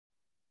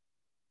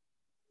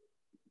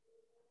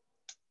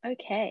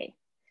Okay.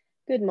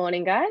 Good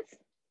morning, guys.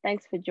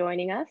 Thanks for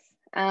joining us.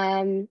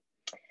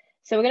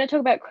 So we're going to talk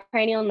about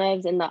cranial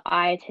nerves in the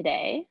eye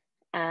today,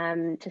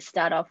 to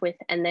start off with,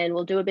 and then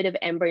we'll do a bit of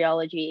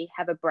embryology,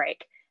 have a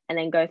break, and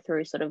then go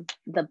through sort of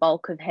the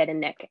bulk of head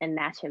and neck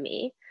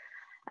anatomy.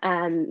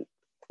 Um,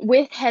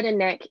 with head and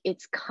neck,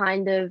 it's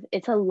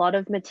a lot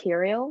of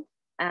material,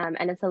 and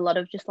it's a lot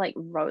of just like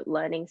rote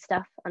learning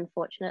stuff,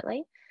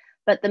 unfortunately.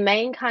 But the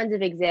main kinds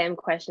of exam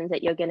questions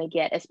that you're going to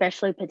get,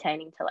 especially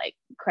pertaining to like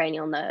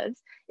cranial nerves,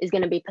 is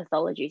going to be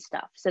pathology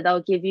stuff. So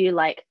they'll give you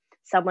like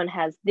someone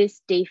has this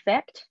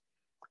defect,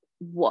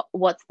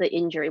 what's the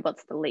injury,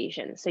 what's the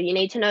lesion. So you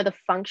need to know the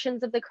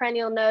functions of the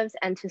cranial nerves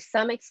and to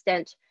some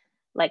extent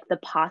like the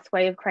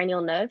pathway of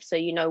cranial nerves, so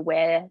you know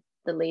where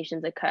the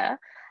lesions occur.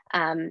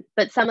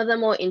 But some of the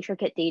more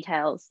intricate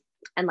details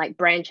and like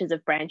branches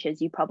of branches,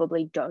 you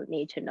probably don't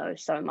need to know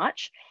so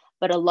much,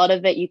 but a lot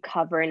of it you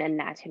cover in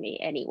anatomy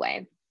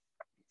anyway.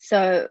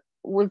 So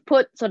we've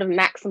put sort of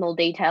maximal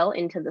detail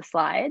into the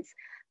slides,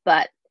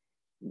 but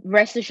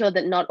rest assured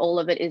that not all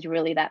of it is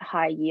really that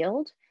high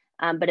yield,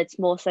 but it's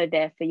more so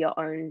there for your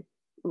own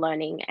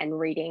learning and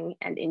reading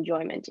and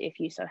enjoyment if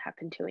you so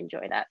happen to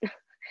enjoy that.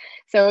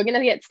 So we're going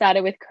to get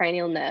started with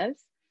cranial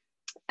nerves.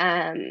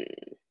 Um,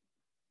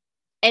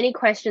 any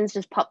questions,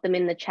 just pop them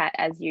in the chat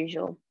as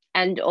usual,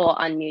 and or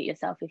unmute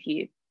yourself if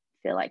you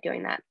feel like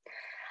doing that.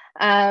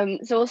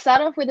 So we'll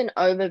start off with an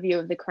overview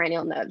of the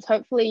cranial nerves.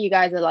 Hopefully you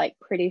guys are like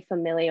pretty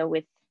familiar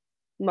with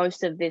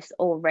most of this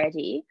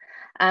already,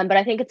 but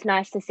I think it's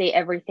nice to see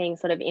everything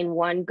sort of in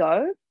one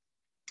go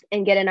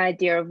and get an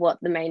idea of what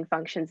the main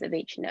functions of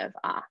each nerve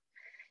are.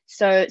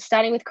 So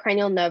starting with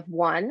cranial nerve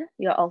 1,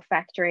 your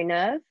olfactory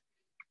nerve,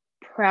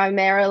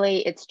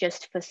 primarily it's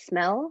just for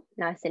smell,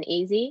 nice and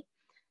easy.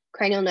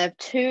 Cranial nerve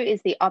 2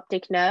 is the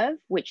optic nerve,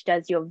 which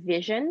does your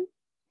vision.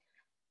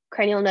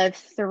 Cranial nerve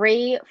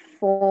 3,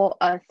 4,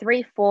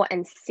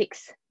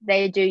 6,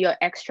 they do your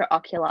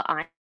extraocular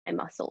eye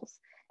muscles.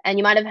 And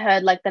you might have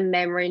heard like the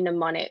memory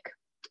mnemonic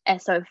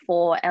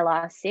SO4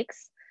 LR6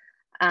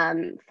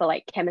 for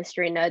like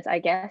chemistry nerds, I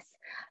guess.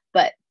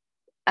 But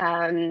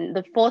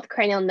the fourth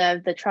cranial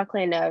nerve, the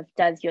trochlear nerve,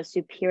 does your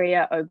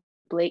superior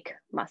oblique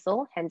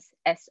muscle, hence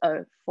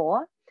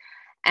SO4.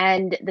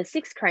 And the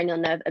sixth cranial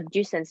nerve,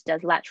 abducens,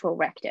 does lateral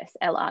rectus,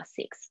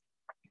 LR6.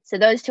 So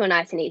those two are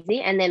nice and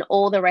easy. And then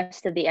all the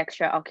rest of the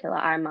extraocular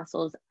eye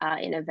muscles are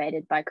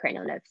innervated by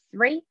cranial nerve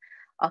 3,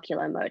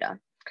 oculomotor.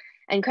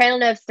 And cranial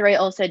nerve 3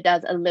 also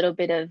does a little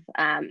bit of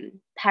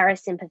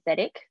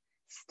parasympathetic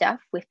stuff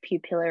with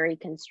pupillary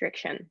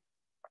constriction.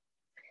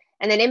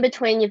 And then in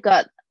between, you've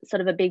got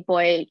sort of a big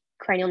boy,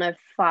 cranial nerve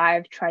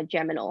 5,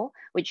 trigeminal,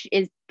 which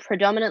is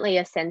predominantly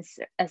a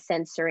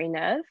sensory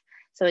nerve.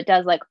 So it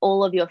does like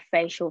all of your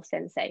facial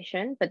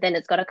sensation, but then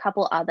it's got a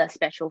couple other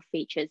special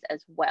features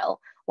as well.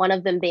 One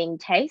of them being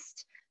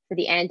taste for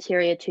the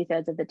anterior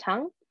 2/3 of the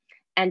tongue,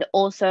 and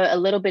also a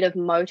little bit of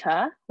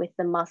motor with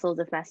the muscles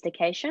of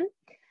mastication.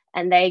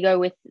 And they go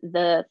with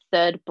the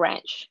third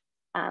branch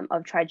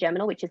of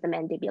trigeminal, which is the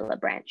mandibular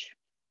branch.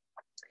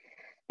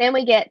 Then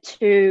we get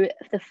to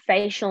the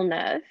facial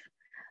nerve,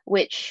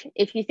 which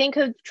if you think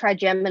of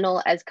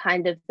trigeminal as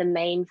kind of the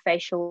main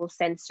facial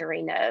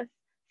sensory nerve,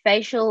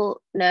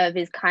 facial nerve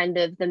is kind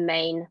of the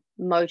main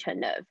motor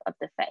nerve of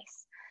the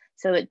face.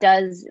 So it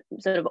does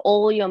sort of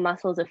all your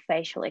muscles of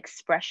facial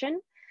expression.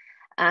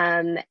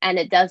 And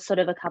it does sort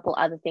of a couple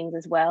other things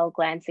as well,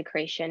 gland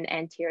secretion,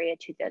 anterior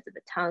 2/3 of the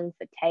tongue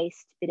for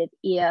taste, bit of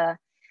ear,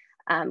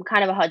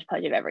 kind of a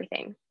hodgepodge of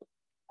everything.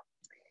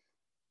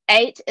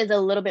 8 is a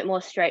little bit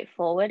more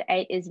straightforward.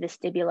 8 is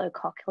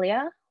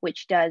vestibulocochlear,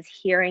 which does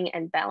hearing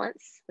and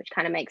balance, which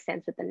kind of makes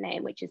sense with the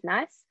name, which is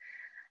nice.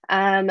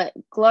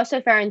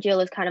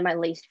 Glossopharyngeal is kind of my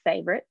least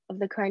favorite of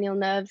the cranial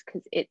nerves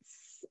because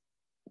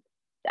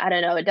I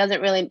don't know,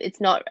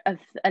 it's not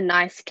a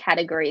nice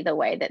category the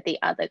way that the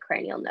other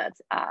cranial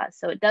nerves are.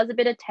 So it does a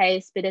bit of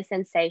taste, bit of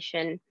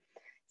sensation,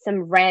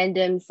 some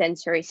random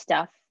sensory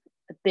stuff,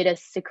 a bit of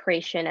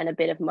secretion, and a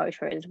bit of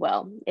motor as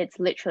well. It's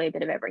literally a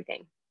bit of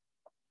everything.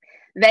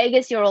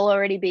 Vagus, you'll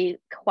already be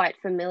quite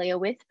familiar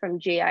with from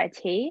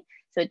GIT.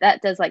 So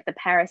that does like the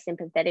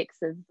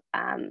parasympathetics of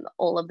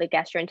all of the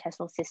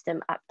gastrointestinal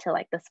system up to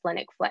like the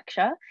splenic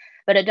flexure.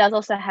 But it does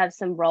also have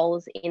some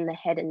roles in the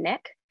head and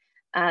neck,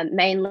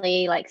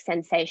 mainly like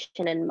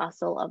sensation and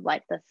muscle of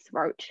like the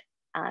throat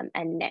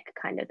and neck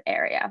kind of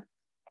area.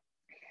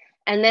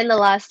 And then the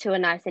last two are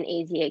nice and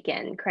easy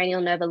again. Cranial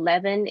nerve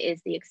 11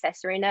 is the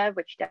accessory nerve,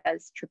 which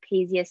does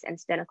trapezius and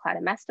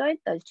sternocleidomastoid,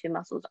 those two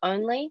muscles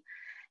only.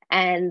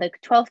 And the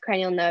 12th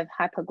cranial nerve,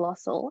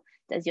 hypoglossal,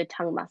 does your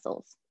tongue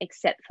muscles,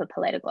 except for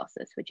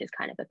palaetoglossus, which is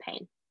kind of a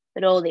pain,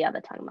 but all the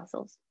other tongue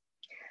muscles.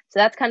 So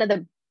that's kind of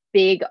the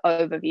big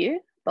overview,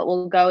 but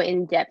we'll go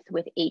in depth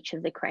with each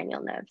of the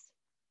cranial nerves.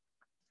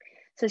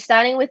 So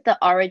starting with the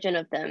origin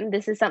of them,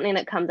 this is something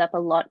that comes up a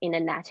lot in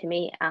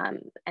anatomy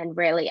and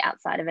rarely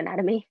outside of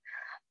anatomy.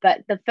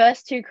 But the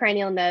first two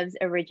cranial nerves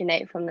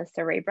originate from the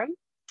cerebrum.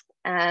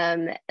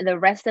 The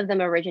rest of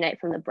them originate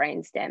from the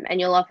brainstem, and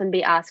you'll often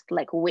be asked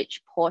like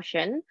which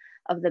portion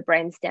of the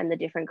brainstem the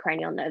different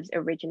cranial nerves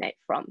originate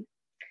from.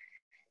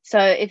 So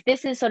if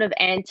this is sort of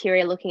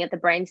anterior looking at the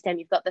brainstem,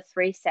 you've got the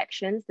three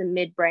sections, the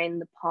midbrain,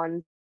 the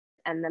pons,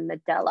 and the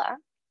medulla.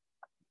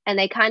 And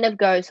they kind of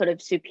go sort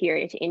of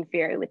superior to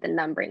inferior with the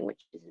numbering,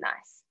 which is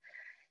nice.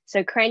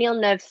 So cranial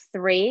nerve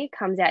 3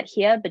 comes out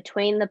here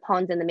between the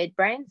pons and the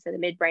midbrain. So the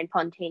midbrain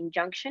pontine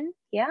junction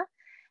here,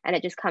 and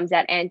it just comes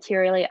out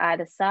anteriorly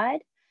either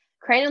side.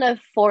 Cranial nerve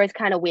 4 is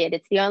kind of weird.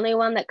 It's the only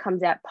one that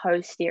comes out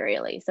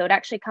posteriorly. So it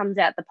actually comes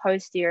out the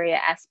posterior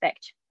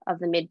aspect of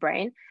the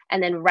midbrain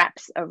and then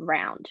wraps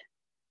around.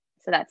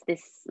 So that's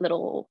this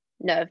little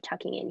nerve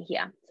tucking in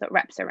here. So it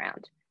wraps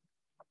around.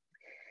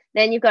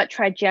 Then you've got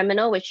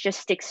trigeminal, which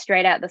just sticks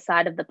straight out the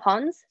side of the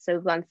pons. So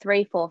we've gone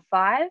 3, 4,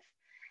 5.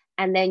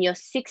 And then your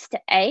 6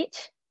 to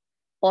 8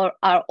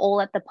 are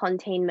all at the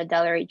pontine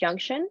medullary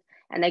junction,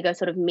 and they go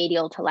sort of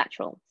medial to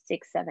lateral,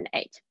 6, 7,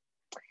 8.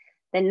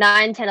 Then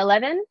 9, 10,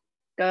 11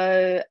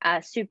 go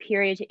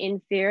superior to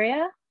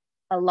inferior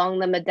along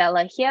the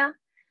medulla here,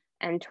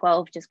 and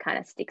 12 just kind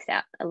of sticks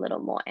out a little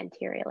more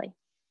anteriorly.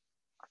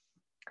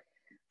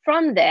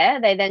 From there,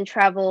 they then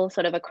travel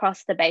sort of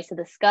across the base of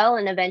the skull,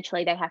 and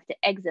eventually they have to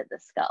exit the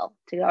skull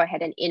to go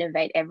ahead and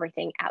innervate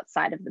everything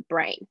outside of the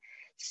brain.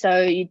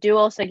 So you do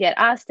also get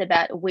asked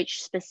about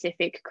which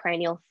specific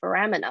cranial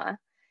foramina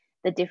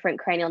the different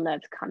cranial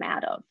nerves come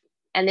out of.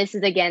 And this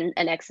is, again,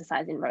 an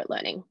exercise in rote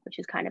learning, which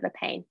is kind of a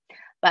pain.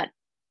 But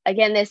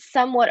again, they're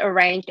somewhat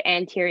arranged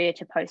anterior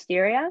to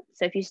posterior.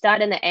 So if you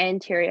start in the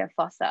anterior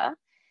fossa,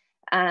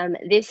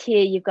 this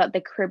here, you've got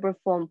the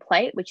cribriform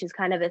plate, which is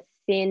kind of a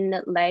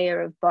thin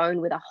layer of bone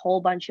with a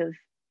whole bunch of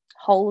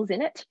holes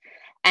in it.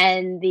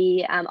 And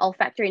the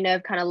olfactory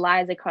nerve kind of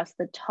lies across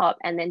the top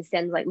and then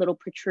sends like little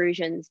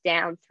protrusions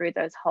down through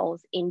those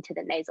holes into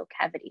the nasal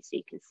cavity so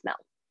you can smell.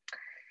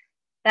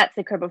 That's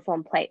the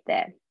cribriform plate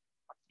there.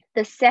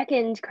 The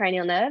second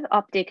cranial nerve,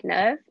 optic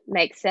nerve,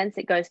 makes sense.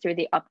 It goes through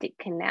the optic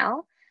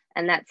canal,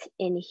 and that's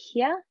in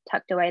here,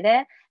 tucked away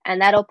there, and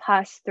that'll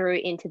pass through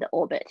into the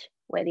orbit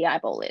where the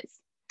eyeball is.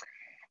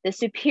 The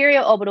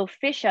superior orbital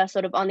fissure,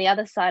 sort of on the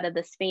other side of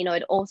the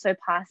sphenoid, also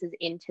passes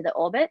into the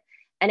orbit,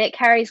 and it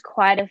carries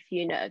quite a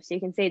few nerves. So you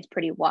can see it's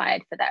pretty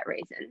wide for that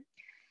reason.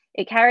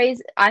 It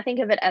carries, I think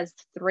of it as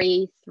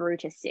 3 through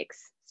to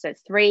 6. So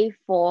 3,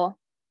 4,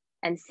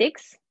 and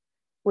 6,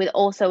 with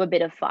also a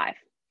bit of 5.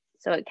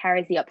 So it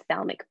carries the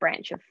ophthalmic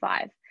branch of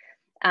 5.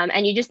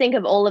 And you just think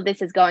of all of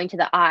this as going to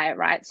the eye,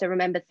 right? So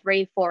remember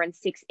 3, 4, and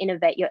 6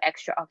 innervate your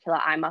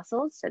extraocular eye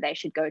muscles, so they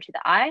should go to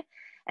the eye.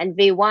 And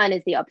V1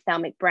 is the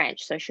ophthalmic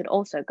branch, so should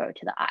also go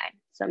to the eye.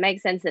 So it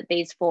makes sense that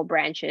these 4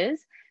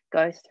 branches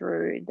go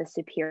through the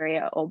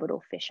superior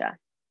orbital fissure.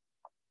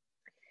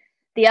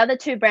 The other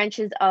 2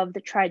 branches of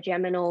the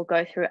trigeminal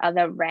go through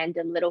other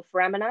random little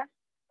foramina.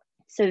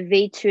 So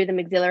V2, the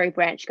maxillary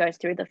branch, goes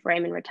through the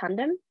foramen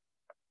rotundum,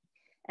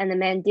 and the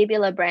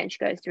mandibular branch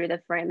goes through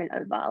the foramen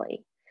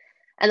ovale.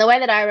 And the way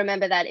that I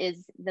remember that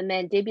is the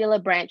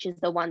mandibular branch is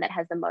the one that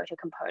has the motor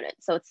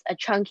component. So it's a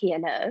chunkier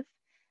nerve,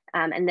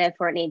 and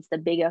therefore it needs the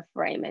bigger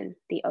foramen,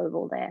 the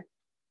oval there.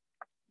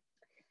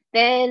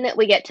 Then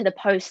we get to the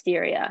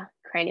posterior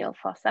cranial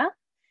fossa,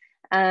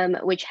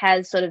 which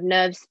has sort of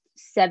nerves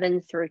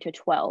 7 through to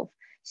 12.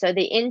 So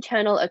the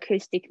internal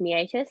acoustic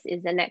meatus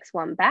is the next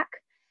one back.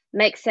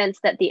 Makes sense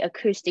that the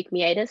acoustic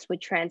meatus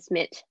would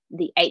transmit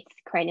the 8th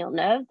cranial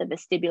nerve, the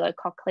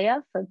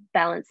vestibulocochlear, for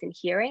balance and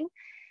hearing.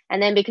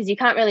 And then because you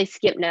can't really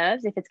skip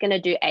nerves, if it's going to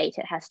do 8,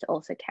 it has to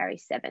also carry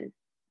 7.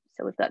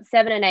 So we've got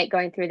 7 and 8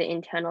 going through the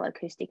internal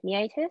acoustic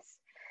meatus.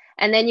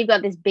 And then you've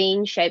got this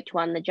bean-shaped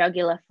one, the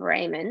jugular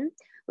foramen,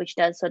 which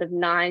does sort of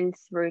 9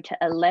 through to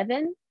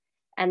 11.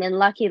 And then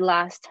lucky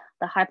last,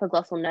 the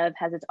hypoglossal nerve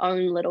has its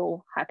own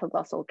little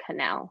hypoglossal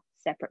canal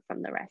separate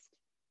from the rest.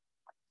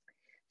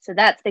 So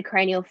that's the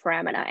cranial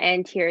foramina,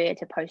 anterior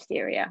to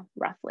posterior,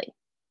 roughly.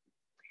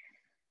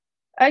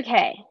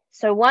 Okay,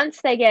 so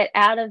once they get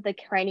out of the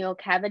cranial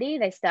cavity,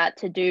 they start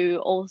to do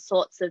all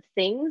sorts of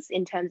things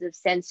in terms of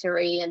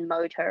sensory and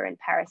motor and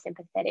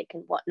parasympathetic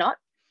and whatnot.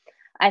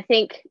 I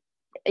think,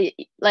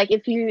 like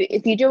if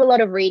you do a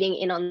lot of reading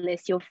in on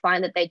this, you'll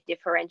find that they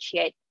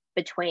differentiate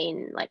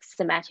between like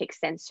somatic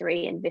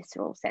sensory and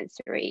visceral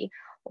sensory,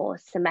 or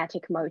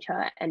somatic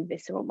motor and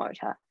visceral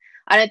motor.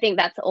 I don't think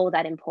that's all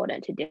that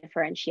important to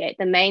differentiate.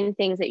 The main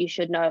things that you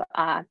should know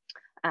are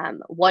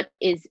what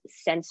is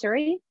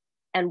sensory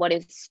and what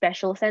is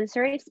special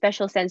sensory.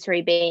 Special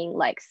sensory being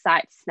like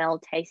sight, smell,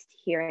 taste,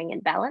 hearing,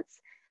 and balance.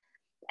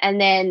 And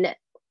then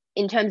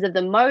in terms of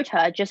the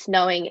motor, just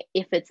knowing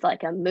if it's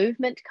like a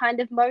movement kind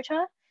of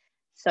motor.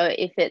 So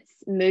if it's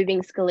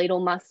moving skeletal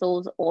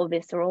muscles or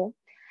visceral,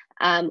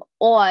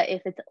 or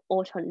if it's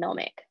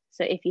autonomic.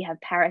 So if you have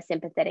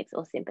parasympathetics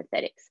or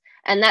sympathetics.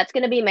 And that's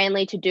going to be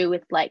mainly to do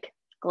with like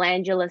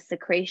glandular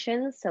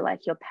secretions. So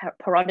like your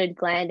parotid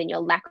gland and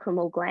your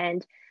lacrimal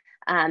gland,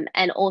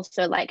 and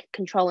also like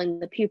controlling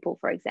the pupil,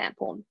 for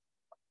example,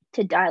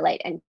 to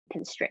dilate and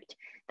constrict.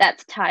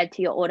 That's tied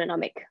to your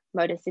autonomic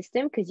motor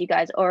system, because you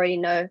guys already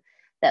know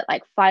that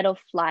like fight or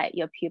flight,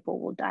 your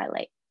pupil will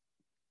dilate.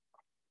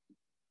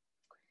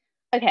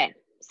 Okay,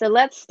 So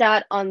let's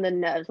start on the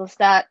nerves. We'll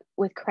start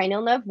with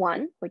cranial nerve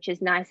 1, which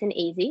is nice and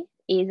easy.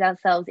 Ease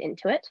ourselves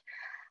into it.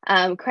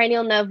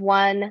 Cranial nerve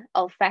 1,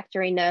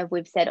 olfactory nerve,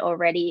 we've said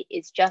already,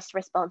 is just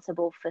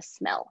responsible for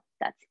smell.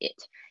 That's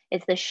it.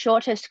 It's the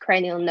shortest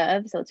cranial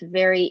nerve, so it's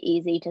very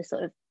easy to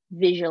sort of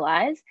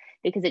visualize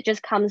because it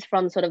just comes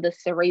from sort of the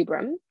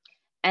cerebrum.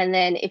 And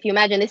then if you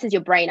imagine this is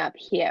your brain up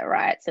here,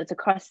 right? So it's a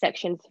cross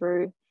section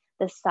through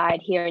the side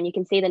here, and you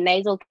can see the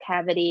nasal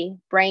cavity,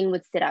 brain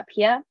would sit up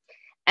here,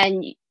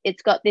 and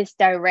it's got this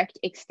direct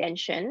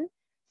extension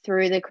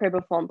through the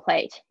cribriform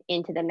plate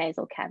into the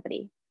nasal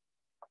cavity,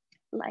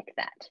 like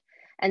that.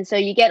 And so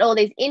you get all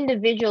these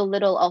individual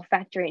little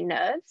olfactory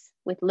nerves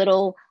with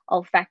little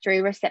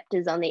olfactory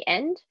receptors on the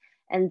end,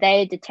 and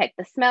they detect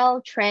the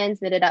smell,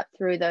 transmit it up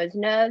through those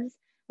nerves,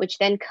 which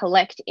then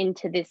collect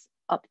into this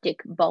optic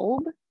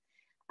bulb.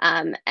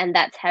 And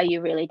that's how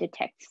you really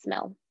detect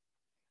smell.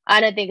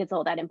 I don't think it's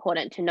all that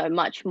important to know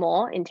much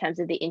more in terms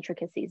of the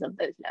intricacies of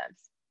those nerves.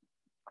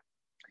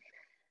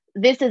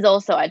 This is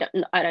also, I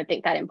don't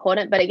think that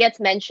important, but it gets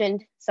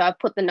mentioned. So I've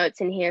put the notes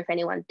in here if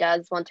anyone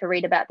does want to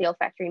read about the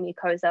olfactory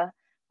mucosa,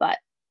 but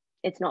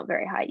it's not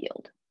very high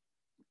yield.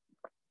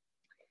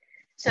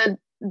 So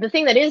the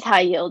thing that is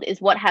high yield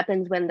is what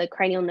happens when the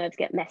cranial nerves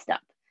get messed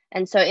up.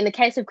 And so in the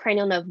case of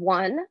cranial nerve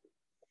 1,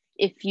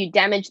 if you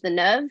damage the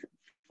nerve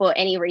for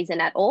any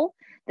reason at all,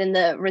 then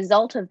the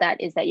result of that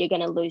is that you're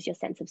going to lose your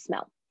sense of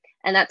smell.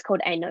 And that's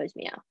called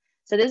anosmia.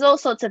 So there's all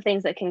sorts of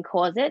things that can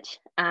cause it.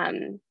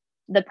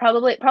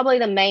 Probably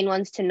the main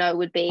ones to know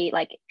would be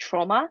like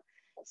trauma.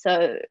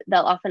 So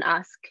they'll often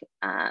ask,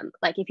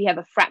 like if you have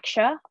a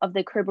fracture of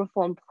the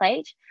cribriform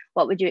plate,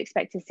 what would you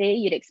expect to see?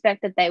 You'd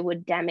expect that they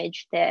would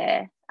damage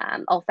their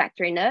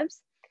olfactory nerves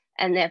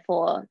and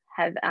therefore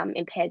have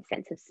impaired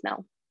sense of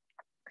smell.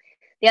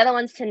 The other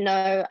ones to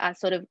know are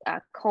sort of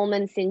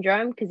Coleman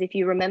syndrome, because if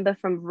you remember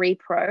from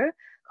repro,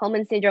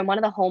 Coleman syndrome, one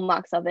of the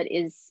hallmarks of it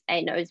is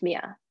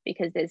anosmia,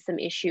 because there's some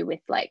issue with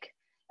like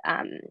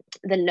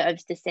the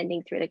nerves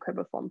descending through the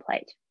cribriform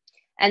plate.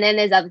 And then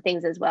there's other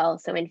things as well.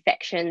 So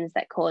infections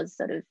that cause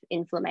sort of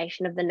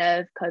inflammation of the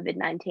nerve,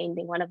 COVID-19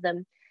 being one of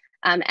them,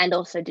 and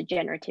also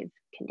degenerative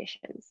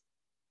conditions.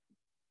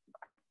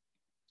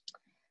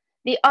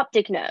 The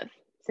optic nerve.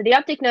 So the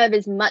optic nerve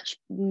is much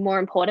more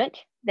important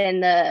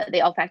than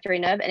the olfactory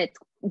nerve, and it's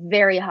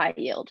very high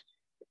yield,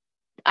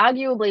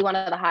 arguably one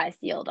of the highest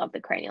yield of the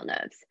cranial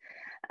nerves.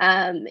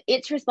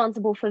 It's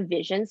responsible for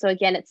vision. So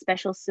again, it's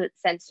special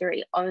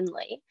sensory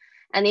only.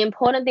 And the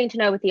important thing to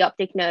know with the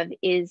optic nerve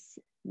is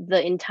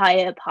the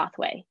entire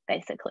pathway,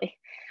 basically,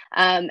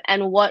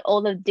 and what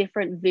all the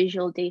different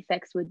visual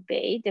defects would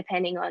be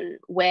depending on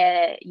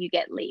where you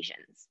get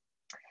lesions.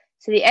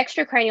 So the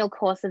extracranial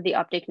course of the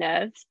optic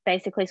nerves,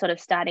 basically sort of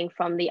starting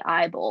from the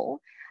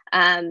eyeball,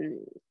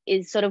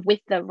 is sort of with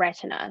the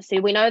retina. So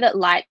we know that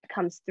light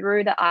comes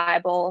through the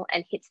eyeball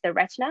and hits the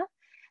retina.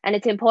 And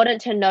it's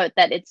important to note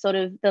that it's sort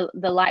of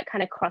the light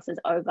kind of crosses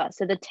over.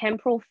 So the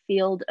temporal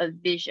field of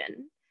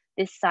vision,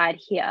 this side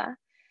here,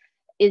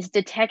 is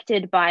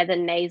detected by the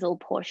nasal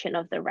portion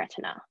of the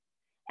retina.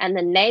 And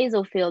the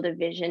nasal field of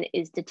vision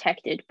is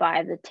detected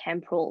by the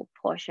temporal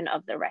portion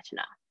of the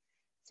retina.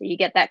 So you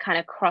get that kind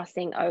of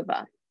crossing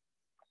over.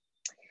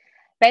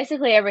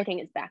 Basically, everything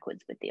is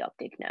backwards with the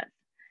optic nerve.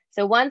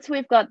 So once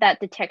we've got that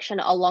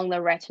detection along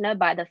the retina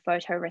by the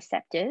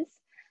photoreceptors,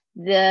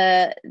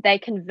 they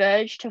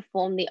converge to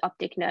form the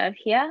optic nerve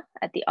here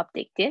at the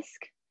optic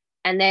disc,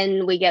 and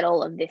then we get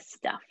all of this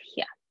stuff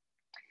here.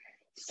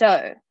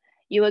 So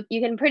you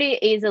can pretty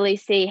easily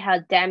see how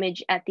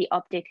damage at the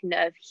optic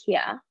nerve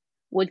here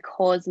would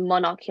cause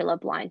monocular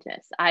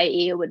blindness,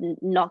 i.e. it would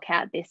knock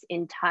out this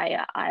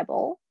entire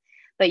eyeball,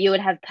 but you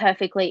would have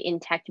perfectly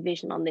intact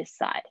vision on this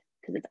side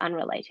because it's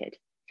unrelated.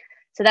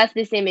 So that's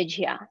this image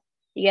here.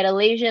 You get a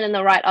lesion in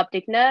the right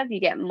optic nerve,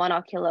 you get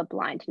monocular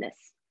blindness.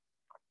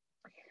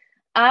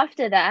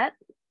 After that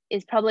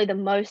is probably the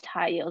most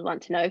high yield one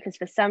to know, because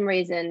for some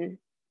reason,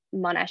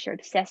 Monash are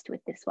obsessed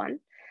with this one.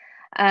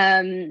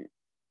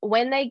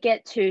 When they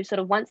get to sort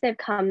of once they've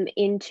come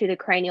into the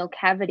cranial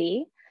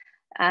cavity,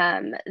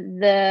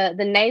 the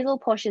nasal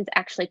portions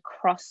actually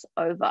cross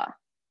over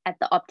at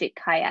the optic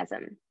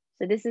chiasm.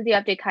 So this is the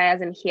optic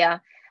chiasm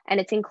here, and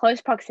it's in close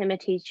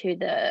proximity to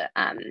the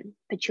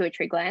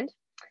pituitary gland.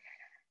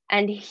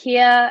 And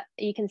here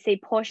you can see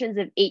portions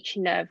of each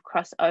nerve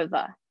cross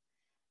over.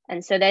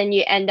 And so then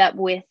you end up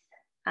with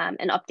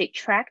an optic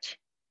tract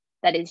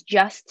that is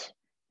just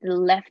the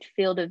left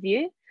field of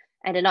view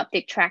and an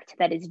optic tract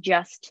that is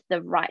just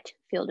the right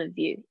field of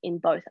view in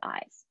both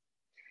eyes.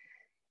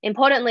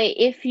 Importantly,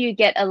 if you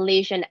get a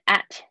lesion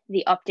at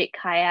the optic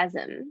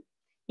chiasm,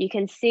 you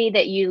can see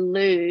that you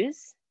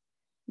lose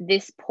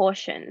this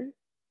portion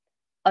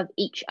of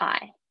each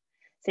eye.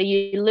 So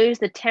you lose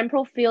the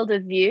temporal field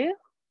of view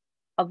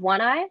of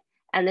one eye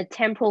and the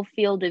temporal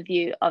field of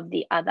view of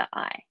the other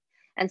eye.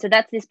 And so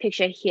that's this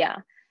picture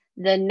here.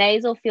 The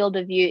nasal field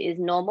of view is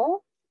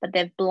normal, but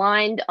they're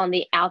blind on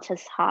the outer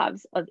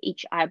halves of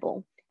each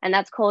eyeball. And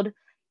that's called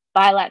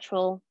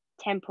bilateral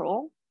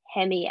temporal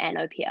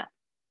hemianopia.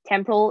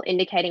 temporal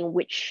indicating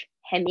which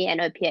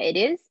hemianopia it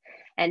is,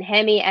 and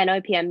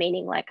hemianopia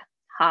meaning like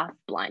half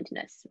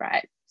blindness,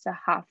 right? So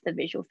half the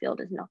visual field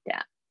is knocked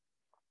out.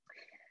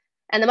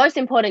 And the most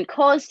important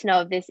cause to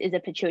know of this is a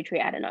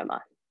pituitary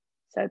adenoma.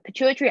 So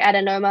pituitary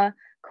adenoma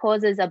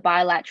causes a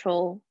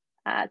bilateral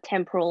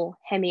temporal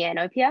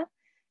hemianopia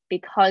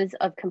because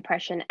of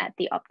compression at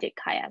the optic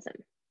chiasm.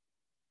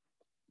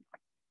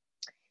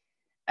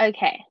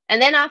 Okay,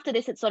 and then after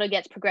this, it sort of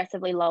gets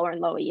progressively lower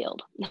and lower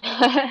yield.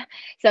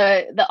 So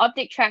the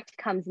optic tract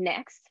comes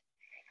next.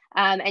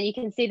 And you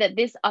can see that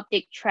this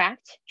optic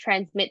tract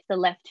transmits the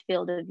left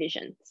field of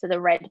vision, so the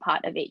red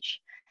part of each.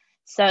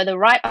 So the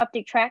right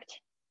optic tract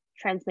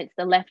transmits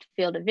the left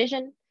field of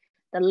vision.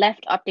 The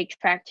left optic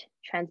tract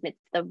transmits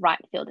the right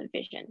field of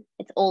vision.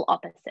 It's all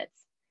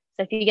opposites.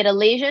 So if you get a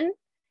lesion,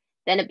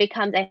 then it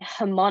becomes a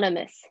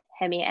homonymous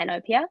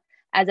hemianopia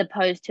as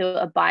opposed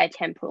to a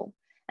bitemporal.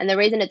 And the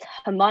reason it's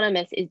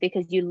homonymous is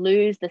because you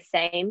lose the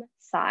same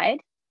side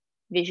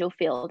visual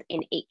field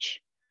in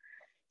each.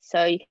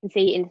 So you can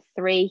see in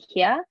 3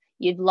 here,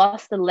 you've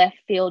lost the left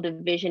field of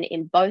vision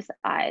in both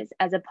eyes,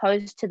 as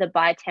opposed to the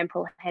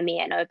bitemporal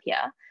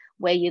hemianopia,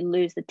 where you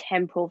lose the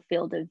temporal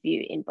field of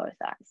view in both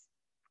eyes.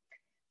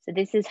 So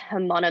this is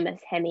homonymous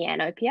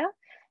hemianopia,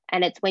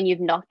 and it's when you've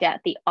knocked out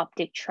the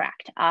optic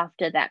tract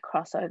after that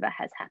crossover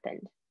has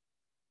happened.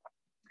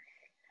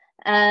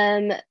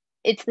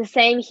 It's the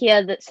same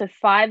here, so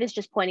 5 is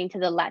just pointing to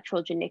the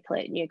lateral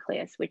geniculate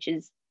nucleus, which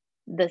is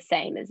the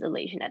same as the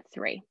lesion at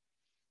 3.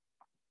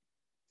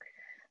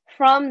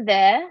 From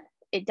there,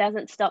 it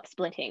doesn't stop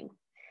splitting.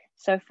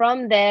 So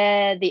from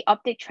there, the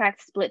optic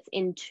tract splits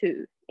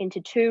into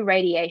 2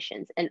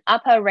 radiations, an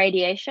upper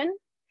radiation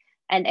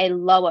and a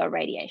lower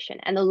radiation.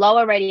 And the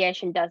lower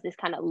radiation does this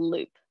kind of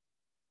loop.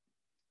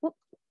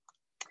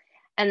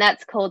 And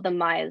that's called the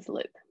Myers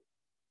loop.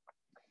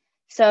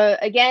 So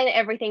again,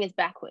 everything is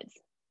backwards.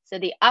 So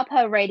the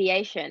upper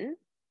radiation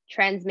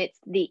transmits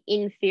the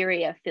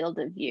inferior field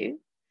of view,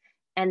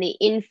 and the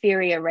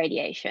inferior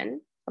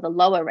radiation, or the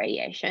lower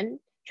radiation,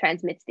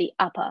 transmits the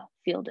upper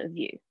field of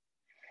view.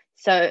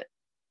 So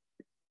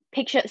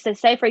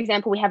say for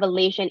example, we have a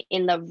lesion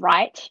in the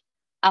right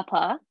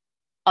upper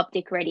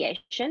optic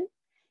radiation,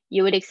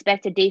 you would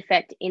expect a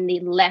defect in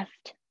the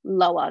left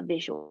lower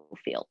visual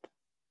field,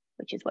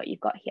 which is what you've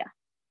got here.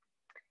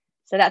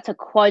 So that's a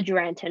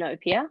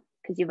quadrantanopia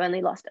because you've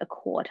only lost a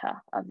quarter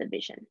of the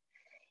vision.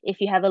 If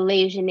you have a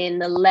lesion in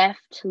the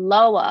left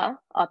lower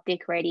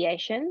optic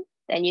radiation,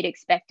 then you'd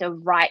expect a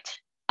right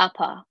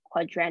upper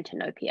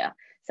quadrantanopia.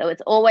 So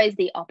it's always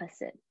the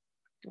opposite,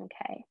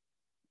 okay?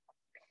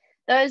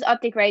 Those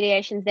optic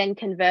radiations then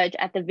converge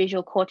at the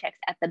visual cortex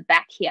at the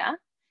back here.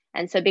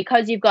 And so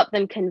because you've got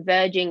them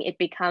converging, it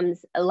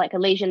becomes like a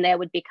lesion there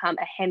would become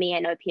a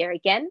hemianopia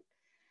again.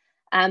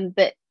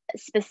 But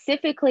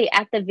specifically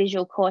at the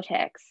visual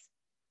cortex,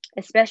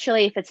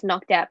 especially if it's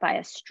knocked out by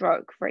a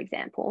stroke, for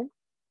example,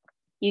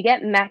 you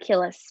get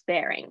macular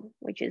sparing,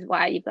 which is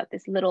why you've got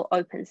this little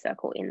open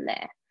circle in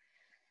there.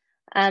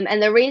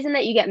 And the reason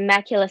that you get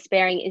macular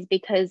sparing is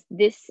because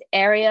this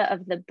area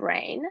of the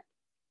brain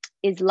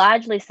is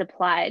largely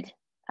supplied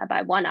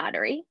by one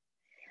artery,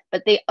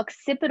 but the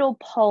occipital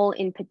pole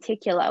in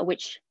particular,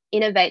 which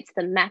innervates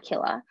the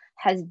macula,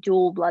 has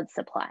dual blood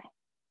supply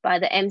by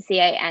the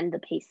MCA and the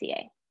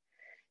PCA.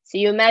 So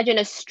you imagine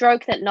a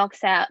stroke that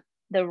knocks out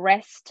the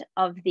rest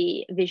of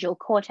the visual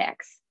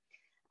cortex,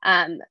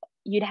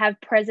 you'd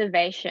have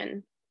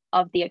preservation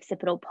of the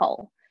occipital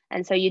pole.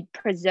 And so you'd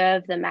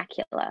preserve the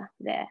macula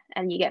there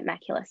and you get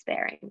macular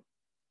sparing.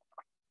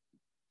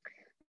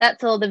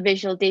 That's all the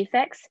visual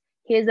defects.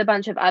 Here's a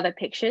bunch of other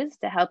pictures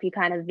to help you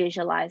kind of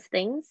visualize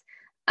things.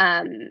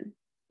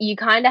 You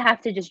kind of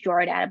have to just draw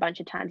it out a bunch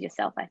of times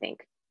yourself, I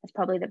think. That's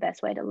probably the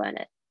best way to learn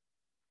it.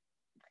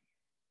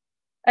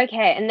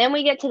 Okay, and then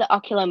we get to the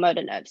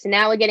oculomotor nerve. So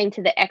now we're getting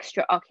to the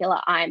extraocular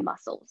eye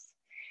muscles.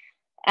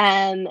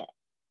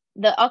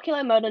 The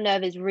oculomotor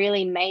nerve is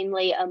really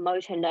mainly a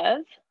motor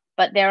nerve,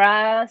 but there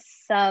are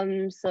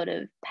some sort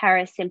of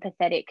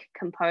parasympathetic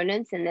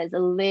components, and there's a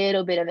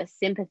little bit of a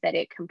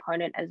sympathetic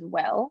component as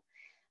well,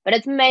 but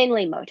it's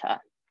mainly motor.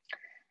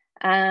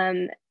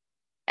 And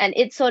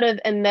it sort of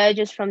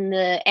emerges from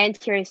the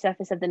anterior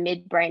surface of the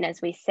midbrain,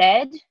 as we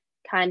said,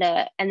 and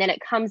then it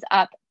comes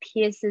up,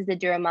 pierces the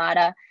dura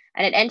mater,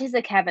 and it enters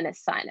the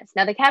cavernous sinus.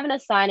 Now, the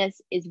cavernous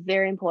sinus is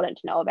very important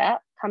to know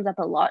about, comes up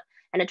a lot,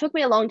 and it took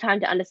me a long time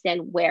to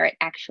understand where it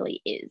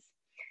actually is.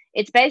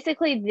 It's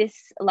basically this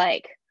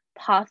like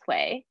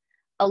pathway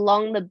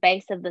along the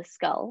base of the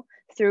skull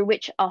through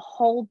which a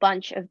whole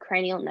bunch of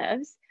cranial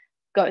nerves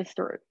go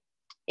through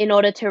in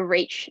order to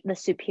reach the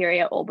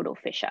superior orbital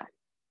fissure,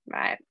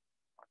 right?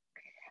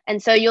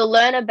 And so you'll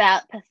learn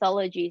about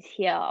pathologies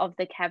here of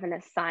the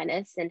cavernous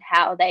sinus and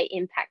how they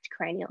impact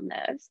cranial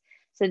nerves.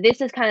 So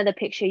this is kind of the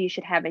picture you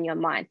should have in your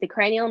mind. The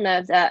cranial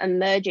nerves are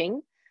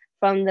emerging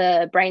from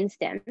the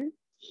brainstem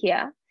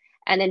here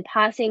and then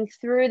passing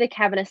through the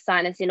cavernous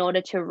sinus in order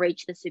to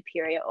reach the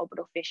superior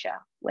orbital fissure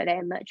where they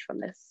emerge from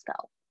the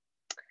skull.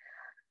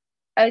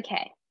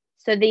 Okay,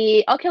 So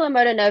the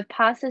oculomotor nerve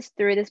passes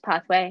through this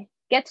pathway,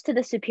 gets to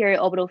the superior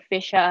orbital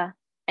fissure,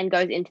 and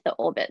goes into the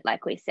orbit,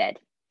 like we said.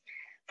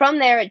 From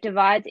there, it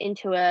divides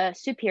into a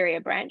superior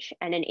branch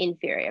and an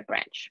inferior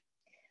branch.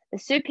 The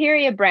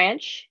superior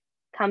branch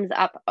comes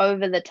up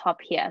over the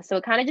top here. So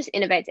it kind of just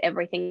innervates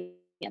everything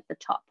at the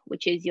top,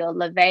 which is your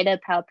levator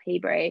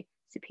palpebrae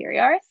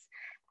superioris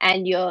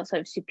and your sort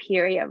of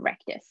superior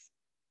rectus.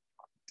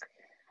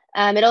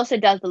 It also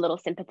does the little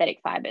sympathetic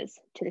fibers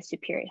to the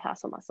superior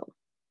tarsal muscle.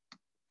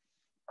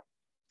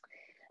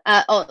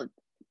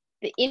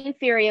 The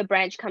inferior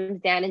branch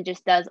comes down and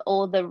just does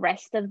all the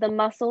rest of the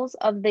muscles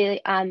of the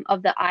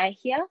eye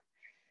here.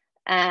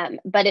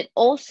 But it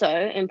also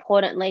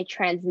importantly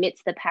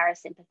transmits the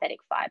parasympathetic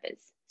fibers.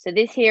 So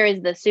this here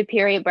is the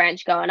superior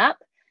branch going up,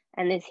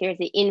 and this here is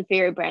the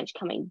inferior branch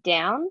coming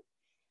down.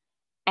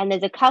 And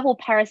there's a couple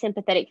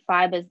parasympathetic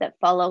fibers that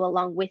follow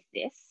along with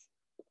this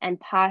and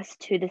pass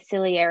to the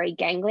ciliary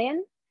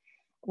ganglion,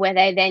 where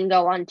they then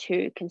go on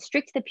to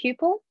constrict the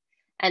pupil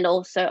and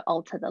also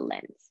alter the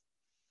lens.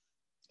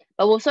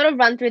 But we'll sort of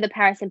run through the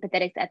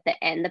parasympathetics at the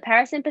end. The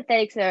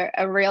parasympathetics are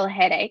a real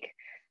headache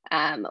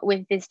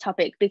with this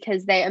topic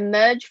because they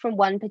emerge from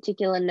one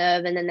particular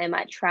nerve and then they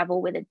might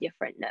travel with a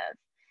different nerve.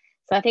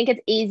 So I think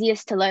it's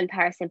easiest to learn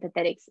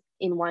parasympathetics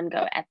in one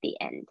go at the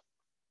end.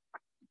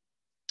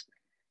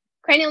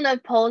 Cranial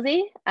nerve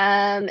palsy.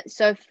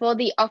 So for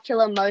the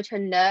oculomotor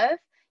nerve,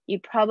 you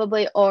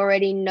probably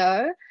already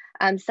know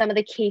some of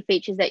the key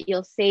features that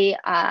you'll see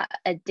are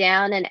a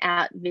down and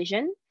out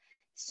vision.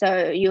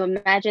 So you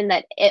imagine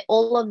that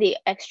all of the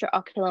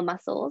extraocular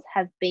muscles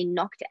have been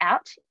knocked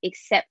out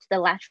except the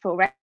lateral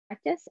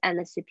rectus and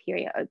the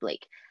superior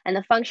oblique. And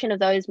the function of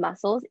those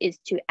muscles is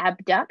to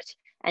abduct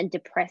and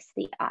depress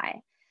the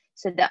eye.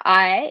 So the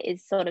eye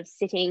is sort of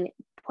sitting,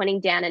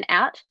 pointing down and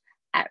out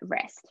at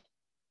rest.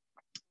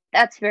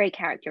 That's very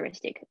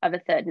characteristic of a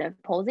third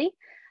nerve palsy.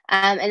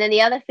 And then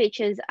the other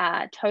features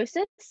are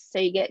ptosis. So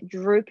you get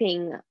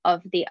drooping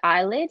of the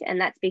eyelid.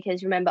 And that's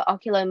because, remember,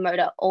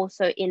 oculomotor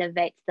also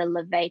innervates the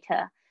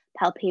levator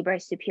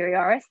palpebrae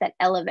superioris that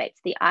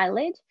elevates the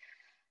eyelid.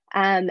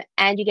 And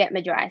you get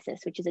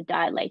mydriasis, which is a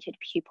dilated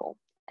pupil.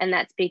 And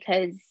that's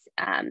because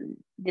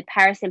the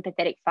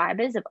parasympathetic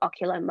fibers of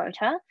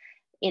oculomotor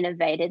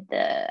innervated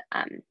the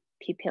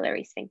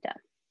pupillary sphincter.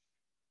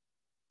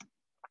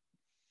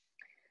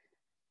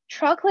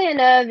 Trochlear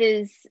nerve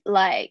is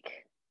like,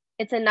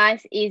 it's a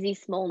nice, easy,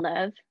 small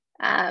nerve.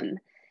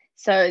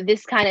 So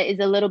this kind of is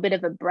a little bit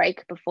of a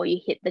break before you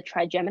hit the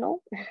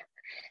trigeminal.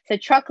 So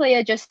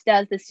trochlear just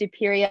does the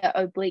superior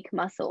oblique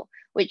muscle,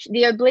 which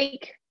the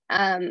oblique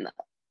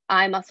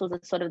eye muscles are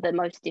sort of the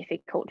most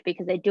difficult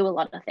because they do a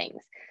lot of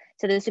things.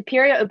 So the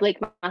superior oblique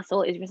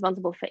muscle is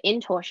responsible for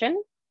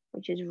intorsion,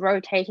 which is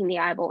rotating the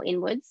eyeball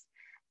inwards,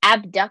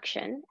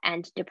 abduction,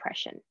 and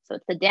depression. So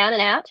it's the down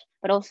and out,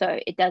 but also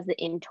it does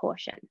the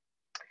intorsion.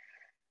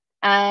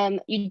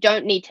 You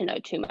don't need to know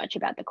too much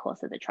about the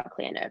course of the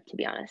trochlear nerve, to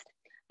be honest.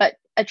 But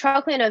a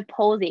trochlear nerve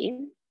palsy,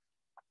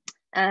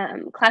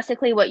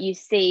 classically what you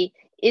see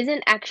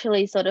isn't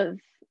actually sort of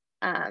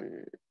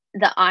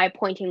the eye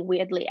pointing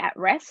weirdly at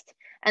rest.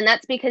 And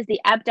that's because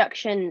the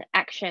abduction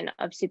action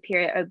of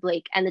superior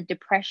oblique and the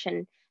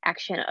depression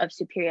action of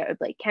superior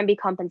oblique can be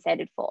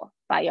compensated for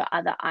by your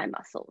other eye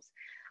muscles.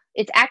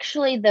 It's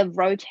actually the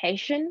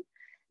rotation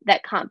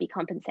that can't be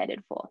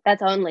compensated for.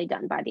 That's only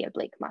done by the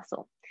oblique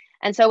muscle.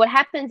 And so what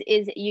happens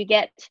is you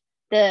get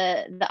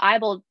the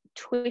eyeball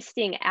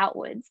twisting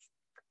outwards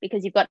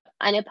because you've got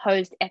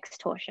unopposed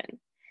extorsion.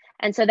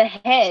 And so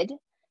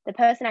the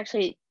person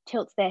actually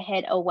tilts their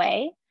head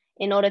away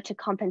in order to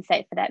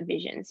compensate for that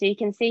vision. So you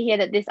can see here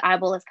that this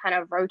eyeball is kind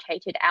of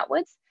rotated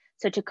outwards.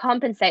 So to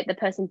compensate, the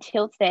person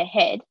tilts their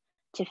head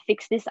to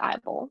fix this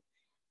eyeball.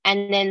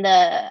 And then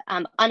the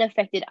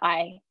unaffected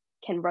eye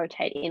can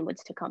rotate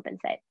inwards to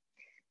compensate.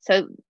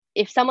 So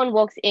if someone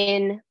walks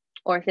in,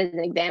 or if there's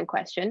an exam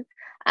question,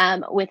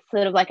 with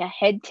sort of like a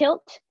head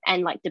tilt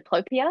and like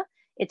diplopia,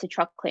 it's a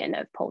trochlear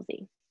nerve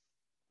palsy.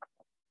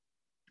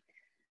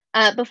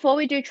 Before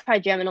we do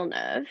trigeminal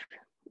nerve,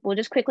 we'll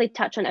just quickly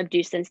touch on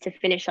abducens to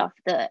finish off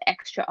the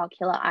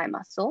extraocular eye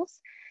muscles.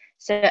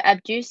 So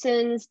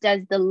abducens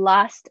does the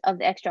last of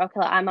the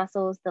extraocular eye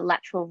muscles, the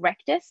lateral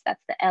rectus,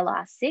 that's the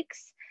LR6.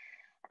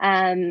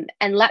 And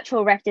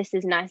lateral rectus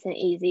is nice and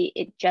easy.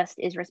 It just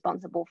is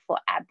responsible for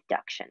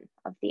abduction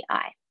of the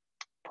eye,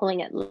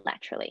 pulling it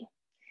laterally.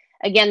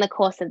 Again, the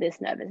course of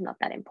this nerve is not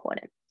that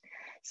important.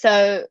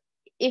 So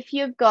if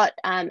you've got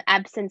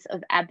absence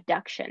of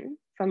abduction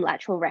from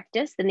lateral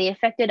rectus, then the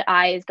affected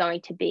eye is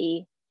going to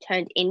be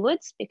turned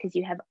inwards because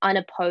you have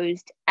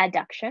unopposed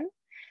adduction.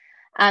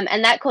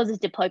 And that causes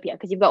diplopia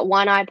because you've got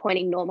one eye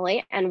pointing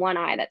normally and one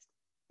eye that's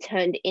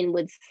turned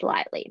inwards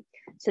slightly.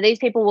 So these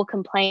people will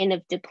complain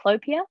of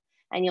diplopia,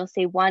 and you'll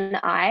see one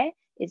eye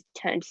is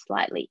turned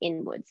slightly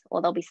inwards,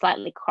 or they'll be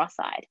slightly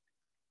cross-eyed.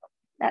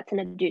 That's an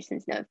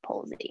abducens nerve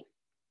palsy.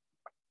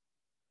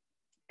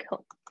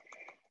 Cool.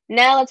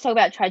 Now let's talk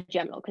about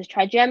trigeminal, because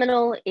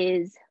trigeminal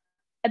is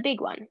a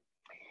big one.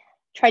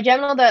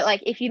 Trigeminal, though,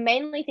 like if you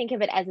mainly think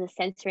of it as a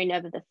sensory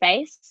nerve of the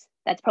face,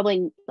 that's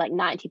probably like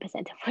 90%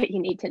 of what you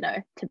need to know,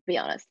 to be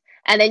honest.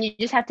 And then you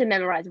just have to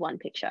memorize one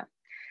picture.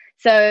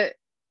 So,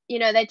 you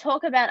know, they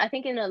talk about, I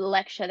think in a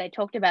lecture, they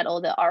talked about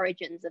all the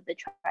origins of the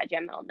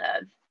trigeminal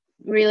nerve.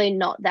 Really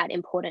not that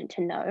important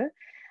to know.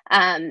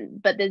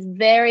 But there's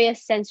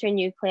various sensory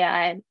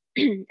nuclei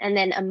and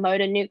then a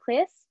motor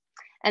nucleus,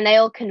 and they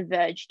all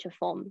converge to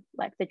form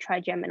like the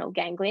trigeminal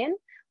ganglion,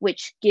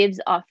 which gives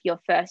off your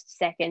first,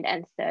 second,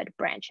 and third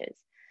branches.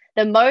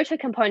 The motor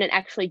component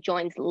actually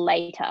joins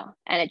later,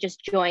 and it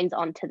just joins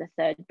onto the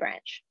third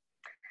branch.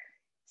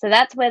 So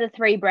that's where the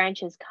 3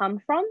 branches come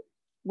from.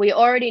 We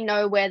already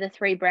know where the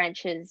 3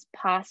 branches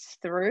pass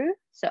through.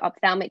 So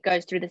ophthalmic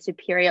goes through the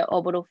superior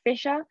orbital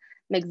fissure,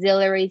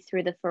 maxillary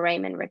through the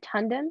foramen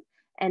rotundum,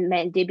 and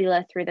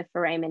mandibular through the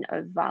foramen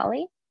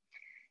ovale.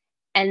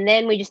 And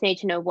then we just need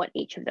to know what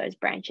each of those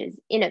branches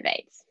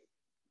innervates.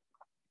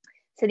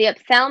 So the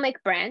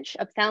ophthalmic branch,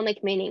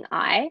 ophthalmic meaning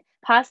eye,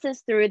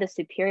 passes through the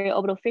superior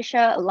orbital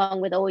fissure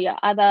along with all your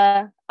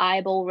other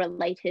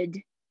eyeball-related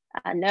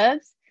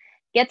nerves,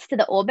 gets to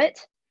the orbit,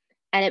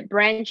 and it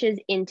branches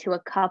into a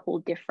couple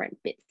different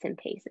bits and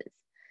pieces,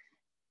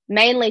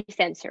 mainly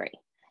sensory.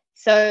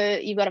 So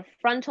you've got a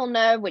frontal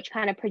nerve, which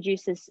kind of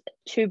produces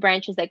 2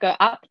 branches that go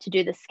up to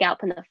do the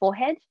scalp and the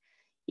forehead.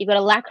 You've got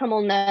a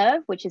lacrimal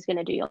nerve, which is going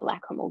to do your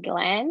lacrimal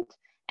gland.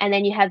 And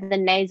then you have the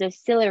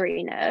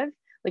nasociliary nerve,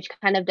 which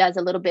kind of does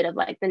a little bit of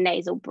like the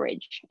nasal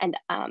bridge and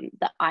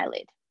the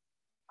eyelid.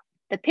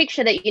 The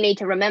picture that you need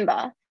to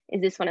remember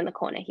is this one in the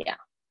corner here.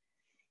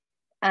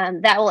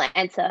 That will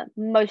answer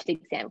most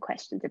exam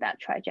questions about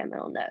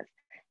trigeminal nerve.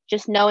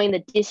 Just knowing the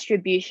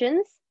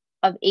distributions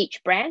of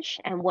each branch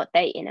and what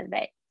they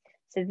innervate.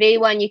 So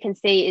V1 you can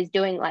see is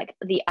doing like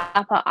the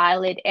upper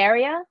eyelid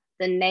area,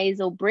 the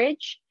nasal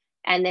bridge,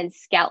 and then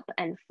scalp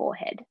and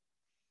forehead.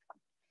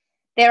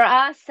 There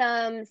are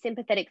some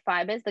sympathetic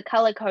fibers. The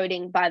color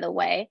coding, by the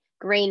way,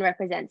 green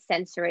represents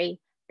sensory,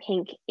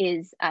 pink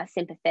is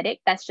sympathetic.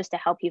 That's just to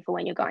help you for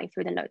when you're going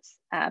through the notes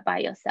by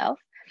yourself.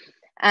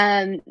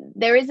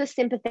 There is a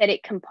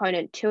sympathetic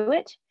component to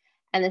it,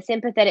 and the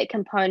sympathetic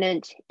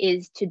component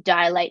is to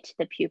dilate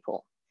the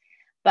pupil,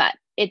 but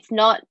it's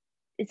not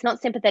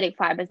sympathetic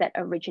fibers that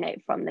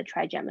originate from the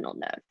trigeminal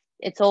nerve.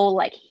 It's all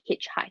like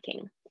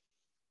hitchhiking.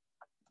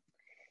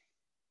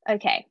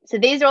 Okay, so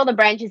these are all the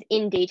branches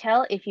in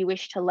detail if you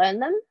wish to learn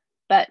them,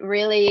 but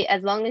really,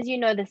 as long as you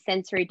know the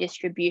sensory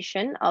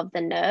distribution of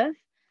the nerve,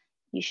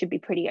 you should be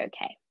pretty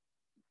okay.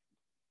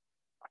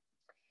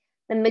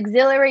 The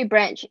maxillary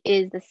branch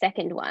is the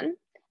second one,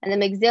 and the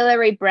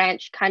maxillary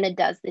branch kind of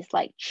does this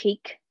like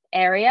cheek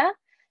area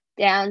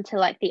down to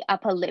like the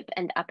upper lip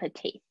and upper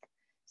teeth.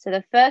 So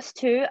the first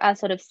 2 are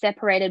sort of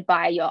separated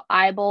by your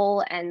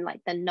eyeball and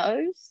like the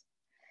nose.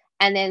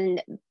 And then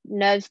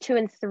nerves 2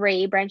 and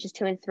 3, branches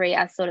 2 and 3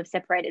 are sort of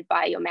separated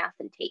by your mouth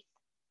and teeth.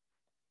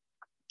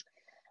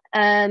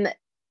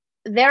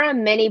 There are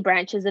many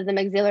branches of the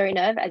maxillary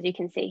nerve, as you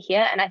can see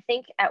here. And I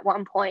think at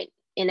one point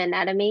in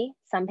anatomy,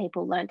 some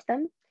people learnt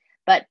them,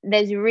 but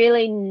there's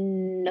really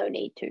no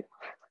need to.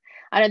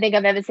 I don't think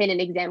I've ever seen an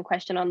exam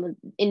question on the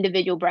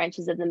individual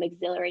branches of the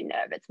maxillary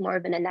nerve. It's more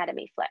of an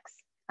anatomy flex.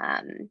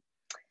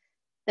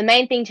 The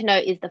main thing to know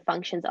is the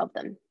functions of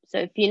them. So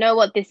if you know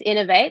what this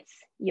innervates,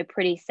 you're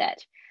pretty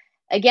set.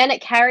 Again, it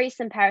carries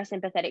some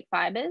parasympathetic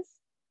fibers,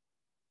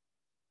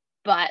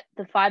 but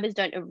the fibers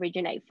don't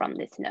originate from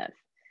this nerve.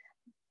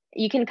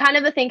 You can kind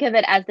of think of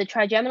it as the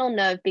trigeminal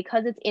nerve,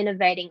 because it's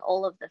innervating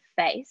all of the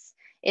face.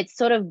 It's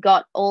sort of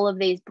got all of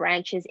these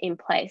branches in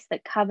place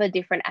that cover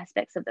different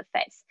aspects of the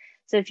face.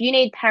 So if you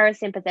need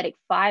parasympathetic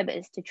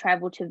fibers to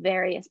travel to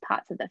various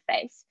parts of the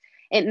face,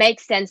 it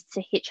makes sense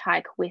to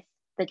hitchhike with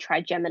the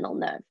trigeminal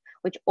nerve,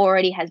 which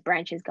already has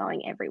branches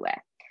going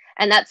everywhere.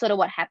 And that's sort of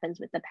what happens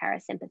with the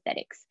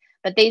parasympathetics.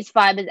 But these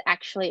fibers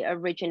actually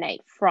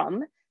originate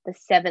from the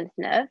 7th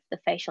nerve, the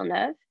facial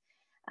nerve,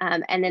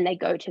 and then they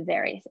go to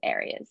various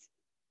areas.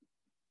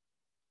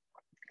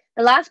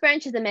 The last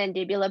branch is the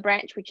mandibular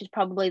branch, which is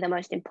probably the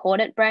most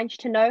important branch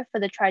to know for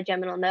the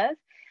trigeminal nerve.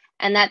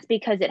 And that's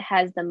because it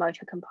has the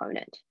motor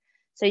component.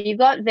 So you've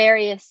got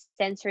various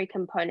sensory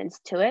components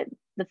to it.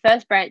 The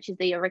first branch is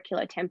the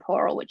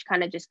auriculotemporal, which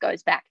kind of just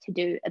goes back to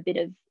do a bit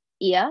of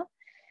ear.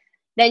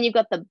 Then you've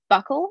got the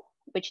buccal,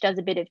 which does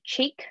a bit of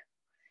cheek.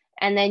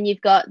 And then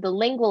you've got the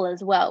lingual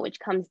as well, which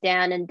comes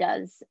down and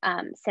does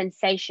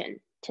sensation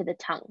to the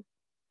tongue.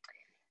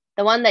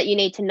 The one that you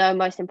need to know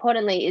most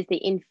importantly is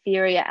the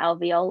inferior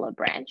alveolar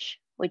branch,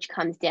 which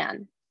comes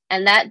down.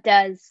 And that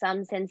does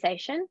some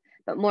sensation,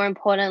 but more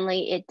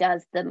importantly, it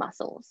does the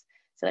muscles.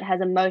 So it has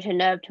a motor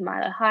nerve to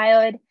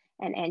mylohyoid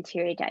and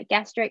anterior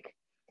digastric.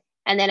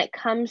 And then it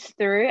comes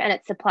through and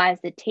it supplies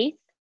the teeth.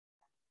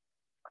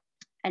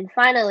 And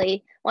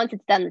finally, once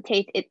it's done the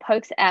teeth, it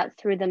pokes out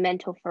through the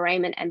mental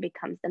foramen and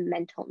becomes the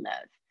mental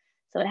nerve.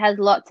 So it has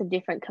lots of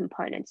different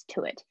components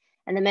to it.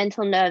 And the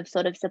mental nerve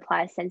sort of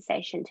supplies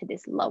sensation to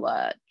this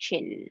lower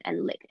chin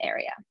and lip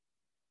area.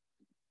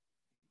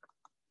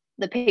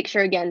 The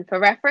picture again for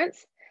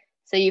reference.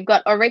 So you've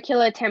got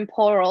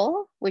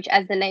auriculotemporal, which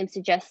as the name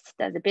suggests,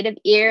 does a bit of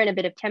ear and a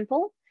bit of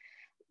temple.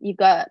 You've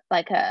got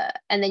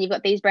and then you've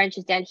got these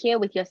branches down here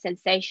with your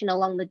sensation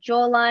along the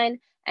jawline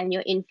and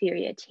your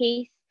inferior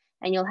teeth,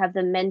 and you'll have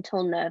the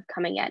mental nerve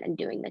coming out and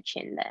doing the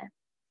chin there.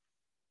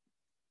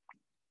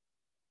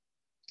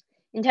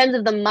 In terms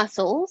of the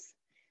muscles,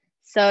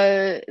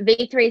 so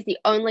V3 is the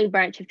only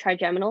branch of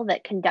trigeminal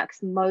that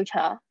conducts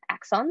motor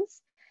axons,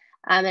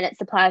 and it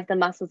supplies the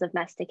muscles of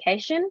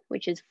mastication,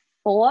 which is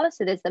 4.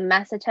 So there's the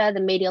masseter,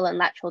 the medial and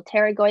lateral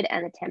pterygoid,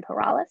 and the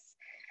temporalis,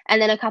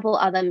 and then a couple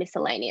other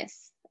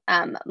miscellaneous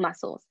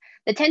muscles.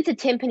 The tensor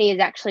tympani is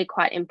actually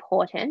quite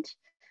important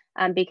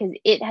because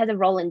it has a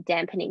role in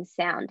dampening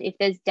sound. If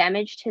there's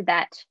damage to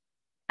that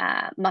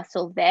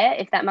muscle there,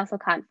 if that muscle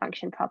can't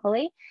function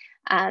properly,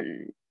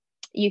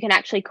 you can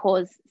actually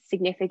cause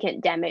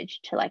significant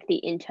damage to like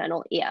the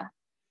internal ear.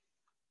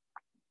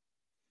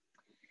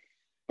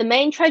 The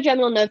main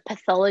trigeminal nerve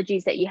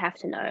pathologies that you have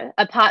to know,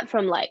 apart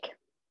from like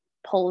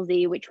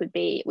palsy, which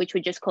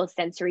would just cause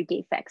sensory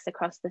defects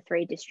across the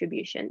 3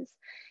 distributions,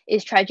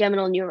 is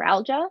trigeminal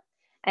neuralgia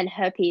and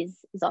herpes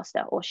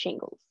zoster or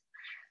shingles.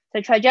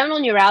 So trigeminal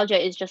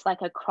neuralgia is just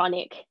like a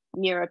chronic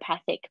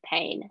neuropathic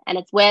pain, and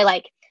it's where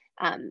like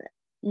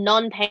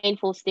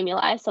non-painful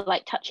stimuli, so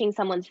like touching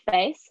someone's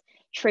face,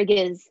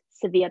 triggers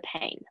severe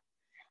pain.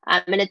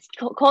 And it's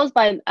caused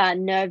by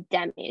nerve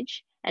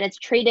damage, and it's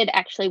treated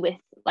actually with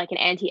like an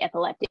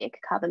anti-epileptic,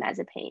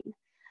 carbamazepine.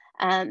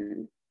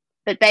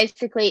 But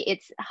basically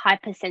it's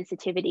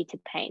hypersensitivity to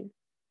pain.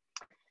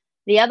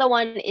 The other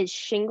one is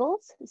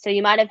shingles. So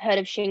you might have heard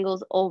of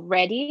shingles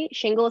already.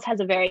 Shingles has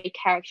a very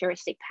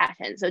characteristic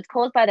pattern. So it's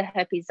caused by the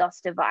herpes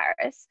zoster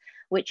virus,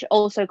 which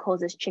also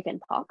causes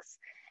chickenpox.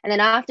 And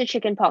then after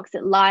chickenpox,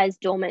 it lies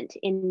dormant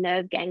in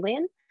nerve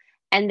ganglion,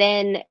 and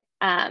then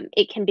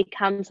it can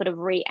become sort of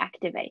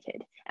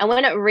reactivated. And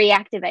when it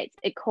reactivates,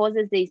 it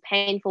causes these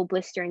painful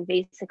blistering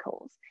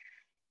vesicles,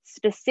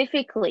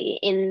 specifically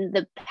in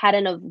the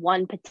pattern of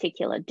one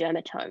particular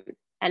dermatome.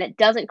 And it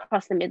doesn't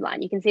cross the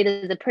midline. You can see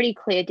there's a pretty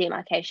clear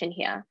demarcation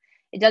here.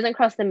 It doesn't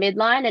cross the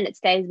midline and it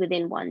stays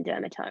within one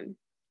dermatome.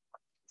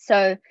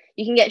 So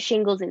you can get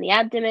shingles in the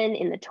abdomen,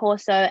 in the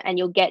torso, and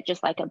you'll get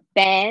just like a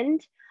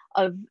band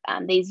of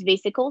these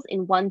vesicles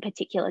in one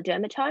particular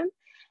dermatome.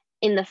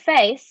 In the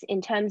face,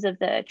 in terms of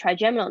the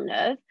trigeminal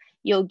nerve,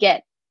 you'll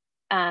get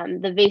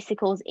the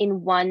vesicles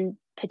in one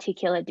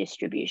particular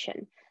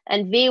distribution.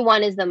 And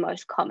V1 is the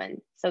most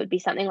common. So it'd be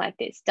something like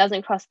this.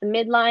 Doesn't cross the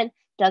midline,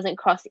 doesn't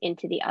cross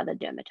into the other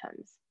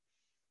dermatomes.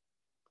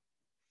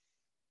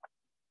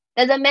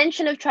 There's a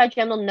mention of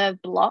trigeminal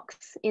nerve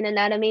blocks in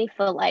anatomy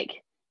for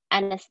like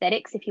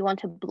anesthetics if you want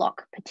to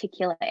block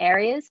particular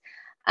areas.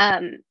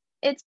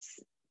 It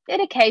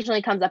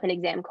occasionally comes up in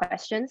exam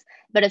questions,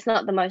 but it's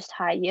not the most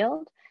high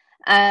yield.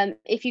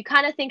 If you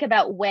kind of think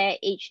about where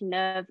each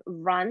nerve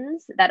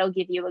runs, that'll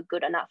give you a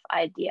good enough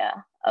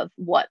idea of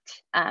what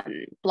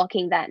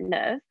blocking that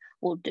nerve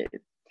will do.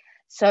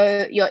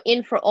 So your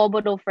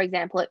infraorbital, for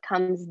example, it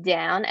comes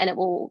down and it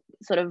will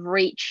sort of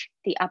reach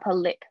the upper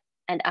lip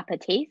and upper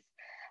teeth.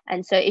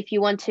 And so if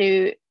you want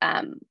to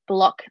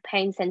block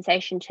pain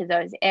sensation to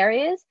those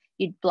areas,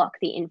 you'd block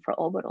the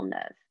infraorbital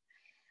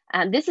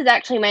nerve. This is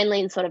actually mainly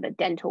in sort of a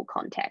dental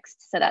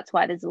context. So that's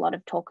why there's a lot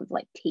of talk of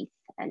like teeth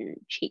and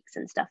cheeks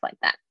and stuff like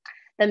that.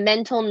 The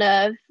mental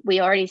nerve, we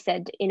already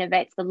said,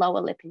 innervates the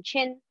lower lip and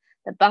chin.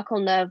 The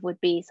buccal nerve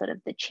would be sort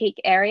of the cheek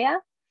area.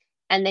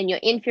 And then your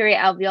inferior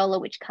alveolar,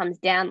 which comes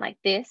down like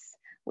this,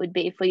 would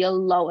be for your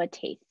lower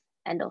teeth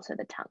and also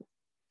the tongue.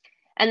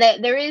 And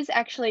there is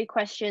actually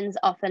questions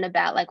often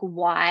about like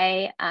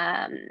why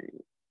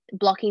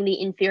blocking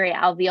the inferior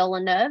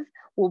alveolar nerve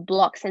will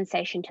block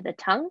sensation to the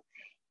tongue,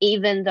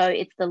 even though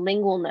it's the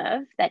lingual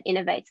nerve that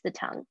innervates the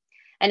tongue.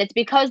 And it's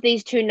because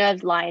these 2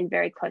 nerves lie in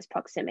very close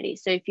proximity.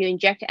 So if you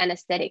inject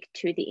anesthetic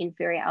to the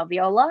inferior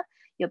alveolar,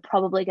 you're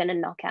probably going to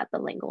knock out the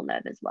lingual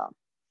nerve as well.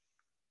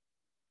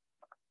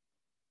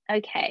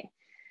 Okay,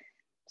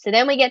 so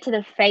then we get to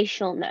the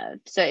facial nerve.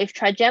 So if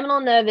trigeminal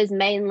nerve is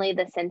mainly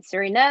the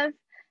sensory nerve,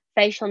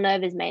 facial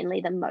nerve is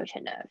mainly the motor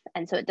nerve.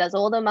 And so it does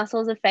all the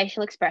muscles of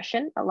facial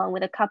expression, along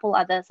with a couple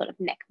other sort of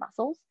neck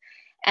muscles,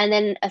 and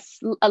then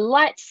a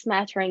light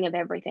smattering of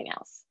everything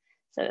else.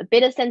 So a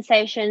bit of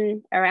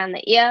sensation around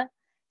the ear,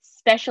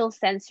 special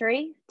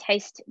sensory,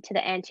 taste to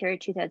the anterior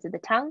 2/3 of the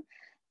tongue,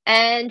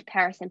 and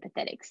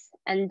parasympathetics.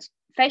 And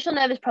facial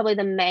nerve is probably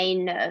the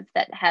main nerve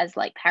that has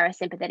like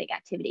parasympathetic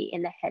activity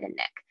in the head and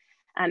neck.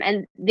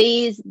 And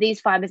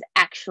these fibers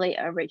actually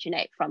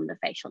originate from the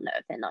facial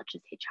nerve. They're not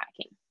just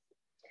hitchhiking.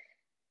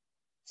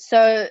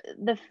 So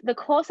the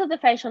course of the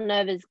facial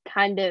nerve is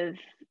kind of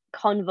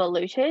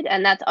convoluted,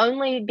 and that's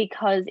only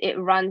because it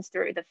runs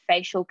through the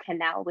facial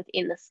canal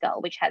within the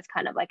skull, which has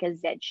kind of like a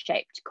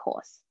Z-shaped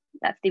course.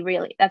 That's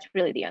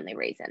really the only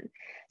reason.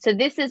 So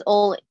this is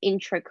all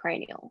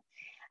intracranial.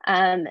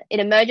 It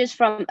emerges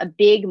from a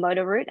big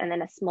motor root and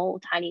then a small,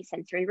 tiny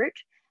sensory root.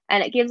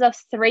 And it gives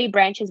us 3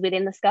 branches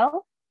within the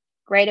skull: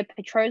 greater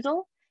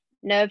petrosal,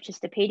 nerve to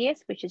stapedius,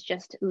 which is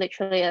just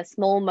literally a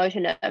small motor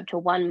nerve to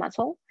one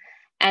muscle,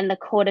 and the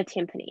quarter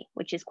tympani,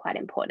 which is quite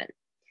important.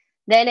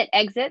 Then it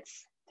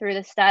exits through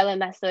the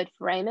stylomastoid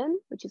foramen,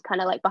 which is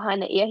kind of like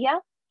behind the ear here.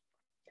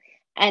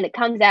 And it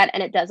comes out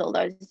and it does all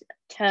those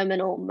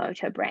terminal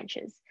motor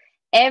branches.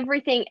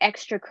 Everything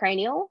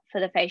extracranial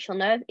for the facial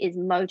nerve is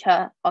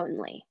motor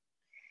only.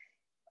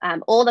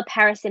 All the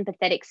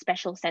parasympathetic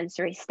special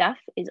sensory stuff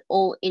is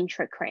all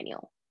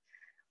intracranial.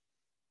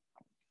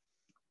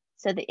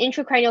 So the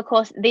intracranial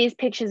course, these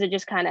pictures are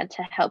just kind of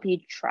to help you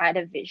try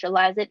to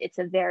visualize it. It's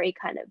a very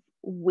kind of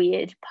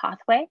weird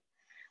pathway,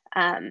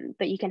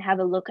 but you can have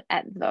a look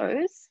at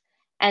those.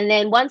 And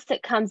then once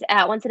it comes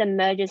out, once it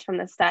emerges from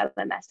the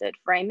stylomastoid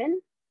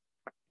foramen,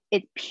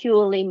 it's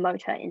purely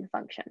motor in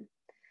function.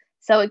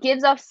 So it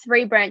gives off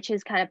 3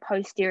 branches kind of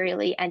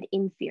posteriorly and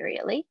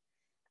inferiorly.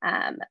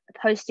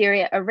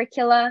 Posterior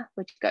auricular,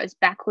 which goes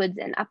backwards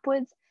and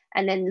upwards,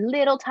 and then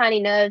little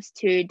tiny nerves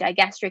to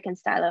digastric and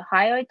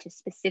stylohyoid to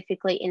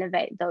specifically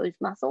innervate those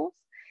muscles.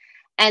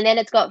 And then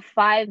it's got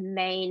 5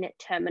 main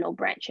terminal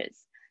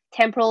branches.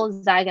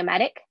 Temporal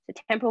zygomatic, so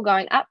temporal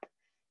going up,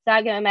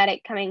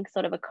 zygomatic coming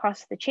sort of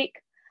across the cheek,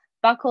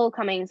 buccal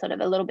coming sort of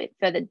a little bit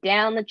further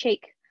down the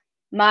cheek,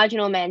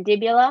 marginal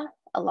mandibular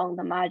along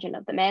the margin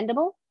of the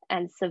mandible,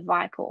 and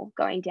cervical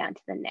going down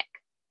to the neck.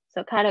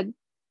 So it kind of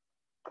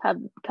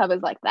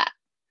covers like that.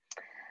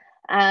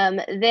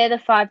 They're the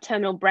 5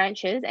 terminal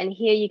branches, and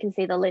here you can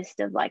see the list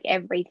of like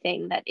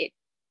everything that it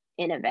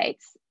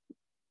innervates.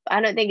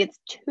 I don't think it's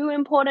too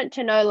important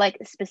to know like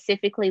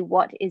specifically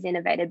what is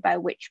innervated by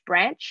which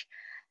branch,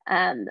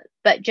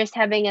 but just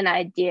having an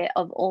idea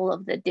of all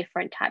of the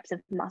different types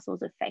of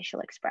muscles of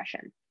facial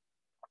expression.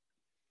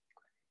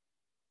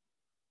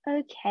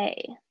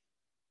 Okay.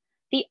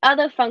 The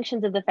other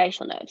functions of the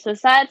facial nerve. So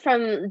aside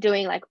from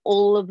doing like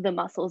all of the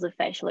muscles of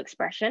facial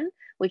expression,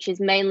 which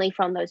is mainly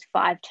from those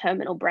 5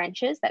 terminal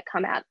branches that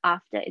come out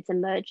after it's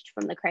emerged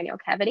from the cranial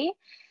cavity,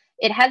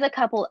 it has a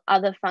couple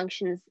other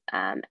functions,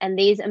 and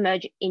these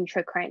emerge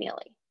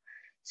intracranially.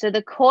 So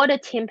the quarter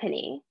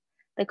tympani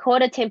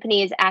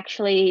is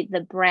actually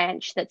the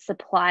branch that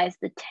supplies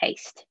the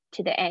taste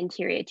to the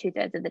anterior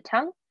 2/3 of the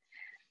tongue.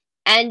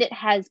 And it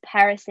has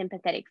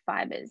parasympathetic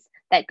fibers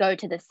that go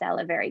to the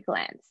salivary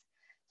glands.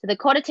 So the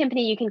quarter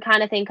tympani you can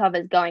kind of think of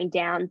as going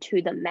down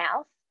to the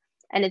mouth,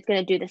 and it's going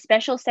to do the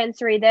special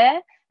sensory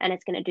there, and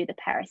it's going to do the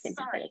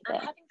parasympathetic there.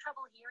 I'm having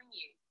trouble hearing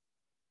you.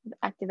 I've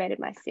activated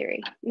my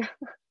Siri.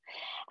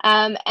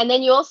 And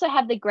then you also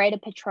have the greater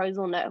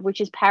petrosal nerve,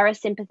 which is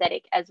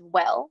parasympathetic as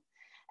well.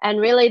 And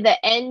really the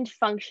end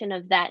function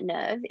of that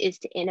nerve is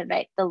to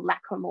innervate the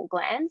lacrimal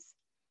glands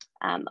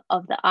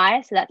of the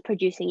eye. So that's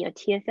producing your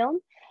tear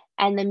film,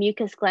 and the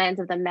mucus glands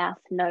of the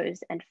mouth,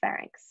 nose, and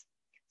pharynx.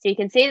 So you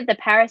can see that the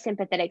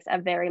parasympathetics are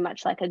very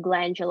much like a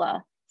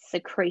glandular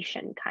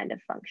secretion kind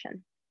of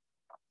function.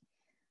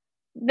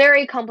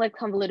 Very complex,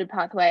 convoluted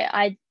pathway.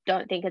 I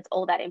don't think it's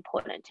all that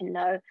important to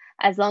know,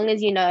 as long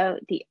as you know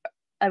the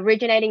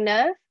originating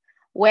nerve,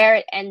 where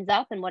it ends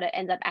up and what it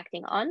ends up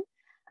acting on.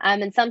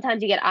 And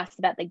sometimes you get asked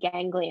about the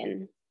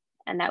ganglion,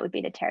 and that would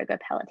be the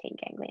pterygopalatine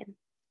ganglion.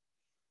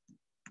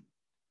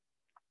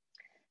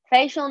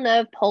 Facial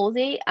nerve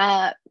palsy,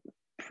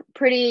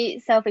 pretty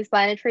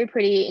self-explanatory,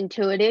 pretty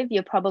intuitive.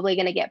 You're probably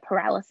going to get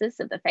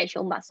paralysis of the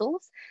facial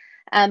muscles.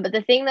 But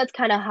the thing that's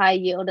kind of high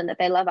yield and that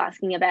they love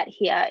asking about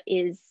here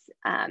is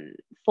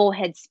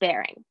forehead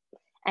sparing,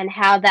 and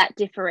how that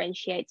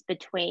differentiates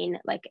between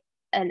like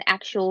an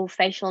actual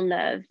facial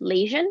nerve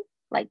lesion,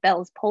 like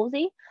Bell's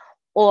palsy,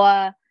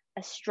 or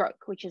a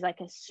stroke, which is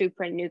like a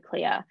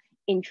supranuclear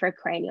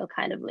intracranial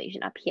kind of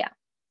lesion up here.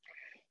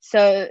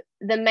 So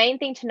the main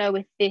thing to know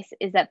with this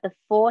is that the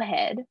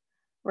forehead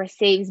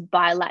receives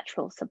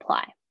bilateral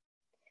supply.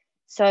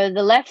 So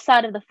the left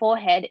side of the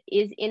forehead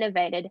is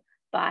innervated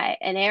by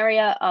an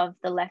area of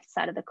the left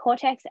side of the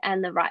cortex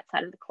and the right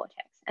side of the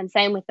cortex, and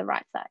same with the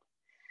right side.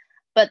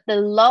 But the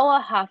lower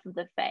half of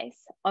the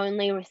face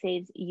only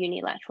receives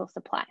unilateral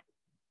supply,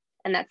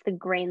 and that's the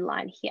green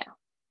line here.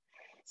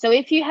 So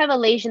if you have a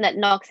lesion that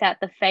knocks out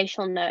the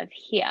facial nerve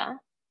here,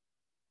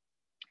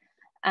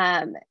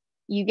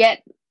 you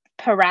get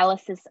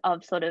paralysis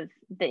of sort of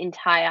the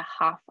entire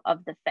half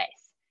of the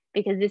face,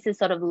 because this is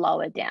sort of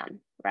lower down,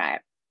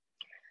 right?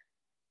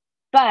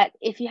 But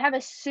if you have a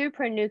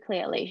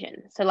supranuclear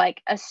lesion, so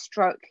like a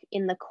stroke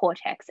in the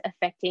cortex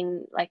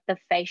affecting like the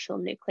facial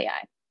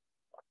nuclei,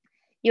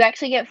 you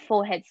actually get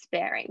forehead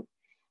sparing.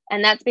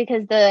 And that's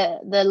because the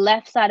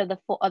left side of the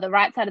or the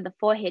right side of the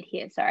forehead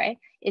here, sorry,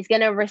 is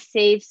going to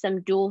receive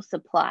some dual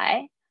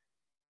supply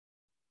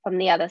from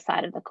the other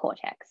side of the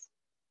cortex.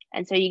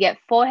 And so you get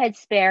forehead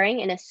sparing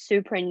in a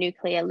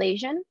supranuclear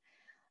lesion,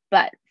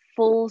 but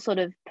full sort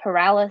of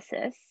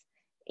paralysis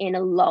in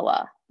a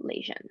lower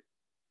lesion.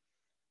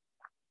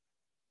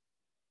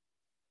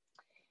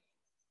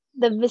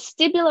 The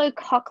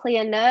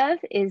vestibulocochlear nerve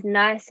is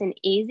nice and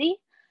easy.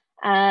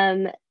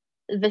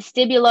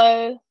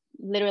 Vestibulo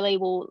literally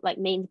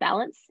means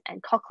balance,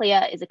 and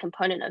cochlea is a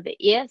component of the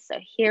ear, so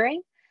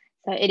hearing.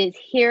 So it is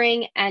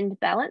hearing and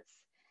balance.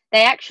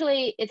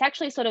 It's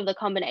actually sort of the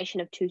combination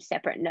of two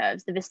separate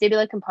nerves, the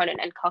vestibular component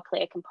and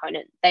cochlear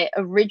component. They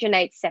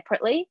originate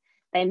separately,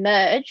 they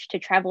merge to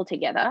travel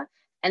together,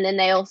 and then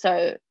they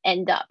also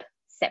end up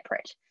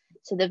separate.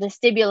 So the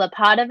vestibular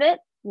part of it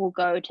will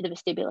go to the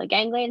vestibular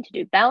ganglion to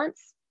do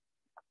balance,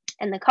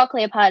 and the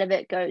cochlear part of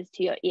it goes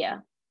to your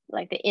ear,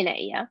 like the inner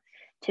ear,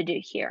 to do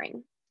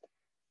hearing.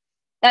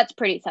 That's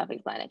pretty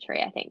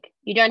self-explanatory, I think.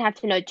 You don't have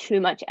to know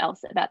too much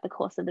else about the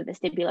course of the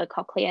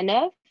vestibulocochlear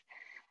nerve.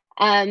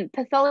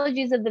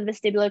 Pathologies of the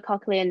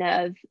vestibulocochlear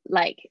nerve,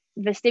 like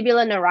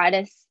vestibular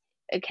neuritis,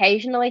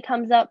 occasionally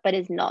comes up, but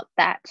is not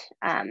that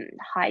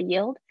high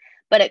yield.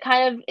 But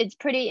it's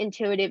pretty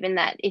intuitive in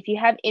that if you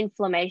have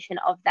inflammation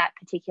of that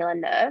particular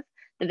nerve,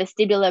 the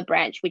vestibular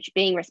branch, which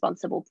being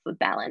responsible for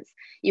balance,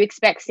 you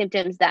expect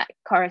symptoms that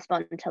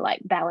correspond to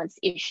like balance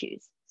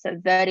issues. So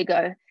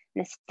vertigo,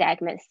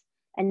 nystagmus,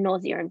 and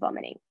nausea and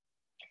vomiting.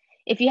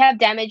 If you have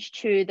damage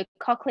to the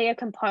cochlear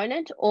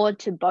component or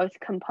to both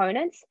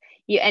components,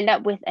 you end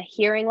up with a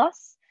hearing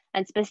loss.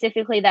 And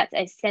specifically, that's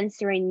a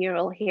sensory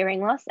neural hearing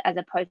loss as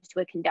opposed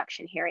to a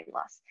conduction hearing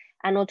loss.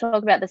 And we'll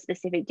talk about the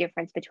specific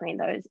difference between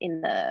those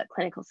in the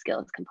clinical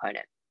skills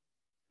component.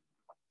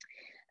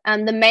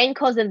 The main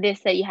cause of this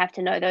that you have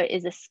to know, though,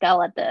 is a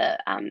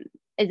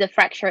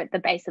fracture at the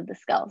base of the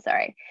skull,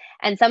 sorry.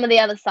 And some of the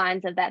other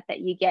signs of that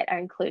you get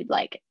include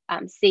like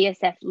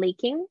CSF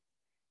leaking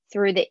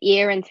through the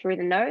ear and through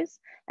the nose,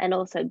 and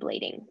also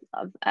bleeding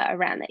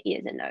around the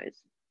ears and nose.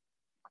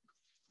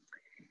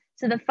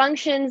 So the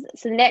functions,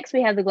 so next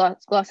we have the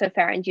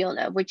glossopharyngeal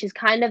nerve, which is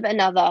kind of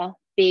another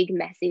big,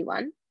 messy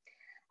one.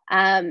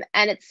 And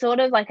it's sort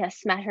of like a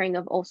smattering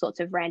of all sorts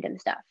of random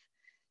stuff.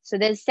 So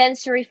there's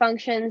sensory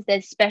functions,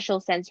 there's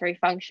special sensory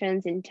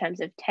functions in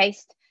terms of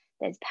taste,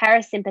 there's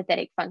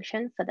parasympathetic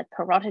function for the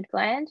parotid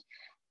gland,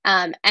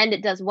 and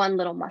it does one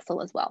little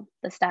muscle as well,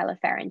 the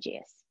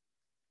stylopharyngeus.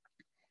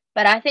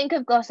 But I think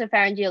of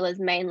glossopharyngeal as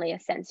mainly a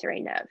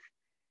sensory nerve,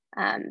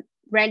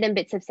 random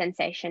bits of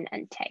sensation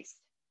and taste.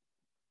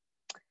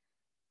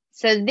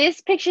 So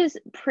this picture's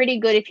pretty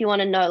good if you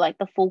want to know like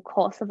the full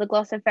course of the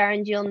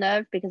glossopharyngeal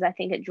nerve, because I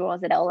think it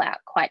draws it all out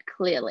quite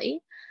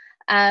clearly.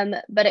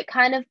 But it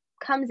kind of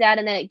comes out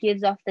and then it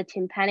gives off the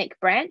tympanic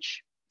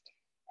branch,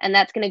 and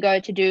that's going to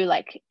go to do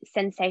like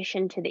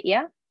sensation to the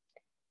ear.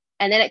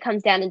 And then it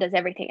comes down and does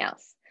everything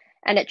else.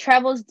 And it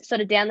travels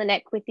sort of down the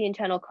neck with the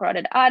internal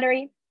carotid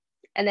artery,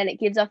 and then it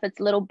gives off its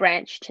little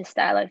branch to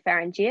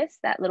stylopharyngeus,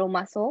 that little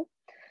muscle.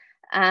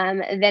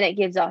 And then it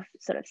gives off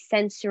sort of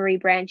sensory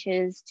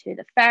branches to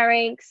the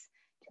pharynx,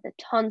 to the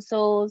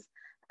tonsils.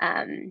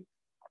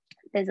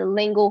 There's a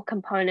lingual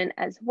component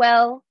as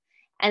well.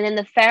 And then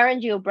the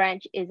pharyngeal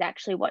branch is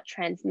actually what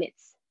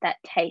transmits that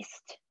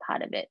taste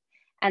part of it.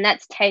 And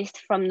that's taste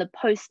from the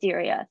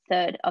posterior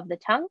third of the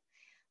tongue.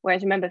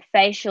 Whereas remember,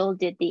 facial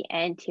did the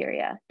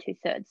anterior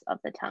 2/3 of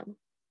the tongue.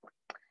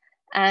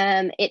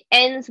 It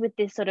ends with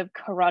this sort of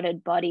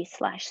carotid body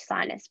 /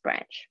 sinus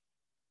branch.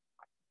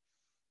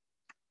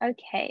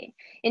 Okay,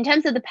 in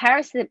terms of the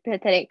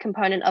parasympathetic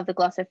component of the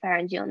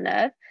glossopharyngeal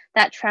nerve,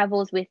 that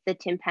travels with the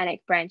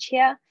tympanic branch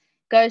here,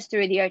 goes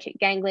through the otic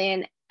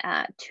ganglion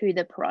to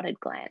the parotid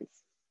glands.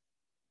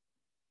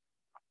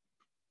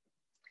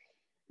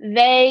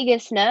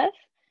 Vagus nerve.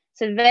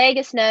 So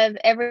vagus nerve,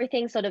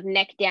 everything sort of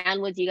neck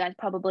downwards, you guys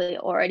probably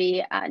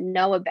already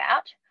know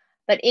about.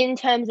 But in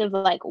terms of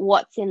like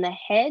what's in the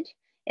head,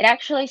 it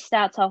actually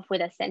starts off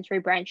with a sensory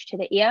branch to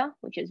the ear,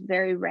 which is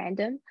very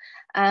random.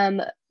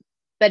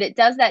 But it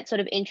does that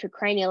sort of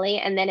intracranially,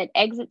 and then it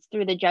exits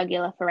through the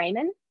jugular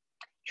foramen,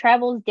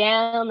 travels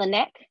down the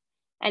neck,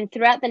 and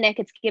throughout the neck,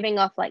 it's giving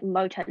off like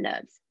motor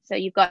nerves. So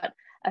you've got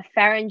a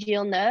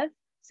pharyngeal nerve.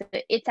 So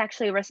it's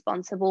actually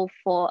responsible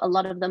for a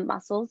lot of the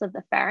muscles of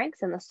the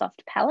pharynx and the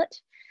soft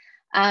palate,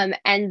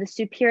 and the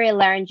superior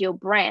laryngeal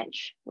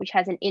branch, which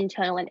has an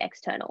internal and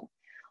external.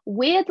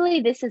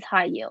 Weirdly, this is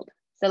high yield.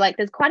 So like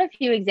there's quite a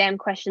few exam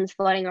questions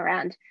floating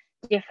around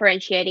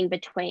differentiating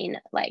between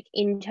like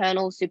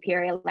internal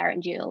superior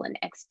laryngeal and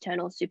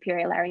external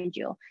superior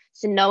laryngeal.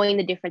 So knowing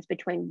the difference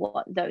between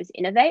what those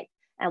innervate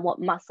and what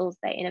muscles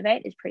they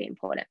innervate is pretty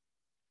important.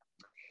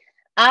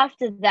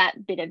 After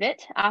that bit of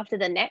it, after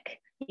the neck,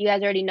 you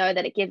guys already know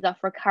that it gives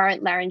off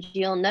recurrent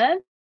laryngeal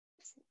nerves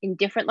in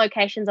different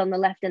locations on the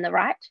left and the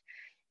right.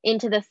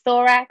 Into the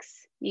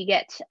thorax, you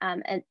get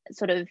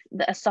sort of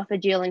the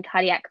esophageal and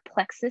cardiac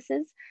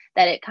plexuses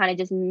that it kind of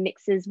just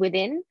mixes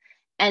within.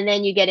 And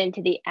then you get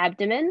into the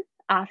abdomen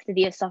after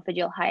the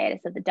esophageal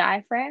hiatus of the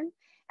diaphragm,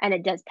 and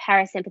it does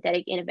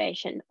parasympathetic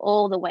innervation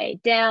all the way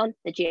down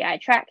the GI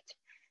tract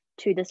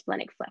to the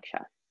splenic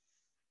flexure.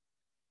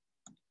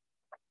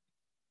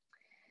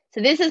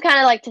 So this is kind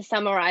of like to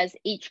summarize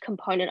each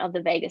component of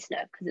the vagus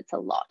nerve because it's a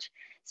lot.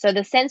 So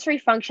the sensory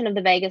function of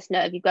the vagus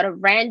nerve, you've got a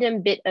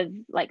random bit of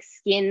like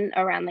skin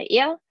around the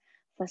ear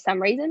for some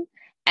reason.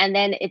 And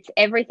then it's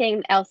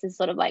everything else is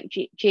sort of like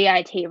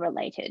GIT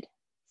related.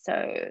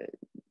 So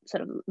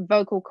sort of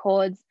vocal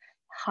cords,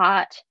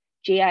 heart,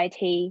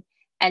 GIT,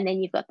 and then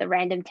you've got the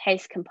random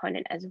taste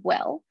component as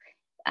well.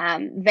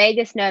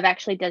 Vagus nerve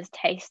actually does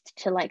taste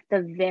to like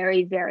the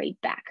very, very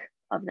back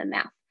of the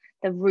mouth,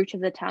 the root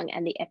of the tongue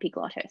and the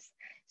epiglottis.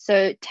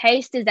 So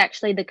taste is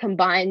actually the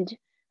combined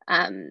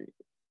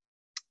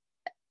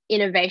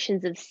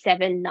innervations of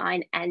 7,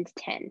 9, and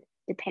 10,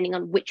 depending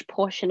on which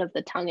portion of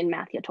the tongue and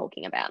mouth you're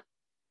talking about.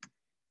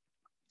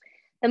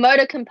 The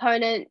motor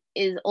component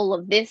is all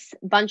of this: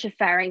 bunch of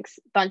pharynx,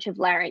 bunch of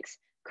larynx,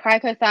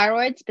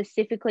 cricothyroid,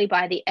 specifically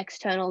by the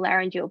external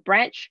laryngeal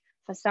branch.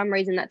 For some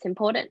reason, that's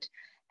important.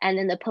 And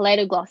then the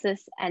palatoglossus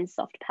and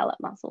soft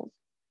palate muscles.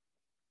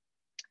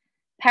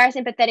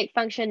 Parasympathetic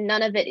function,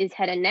 none of it is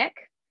head and neck,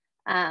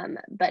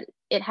 but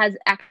it has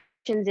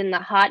actions in the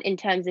heart in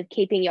terms of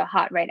keeping your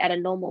heart rate at a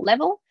normal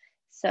level.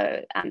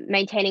 So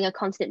maintaining a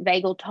constant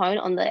vagal tone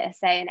on the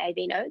SA and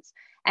AV nodes,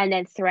 and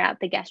then throughout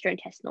the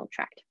gastrointestinal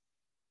tract.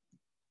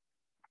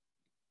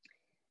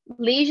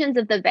 Lesions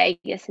of the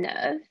vagus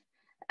nerve,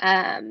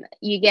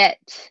 you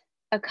get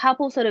a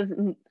couple sort of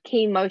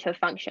key motor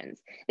functions.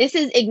 This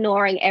is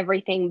ignoring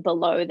everything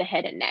below the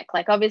head and neck.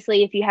 Like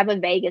obviously, if you have a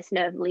vagus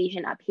nerve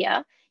lesion up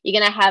here, you're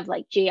going to have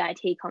like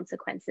GIT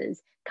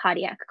consequences,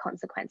 cardiac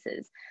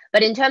consequences.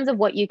 But in terms of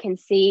what you can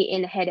see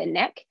in head and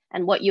neck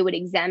and what you would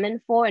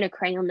examine for in a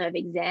cranial nerve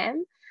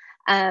exam,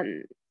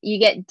 you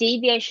get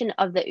deviation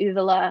of the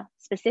uvula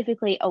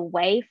specifically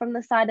away from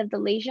the side of the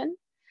lesion.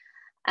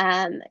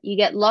 You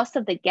get loss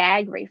of the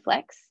gag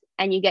reflex,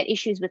 and you get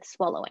issues with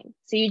swallowing.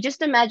 So you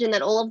just imagine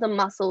that all of the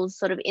muscles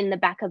sort of in the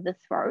back of the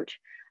throat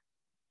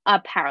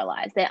are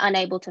paralyzed. They're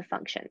unable to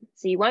function.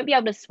 So you won't be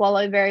able to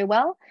swallow very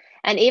well.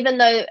 And even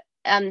though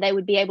they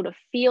would be able to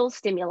feel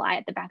stimuli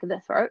at the back of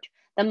the throat,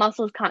 the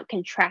muscles can't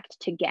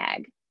contract to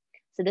gag.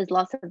 So there's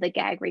loss of the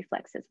gag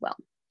reflex as well.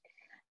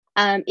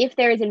 If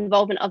there is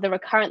involvement of the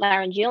recurrent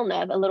laryngeal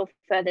nerve a little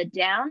further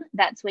down,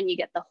 that's when you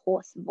get the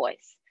hoarse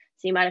voice.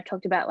 So you might have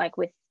talked about like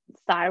with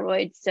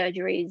thyroid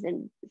surgeries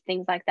and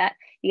things like that,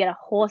 you get a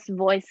hoarse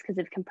voice because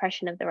of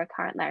compression of the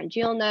recurrent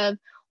laryngeal nerve,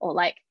 or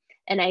like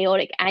an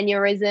aortic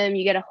aneurysm,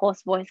 you get a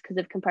hoarse voice because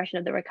of compression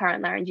of the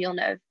recurrent laryngeal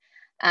nerve.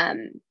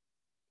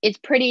 It's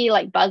pretty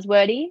like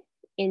buzzwordy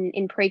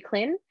in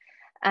pre-clin.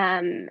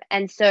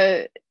 And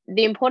so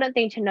the important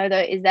thing to know though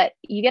is that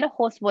you get a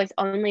hoarse voice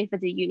only if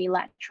it's a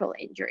unilateral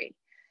injury.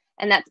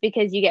 And that's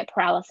because you get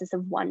paralysis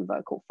of one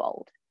vocal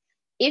fold.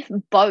 If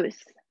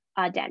both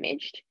are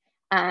damaged,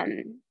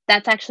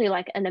 that's actually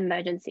like an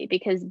emergency,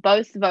 because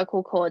both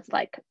vocal cords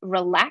like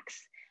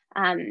relax,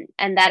 and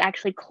that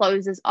actually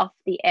closes off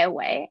the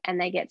airway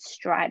and they get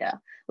stridor,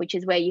 which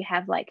is where you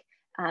have like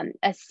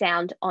a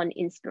sound on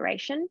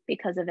inspiration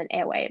because of an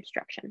airway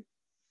obstruction.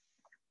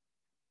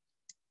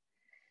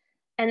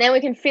 And then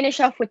we can finish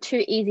off with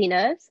two easy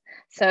nerves.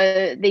 So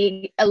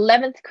the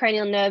 11th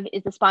cranial nerve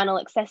is the spinal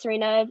accessory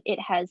nerve. It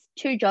has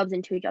two jobs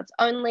and two jobs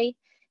only: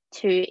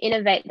 to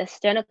innervate the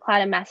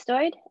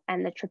sternocleidomastoid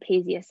and the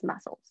trapezius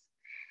muscles.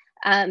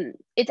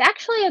 It's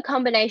actually a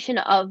combination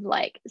of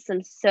like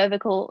some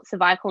cervical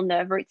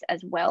nerve roots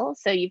as well.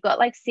 So you've got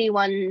like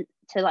C1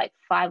 to like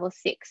 5 or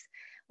 6,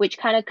 which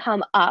kind of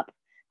come up.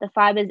 The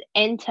fibers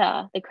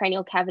enter the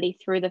cranial cavity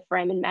through the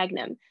foramen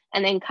magnum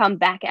and then come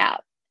back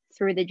out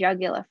through the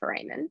jugular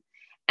foramen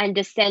and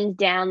descend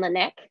down the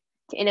neck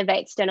to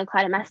innervate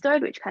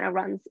sternocleidomastoid, which kind of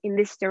runs in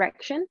this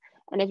direction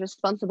and is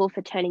responsible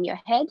for turning your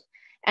head,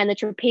 and the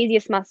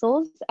trapezius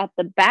muscles at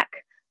the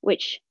back,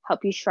 which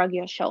help you shrug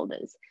your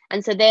shoulders.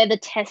 And so they're the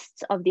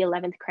tests of the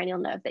 11th cranial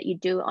nerve that you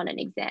do on an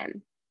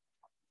exam.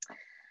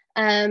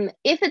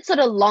 If it's sort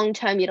of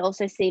long-term, you'd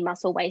also see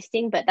muscle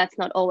wasting, but that's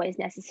not always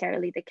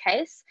necessarily the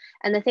case.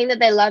 And the thing that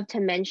they love to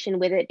mention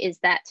with it is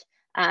that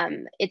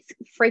it's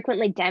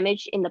frequently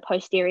damaged in the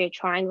posterior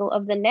triangle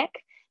of the neck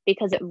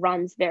because it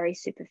runs very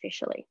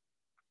superficially.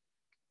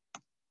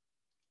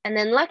 And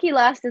then lucky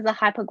last is the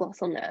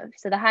hypoglossal nerve.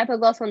 So the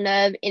hypoglossal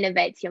nerve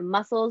innervates your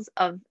muscles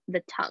of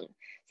the tongue.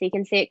 So you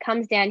can see it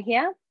comes down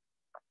here.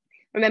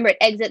 Remember, it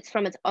exits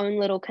from its own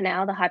little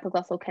canal, the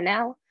hypoglossal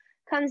canal,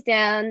 comes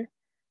down,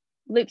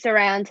 loops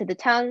around to the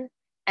tongue,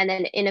 and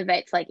then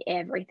innervates like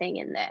everything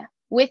in there,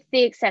 with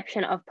the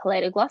exception of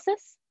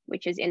palatoglossus,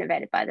 which is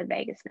innervated by the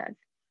vagus nerve.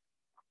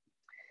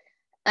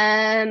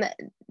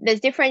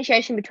 There's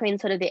differentiation between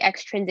sort of the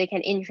extrinsic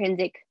and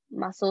intrinsic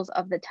muscles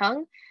of the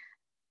tongue.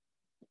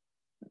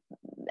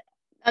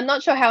 I'm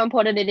not sure how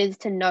important it is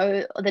to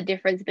know the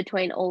difference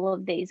between all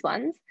of these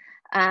ones.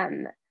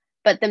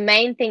 But the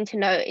main thing to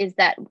know is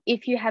that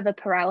if you have a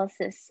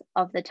paralysis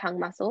of the tongue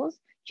muscles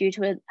due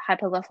to a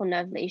hypoglossal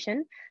nerve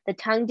lesion, the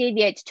tongue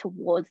deviates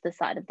towards the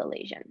side of the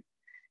lesion.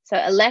 So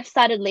a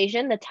left-sided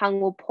lesion, the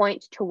tongue will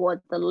point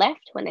towards the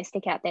left when they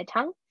stick out their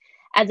tongue,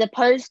 as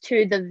opposed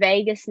to the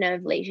vagus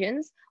nerve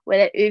lesions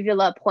where the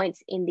uvula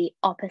points in the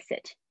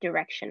opposite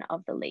direction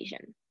of the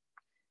lesion.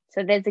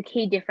 So there's a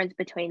key difference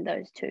between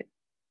those two.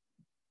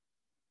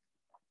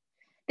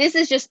 This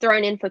is just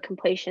thrown in for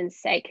completion's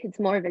sake. It's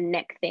more of a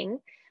neck thing.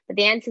 But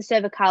the ansa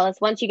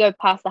cervicalis, once you go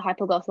past the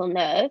hypoglossal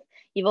nerve,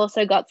 you've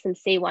also got some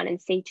C1 and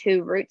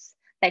C2 roots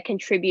that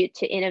contribute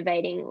to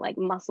innervating like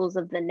muscles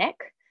of the neck.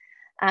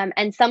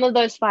 And some of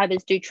those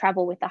fibers do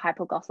travel with the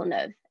hypoglossal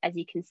nerve, as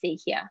you can see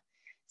here.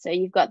 So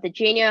you've got the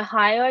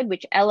geniohyoid,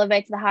 which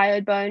elevates the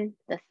hyoid bone,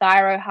 the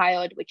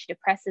thyrohyoid, which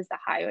depresses the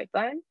hyoid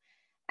bone,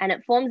 and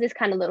it forms this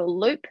kind of little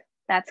loop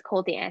that's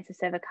called the ansa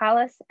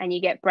cervicalis, and you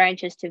get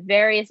branches to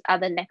various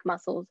other neck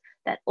muscles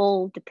that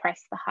all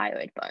depress the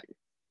hyoid bone.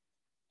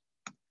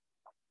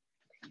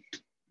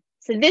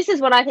 So this is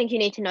what I think you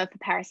need to know for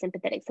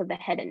parasympathetics of the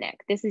head and neck.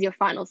 This is your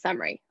final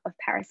summary of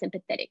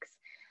parasympathetics.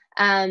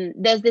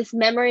 There's this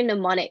memory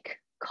mnemonic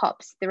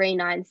COPS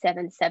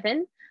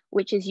 3977,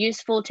 which is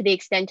useful to the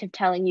extent of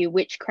telling you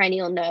which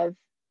cranial nerve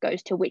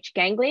goes to which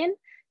ganglion,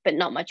 but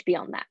not much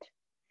beyond that.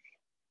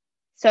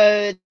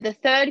 So the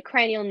third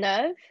cranial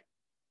nerve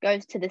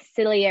goes to the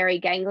ciliary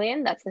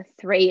ganglion, that's the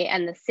 3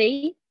 and the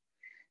C.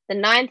 The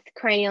 9th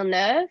cranial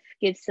nerve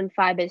gives some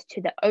fibers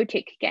to the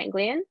otic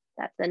ganglion,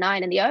 that's the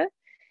 9 and the O.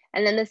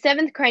 And then the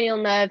 7th cranial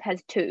nerve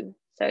has 2.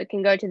 So it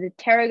can go to the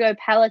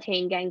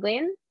pterygopalatine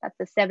ganglion, that's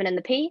the 7 and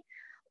the P,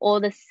 or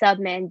the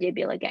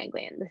submandibular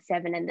ganglion, the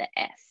 7 and the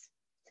S.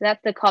 So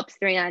that's the COPS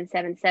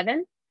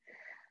 3977.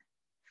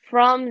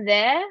 From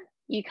there,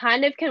 you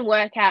kind of can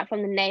work out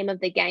from the name of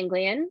the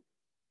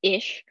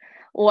ganglion-ish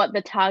what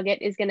the target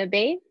is going to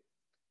be.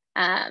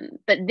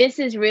 But this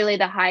is really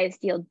the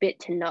highest yield bit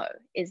to know,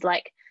 is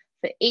like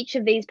for each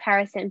of these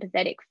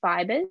parasympathetic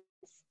fibers,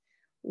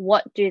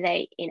 what do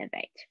they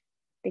innervate?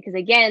 Because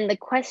again, the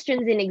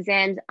questions in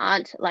exams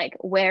aren't like,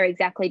 where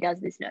exactly does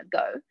this nerve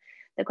go?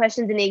 The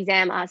questions in the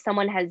exam are,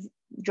 someone has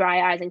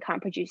dry eyes and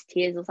can't produce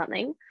tears or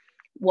something.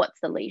 What's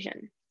the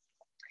lesion?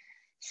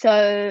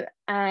 So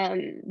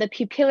the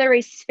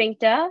pupillary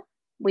sphincter,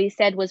 we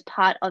said, was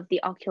part of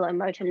the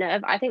oculomotor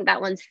nerve. I think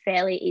that one's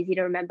fairly easy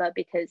to remember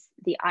because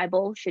the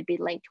eyeball should be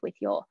linked with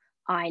your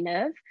eye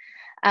nerve.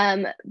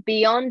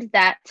 Beyond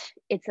that,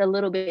 it's a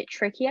little bit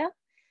trickier,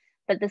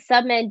 but the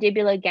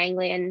submandibular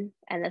ganglion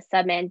and the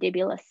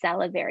submandibular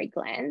salivary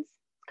glands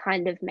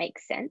kind of make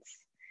sense.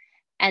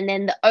 And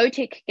then the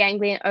otic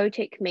ganglion,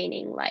 otic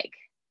meaning like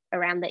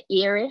around the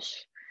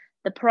ear-ish,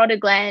 the parotid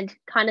gland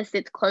kind of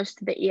sits close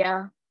to the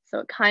ear, so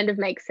it kind of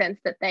makes sense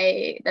that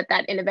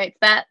that innervates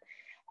that.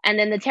 And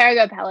then the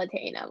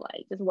pterygopalatine, I'm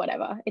like, just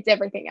whatever, it's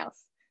everything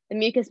else. The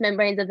mucous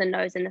membranes of the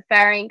nose and the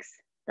pharynx,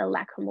 the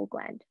lacrimal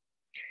gland.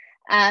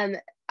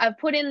 I've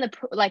put in the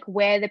like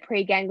where the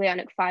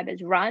preganglionic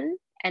fibers run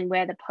and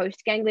where the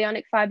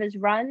postganglionic fibers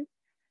run.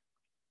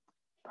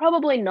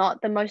 Probably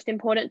not the most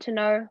important to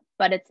know,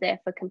 but it's there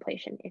for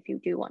completion if you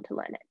do want to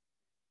learn it.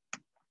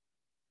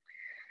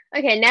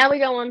 Okay, now we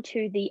go on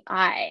to the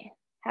eye.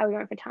 How are we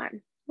going for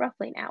time?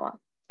 Roughly an hour.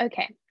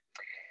 Okay,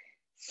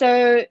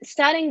 so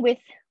starting with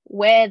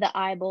where the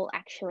eyeball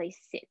actually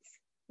sits,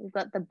 we've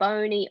got the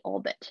bony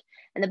orbit,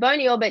 and the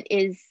bony orbit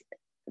is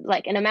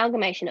like an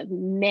amalgamation of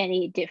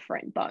many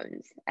different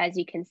bones, as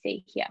you can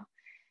see here.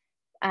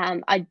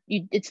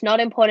 It's not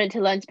important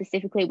to learn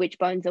specifically which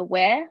bones are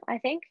where, I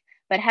think,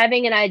 but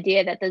having an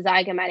idea that the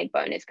zygomatic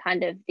bone is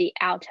kind of the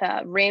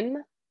outer rim,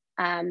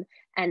 and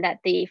that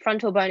the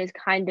frontal bone is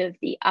kind of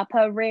the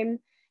upper rim,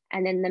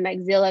 and then the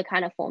maxilla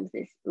kind of forms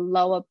this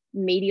lower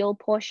medial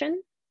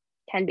portion,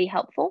 can be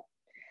helpful.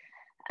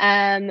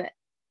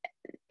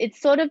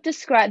 It's sort of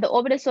described, the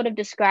orbit is sort of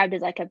described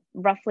as like a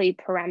roughly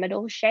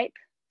pyramidal shape.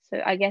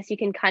 So I guess you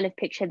can kind of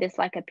picture this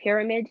like a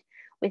pyramid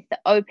with the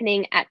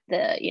opening at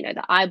the,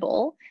 the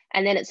eyeball,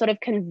 and then it sort of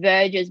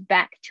converges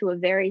back to a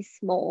very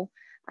small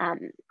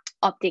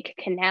optic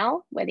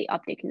canal where the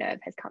optic nerve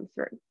has come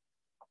through.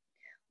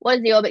 What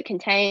does the orbit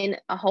contain?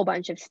 A whole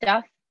bunch of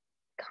stuff,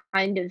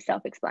 kind of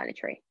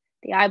self-explanatory.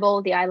 The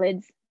eyeball, the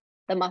eyelids,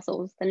 the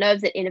muscles, the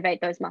nerves that innervate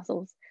those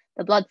muscles,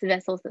 the blood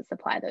vessels that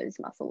supply those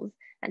muscles,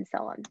 and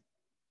so on.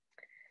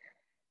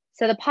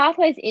 So the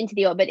pathways into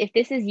the orbit, if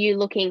this is you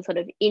looking sort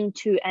of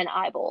into an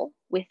eyeball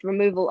with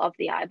removal of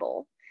the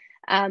eyeball,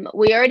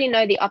 we already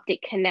know the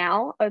optic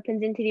canal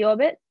opens into the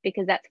orbit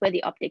because that's where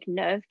the optic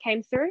nerve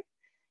came through.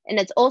 And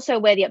it's also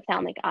where the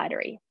ophthalmic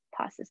artery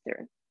passes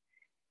through.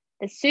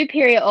 The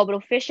superior orbital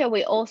fissure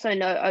we also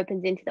know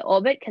opens into the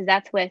orbit because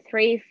that's where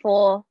 3,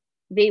 4,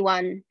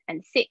 V1,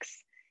 and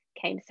 6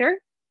 came through.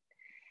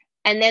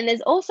 And then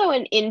there's also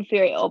an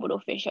inferior orbital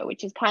fissure,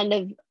 which is kind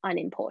of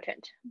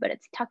unimportant, but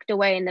it's tucked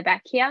away in the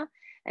back here,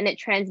 and it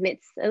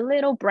transmits a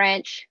little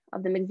branch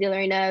of the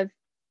maxillary nerve,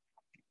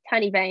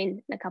 tiny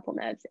vein, and a couple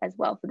nerves as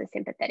well for the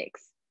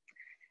sympathetics.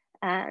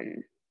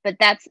 But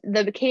that's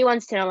the key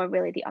ones to know are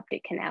really the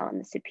optic canal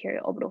and the superior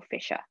orbital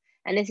fissure.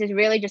 And this is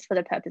really just for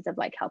the purpose of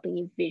like helping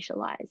you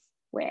visualize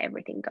where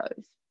everything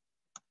goes.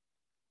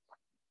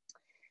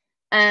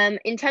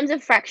 In terms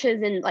of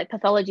fractures and like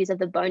pathologies of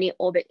the bony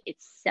orbit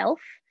itself,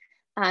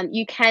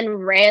 you can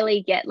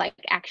rarely get like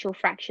actual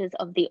fractures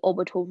of the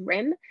orbital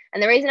rim.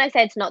 And the reason I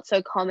say it's not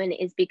so common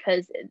is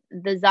because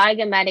the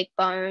zygomatic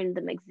bone,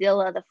 the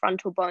maxilla, the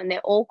frontal bone, they're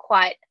all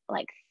quite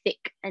like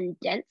thick and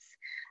dense,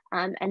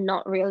 and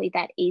not really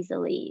that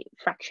easily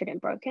fractured and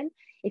broken.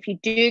 If you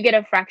do get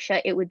a fracture,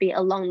 it would be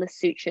along the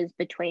sutures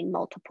between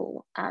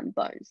multiple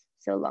bones.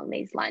 So along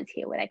these lines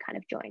here where they kind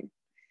of join.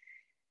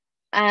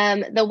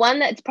 The one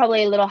that's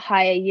probably a little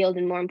higher yield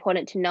and more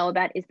important to know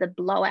about is the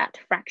blowout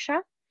fracture.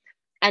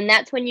 And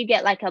that's when you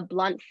get like a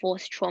blunt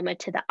force trauma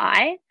to the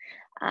eye.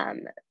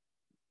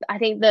 I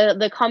think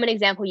the common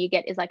example you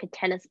get is like a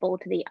tennis ball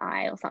to the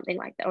eye or something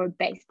like that, or a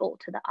baseball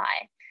to the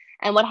eye.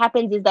 And what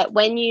happens is that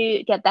when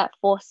you get that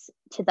force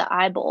to the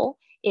eyeball,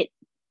 it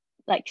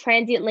like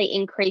transiently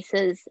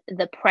increases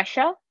the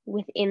pressure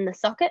within the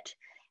socket,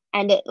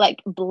 and it like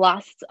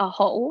blasts a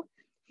hole,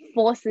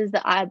 forces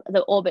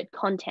the orbit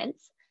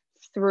contents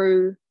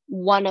through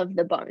one of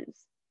the bones.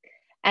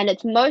 And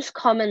it's most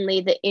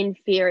commonly the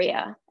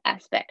inferior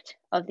aspect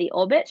of the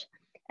orbit.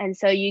 And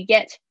so you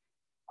get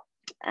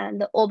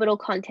the orbital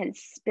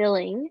contents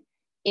spilling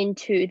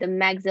into the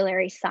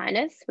maxillary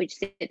sinus, which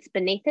sits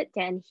beneath it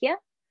down here.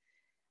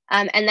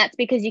 And that's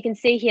because you can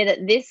see here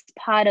that this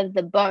part of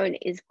the bone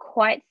is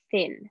quite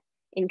thin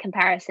in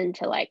comparison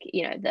to like,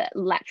 you know, the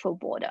lateral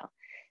border.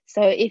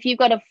 So if you've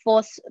got a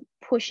force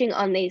pushing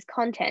on these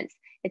contents,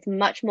 it's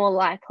much more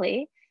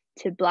likely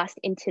to blast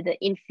into the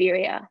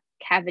inferior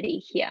cavity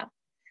here.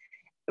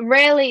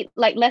 Rarely,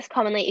 like less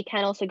commonly, it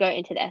can also go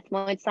into the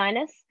ethmoid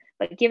sinus,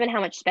 but given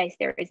how much space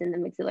there is in the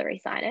maxillary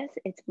sinus,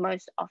 it's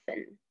most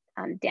often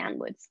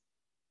downwards.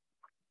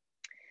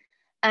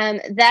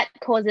 That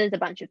causes a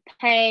bunch of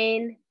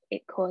pain.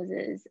 It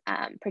causes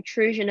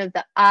protrusion of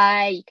the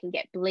eye. You can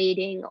get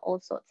bleeding, all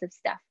sorts of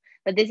stuff.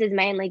 But this is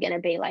mainly going to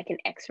be like an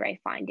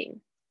X-ray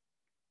finding.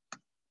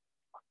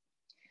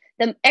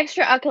 The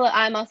extraocular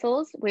eye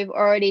muscles, we've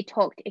already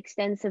talked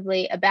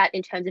extensively about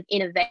in terms of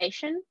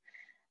innervation.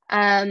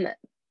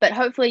 But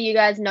hopefully you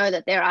guys know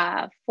that there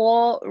are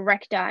 4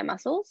 recti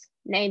muscles,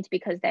 named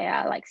because they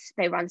are like,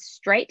 they run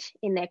straight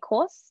in their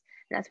course.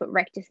 And that's what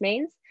rectus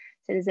means.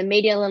 So there's a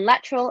medial and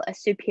lateral, a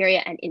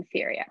superior and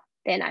inferior.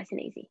 They're nice and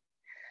easy.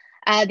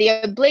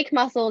 The oblique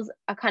muscles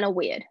are kind of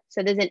weird.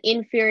 So there's an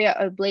inferior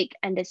oblique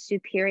and a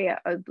superior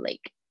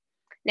oblique.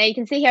 Now you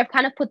can see here, I've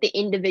kind of put the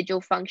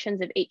individual functions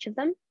of each of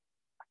them.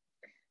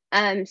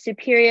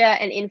 Superior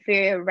and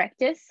inferior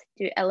rectus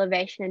do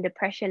elevation and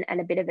depression and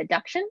a bit of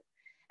adduction.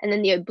 And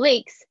then the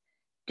obliques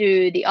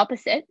do the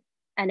opposite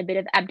and a bit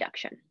of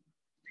abduction.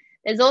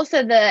 There's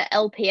also the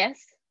LPS,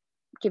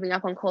 giving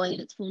up on calling it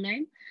its full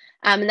name,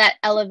 and that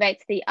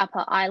elevates the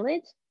upper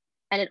eyelid.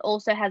 And it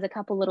also has a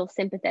couple little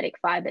sympathetic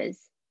fibers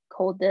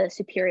called the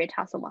superior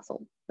tarsal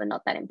muscle, but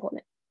not that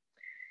important.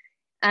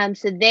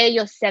 So they're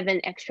your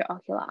 7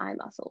 extraocular eye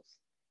muscles.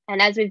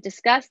 And as we've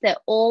discussed, they're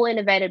all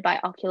innervated by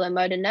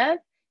oculomotor nerve,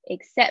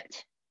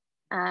 except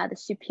the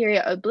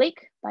superior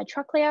oblique by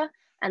trochlea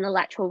and the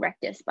lateral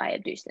rectus by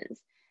abducens.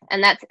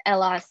 And that's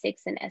LR6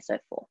 and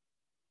SO4.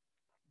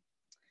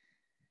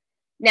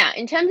 Now,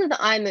 in terms of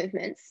the eye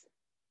movements,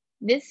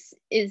 this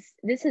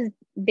has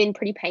been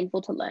pretty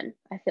painful to learn,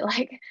 I feel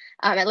like,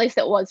 at least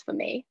it was for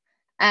me.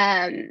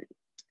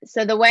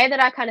 So the way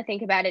that I kind of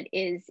think about it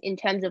is in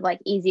terms of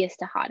like easiest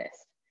to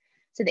hardest.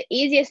 So the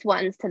easiest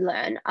ones to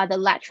learn are the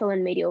lateral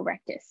and medial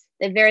rectus.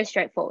 They're very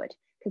straightforward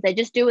because they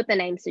just do what the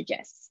name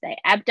suggests. They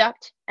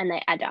abduct and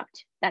they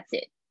adduct. That's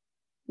it.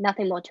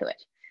 Nothing more to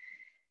it.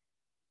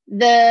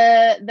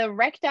 The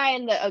recti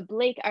and the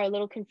oblique are a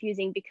little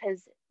confusing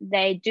because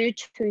they do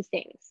 2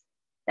 things.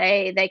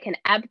 They can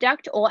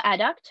abduct or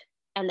adduct,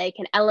 and they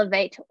can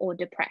elevate or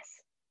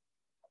depress.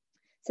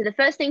 So the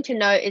first thing to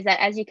know is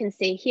that, as you can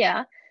see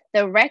here,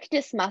 the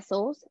rectus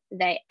muscles,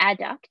 they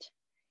adduct,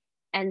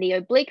 and the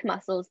oblique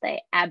muscles,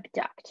 they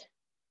abduct.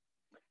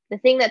 The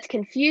thing that's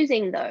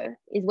confusing though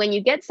is when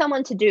you get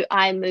someone to do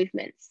eye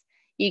movements,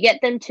 you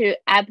get them to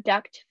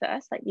abduct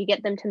first, like you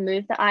get them to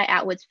move the eye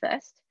outwards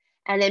first,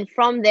 and then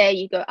from there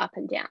you go up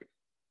and down,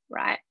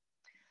 right?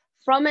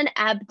 From an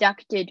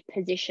abducted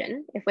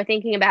position, if we're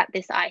thinking about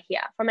this eye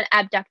here, from an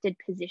abducted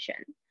position,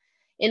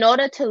 in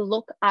order to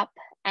look up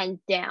and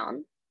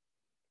down,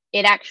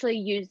 it actually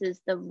uses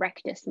the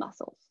rectus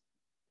muscles,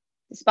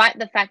 despite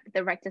the fact that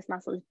the rectus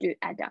muscles do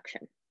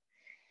adduction.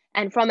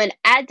 And from an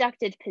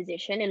adducted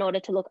position, in order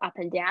to look up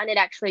and down, it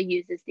actually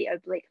uses the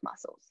oblique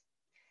muscles.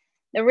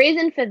 The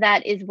reason for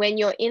that is when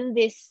you're in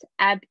this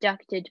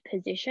abducted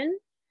position,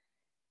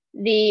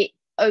 the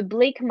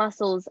oblique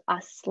muscles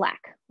are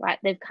slack, right?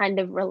 They've kind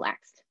of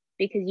relaxed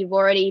because you've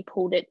already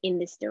pulled it in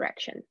this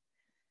direction.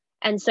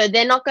 And so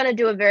they're not going to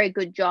do a very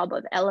good job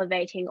of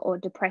elevating or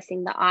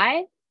depressing the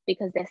eye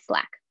because they're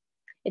slack.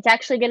 It's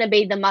actually going to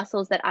be the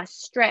muscles that are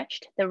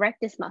stretched, the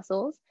rectus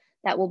muscles,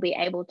 that will be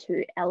able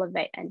to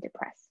elevate and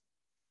depress.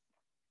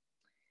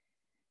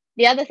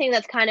 The other thing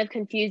that's kind of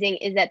confusing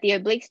is that the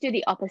obliques do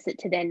the opposite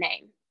to their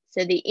name.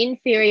 So the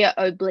inferior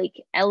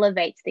oblique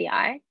elevates the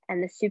eye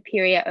and the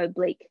superior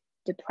oblique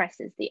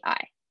depresses the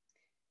eye.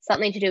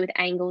 Something to do with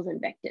angles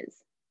and vectors.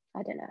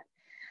 I don't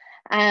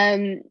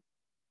know.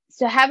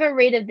 So have a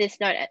read of this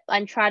note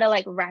and try to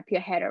like wrap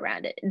your head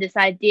around it. This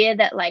idea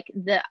that like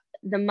the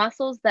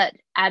muscles that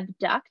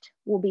abduct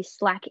will be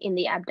slack in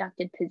the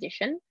abducted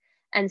position.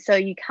 And so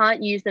you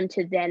can't use them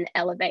to then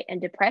elevate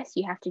and depress.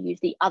 You have to use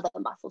the other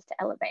muscles to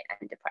elevate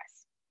and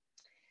depress.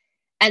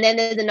 And then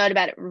there's a note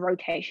about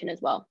rotation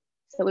as well.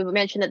 So we've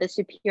mentioned that the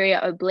superior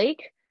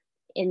oblique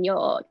in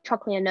your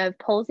trochlear nerve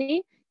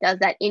palsy does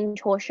that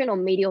intorsion or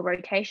medial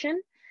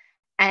rotation,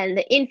 and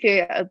the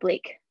inferior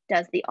oblique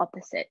does the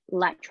opposite,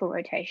 lateral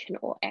rotation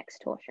or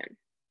extorsion.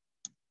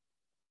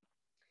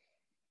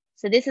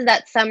 So this is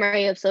that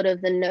summary of sort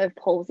of the nerve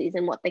palsies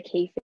and what the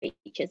key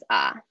features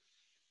are.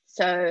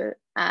 So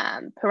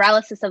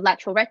paralysis of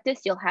lateral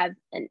rectus, you'll have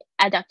an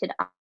adducted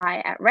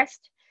eye at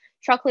rest.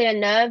 Trochlear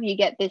nerve, you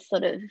get this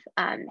sort of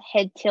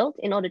head tilt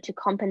in order to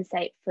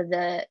compensate for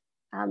the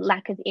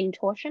lack of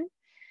intorsion.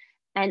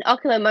 And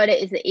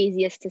oculomotor is the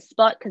easiest to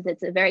spot because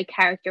it's a very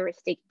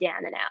characteristic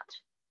down and out.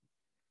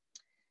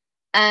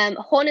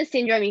 Horner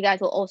syndrome, you guys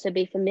will also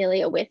be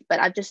familiar with, but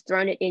I've just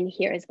thrown it in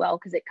here as well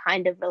because it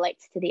kind of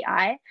relates to the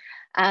eye.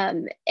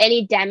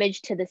 Any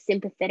damage to the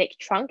sympathetic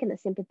trunk and the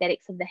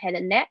sympathetics of the head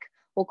and neck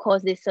will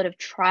cause this sort of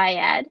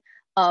triad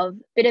of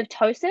bit of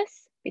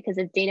ptosis because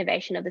of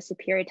denervation of the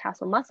superior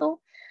tarsal muscle,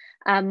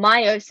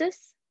 meiosis,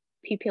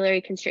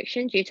 pupillary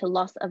constriction due to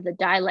loss of the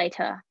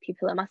dilator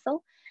pupillar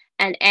muscle,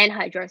 and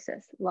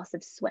anhidrosis, loss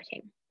of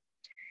sweating.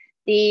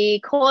 The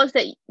cause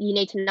that you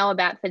need to know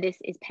about for this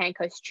is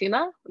Pancoast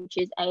tumor, which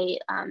is a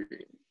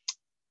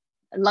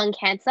lung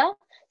cancer,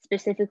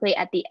 specifically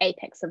at the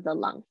apex of the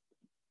lung.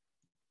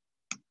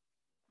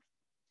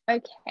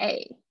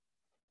 Okay.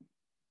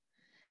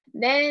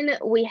 Then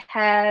we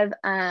have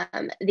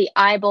the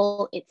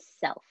eyeball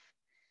itself.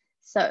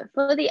 So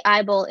for the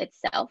eyeball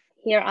itself,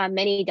 here are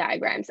many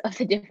diagrams of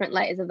the different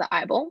layers of the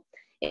eyeball.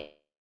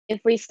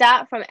 If we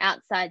start from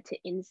outside to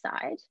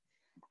inside,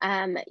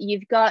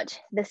 you've got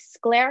the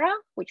sclera,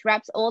 which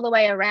wraps all the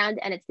way around,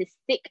 and it's this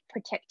thick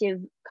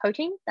protective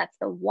coating. That's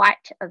the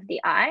white of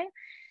the eye.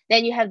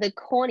 Then you have the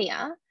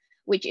cornea,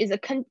 which is a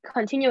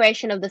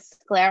continuation of the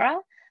sclera,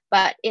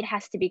 but it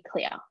has to be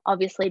clear,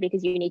 obviously,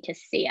 because you need to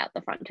see out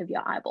the front of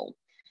your eyeball.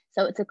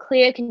 So it's a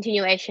clear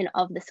continuation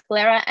of the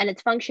sclera, and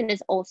its function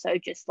is also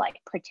just like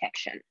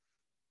protection.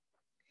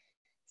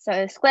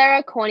 So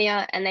sclera,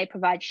 cornea, and they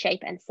provide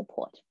shape and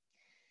support.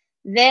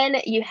 Then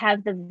you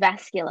have the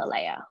vascular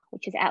layer,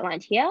 which is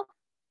outlined here.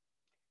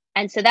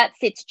 And so that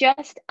sits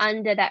just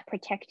under that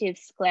protective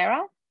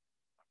sclera.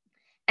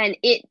 And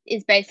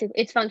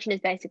its function is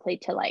basically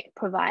to like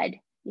provide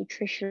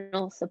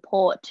nutritional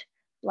support,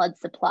 blood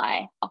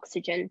supply,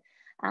 oxygen,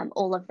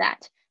 all of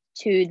that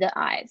to the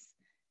eyes.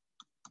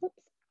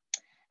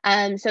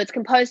 So it's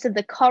composed of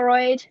the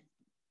choroid,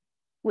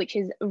 which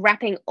is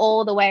wrapping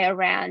all the way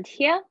around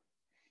here.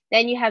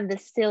 Then you have the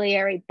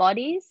ciliary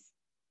bodies,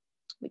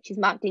 which is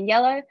marked in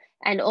yellow,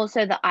 and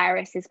also the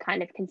iris is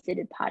kind of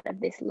considered part of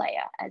this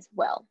layer as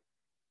well.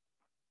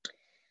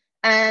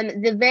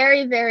 The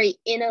very, very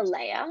inner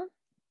layer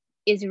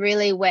is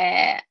really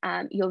where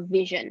your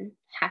vision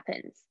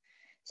happens.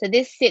 So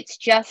this sits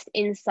just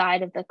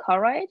inside of the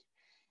choroid.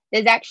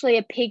 There's actually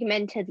a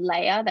pigmented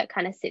layer that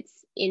kind of sits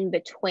in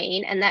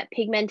between, and that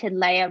pigmented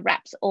layer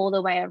wraps all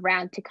the way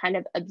around to kind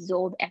of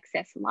absorb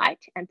excess light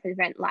and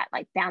prevent light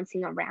like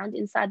bouncing around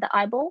inside the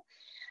eyeball.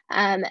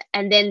 And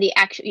then you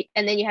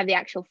have the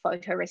actual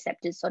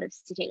photoreceptors sort of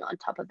sitting on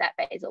top of that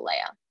basal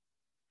layer.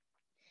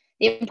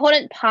 The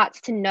important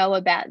parts to know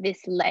about this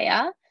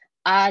layer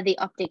are the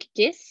optic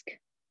disc,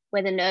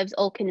 where the nerves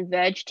all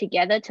converge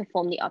together to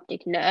form the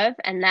optic nerve,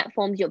 and that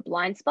forms your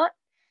blind spot.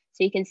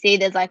 So you can see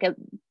there's like a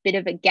bit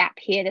of a gap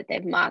here that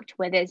they've marked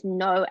where there's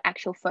no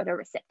actual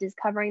photoreceptors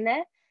covering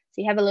there.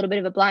 So you have a little bit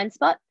of a blind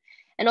spot.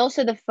 And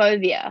also the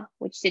fovea,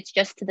 which sits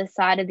just to the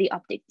side of the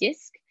optic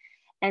disc.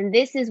 And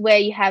this is where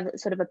you have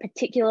sort of a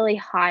particularly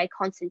high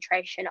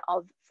concentration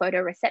of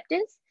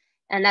photoreceptors,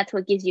 and that's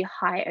what gives you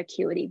high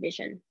acuity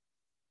vision.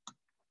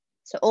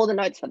 So all the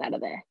notes for that are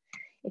there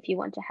if you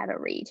want to have a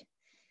read.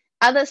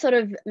 Other sort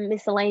of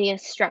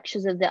miscellaneous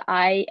structures of the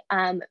eye,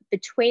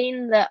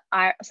 between the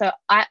eye, so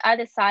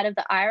either side of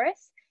the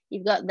iris,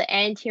 you've got the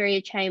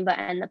anterior chamber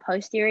and the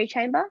posterior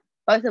chamber,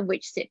 both of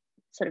which sit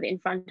sort of in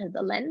front of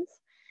the lens.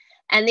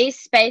 And these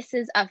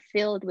spaces are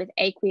filled with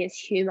aqueous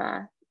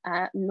humor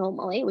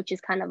normally, which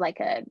is kind of like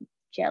a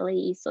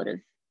jelly sort of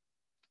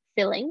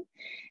filling.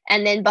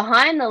 And then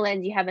behind the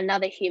lens, you have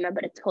another humor,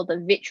 but it's called the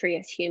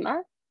vitreous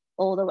humor,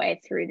 all the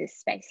way through this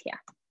space here.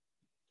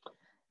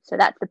 So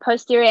that's the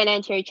posterior and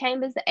anterior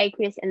chambers, the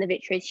aqueous and the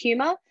vitreous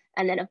humor.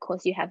 And then of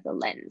course you have the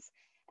lens.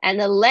 And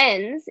the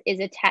lens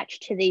is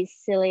attached to these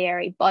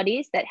ciliary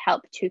bodies that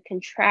help to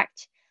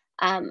contract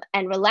and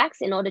relax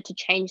in order to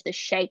change the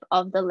shape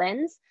of the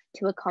lens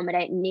to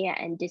accommodate near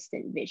and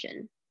distant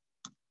vision.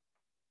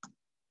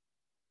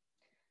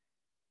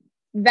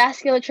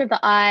 Vasculature of the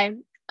eye,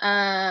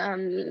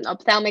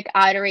 ophthalmic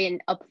artery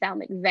and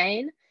ophthalmic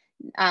vein.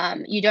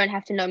 You don't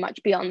have to know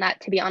much beyond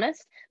that, to be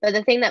honest. But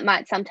the thing that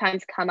might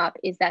sometimes come up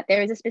is that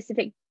there is a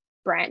specific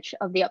branch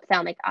of the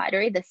ophthalmic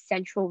artery, the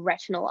central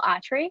retinal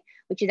artery,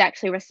 which is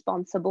actually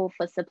responsible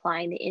for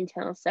supplying the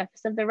internal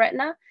surface of the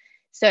retina.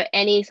 So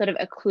any sort of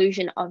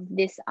occlusion of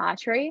this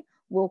artery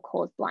will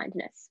cause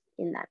blindness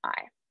in that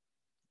eye.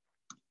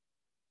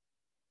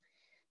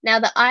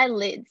 Now the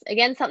eyelids,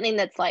 again, something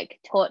that's like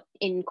taught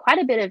in quite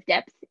a bit of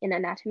depth in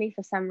anatomy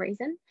for some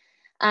reason.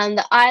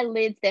 The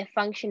eyelids, their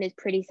function is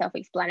pretty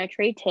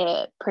self-explanatory,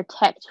 to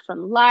protect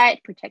from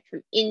light, protect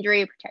from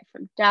injury, protect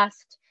from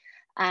dust.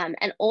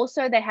 And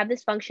also they have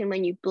this function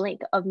when you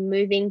blink of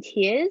moving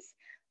tears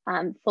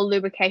for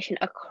lubrication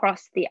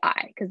across the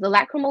eye, because the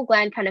lacrimal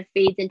gland kind of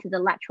feeds into the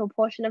lateral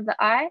portion of the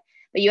eye,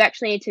 but you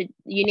actually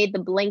need the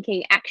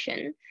blinking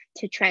action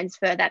to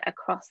transfer that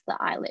across the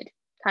eyelid,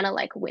 kind of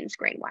like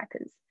windscreen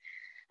wipers.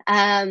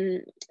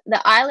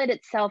 The eyelid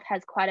itself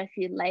has quite a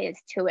few layers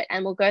to it,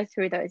 and we'll go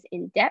through those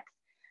in depth.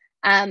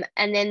 And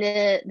then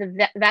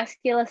the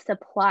vascular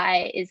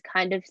supply is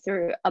kind of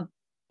through a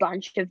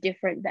bunch of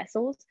different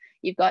vessels.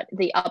 You've got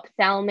the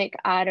ophthalmic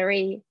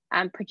artery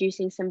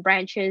producing some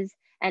branches,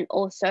 and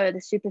also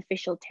the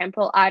superficial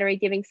temporal artery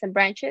giving some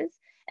branches.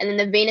 And then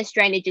the venous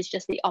drainage is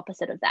just the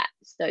opposite of that.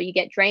 So you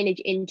get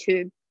drainage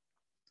into,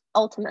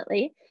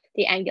 ultimately,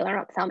 the angular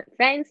and ophthalmic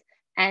veins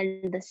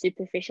and the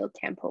superficial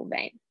temporal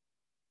vein.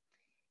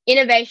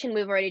 Innervation,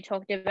 we've already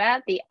talked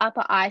about. The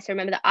upper eye, so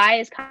remember the eye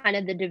is kind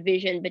of the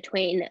division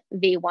between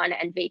V1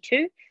 and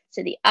V2.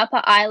 So the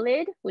upper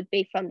eyelid would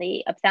be from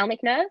the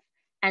ophthalmic nerve,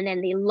 and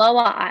then the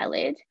lower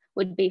eyelid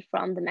would be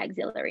from the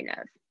maxillary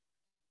nerve.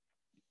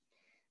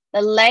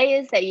 The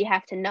layers that you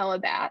have to know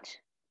about,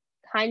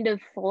 kind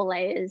of 4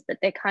 layers, but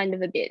they're kind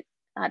of a bit,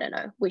 I don't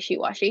know,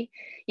 wishy-washy.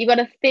 You've got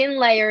a thin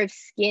layer of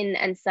skin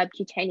and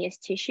subcutaneous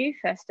tissue,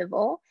 first of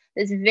all.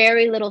 There's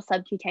very little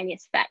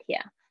subcutaneous fat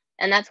here.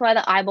 And that's why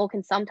the eyeball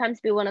can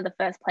sometimes be one of the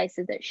first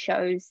places that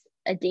shows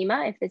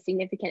edema, if there's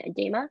significant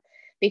edema,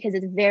 because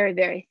it's very,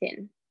 very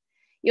thin.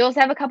 You also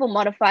have a couple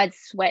modified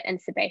sweat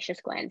and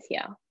sebaceous glands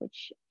here,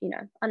 which,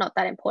 are not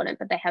that important,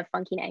 but they have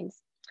funky names.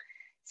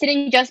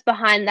 Sitting just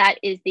behind that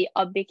is the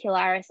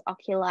orbicularis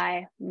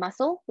oculi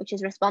muscle, which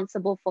is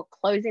responsible for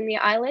closing the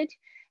eyelid.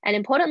 And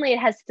importantly, it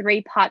has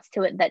 3 parts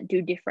to it that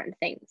do different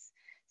things.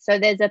 So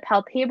there's a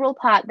palpebral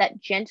part that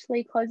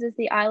gently closes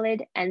the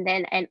eyelid, and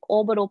then an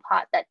orbital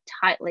part that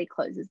tightly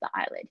closes the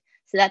eyelid.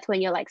 So that's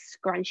when you're like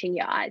scrunching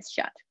your eyes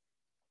shut.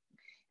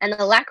 And the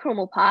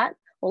lacrimal part,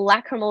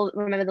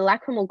 remember the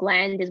lacrimal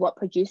gland is what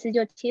produces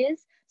your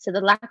tears. So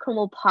the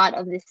lacrimal part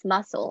of this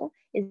muscle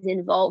is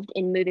involved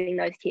in moving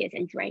those tears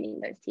and draining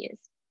those tears.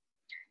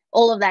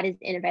 All of that is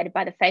innervated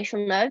by the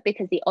facial nerve,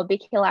 because the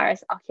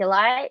orbicularis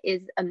oculi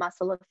is a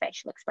muscle of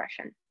facial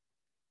expression.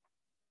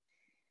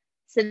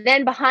 So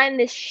then behind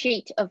this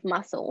sheet of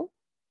muscle,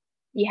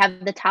 you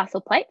have the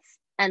tarsal plates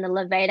and the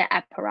levator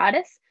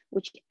apparatus,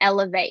 which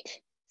elevate.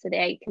 So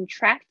they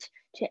contract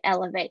to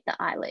elevate the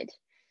eyelid.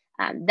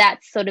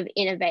 That's sort of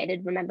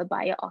innervated, remember,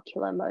 by your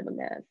oculomotor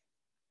nerve.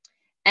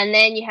 And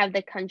then you have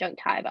the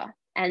conjunctiva.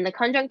 And the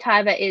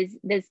conjunctiva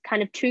there's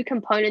kind of 2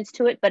 components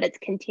to it, but it's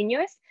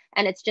continuous,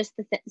 and it's just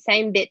the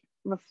same bit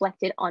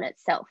reflected on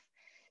itself.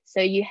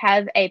 So you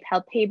have a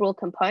palpebral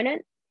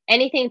component.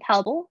 Anything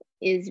palpable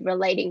is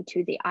relating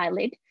to the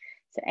eyelid.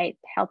 So a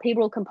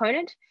palpebral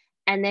component,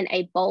 and then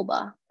a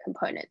bulbar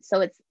component.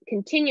 So it's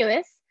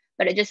continuous,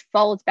 but it just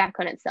folds back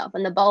on itself.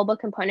 And the bulbar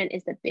component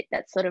is the bit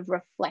that's sort of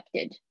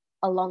reflected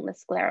along the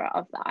sclera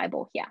of the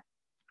eyeball here.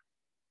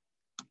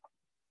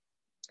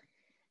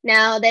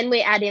 Now, then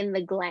we add in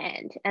the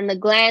gland. And the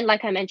gland,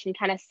 like I mentioned,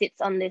 kind of sits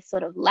on this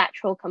sort of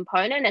lateral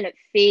component, and it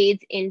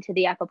feeds into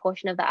the upper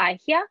portion of the eye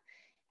here.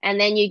 And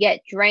then you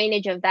get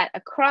drainage of that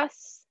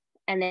across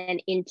and then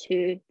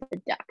into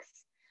the ducts.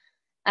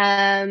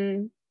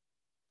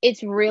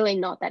 It's really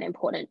not that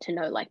important to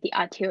know like the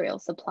arterial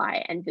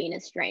supply and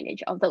venous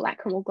drainage of the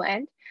lacrimal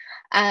gland.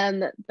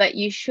 But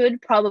you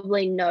should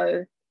probably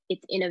know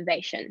its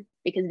innervation,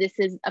 because this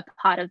is a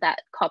part of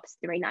that COPS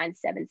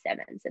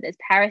 3977. So there's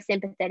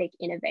parasympathetic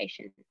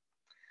innervation.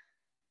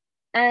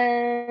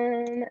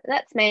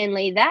 That's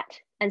mainly that.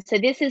 And so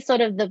this is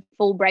sort of the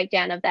full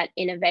breakdown of that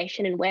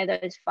innervation and where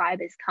those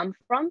fibers come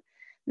from.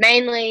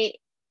 Mainly,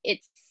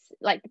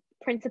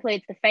 principally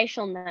it's the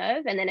facial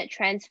nerve, and then it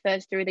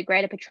transfers through the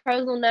greater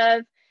petrosal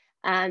nerve,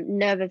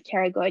 nerve of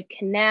pterygoid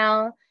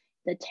canal,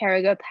 the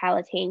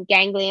pterygopalatine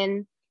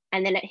ganglion,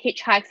 and then it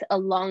hitchhikes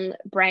along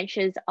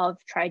branches of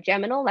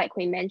trigeminal, like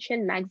we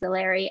mentioned,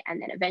 maxillary,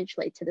 and then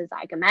eventually to the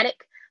zygomatic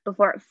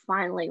before it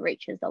finally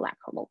reaches the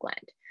lacrimal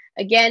gland.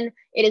 Again,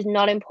 it is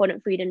not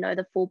important for you to know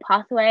the full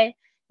pathway.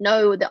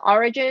 Know the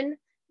origin,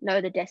 know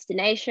the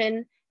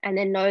destination, and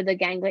then know the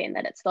ganglion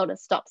that it sort of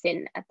stops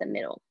in at the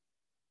middle.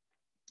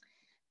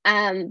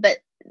 But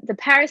the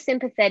function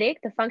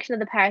of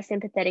the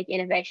parasympathetic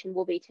innervation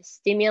will be to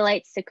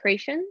stimulate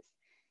secretions,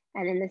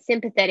 and then the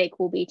sympathetic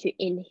will be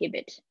to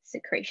inhibit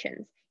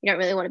secretions. You don't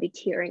really want to be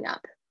tearing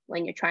up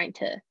when you're trying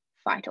to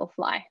fight or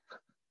fly.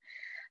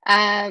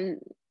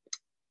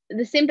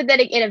 The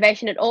sympathetic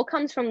innervation, it all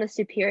comes from the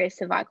superior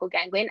cervical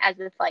ganglion, as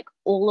with like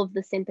all of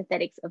the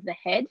sympathetics of the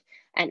head.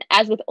 And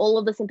as with all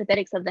of the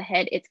sympathetics of the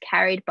head, it's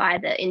carried by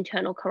the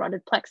internal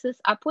carotid plexus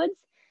upwards.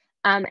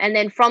 And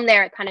then from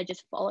there, it kind of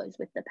just follows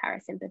with the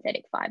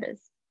parasympathetic fibers.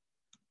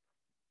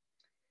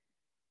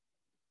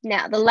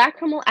 Now, the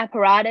lacrimal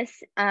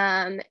apparatus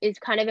is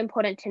kind of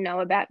important to know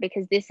about,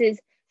 because this is,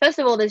 first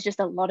of all, there's just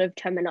a lot of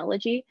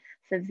terminology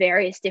for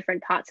various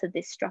different parts of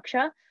this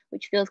structure,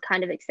 which feels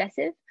kind of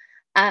excessive.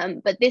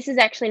 But this is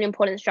actually an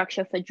important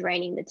structure for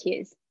draining the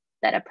tears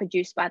that are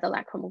produced by the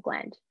lacrimal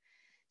gland.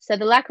 So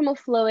the lacrimal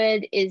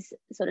fluid is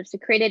sort of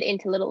secreted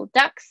into little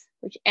ducts,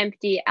 which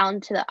empty out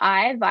into the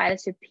eye via the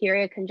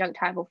superior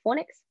conjunctival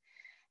fornix.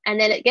 And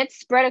then it gets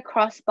spread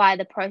across by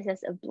the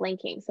process of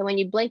blinking. So when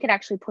you blink, it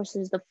actually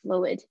pushes the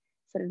fluid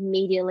sort of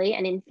medially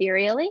and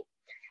inferiorly.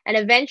 And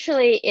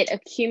eventually it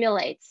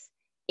accumulates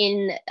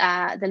in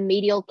the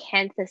medial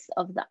canthus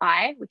of the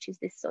eye, which is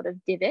this sort of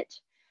divot,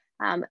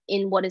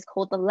 in what is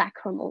called the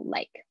lacrimal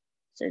lake.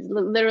 So it's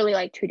literally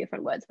like two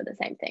different words for the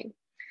same thing.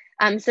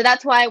 So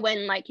that's why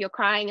when like you're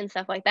crying and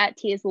stuff like that,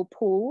 tears will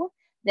pool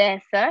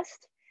there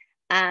first,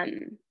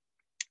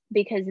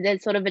 because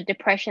there's sort of a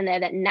depression there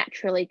that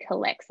naturally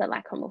collects the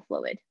lacrimal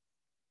fluid.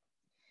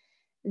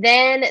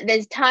 Then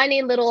there's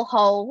tiny little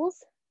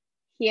holes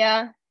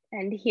here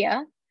and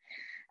here,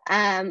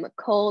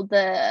 called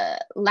the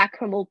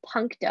lacrimal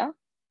puncta,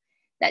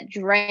 that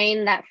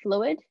drain that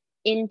fluid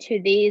into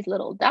these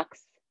little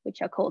ducts,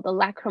 which are called the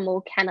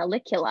lacrimal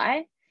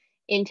canaliculi,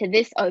 into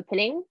this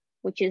opening,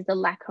 which is the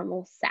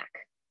lacrimal sac.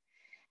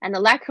 And the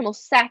lacrimal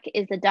sac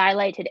is the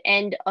dilated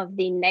end of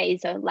the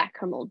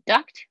nasolacrimal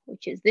duct,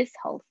 which is this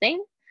whole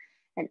thing.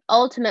 And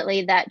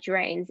ultimately that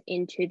drains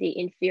into the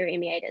inferior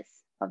meatus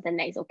of the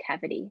nasal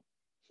cavity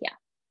here.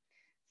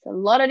 So a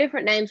lot of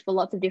different names for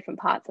lots of different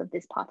parts of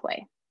this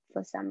pathway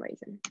for some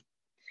reason.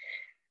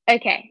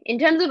 Okay, in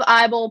terms of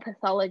eyeball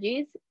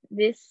pathologies,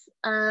 this,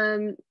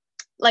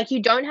 like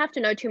you don't have to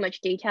know too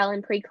much detail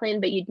in pre-clin,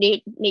 but you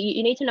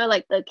need to know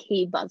like the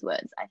key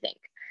buzzwords, I think.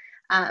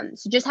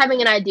 So just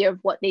having an idea of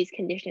what these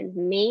conditions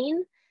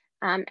mean,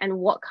 and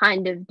what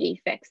kind of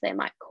defects they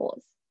might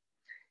cause.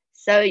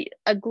 So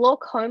a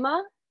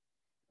glaucoma,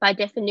 by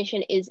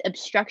definition, is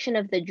obstruction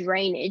of the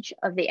drainage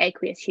of the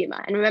aqueous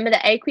humor. And remember,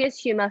 the aqueous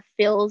humor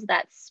fills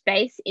that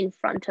space in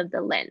front of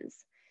the lens.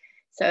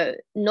 So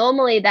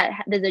normally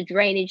there's a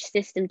drainage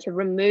system to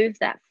remove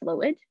that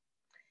fluid,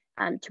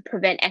 to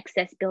prevent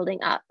excess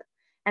building up.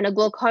 And a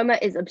glaucoma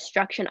is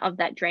obstruction of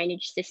that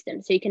drainage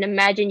system. So you can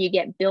imagine you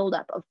get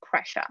buildup of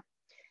pressure.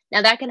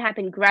 Now that can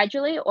happen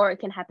gradually or it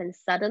can happen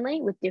suddenly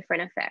with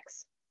different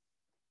effects.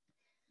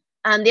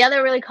 The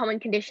other really common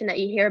condition that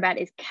you hear about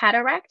is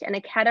cataract, and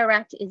a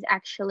cataract is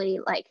actually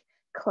like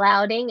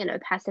clouding and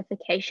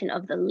opacification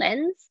of the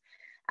lens.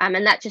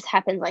 And that just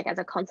happens like as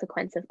a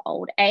consequence of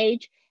old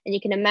age. And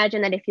you can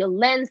imagine that if your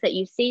lens that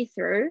you see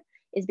through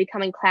is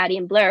becoming cloudy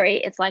and blurry,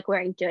 it's like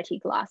wearing dirty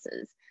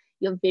glasses.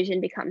 Your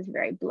vision becomes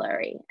very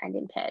blurry and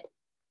impaired.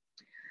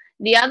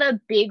 The other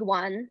big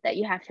one that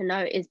you have to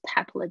know is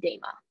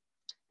papilledema.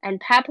 And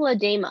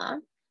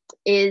papilledema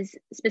is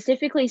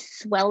specifically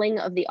swelling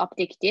of the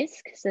optic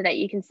disc, so that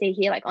you can see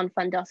here like on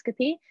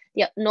fundoscopy,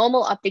 the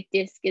normal optic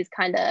disc is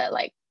kind of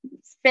like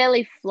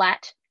fairly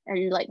flat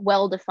and like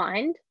well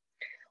defined.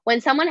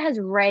 When someone has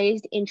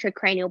raised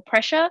intracranial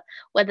pressure,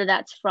 whether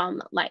that's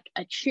from like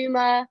a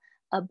tumor,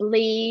 a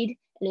bleed,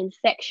 an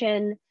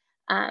infection,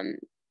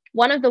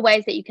 one of the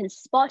ways that you can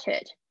spot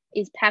it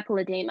is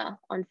papilledema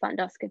on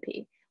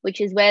fundoscopy,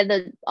 which is where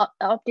the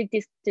optic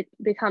disc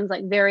becomes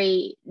like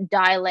very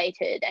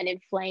dilated and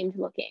inflamed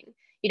looking.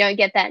 You don't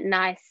get that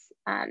nice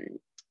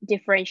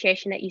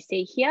differentiation that you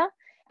see here,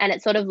 and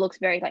it sort of looks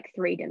very like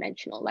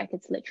three-dimensional, like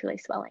it's literally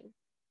swelling.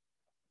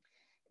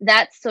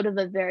 That's sort of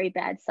a very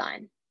bad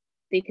sign,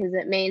 because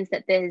it means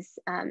that there's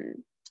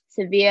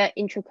severe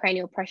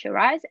intracranial pressure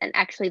rise, and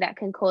actually that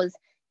can cause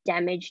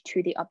damage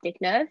to the optic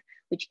nerve,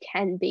 which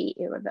can be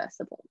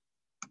irreversible.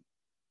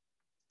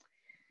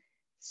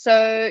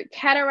 So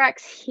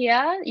cataracts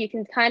here, you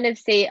can kind of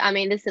see, I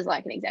mean, this is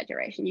like an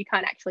exaggeration. You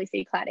can't actually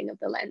see clouding of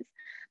the lens,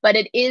 but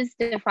it is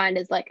defined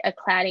as like a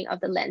clouding of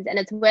the lens, and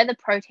it's where the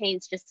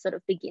proteins just sort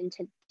of begin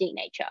to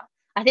denature.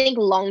 I think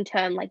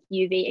long-term like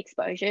UV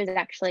exposure is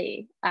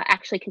actually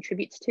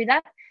contributes to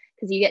that,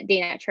 because you get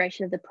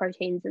denaturation of the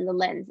proteins in the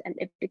lens and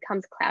it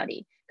becomes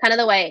cloudy, kind of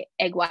the way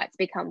egg whites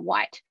become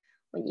white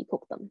when you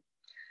cook them.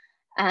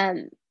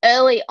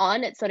 Early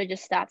on, it sort of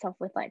just starts off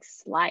with like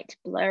slight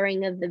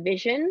blurring of the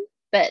vision,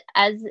 but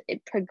as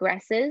it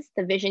progresses,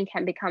 the vision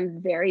can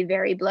become very,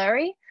 very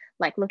blurry,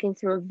 like looking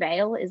through a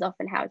veil is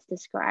often how it's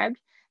described,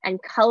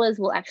 and colors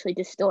will actually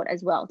distort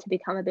as well to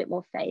become a bit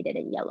more faded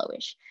and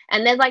yellowish.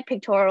 And there's like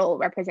pictorial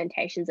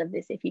representations of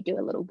this if you do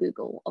a little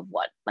Google of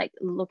what like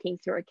looking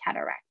through a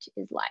cataract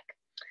is like.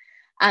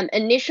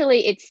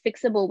 Initially, it's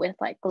fixable with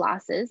like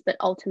glasses, but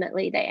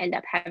ultimately they end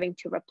up having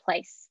to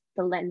replace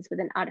the lens with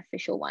an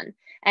artificial one.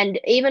 And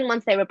even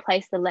once they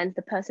replace the lens,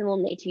 the person will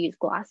need to use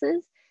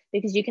glasses,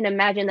 because you can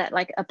imagine that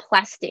like a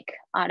plastic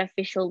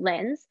artificial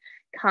lens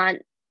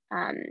can't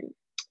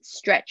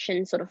stretch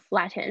and sort of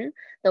flatten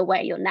the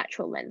way your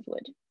natural lens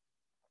would.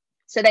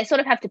 So they sort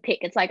of have to pick.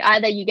 It's like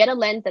either you get a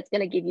lens that's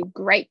going to give you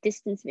great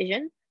distance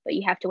vision, but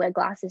you have to wear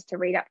glasses to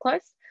read up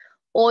close,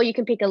 or you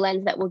can pick a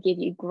lens that will give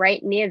you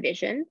great near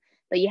vision,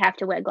 but you have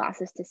to wear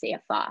glasses to see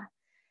afar.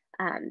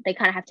 They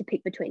kind of have to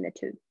pick between the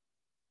two.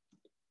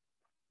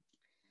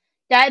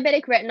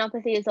 Diabetic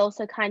retinopathy is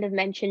also kind of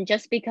mentioned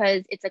just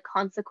because it's a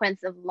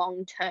consequence of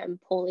long-term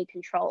poorly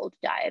controlled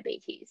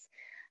diabetes.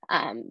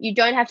 You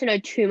don't have to know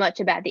too much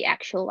about the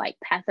actual like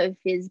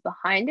pathophys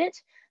behind it,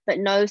 but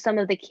know some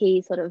of the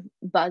key sort of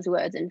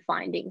buzzwords and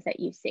findings that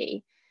you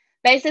see.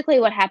 Basically,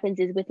 what happens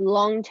is with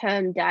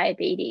long-term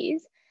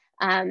diabetes,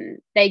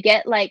 they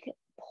get like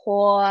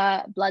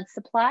poor blood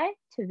supply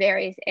to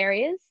various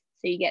areas.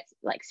 So you get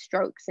like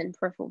strokes and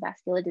peripheral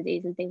vascular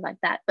disease and things like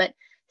that. But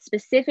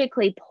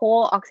specifically,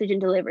 poor oxygen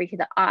delivery to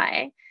the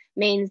eye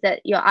means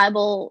that your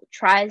eyeball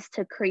tries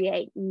to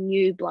create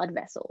new blood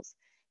vessels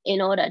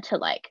in order to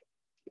like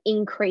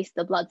increase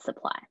the blood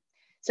supply.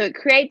 So it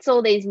creates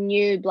all these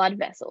new blood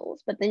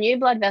vessels, but the new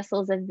blood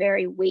vessels are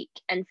very weak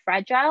and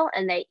fragile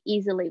and they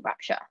easily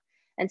rupture.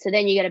 And so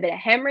then you get a bit of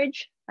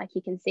hemorrhage, like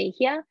you can see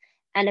here,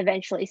 and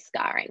eventually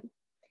scarring.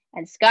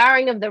 And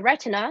scarring of the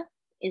retina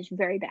is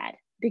very bad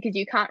because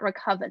you can't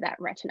recover that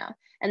retina.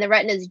 And the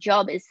retina's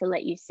job is to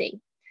let you see.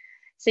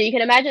 So you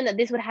can imagine that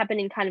this would happen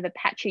in kind of a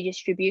patchy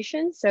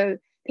distribution. So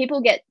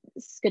people get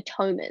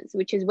scotomas,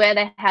 which is where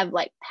they have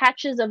like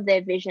patches of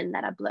their vision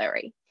that are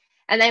blurry.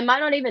 And they might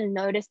not even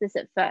notice this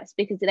at first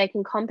because they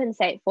can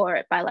compensate for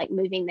it by like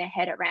moving their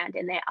head around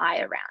and their eye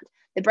around.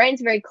 The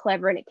brain's very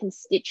clever and it can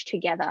stitch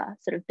together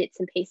sort of bits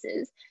and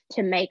pieces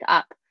to make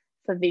up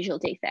for visual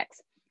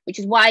defects, which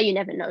is why you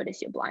never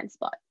notice your blind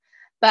spot.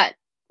 But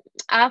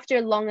after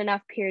a long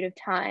enough period of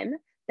time,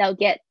 they'll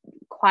get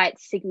quite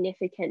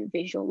significant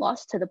visual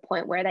loss to the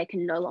point where they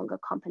can no longer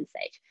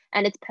compensate,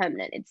 and it's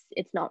permanent.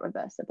 It's not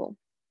reversible.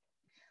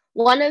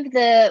 One of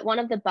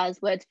the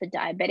buzzwords for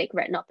diabetic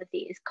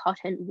retinopathy is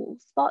cotton wool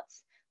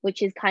spots,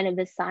 which is kind of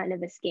the sign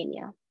of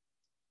ischemia.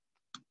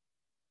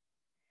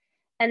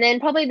 And then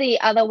probably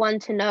the other one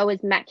to know is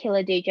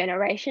macular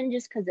degeneration,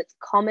 just because it's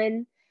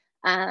common.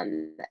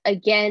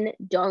 Again,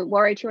 don't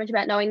worry too much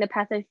about knowing the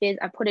pathophys.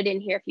 I put it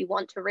in here if you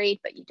want to read,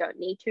 but you don't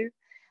need to.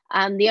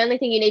 The only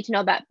thing you need to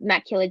know about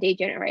macular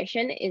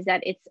degeneration is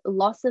that it's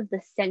loss of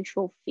the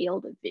central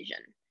field of vision.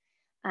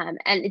 And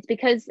it's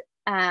because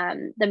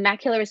the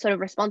macula is sort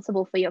of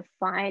responsible for your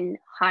fine,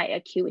 high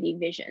acuity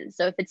vision.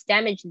 So if it's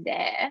damaged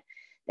there,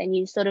 then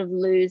you sort of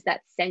lose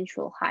that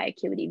central high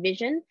acuity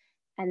vision,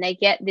 and they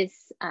get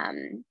this,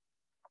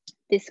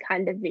 this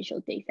kind of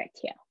visual defect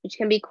here, which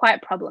can be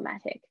quite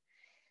problematic.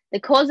 The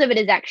cause of it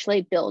is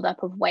actually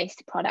buildup of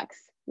waste products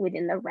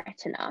within the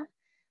retina.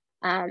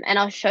 And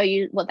I'll show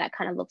you what that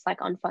kind of looks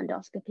like on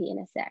fundoscopy in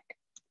a sec.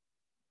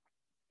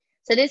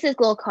 So this is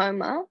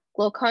glaucoma.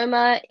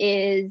 Glaucoma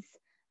is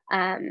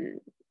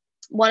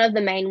one of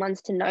the main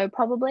ones to know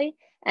probably.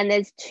 And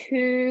there's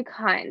two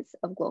kinds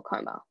of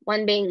glaucoma,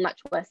 one being much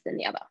worse than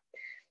the other.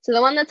 So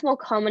the one that's more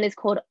common is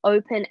called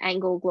open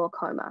angle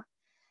glaucoma.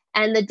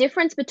 And the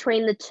difference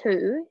between the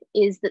two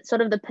is that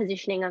sort of the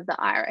positioning of the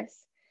iris.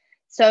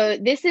 So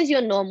this is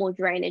your normal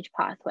drainage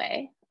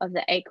pathway of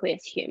the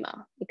aqueous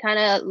humor. It kind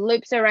of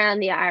loops around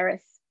the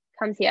iris,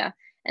 comes here,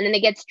 and then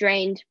it gets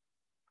drained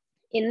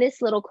in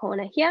this little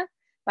corner here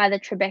by the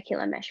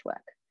trabecular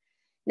meshwork.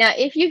 Now,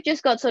 if you've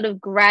just got sort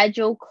of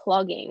gradual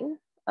clogging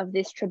of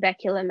this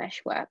trabecular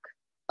meshwork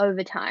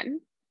over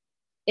time,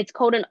 it's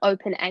called an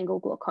open angle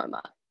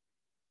glaucoma.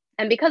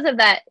 And because of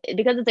that,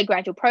 because it's a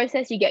gradual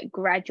process, you get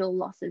gradual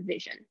loss of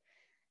vision.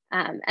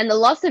 And the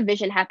loss of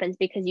vision happens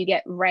because you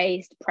get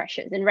raised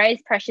pressures, and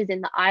raised pressures in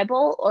the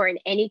eyeball or in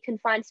any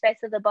confined space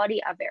of the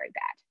body are very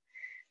bad.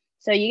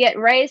 So you get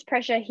raised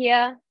pressure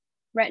here,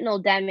 retinal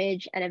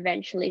damage, and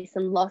eventually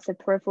some loss of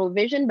peripheral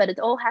vision, but it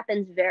all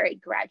happens very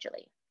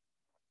gradually.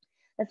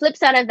 The flip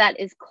side of that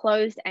is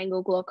closed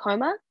angle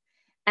glaucoma.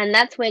 And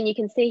that's when you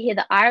can see here,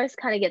 the iris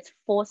kind of gets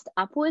forced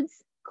upwards,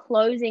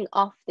 closing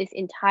off this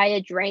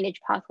entire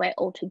drainage pathway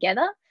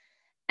altogether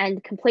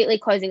and completely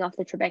closing off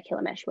the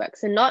trabecular meshwork.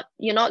 So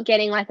you're not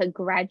getting like a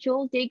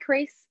gradual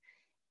decrease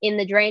in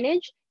the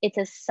drainage, it's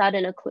a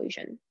sudden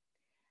occlusion.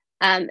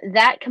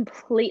 That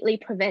completely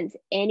prevents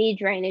any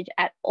drainage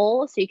at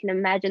all. So you can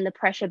imagine the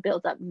pressure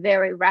builds up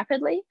very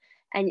rapidly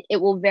and it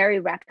will very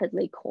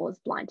rapidly cause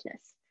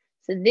blindness.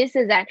 So this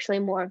is actually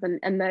more of an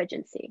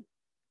emergency.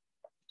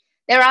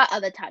 There are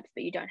other types,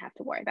 but you don't have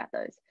to worry about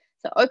those.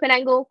 So open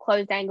angle,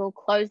 closed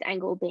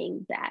angle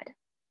being bad.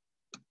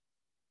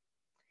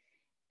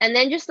 And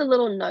then just a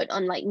little note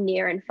on like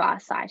near and far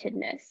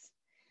sightedness.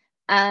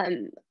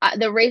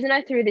 The reason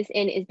I threw this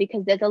in is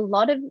because there's a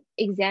lot of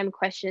exam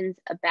questions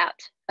about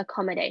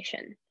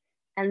accommodation.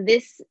 And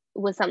this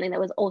was something that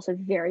was also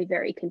very,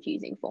 very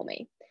confusing for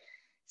me.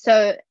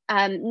 So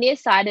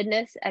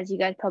nearsightedness, as you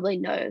guys probably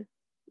know,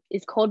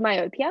 is called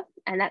myopia,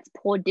 and that's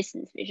poor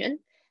distance vision.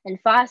 And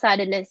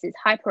farsightedness is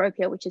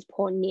hyperopia, which is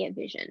poor near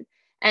vision.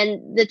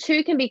 And the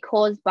two can be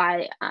caused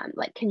by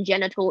like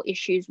congenital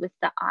issues with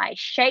the eye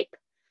shape,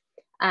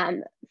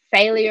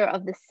 failure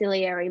of the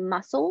ciliary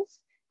muscles,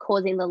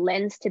 causing the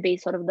lens to be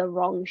sort of the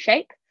wrong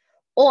shape,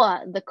 or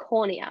the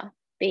cornea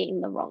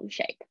being the wrong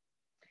shape.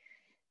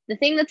 The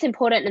thing that's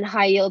important in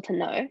high yield to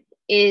know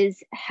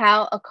is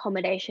how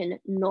accommodation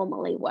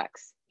normally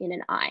works in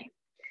an eye.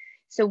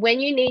 So when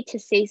you need to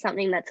see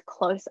something that's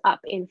close up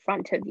in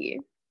front of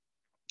you,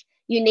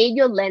 you need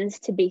your lens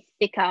to be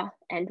thicker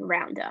and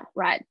rounder,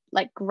 right?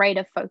 Like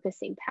greater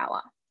focusing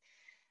power.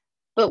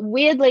 But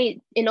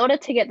weirdly, in order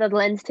to get the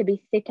lens to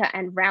be thicker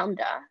and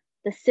rounder,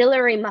 the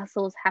ciliary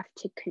muscles have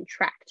to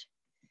contract.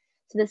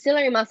 So the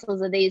ciliary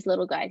muscles are these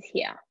little guys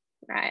here,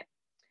 right?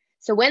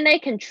 So when they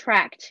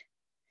contract,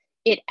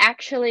 it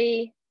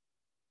actually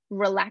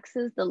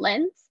relaxes the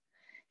lens.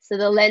 So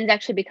the lens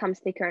actually becomes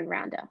thicker and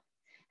rounder.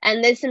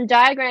 And there's some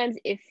diagrams,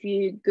 if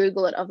you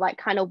Google it, of like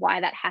kind of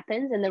why that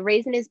happens. And the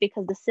reason is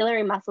because the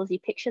ciliary muscles, you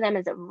picture them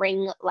as a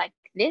ring like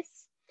this.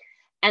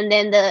 And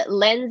then the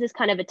lens is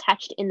kind of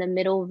attached in the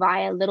middle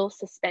via little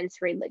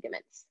suspensory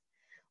ligaments.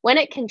 When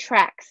it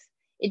contracts,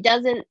 it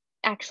doesn't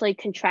actually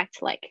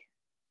contract like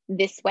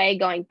this way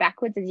going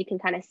backwards, as you can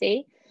kind of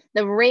see.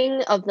 The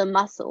ring of the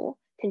muscle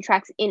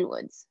contracts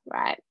inwards,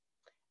 right?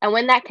 And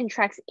when that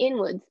contracts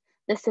inwards,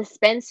 the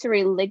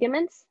suspensory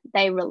ligaments,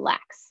 they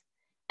relax.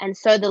 And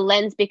so the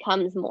lens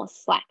becomes more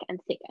slack and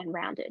thick and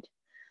rounded.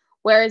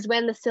 Whereas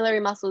when the ciliary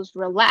muscles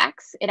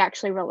relax, it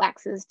actually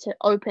relaxes to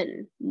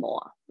open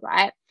more,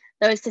 right?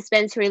 Those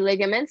suspensory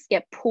ligaments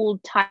get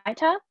pulled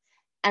tighter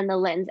and the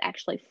lens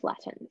actually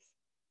flattens.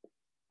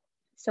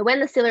 So when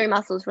the ciliary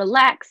muscles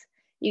relax,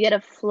 you get a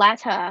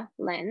flatter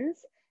lens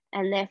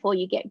and therefore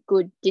you get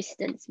good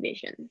distance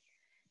vision.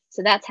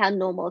 So that's how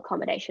normal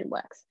accommodation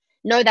works.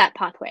 Know that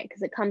pathway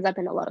because it comes up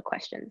in a lot of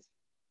questions.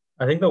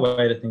 I think the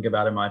way to think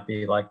about it might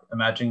be like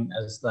imagine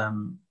as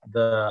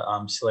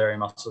the ciliary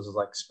muscles are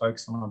like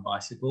spokes on a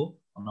bicycle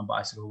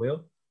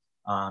wheel.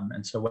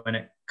 And so when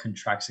it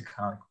contracts, it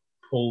kind of like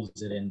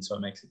pulls it in, so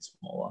it makes it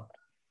smaller.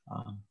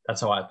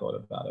 That's how I thought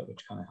about it,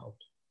 which kind of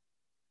helped.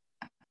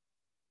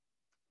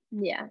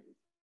 Yeah.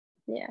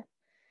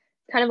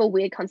 Kind of a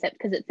weird concept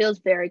because it feels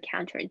very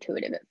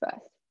counterintuitive at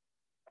first.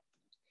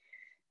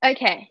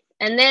 Okay,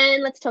 and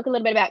then let's talk a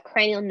little bit about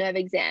cranial nerve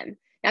exam.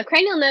 Now,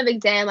 cranial nerve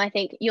exam, I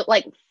think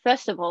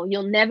first of all,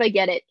 you'll never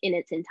get it in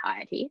its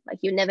entirety. Like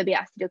you'll never be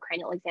asked to do a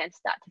cranial exam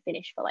start to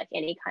finish for like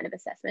any kind of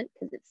assessment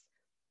because it's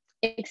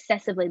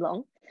excessively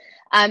long.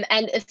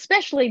 And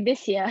especially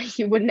this year,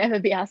 you would never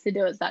be asked to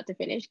do it start to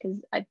finish because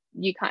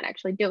you can't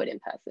actually do it in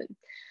person.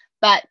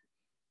 But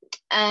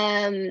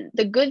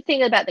the good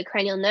thing about the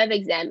cranial nerve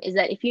exam is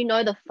that if you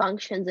know the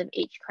functions of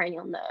each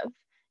cranial nerve,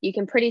 you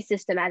can pretty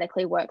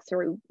systematically work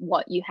through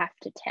what you have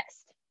to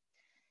test.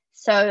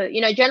 So,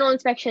 general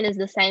inspection is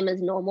the same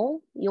as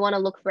normal. You want to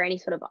look for any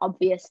sort of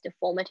obvious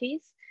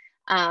deformities.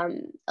 A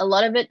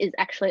lot of it is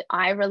actually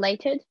eye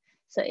related.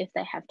 So if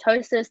they have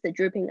ptosis, the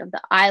drooping of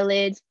the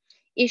eyelids,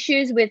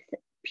 issues with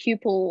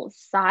pupil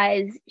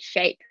size,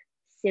 shape,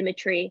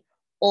 symmetry,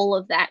 all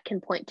of that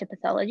can point to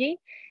pathology.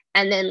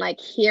 And then like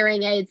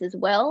hearing aids as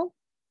well,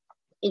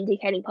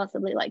 indicating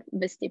possibly like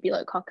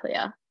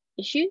vestibulocochlear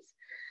issues.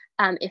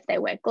 If they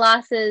wear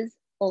glasses,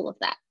 all of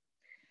that.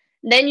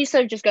 Then you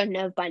sort of just go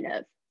nerve by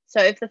nerve. So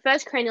if the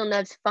first cranial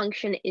nerve's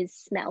function is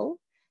smell,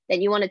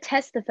 then you want to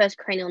test the first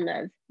cranial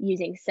nerve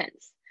using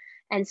sense.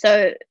 And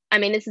so,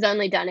 this is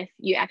only done if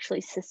you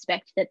actually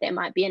suspect that there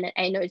might be an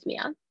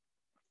anosmia.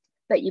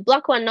 But you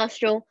block one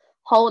nostril,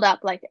 hold up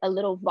like a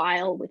little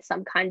vial with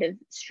some kind of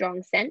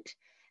strong scent,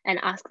 and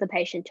ask the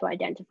patient to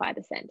identify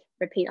the scent.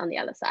 Repeat on the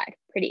other side.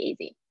 Pretty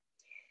easy.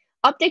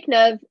 Optic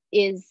nerve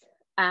is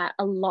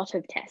a lot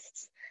of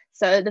tests.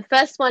 So the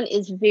first one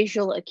is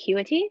visual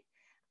acuity.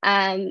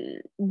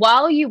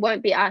 While you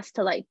won't be asked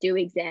to do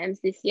exams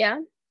this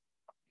year,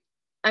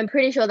 I'm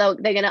pretty sure they're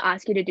going to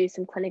ask you to do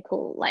some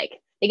clinical,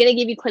 they're going to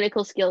give you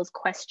clinical skills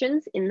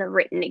questions in the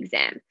written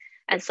exam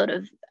as sort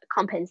of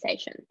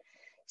compensation.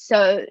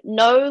 So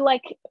know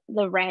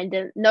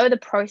the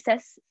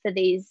process for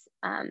these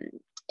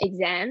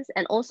exams,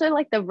 and also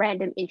the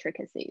random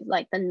intricacies,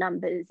 like the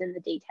numbers and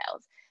the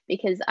details,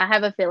 because I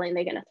have a feeling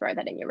they're going to throw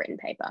that in your written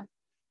paper.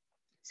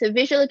 So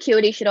visual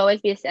acuity should always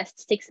be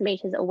assessed 6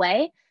 meters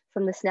away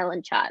from the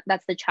Snellen chart.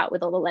 That's the chart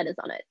with all the letters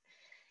on it.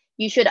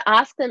 You should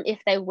ask them if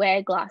they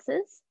wear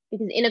glasses,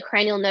 because in a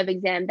cranial nerve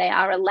exam, they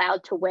are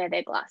allowed to wear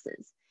their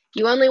glasses.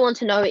 You only want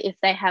to know if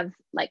they have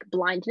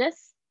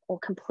blindness or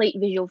complete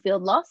visual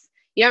field loss.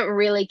 You don't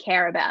really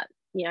care about,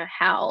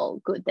 how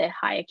good their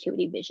high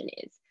acuity vision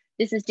is.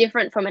 This is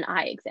different from an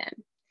eye exam.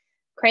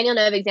 Cranial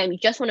nerve exam, you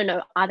just want to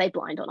know, are they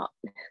blind or not?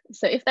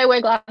 So if they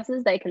wear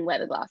glasses, they can wear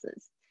the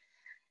glasses.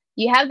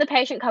 You have the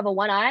patient cover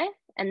one eye,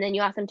 and then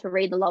you ask them to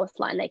read the lowest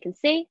line they can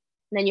see.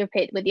 And then you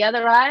repeat with the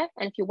other eye.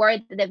 And if you're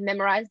worried that they've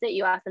memorized it,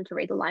 you ask them to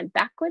read the line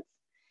backwards.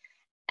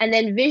 And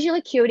then visual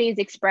acuity is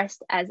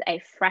expressed as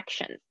a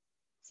fraction.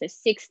 So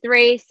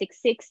 6'3",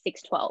 6'6",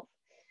 6'12".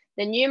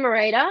 The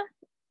numerator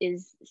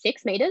is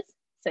 6 meters,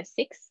 so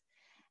 6.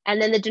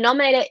 And then the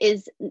denominator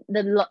is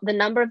the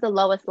number of the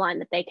lowest line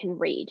that they can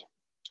read.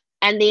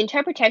 And the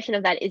interpretation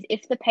of that is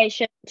if the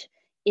patient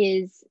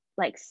is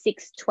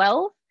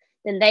 6'12",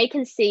 then they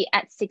can see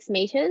at 6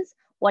 meters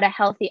what a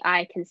healthy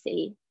eye can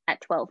see at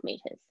 12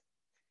 meters.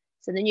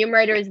 So the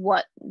numerator is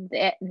what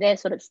they're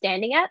sort of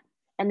standing at.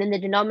 And then the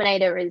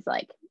denominator is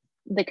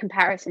the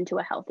comparison to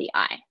a healthy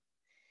eye.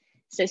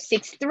 So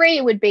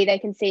 6'3" would be they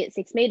can see at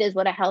 6 meters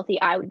what a healthy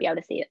eye would be able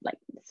to see at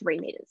 3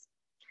 meters.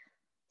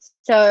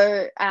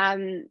 So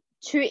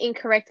 2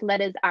 incorrect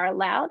letters are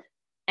allowed,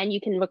 and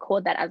you can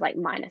record that as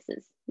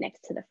minuses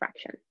next to the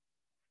fraction.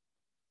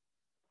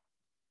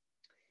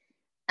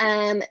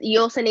 You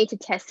also need to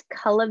test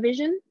color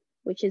vision,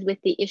 which is with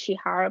the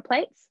Ishihara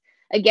plates.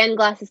 Again,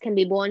 glasses can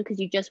be worn because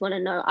you just want to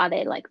know, are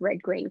they like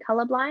red, green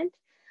colorblind?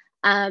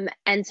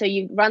 And so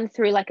you run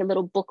through like a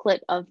little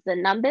booklet of the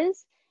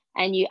numbers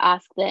and you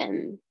ask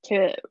them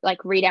to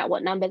like read out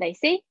what number they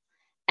see.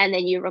 And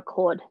then you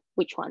record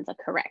which ones are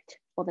correct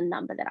or the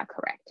number that are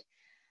correct.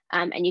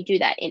 And you do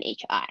that in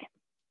each eye.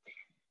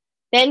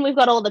 Then we've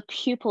got all the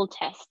pupil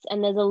tests,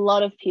 and there's a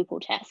lot of pupil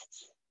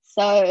tests.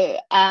 So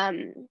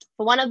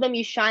for one of them,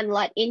 you shine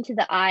light into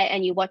the eye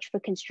and you watch for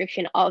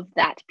constriction of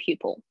that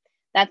pupil.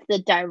 That's the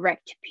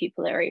direct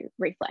pupillary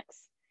reflex.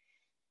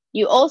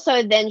 You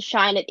also then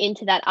shine it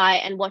into that eye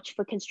and watch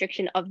for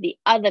constriction of the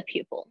other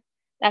pupil.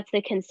 That's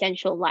the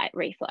consensual light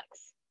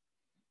reflex.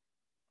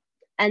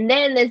 And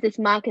then there's this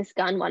Marcus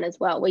gun one as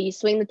well, where you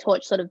swing the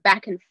torch sort of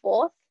back and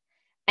forth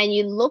and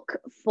you look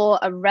for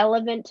a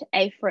relative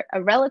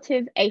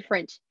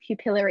afferent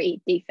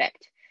pupillary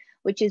defect,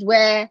 which is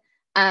where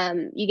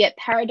you get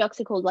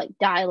paradoxical like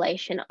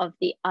dilation of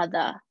the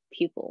other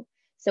pupil.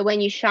 So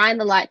when you shine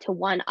the light to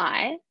one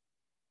eye,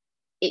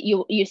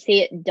 you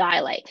see it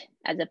dilate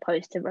as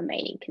opposed to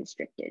remaining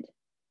constricted.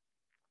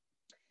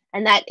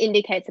 And that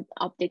indicates an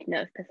optic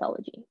nerve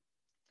pathology.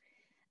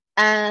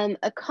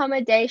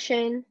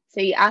 Accommodation,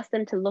 so you ask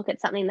them to look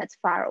at something that's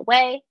far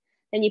away,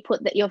 then you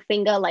put your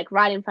finger like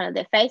right in front of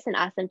their face and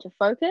ask them to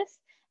focus,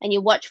 and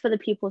you watch for the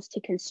pupils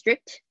to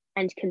constrict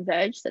and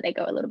converge, so they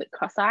go a little bit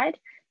cross-eyed.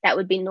 That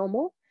would be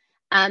normal.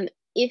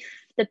 If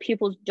the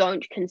pupils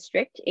don't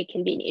constrict, it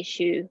can be an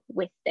issue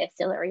with their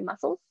ciliary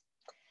muscles.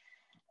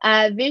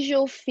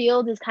 Visual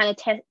field is kind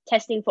of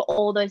testing for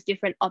all those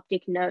different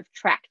optic nerve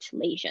tract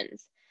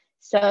lesions.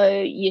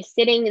 So you're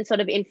sitting and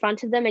sort of in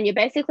front of them and you're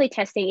basically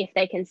testing if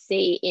they can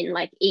see in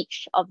like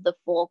each of the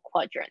 4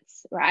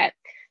 quadrants, right?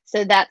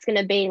 So that's going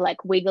to be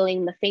like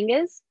wiggling the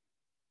fingers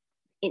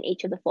in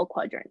each of the 4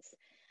 quadrants.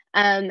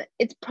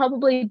 It's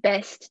probably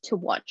best to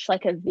watch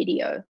like a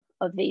video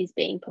of these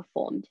being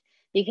performed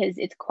because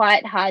it's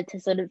quite hard to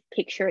sort of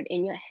picture it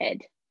in your head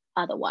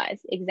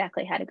otherwise,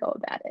 exactly how to go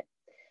about it.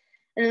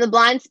 And then the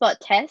blind spot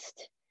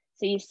test.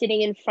 So you're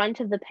sitting in front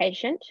of the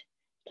patient,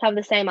 have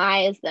the same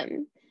eye as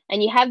them,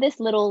 and you have this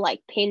little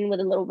like pin with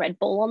a little red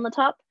ball on the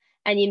top,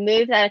 and you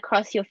move that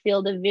across your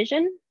field of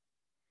vision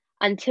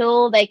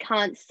until they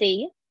can't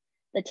see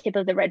the tip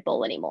of the red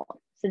ball anymore.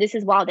 So this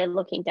is while they're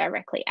looking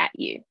directly at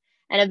you.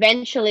 And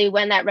eventually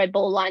when that red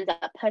ball lines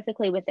up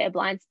perfectly with their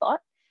blind spot,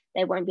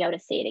 they won't be able to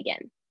see it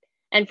again.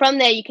 And from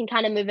there, you can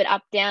kind of move it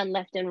up, down,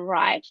 left, and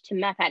right to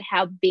map out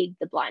how big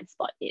the blind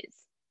spot is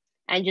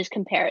and just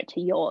compare it to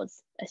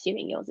yours,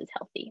 assuming yours is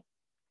healthy.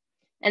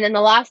 And then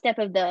the last step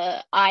of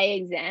the eye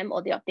exam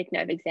or the optic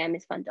nerve exam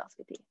is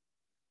fundoscopy.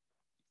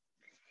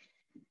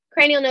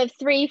 Cranial nerve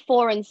 3,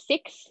 4, and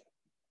 6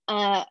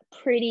 are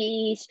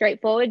pretty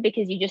straightforward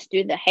because you just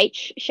do the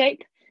H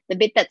shape. The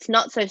bit that's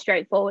not so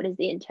straightforward is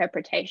the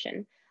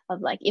interpretation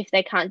of like if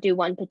they can't do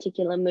one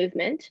particular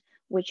movement,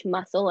 which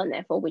muscle and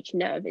therefore which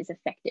nerve is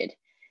affected.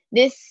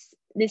 This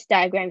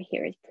diagram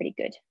here is pretty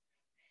good.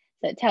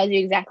 So it tells you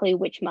exactly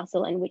which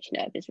muscle and which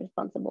nerve is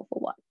responsible for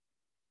what.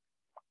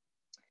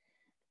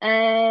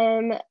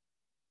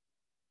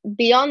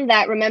 Beyond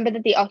that, remember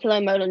that the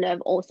oculomotor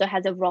nerve also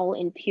has a role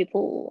in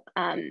pupil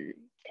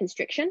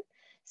constriction.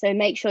 So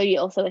make sure you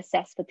also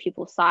assess for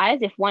pupil size.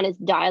 If one is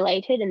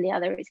dilated and the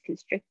other is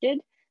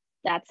constricted,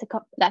 that's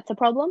a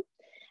problem.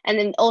 And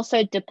then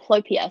also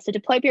diplopia. So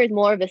diplopia is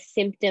more of a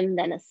symptom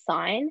than a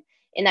sign,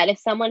 in that if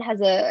someone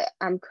has a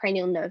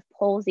cranial nerve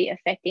palsy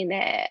affecting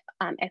their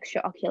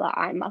extraocular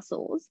eye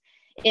muscles,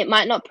 it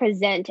might not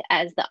present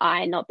as the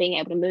eye not being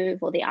able to move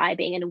or the eye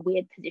being in a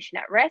weird position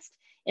at rest.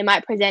 It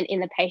might present in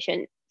the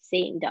patient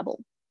seeing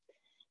double.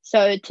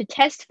 So to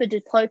test for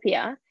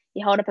diplopia,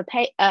 you hold up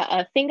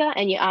a finger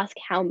and you ask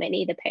how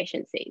many the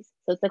patient sees.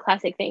 So it's the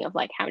classic thing of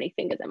like, how many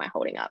fingers am I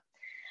holding up?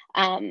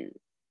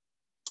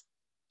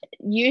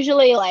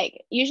 Usually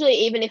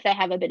even if they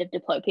have a bit of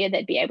diplopia,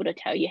 they'd be able to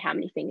tell you how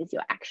many fingers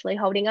you're actually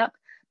holding up,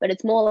 but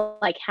it's more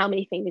like how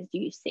many fingers do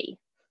you see?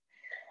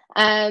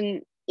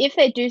 If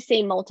they do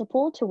see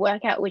multiple, to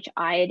work out which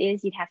eye it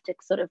is, you'd have to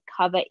sort of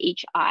cover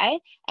each eye.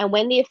 And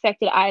when the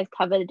affected eye is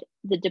covered,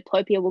 the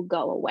diplopia will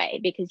go away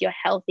because your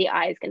healthy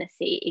eye is going to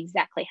see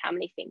exactly how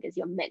many fingers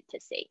you're meant to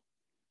see.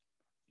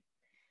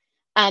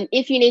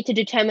 If you need to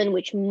determine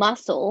which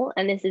muscle,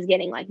 and this is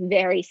getting like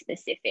very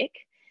specific,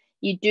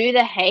 you do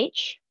the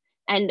H,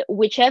 and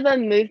whichever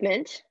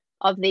movement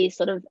of these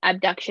sort of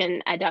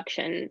abduction,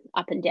 adduction,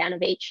 up and down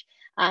of each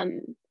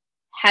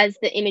has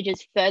the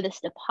images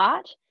furthest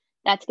apart,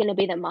 that's going to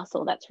be the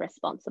muscle that's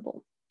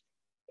responsible.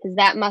 Because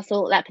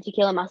that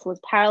particular muscle is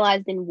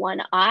paralyzed in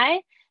one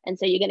eye, and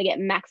so you're going to get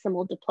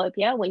maximal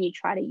diplopia when you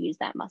try to use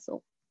that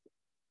muscle.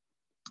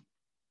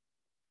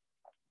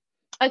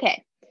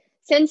 Okay,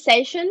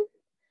 sensation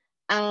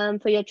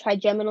for your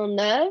trigeminal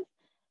nerve.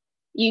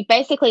 You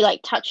basically like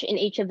touch in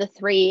each of the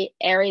 3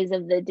 areas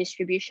of the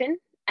distribution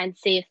and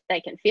see if they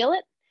can feel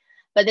it.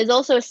 But there's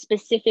also a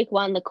specific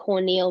one, the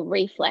corneal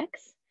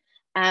reflex,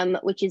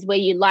 which is where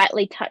you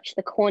lightly touch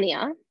the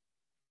cornea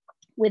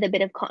with a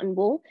bit of cotton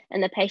wool,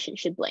 and the patient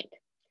should blink.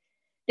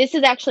 This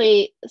is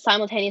actually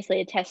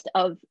simultaneously a test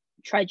of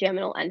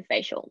trigeminal and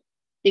facial,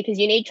 because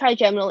you need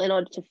trigeminal in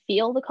order to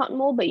feel the cotton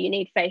wool, but you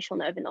need facial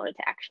nerve in order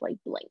to actually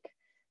blink.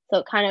 So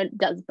it kind of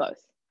does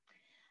both.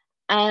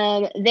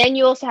 Then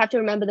you also have to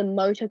remember the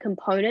motor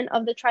component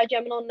of the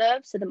trigeminal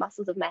nerve, so the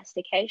muscles of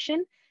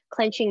mastication,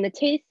 clenching the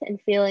teeth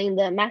and feeling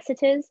the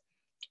masseters,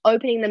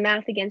 opening the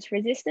mouth against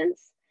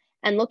resistance,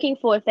 and looking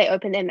for, if they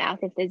open their mouth,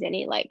 if there's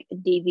any like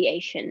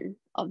deviation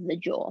of the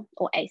jaw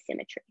or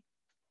asymmetry.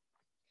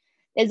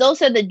 There's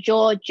also the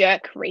jaw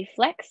jerk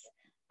reflex,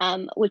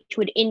 which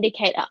would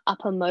indicate an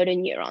upper motor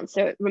neuron.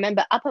 So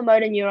remember, upper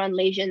motor neuron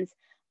lesions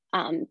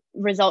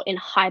result in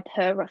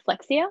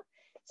hyperreflexia.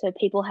 So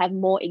people have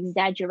more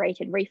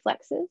exaggerated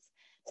reflexes.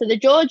 So the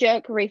jaw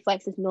jerk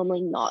reflex is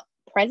normally not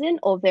present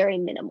or very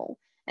minimal.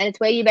 And it's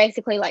where you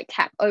basically like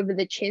tap over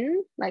the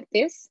chin like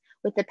this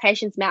with the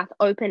patient's mouth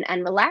open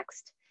and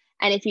relaxed.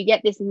 And if you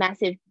get this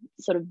massive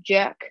sort of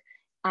jerk,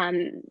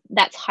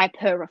 that's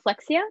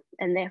hyperreflexia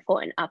and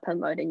therefore an upper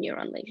motor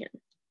neuron lesion.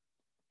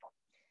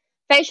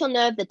 Facial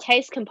nerve, the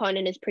taste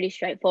component is pretty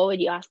straightforward.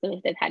 You ask them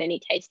if they've had any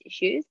taste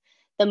issues.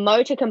 The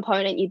motor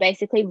component, you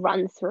basically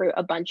run through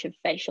a bunch of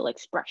facial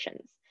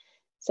expressions.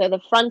 So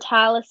the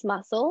frontalis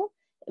muscle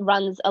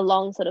runs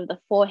along sort of the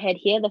forehead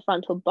here, the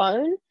frontal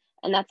bone,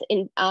 and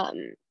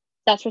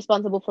that's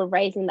responsible for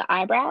raising the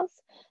eyebrows.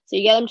 So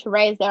you get them to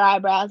raise their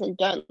eyebrows and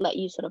don't let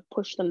you sort of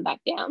push them back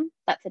down.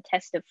 That's a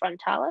test of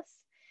frontalis.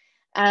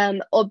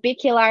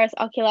 Orbicularis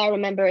oculi,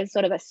 remember, is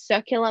sort of a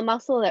circular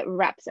muscle that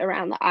wraps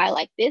around the eye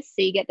like this.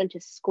 So you get them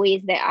to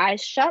squeeze their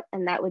eyes shut,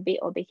 and that would be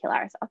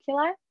orbicularis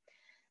oculi.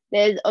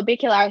 There's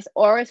orbicularis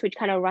oris, which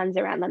kind of runs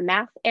around the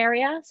mouth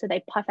area. So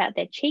they puff out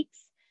their cheeks,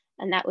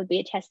 and that would be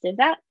a test of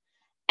that.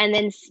 And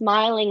then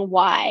smiling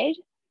wide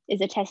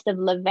is a test of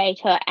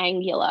levator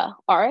angular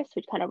oris,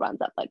 which kind of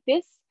runs up like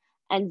this,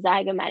 and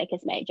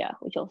zygomaticus major,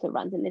 which also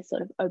runs in this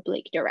sort of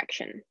oblique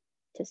direction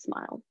to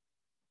smile.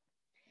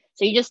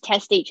 So you just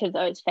test each of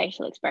those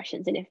facial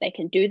expressions, and if they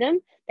can do them,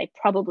 they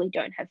probably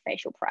don't have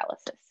facial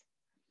paralysis.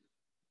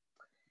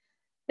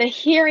 The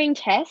hearing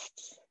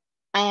tests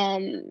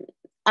are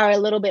a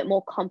little bit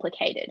more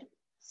complicated.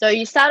 So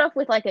you start off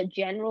with like a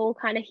general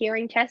kind of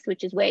hearing test,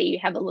 which is where you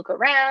have a look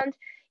around,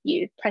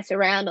 you press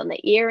around on the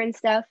ear and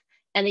stuff,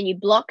 and then you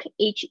block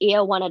each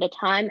ear one at a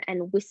time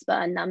and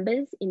whisper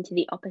numbers into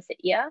the opposite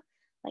ear,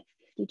 like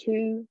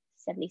 52,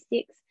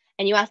 76,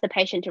 and you ask the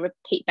patient to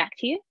repeat back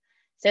to you.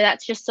 So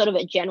that's just sort of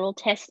a general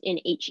test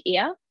in each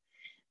ear.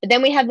 But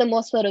then we have the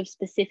more sort of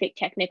specific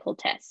technical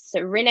tests. So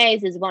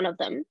Rinne's is one of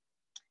them.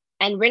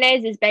 And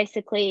Rinne's is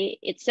basically,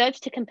 it serves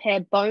to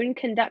compare bone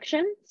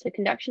conduction, so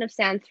conduction of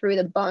sound through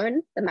the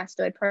bone, the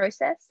mastoid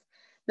process,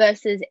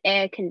 versus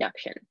air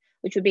conduction,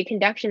 which would be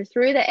conduction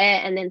through the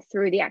air and then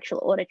through the actual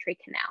auditory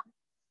canal.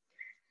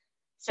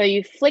 So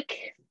you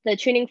flick the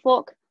tuning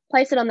fork,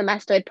 place it on the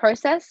mastoid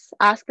process,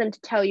 ask them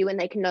to tell you when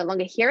they can no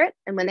longer hear it.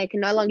 And when they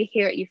can no longer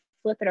hear it, you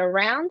flip it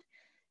around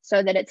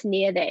so that it's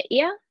near their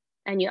ear,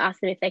 and you ask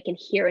them if they can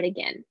hear it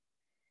again.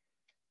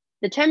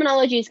 The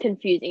terminology is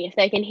confusing. If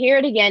they can hear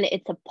it again,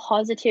 it's a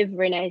positive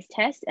Rinne's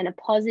test, and a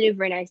positive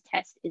Rinne's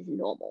test is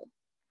normal.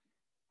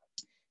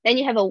 Then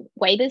you have a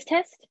Weber's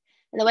test.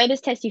 And the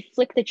Weber's test, you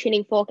flick the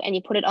tuning fork and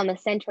you put it on the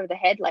center of the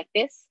head like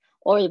this,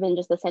 or even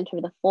just the center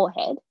of the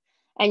forehead.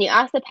 And you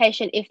ask the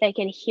patient if they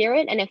can hear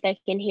it and if they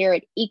can hear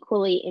it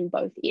equally in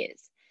both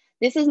ears.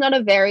 This is not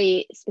a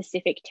very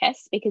specific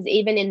test because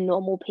even in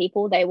normal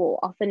people, they will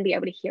often be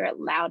able to hear it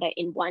louder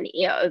in one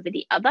ear over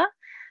the other.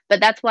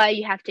 But that's why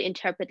you have to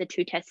interpret the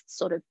two tests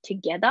sort of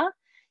together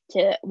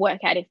to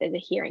work out if there's a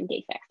hearing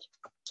defect.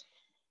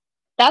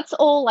 That's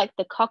all like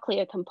the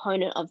cochlear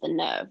component of the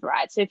nerve,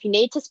 right? So if you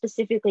need to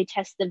specifically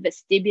test the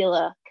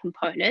vestibular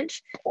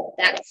component,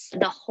 that's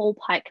the whole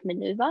pike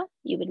maneuver.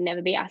 You would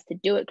never be asked to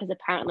do it because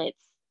apparently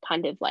it's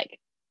kind of like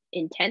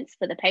intense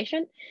for the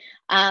patient.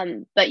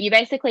 But you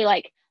basically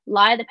like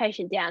lie the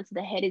patient down so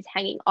the head is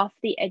hanging off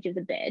the edge of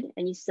the bed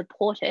and you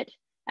support it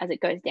as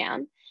it goes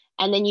down.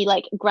 And then you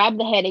like grab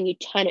the head and you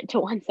turn it to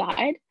one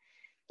side.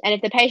 And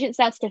if the patient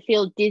starts to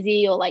feel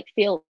dizzy or like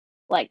feel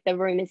like the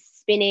room is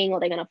spinning or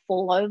they're going to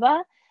fall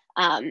over,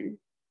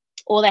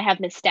 or they have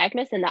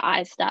nystagmus and the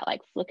eyes start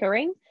like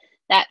flickering,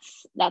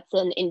 that's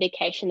an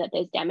indication that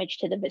there's damage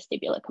to the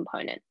vestibular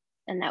component.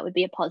 And that would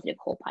be a positive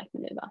Hall-Pike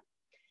maneuver.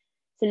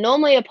 So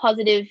normally a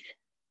positive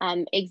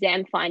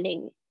exam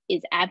finding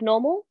is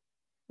abnormal,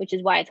 which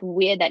is why it's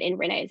weird that in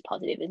Rinne's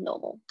positive is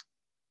normal.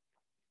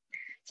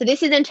 So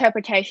this is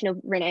interpretation of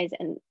Rinne's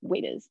and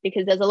Weber's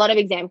because there's a lot of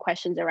exam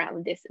questions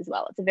around this as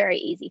well. It's a very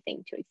easy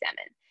thing to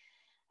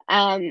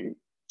examine.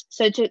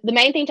 So the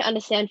main thing to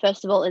understand,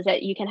 first of all, is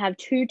that you can have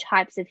two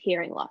types of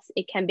hearing loss.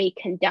 It can be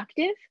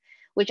conductive,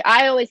 which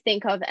I always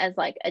think of as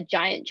like a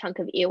giant chunk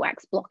of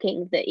earwax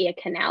blocking the ear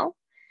canal.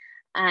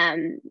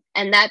 And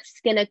that's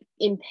going to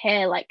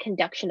impair like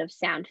conduction of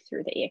sound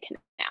through the ear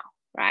canal,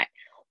 right?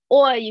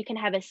 Or you can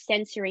have a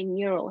sensory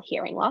neural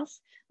hearing loss,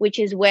 which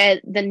is where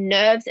the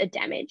nerves are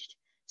damaged.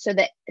 So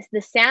that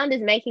the sound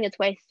is making its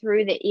way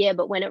through the ear,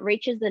 but when it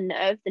reaches the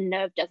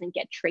nerve doesn't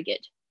get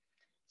triggered.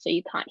 So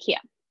you can't hear.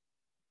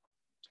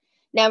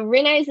 Now,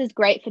 Rene's is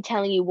great for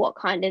telling you what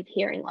kind of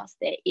hearing loss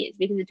there is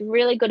because it's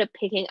really good at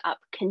picking up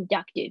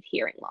conductive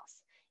hearing loss.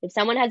 If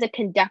someone has a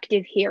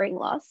conductive hearing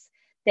loss,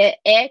 their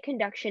air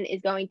conduction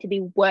is going to be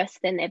worse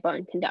than their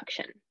bone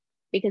conduction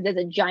because there's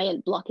a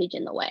giant blockage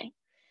in the way.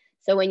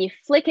 So when you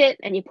flick it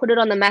and you put it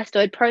on the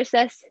mastoid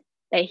process,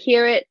 they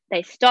hear it,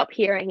 they stop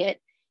hearing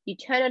it, you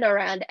turn it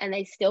around and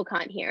they still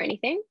can't hear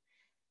anything.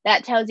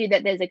 That tells you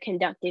that there's a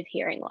conductive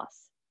hearing loss.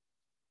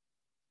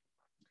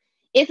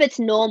 If it's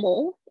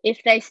normal,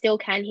 if they still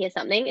can hear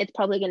something, it's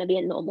probably going to be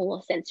a normal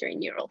or sensory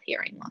neural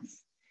hearing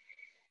loss.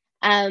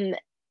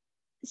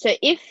 So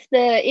if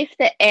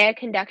the air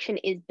conduction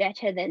is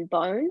better than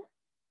bone,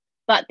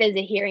 but there's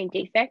a hearing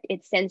defect,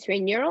 it's sensory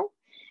neural.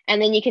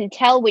 And then you can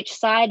tell which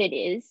side it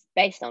is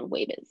based on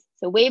Weber's.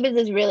 So Weber's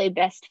is really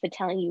best for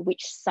telling you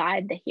which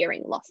side the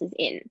hearing loss is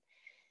in.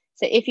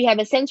 So if you have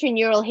a sensory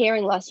neural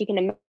hearing loss, you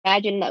can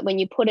imagine that when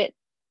you put it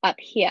up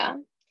here,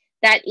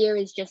 that ear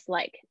is just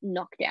like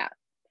knocked out.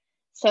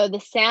 So the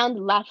sound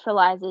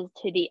lateralizes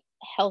to the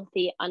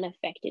healthy,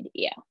 unaffected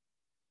ear.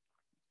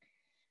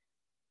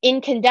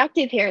 In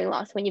conductive hearing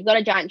loss, when you've got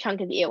a giant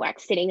chunk of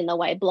earwax sitting in the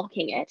way,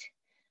 blocking it,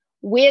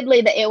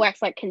 weirdly, the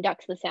earwax like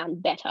conducts the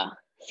sound better.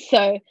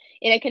 So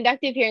in a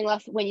conductive hearing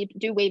loss, when you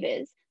do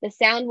Weber's, the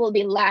sound will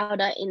be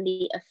louder in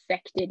the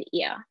affected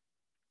ear.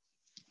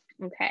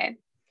 Okay.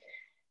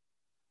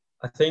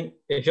 I think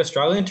if you're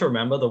struggling to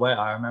remember, the way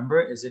I remember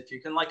it is if you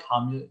can like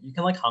hum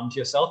to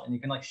yourself and you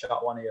can like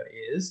shut one of your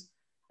ears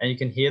and you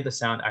can hear the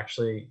sound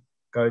actually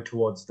go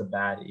towards the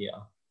bad ear.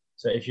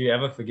 So if you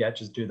ever forget,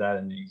 just do that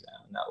in the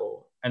exam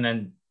and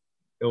then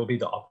it will be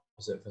the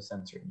opposite for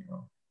sensory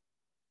neural.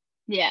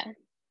 Yeah.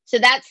 So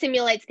that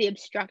simulates the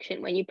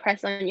obstruction. When you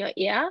press on your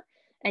ear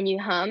and you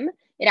hum,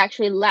 it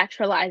actually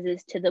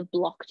lateralizes to the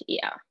blocked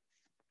ear.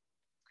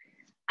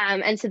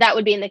 And so that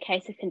would be in the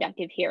case of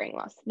conductive hearing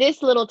loss.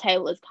 This little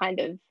table is kind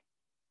of,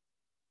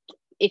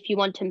 if you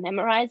want to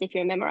memorize, if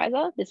you're a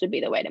memorizer, this would be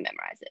the way to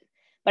memorize it.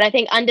 But I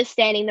think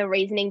understanding the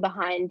reasoning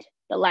behind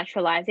the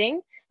lateralizing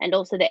and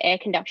also the air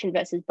conduction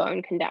versus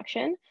bone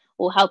conduction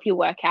will help you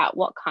work out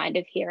what kind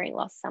of hearing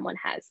loss someone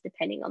has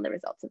depending on the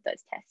results of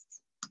those tests.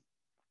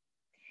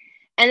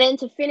 And then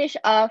to finish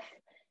off,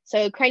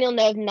 so cranial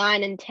nerve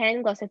 9 and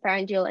 10,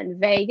 glossopharyngeal and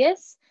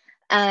vagus,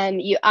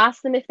 you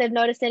ask them if they've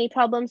noticed any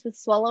problems with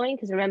swallowing,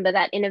 because remember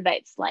that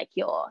innervates like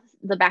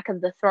the back of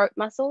the throat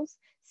muscles,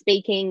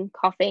 speaking,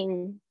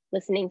 coughing,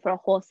 listening for a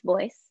hoarse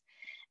voice.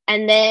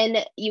 And then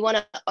you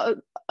want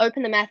to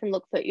open the mouth and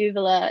look for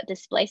uvular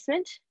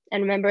displacement.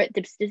 And remember,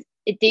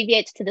 it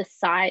deviates to the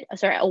side,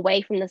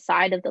 away from the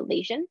side of the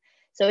lesion.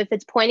 So if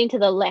it's pointing to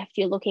the left,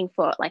 you're looking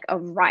for like a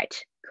right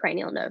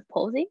cranial nerve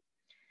palsy.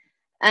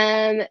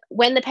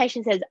 When the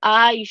patient says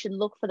you should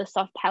look for the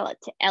soft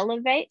palate to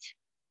elevate.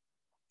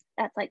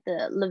 That's like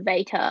the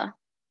levator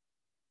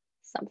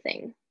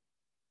something.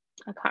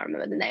 I can't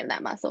remember the name of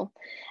that muscle.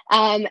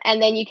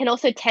 And then you can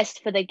also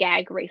test for the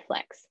gag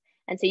reflex.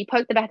 And so you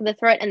poke the back of the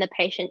throat and the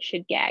patient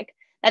should gag.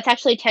 That's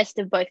actually a test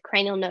of both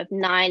cranial nerve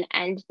 9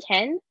 and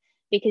 10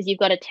 because you've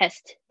got to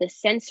test the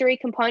sensory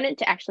component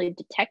to actually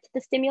detect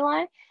the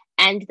stimuli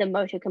and the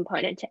motor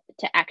component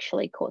to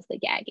actually cause the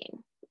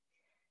gagging.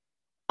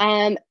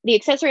 The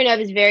accessory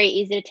nerve is very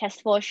easy to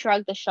test for.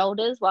 Shrug the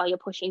shoulders while you're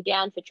pushing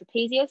down for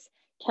trapezius.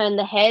 Turn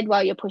the head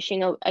while you're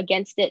pushing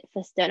against it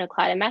for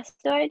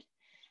sternocleidomastoid.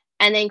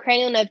 And then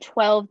cranial nerve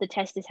 12, the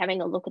test is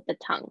having a look at the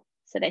tongue.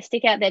 So they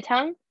stick out their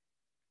tongue.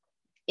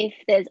 If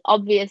there's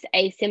obvious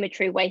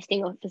asymmetry,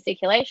 wasting of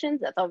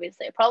fasciculations, that's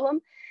obviously a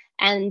problem.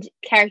 And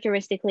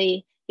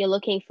characteristically, you're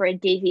looking for a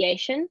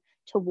deviation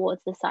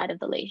towards the side of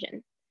the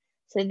lesion.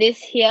 So this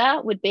here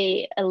would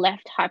be a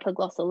left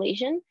hypoglossal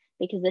lesion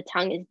because the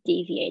tongue is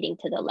deviating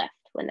to the left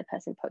when the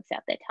person pokes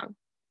out their tongue.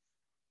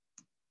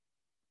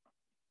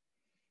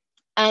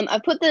 I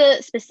put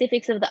the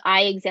specifics of the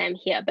eye exam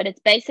here, but it's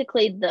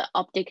basically the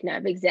optic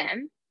nerve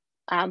exam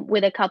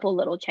with a couple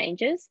little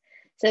changes.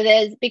 So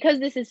because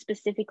this is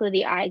specifically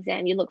the eye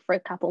exam, you look for a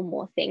couple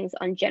more things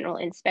on general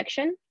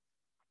inspection.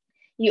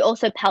 You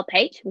also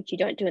palpate, which you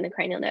don't do in the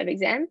cranial nerve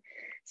exam.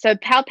 So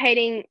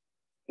palpating,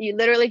 you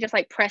literally just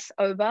like press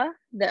over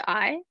the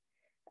eye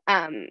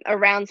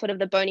around sort of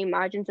the bony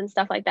margins and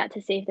stuff like that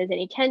to see if there's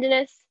any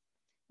tenderness.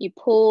 You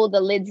pull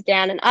the lids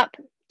down and up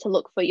to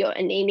look for your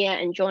anemia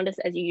and jaundice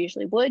as you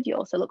usually would. You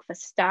also look for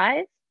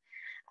styes.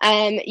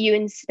 You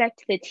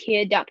inspect the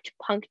tear duct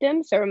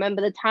punctum. So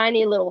remember the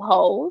tiny little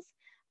holes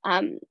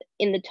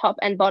in the top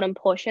and bottom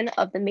portion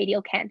of the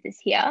medial canthus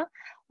here,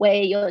 where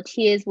your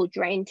tears will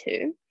drain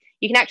to.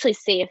 You can actually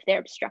see if they're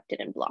obstructed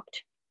and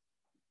blocked.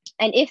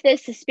 And if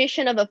there's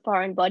suspicion of a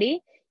foreign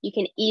body, you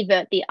can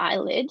evert the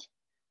eyelid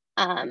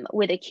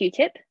with a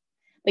Q-tip,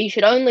 but you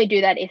should only do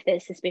that if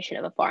there's suspicion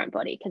of a foreign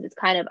body because it's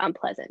kind of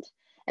unpleasant.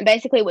 And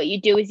basically what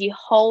you do is you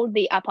hold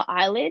the upper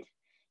eyelid,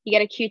 you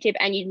get a Q-tip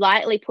and you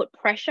lightly put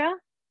pressure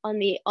on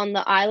the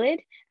eyelid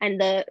and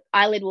the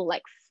eyelid will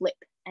like flip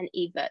and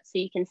evert. So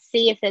you can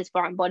see if there's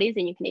foreign bodies,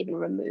 and you can even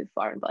remove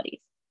foreign bodies.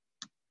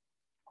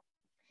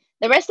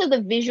 The rest of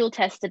the visual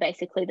tests are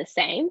basically the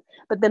same,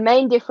 but the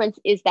main difference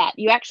is that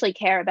you actually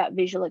care about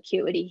visual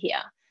acuity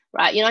here,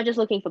 right? You're not just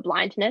looking for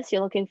blindness,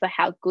 you're looking for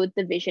how good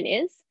the vision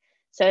is.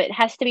 So it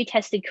has to be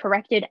tested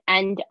corrected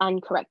and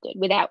uncorrected,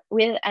 with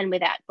and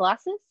without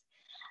glasses.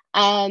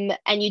 And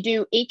you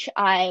do each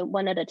eye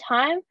one at a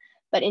time.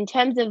 But in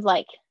terms of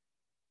like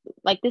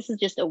this is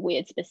just a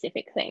weird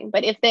specific thing,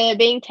 but if they're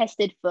being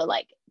tested for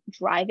like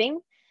driving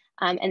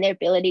and their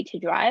ability to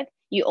drive,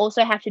 you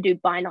also have to do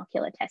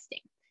binocular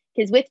testing.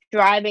 Because with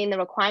driving, the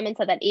requirements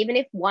are that even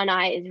if one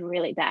eye is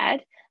really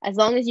bad, as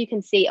long as you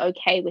can see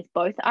okay with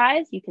both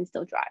eyes, you can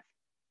still drive.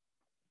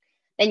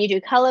 Then you do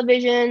color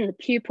vision, the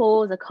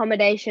pupils,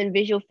 accommodation,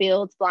 visual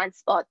fields, blind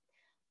spot,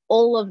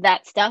 all of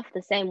that stuff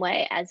the same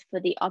way as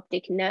for the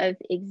optic nerve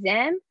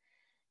exam,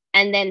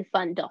 and then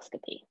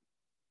fundoscopy.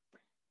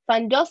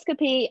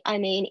 Fundoscopy, I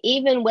mean,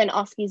 even when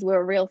OSCEs were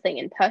a real thing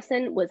in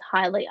person, was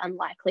highly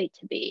unlikely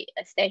to be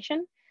a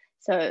station.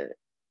 So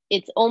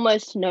it's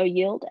almost no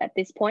yield at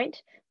this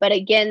point. But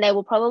again, they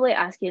will probably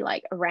ask you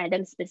like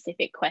random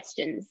specific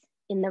questions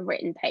in the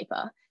written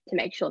paper to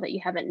make sure that you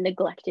haven't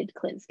neglected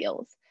clin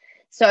skills.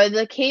 So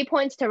the key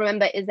points to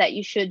remember is that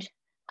you should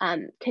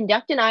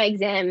conduct an eye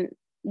exam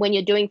when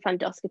you're doing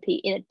fundoscopy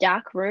in a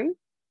dark room,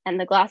 and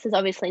the glasses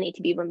obviously need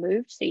to be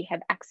removed so you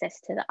have access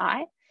to the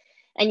eye.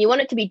 And you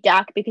want it to be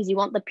dark because you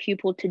want the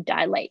pupil to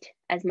dilate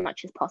as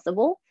much as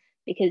possible,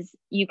 because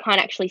you can't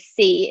actually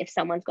see if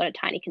someone's got a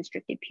tiny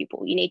constricted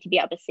pupil. You need to be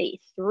able to see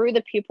through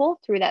the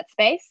pupil, through that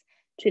space,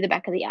 to the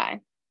back of the eye.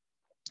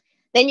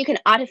 Then you can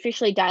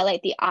artificially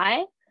dilate the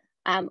eye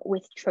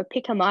with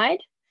tropicamide.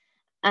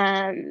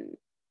 And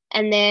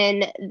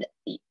then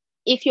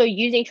if you're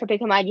using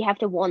tropicamide, you have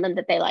to warn them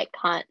that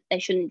they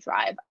shouldn't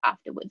drive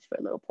afterwards for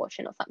a little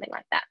portion or something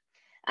like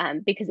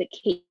that, because it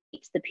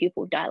keeps the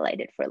pupil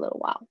dilated for a little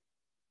while.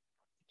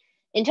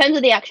 In terms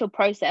of the actual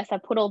process, I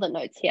put all the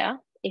notes here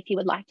if you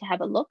would like to have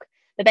a look.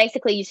 But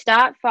basically, you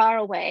start far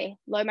away,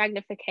 low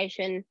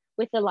magnification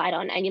with the light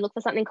on, and you look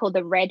for something called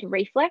the red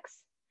reflex.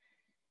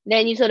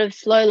 Then you sort of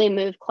slowly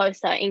move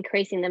closer,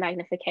 increasing the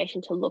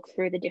magnification to look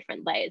through the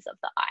different layers of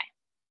the eye.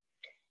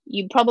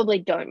 You probably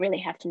don't really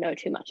have to know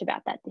too much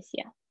about that this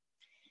year.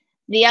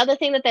 The other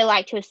thing that they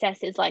like to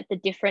assess is like the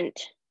different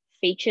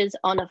features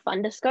on a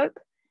fundoscope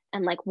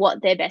and like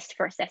what they're best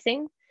for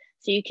assessing.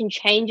 So you can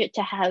change it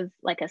to have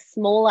like a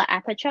smaller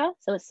aperture,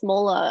 so a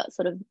smaller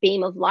sort of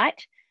beam of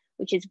light,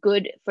 which is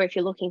good for if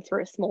you're looking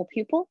through a small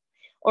pupil,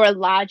 or a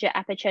larger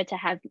aperture to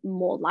have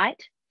more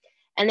light.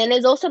 And then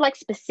there's also like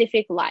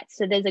specific lights.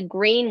 So there's a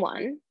green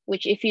one,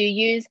 which if you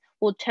use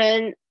will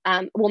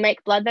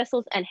make blood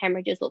vessels and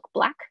hemorrhages look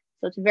black.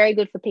 So it's very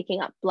good for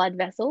picking up blood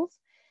vessels.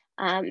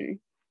 And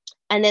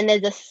then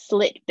there's a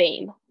slit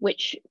beam,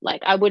 which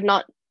like I would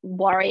not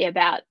worry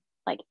about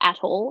like at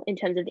all in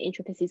terms of the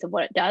intricacies of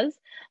what it does,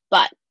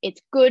 but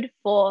it's good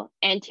for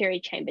anterior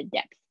chamber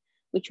depth,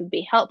 which would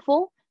be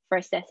helpful for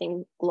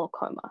assessing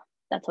glaucoma.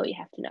 That's all you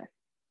have to know.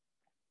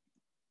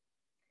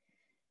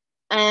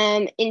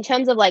 In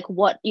terms of like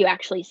what you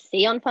actually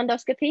see on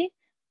fundoscopy,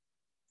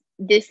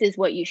 this is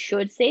what you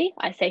should see.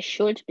 I say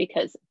should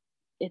because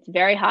it's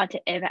very hard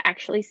to ever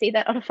actually see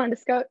that on a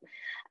fundoscope.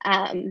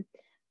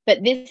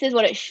 But this is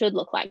what it should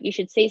look like. You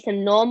should see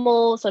some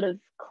normal sort of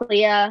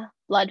clear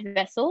blood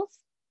vessels.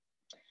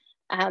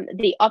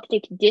 The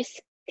optic disc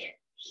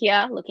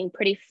here looking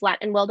pretty flat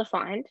and well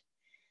defined.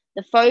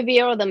 The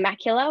fovea or the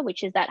macula,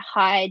 which is that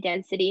high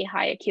density,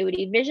 high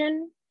acuity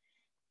vision,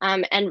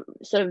 and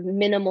sort of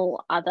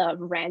minimal other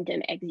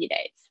random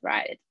exudates,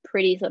 right? It's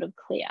pretty sort of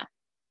clear.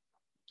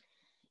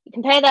 You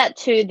compare that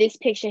to this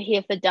picture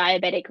here for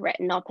diabetic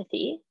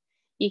retinopathy.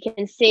 You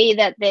can see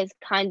that there's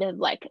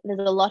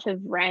a lot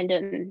of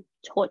random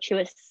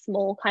tortuous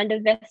small kind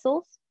of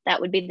vessels.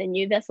 That would be the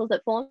new vessels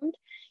that formed.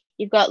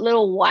 You've got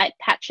little white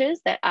patches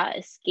that are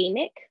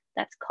ischemic,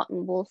 that's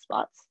cotton wool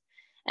spots.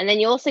 And then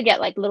you also get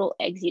like little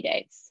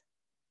exudates,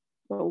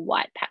 little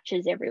white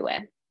patches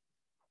everywhere.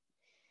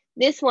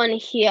 This one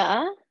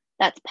here,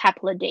 that's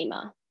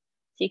papilledema.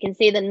 So you can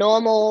see the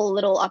normal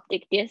little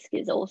optic disc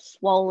is all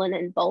swollen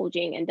and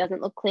bulging and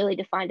doesn't look clearly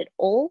defined at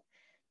all.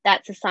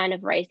 That's a sign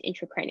of raised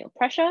intracranial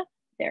pressure,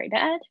 very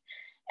bad.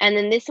 And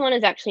then this one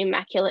is actually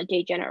macular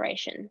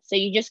degeneration. So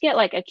you just get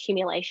like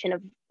accumulation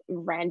of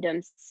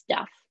random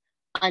stuff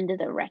under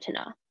the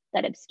retina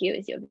that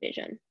obscures your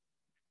vision.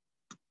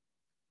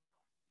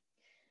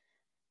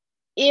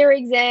 Ear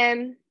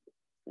exam,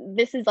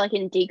 this is like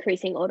in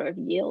decreasing order of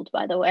yield,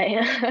 by the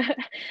way.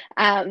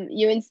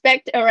 You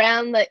inspect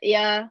around the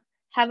ear,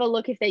 have a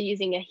look if they're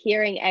using a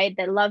hearing aid.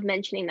 They love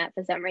mentioning that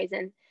for some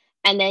reason.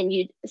 And then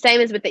same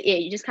as with the ear,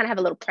 you just kind of have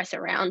a little press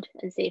around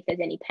and see if there's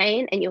any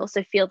pain. And you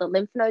also feel the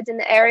lymph nodes in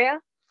the area,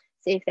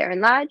 see if they're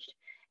enlarged.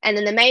 And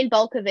then the main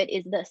bulk of it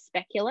is the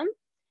speculum.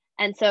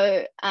 And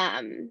so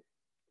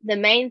the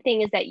main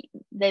thing is that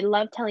they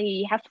love telling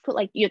you have to put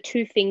like your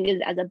 2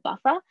 fingers as a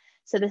buffer.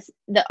 So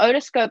the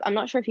otoscope, I'm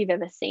not sure if you've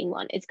ever seen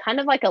one. It's kind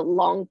of like a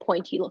long,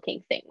 pointy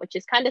looking thing, which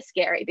is kind of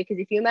scary because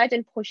if you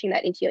imagine pushing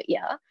that into your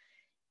ear,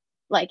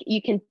 like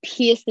you can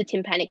pierce the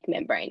tympanic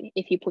membrane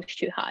if you push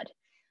too hard,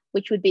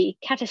 which would be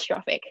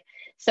catastrophic.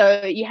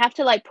 So you have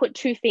to like press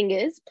 2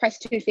 fingers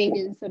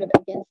sort of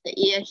against the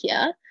ear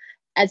here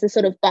as a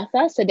sort of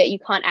buffer so that you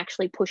can't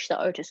actually push the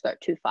otoscope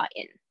too far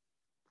in.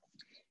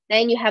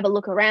 Then you have a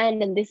look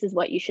around, and this is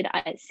what you should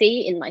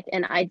see in like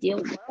an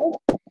ideal world,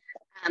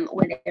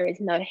 where there is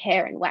no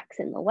hair and wax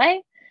in the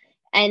way.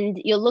 And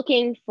you're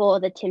looking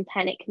for the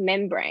tympanic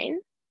membrane,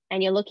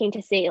 and you're looking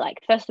to see,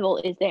 like, first of all,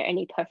 is there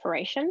any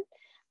perforation?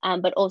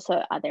 But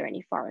also, are there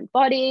any foreign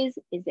bodies?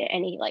 Is there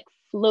any like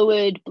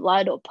fluid,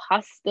 blood, or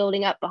pus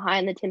building up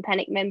behind the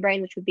tympanic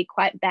membrane, which would be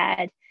quite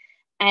bad?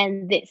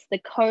 And the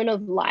cone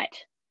of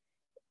light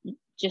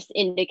just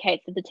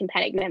indicates that the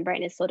tympanic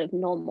membrane is sort of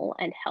normal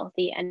and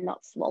healthy and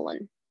not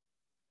swollen.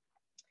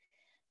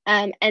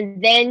 And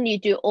then you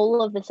do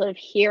all of the sort of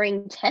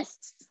hearing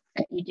tests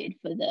that you did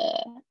for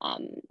the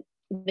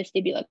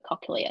vestibular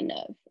cochlear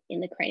nerve in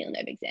the cranial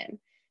nerve exam.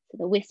 So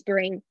the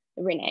whispering,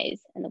 the Renees,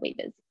 and the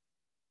Weavers.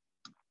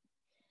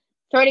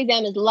 Throat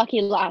exam is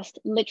lucky last,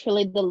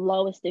 literally the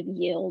lowest of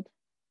yield.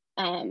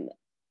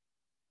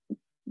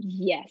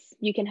 Yes,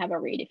 you can have a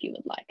read if you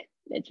would like.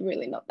 It's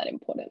really not that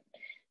important.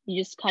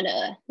 You just kind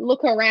of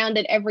look around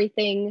at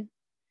everything,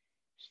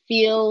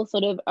 feel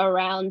sort of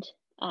around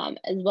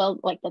as well,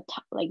 like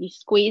you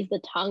squeeze the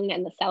tongue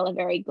and the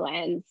salivary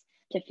glands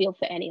to feel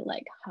for any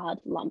like hard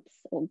lumps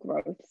or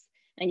growths,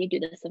 and you do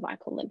the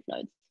cervical lymph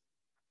nodes.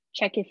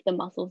 Check if the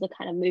muscles are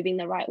kind of moving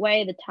the right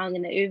way, the tongue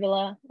and the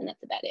uvula, and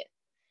that's about it.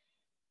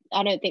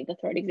 I don't think the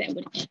throat exam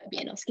would ever be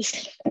an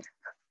OSCE.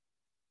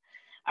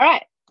 All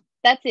right,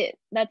 that's it.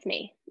 That's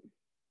me.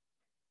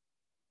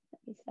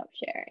 Let me stop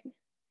sharing.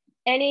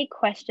 Any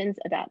questions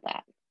about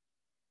that?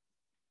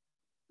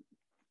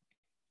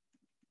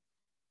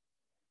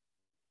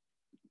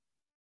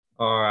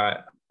 All right.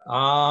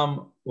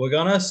 We're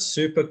gonna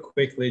super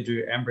quickly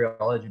do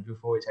embryology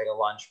before we take a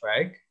lunch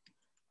break.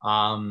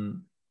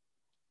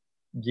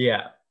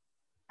 Yeah,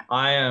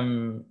 I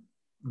am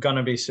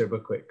gonna be super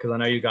quick because I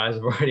know you guys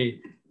have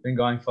already been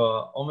going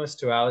for almost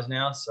 2 hours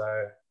now. So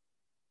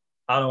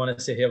I don't want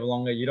to sit here for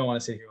longer. You don't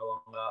want to sit here for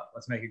longer.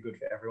 Let's make it good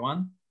for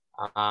everyone.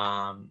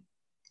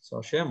 So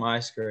I'll share my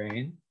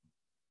screen.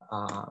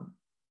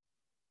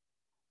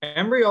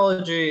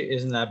 Embryology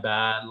isn't that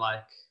bad.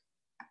 Like,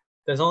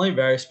 there's only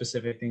very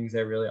specific things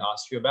they really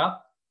ask you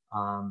about.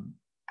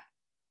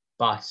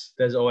 But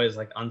there's always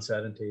like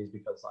uncertainties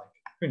because like,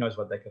 who knows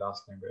what they could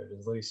ask in embryology.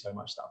 There's literally so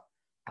much stuff.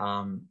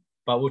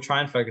 But we'll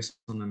try and focus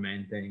on the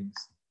main things.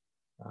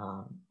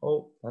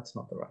 Oh, that's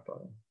not the right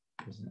button,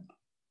 isn't it?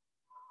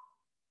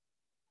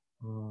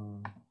 I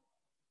don't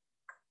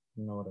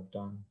know what I've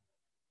done.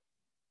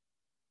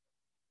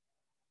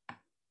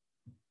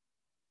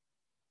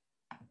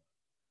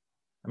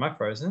 Am I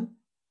frozen?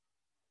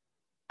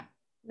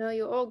 No,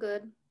 you're all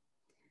good.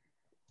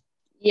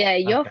 Yeah,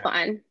 you're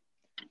fine.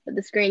 But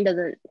the screen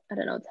doesn't, I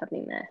don't know what's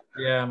happening there.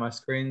 Yeah, my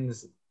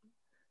screen's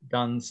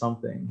done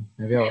something.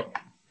 Maybe I'll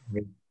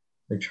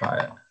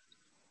retry it.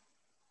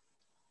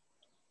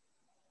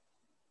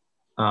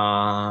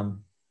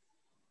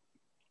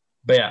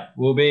 But yeah,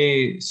 we'll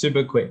be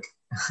super quick.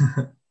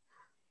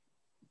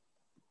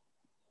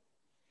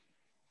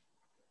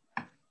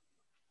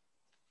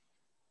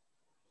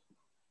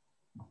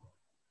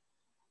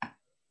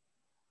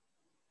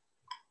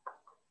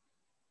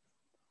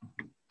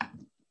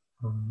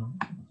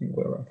 I think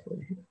we're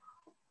roughly here.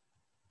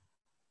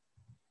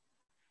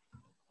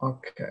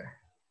 Okay.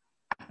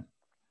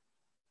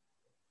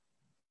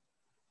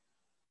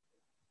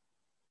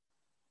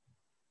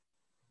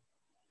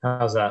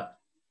 How's that?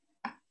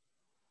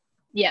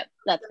 Yep,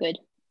 that's good.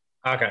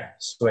 Okay,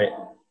 sweet.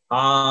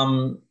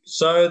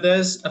 So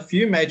there's a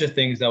few major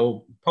things that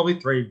will probably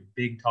 3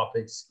 big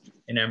topics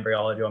in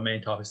embryology, or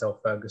main topics that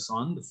we'll focus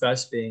on. The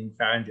first being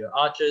pharyngeal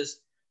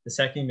arches, the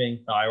second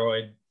being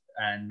thyroid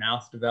and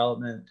mouth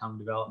development, tongue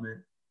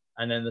development,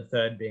 and then the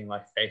third being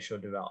like facial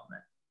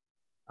development.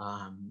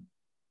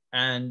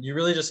 And you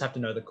really just have to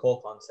know the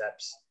core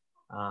concepts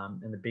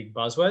and the big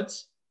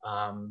buzzwords.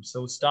 So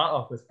we'll start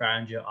off with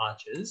pharyngeal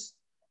arches.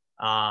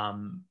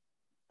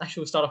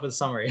 Actually, we'll start off with a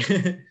summary.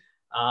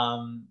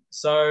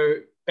 So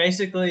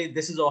basically,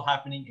 this is all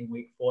happening in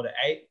week 4 to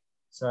 8.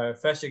 So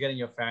first, you're getting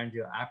your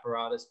pharyngeal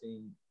apparatus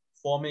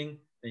forming,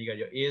 then you got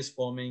your ears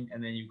forming,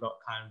 and then you've got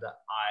kind of the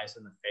eyes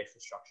and the facial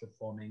structure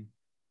forming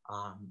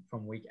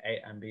from week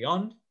 8 and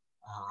beyond.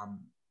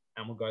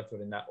 And we'll go through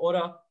it in that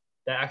order.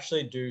 They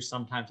actually do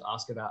sometimes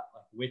ask about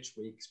like which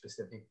week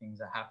specific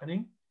things are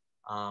happening.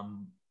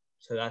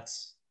 So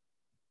that's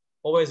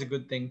always a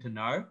good thing to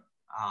know.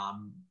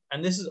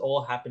 And this is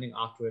all happening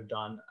after we've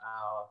done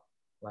our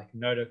like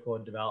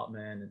notochord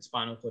development and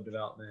spinal cord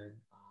development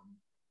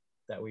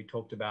that we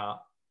talked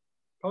about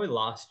probably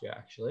last year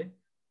actually.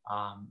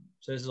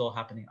 So this is all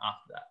happening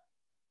after that.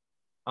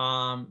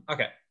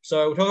 Okay,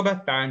 so we'll talk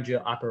about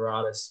pharyngeal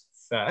apparatus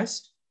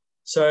first.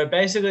 So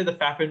basically the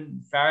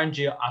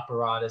pharyngeal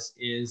apparatus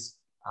is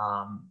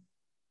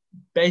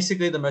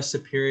basically the most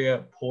superior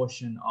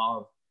portion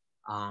of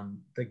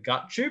the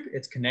gut tube.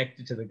 It's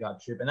connected to the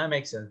gut tube, and that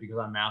makes sense because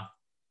our mouth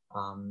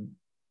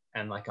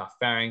and like our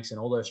pharynx and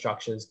all those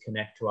structures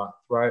connect to our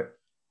throat,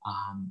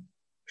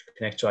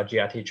 connect to our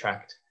GIT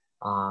tract,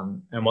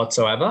 and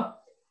whatsoever.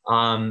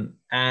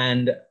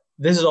 And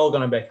this is all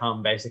going to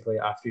become basically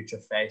our future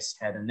face,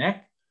 head, and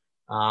neck.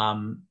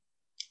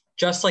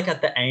 Just like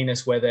at the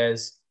anus, where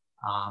there's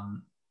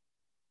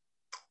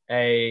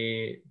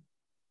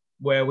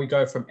where we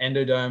go from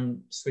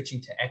endodome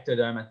switching to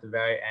ectodome at the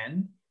very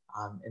end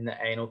in the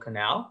anal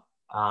canal.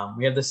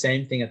 We have the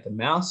same thing at the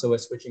mouth. So we're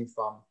switching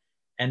from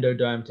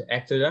endodome to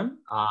ectodome,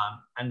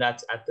 and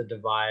that's at the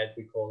divide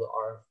we call the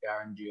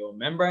oropharyngeal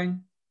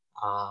membrane,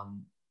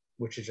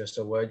 which is just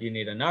a word you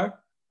need to know.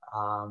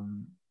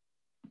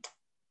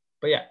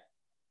 But yeah,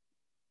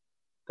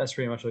 that's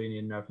pretty much all you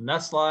need to know from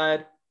that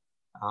slide.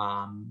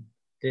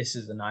 This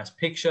is a nice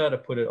picture to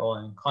put it all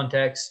in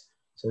context.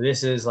 So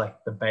this is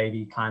like the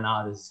baby kind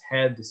of this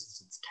head, this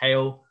is its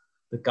tail.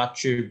 The gut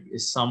tube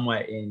is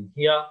somewhere in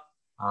here.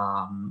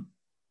 And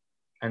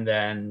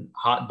then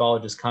heart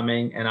bulge is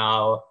coming, and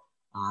our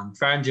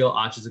pharyngeal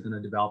arches are going to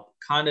develop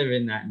kind of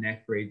in that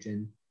neck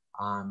region,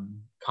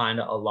 kind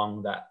of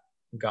along that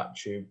gut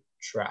tube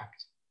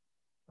tract.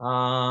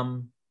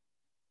 Cool.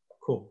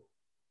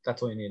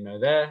 That's all you need to know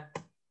there.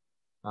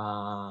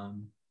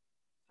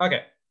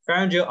 Okay,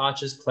 pharyngeal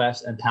arches,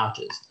 clefts, and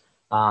pouches.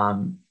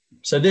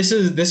 So this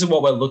is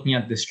what we're looking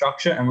at, this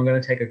structure, and we're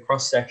going to take a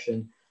cross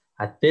section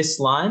at this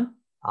line,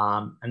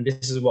 and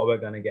this is what we're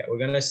going to get. We're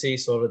going to see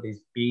sort of these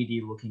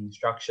beady looking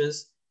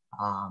structures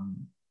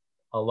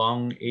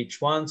along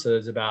each one. So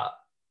there's about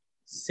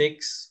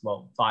 6,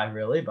 well, 5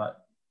 really,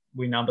 but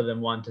we number them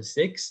 1 to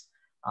 6.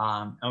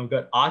 And we've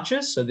got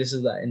arches. So this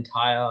is the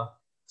entire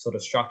sort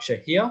of structure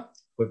here.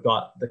 We've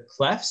got the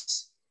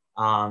clefts,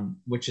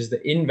 which is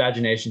the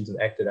invaginations of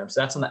ectodome. So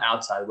that's on the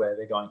outside where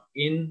they're going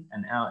in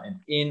and out and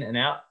in and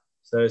out.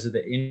 So those are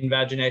the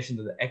invaginations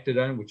of the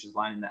ectodome, which is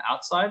lining the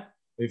outside.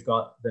 We've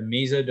got the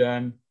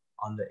mesoderm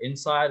on the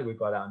inside. We've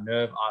got our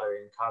nerve,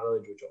 artery, and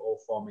cartilage, which are all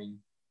forming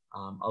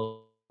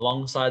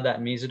alongside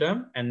that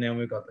mesoderm. And then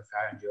we've got the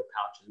pharyngeal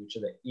pouches, which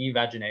are the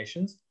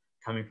evaginations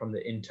coming from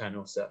the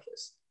internal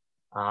surface.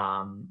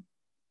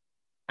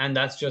 And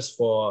that's just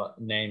for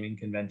naming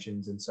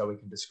conventions. And so we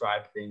can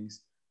describe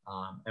things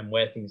and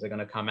where things are going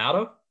to come out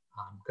of,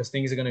 because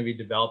things are going to be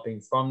developing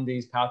from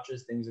these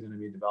pouches, things are going to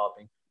be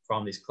developing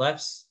from these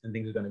clefts, and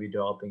things are going to be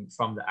developing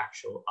from the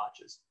actual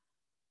arches.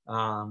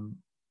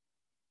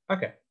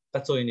 Okay,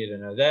 that's all you need to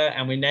know there.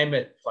 And we name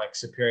it like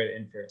superior to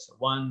inferior. So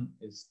 1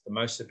 is the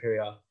most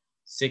superior,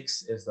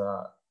 6 is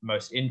the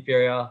most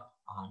inferior,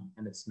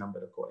 and it's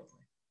numbered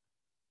accordingly.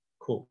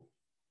 Cool.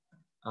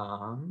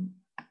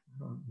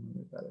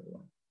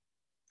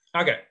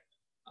 Okay.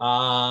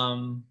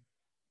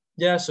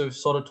 Yeah, so we've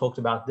sort of talked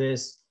about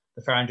this.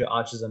 The pharyngeal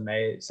arches are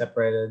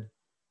separated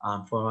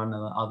from one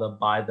another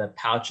by the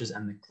pouches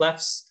and the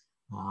clefts,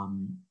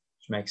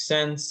 which makes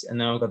sense. And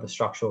then we've got the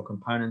structural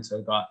components. So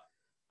we've got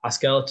our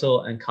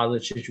skeletal and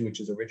cartilage tissue, which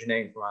is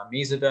originating from our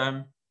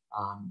mesoderm,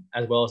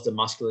 as well as the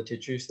muscular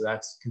tissue. So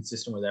that's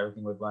consistent with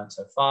everything we've learned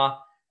so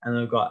far. And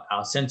then we've got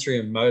our sensory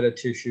and motor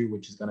tissue,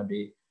 which is going to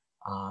be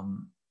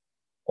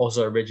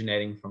also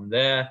originating from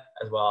there,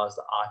 as well as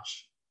the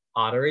arch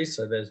arteries.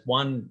 So there's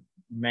one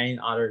main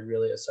artery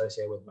really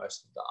associated with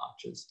most of the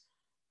arches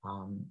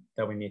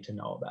that we need to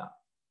know about.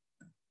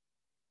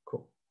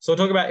 Cool. So we'll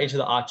talk about each of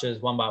the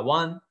arches one by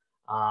one.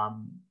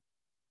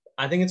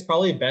 I think it's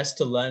probably best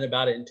to learn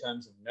about it in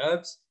terms of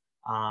nerves.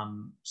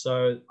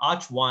 So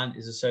arch 1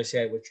 is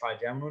associated with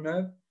trigeminal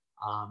nerve.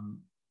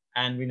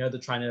 And we know the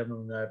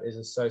trigeminal nerve is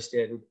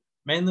associated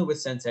mainly with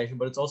sensation,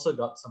 but it's also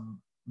got some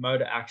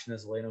motor action,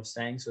 as Lena was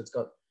saying. So it's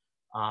got,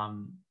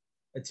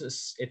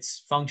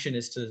 its function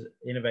is to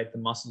innervate the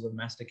muscles of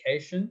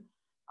mastication.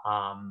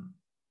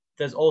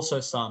 There's also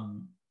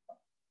some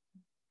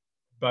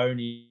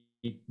bony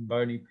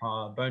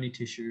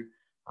tissue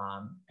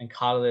and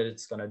cartilage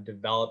that's going to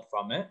develop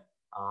from it.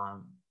 I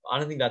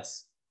don't think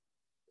that's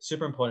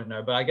super important to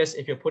know, but I guess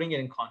if you're putting it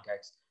in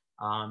context,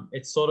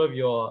 it's sort of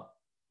your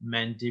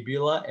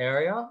maxillary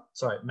area,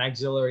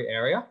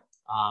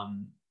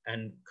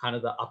 and kind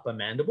of the upper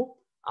mandible.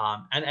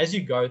 And as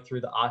you go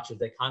through the arches,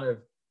 they kind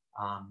of,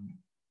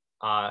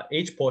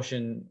 each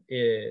portion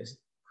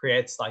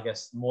creates, I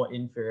guess, more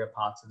inferior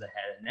parts of the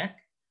head and neck.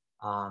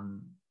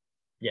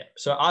 Yeah,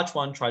 so arch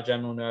 1,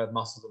 trigeminal nerve,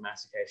 muscles of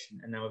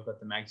mastication, and then we've got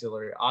the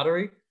maxillary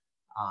artery,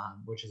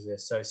 which is the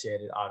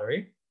associated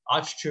artery.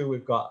 Arch 2,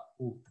 we've got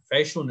the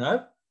facial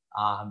nerve,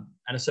 and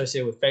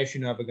associated with facial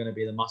nerve are going to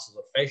be the muscles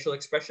of facial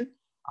expression,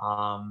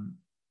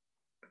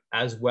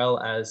 as well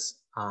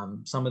as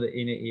some of the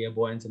inner ear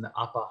bones and the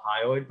upper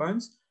hyoid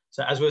bones.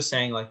 So as we were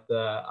saying, like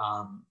the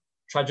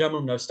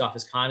trigeminal nerve stuff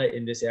is kind of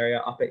in this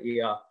area, upper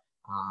ear,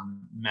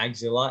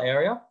 maxilla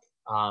area.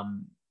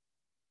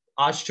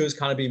 Arch 2 is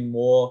kind of be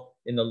more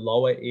in the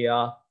lower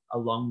ear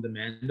along the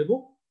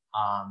mandible,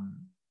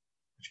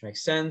 which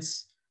makes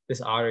sense.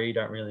 This artery you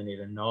don't really need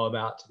to know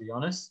about, to be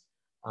honest.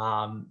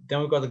 Then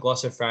we've got the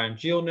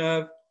glossopharyngeal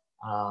nerve.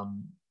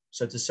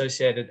 So it's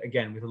associated,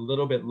 again, with a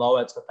little bit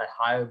lower. It's got that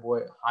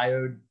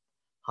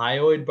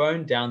hyoid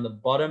bone down the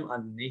bottom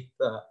underneath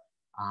the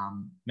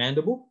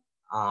mandible,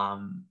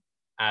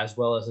 as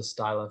well as the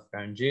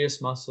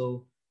stylopharyngeus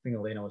muscle. I think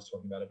Alina was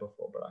talking about it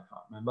before, but I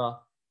can't remember.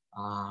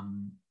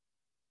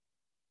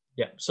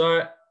 Yeah,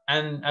 so,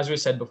 and as we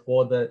said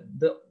before, the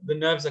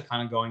nerves are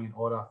kind of going in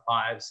order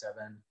 5,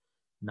 7,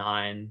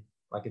 9,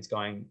 like it's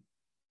going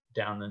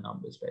down the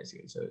numbers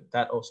basically. So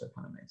that also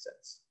kind of makes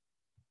sense.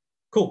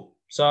 Cool.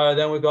 So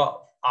then we've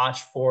got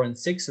arch 4 and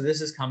 6. So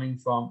this is coming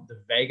from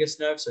the vagus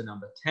nerve, so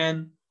number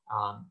 10.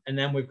 And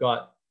then we've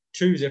got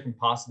 2 different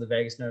parts of the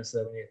vagus nerve so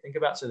that we need to think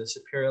about. So the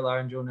superior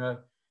laryngeal nerve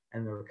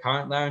and the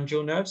recurrent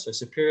laryngeal nerve. So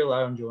superior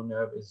laryngeal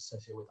nerve is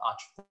associated with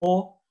arch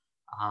 4.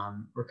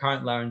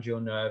 Recurrent laryngeal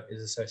nerve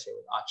is associated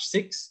with arch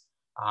 6.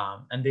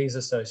 And these are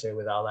associated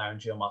with our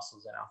laryngeal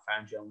muscles and our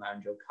pharyngeal and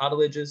laryngeal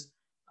cartilages.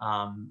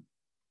 And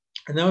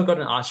then we've got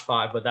an arch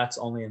 5, but that's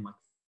only in like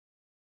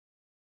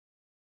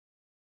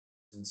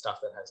and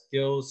stuff that has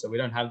gills. So we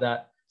don't have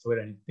that. So we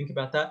don't need to think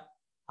about that.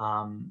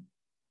 And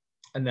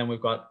then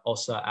we've got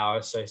also our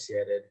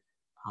associated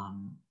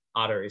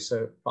arteries.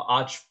 So for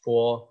arch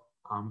 4,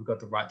 we've got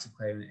the right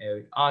subclavian and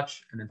aortic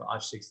arch. And then for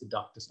arch 6, the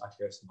ductus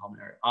arteriosus and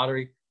pulmonary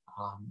artery.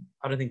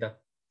 I don't think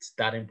that's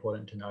that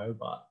important to know,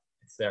 but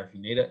it's there if you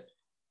need it.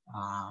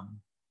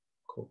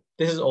 Cool.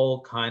 This is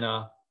all kind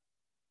of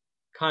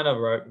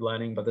rote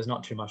learning, but there's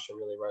not too much to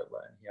really rote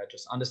learn here.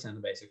 Just understand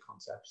the basic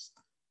concepts.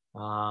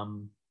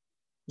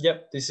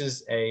 Yep, this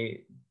is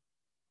a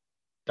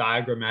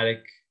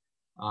diagrammatic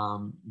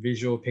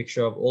visual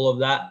picture of all of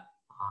that.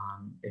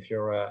 If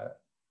you're a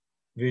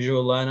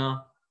visual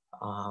learner,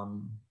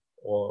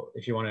 or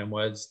if you want it in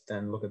words,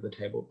 then look at the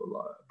table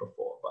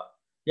before. But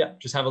yeah,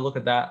 just have a look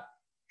at that.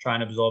 Try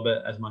and absorb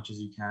it as much as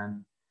you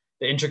can.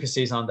 The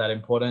intricacies aren't that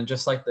important,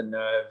 just like the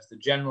nerves, the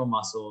general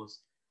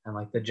muscles, and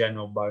like the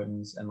general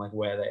bones and like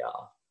where they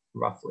are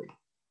roughly.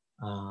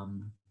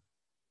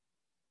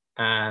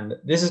 And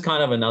this is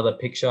kind of another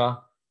picture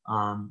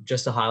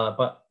just to highlight,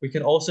 but we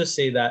can also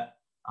see that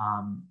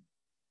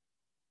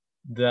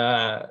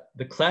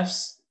the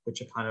clefts,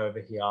 which are kind of over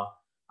here,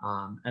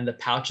 and the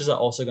pouches are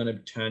also going to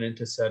turn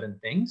into certain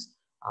things.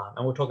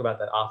 And we'll talk about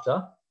that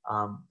after.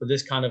 But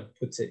this kind of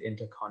puts it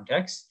into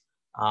context.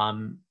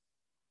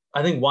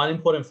 I think one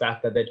important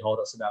fact that they told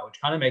us about,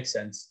 which kind of makes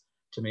sense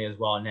to me as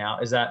well now,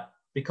 is that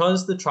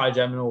because the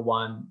trigeminal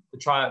one,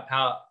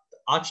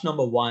 arch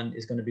number 1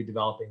 is going to be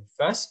developing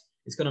first,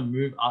 it's going to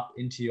move up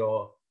into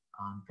your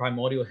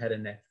primordial head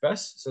and neck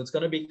first. So it's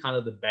going to be kind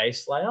of the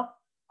base layer.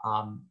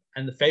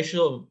 And the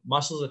facial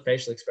muscles of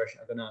facial expression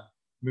are going to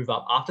move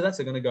up after that.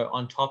 So they're going to go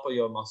on top of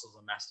your muscles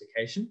of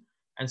mastication.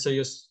 And so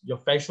your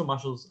facial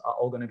muscles are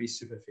all going to be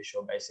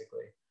superficial,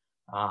 basically,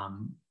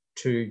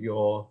 to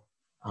your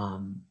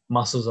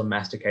muscles of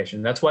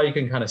mastication. That's why you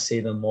can kind of see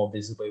them more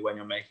visibly when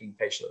you're making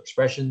facial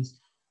expressions.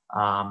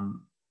 But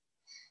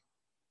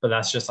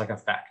that's just like a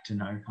fact to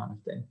know kind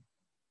of thing.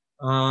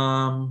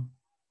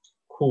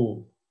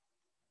 Cool.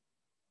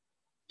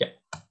 Yeah.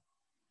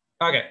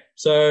 Okay,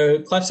 so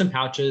clefts and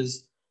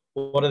pouches,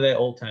 what are they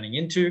all turning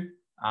into?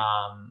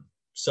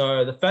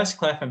 So the first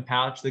cleft and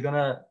pouch, they're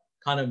gonna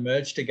kind of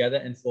merge together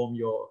and form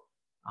your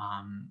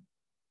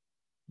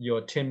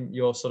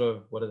sort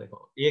of, what are they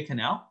called? Ear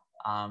canal.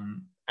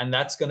 And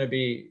that's gonna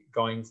be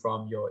going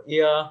from your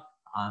ear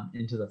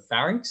into the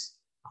pharynx.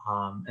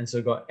 And so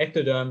we've got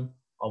ectoderm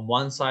on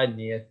one side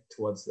near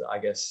towards the, I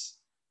guess,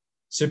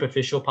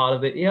 superficial part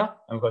of the ear.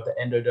 And we've got the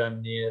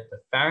endoderm near the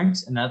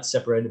pharynx, and that's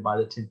separated by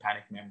the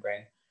tympanic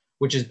membrane,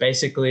 which is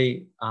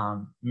basically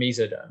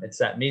mesoderm. It's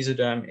that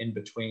mesoderm in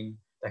between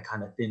that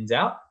kind of thins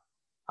out.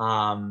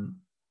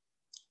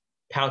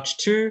 Pouch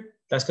 2,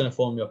 that's going to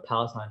form your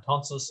palatine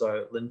tonsils,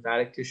 so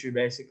lymphatic tissue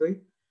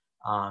basically.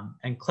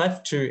 And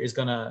cleft 2 is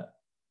going to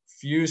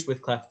fuse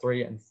with cleft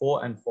 3 and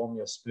 4 and form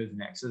your smooth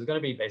neck. So there's going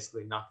to be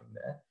basically nothing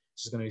there.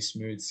 It's just going to be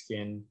smooth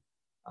skin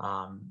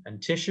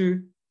and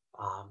tissue.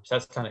 So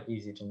that's kind of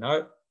easy to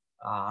note,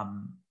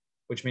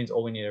 which means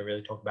all we need to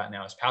really talk about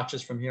now is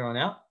pouches from here on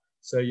out.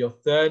 So your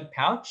third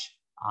pouch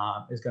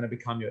is going to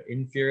become your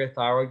inferior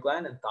thyroid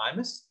gland and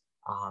thymus,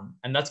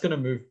 and that's going to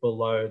move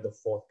below the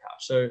fourth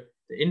pouch. So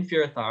the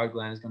inferior thyroid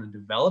gland is going to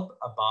develop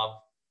above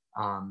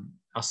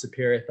our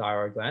superior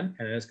thyroid gland,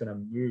 and then it's going to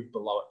move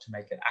below it to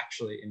make it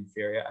actually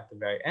inferior at the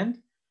very end.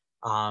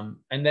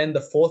 And then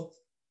the fourth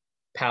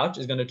pouch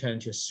is going to turn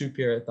into a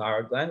superior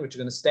thyroid gland, which is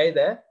going to stay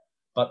there.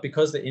 But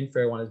because the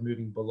inferior one is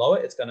moving below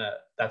it,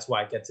 that's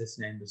why it gets its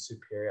name, the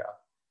superior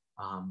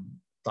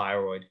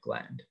thyroid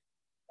gland.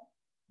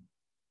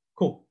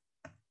 Cool.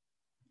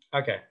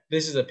 Okay,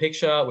 this is a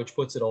picture which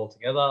puts it all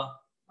together.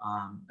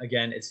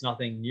 Again, it's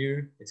nothing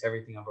new. It's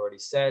everything I've already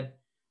said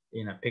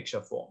in a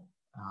picture form.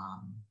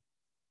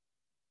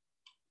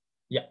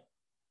 Yeah,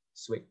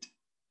 sweet.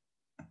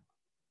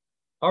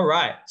 All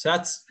right, so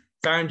that's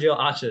pharyngeal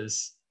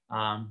arches.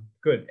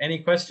 Good. Any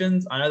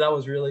questions? I know that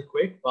was really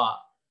quick, but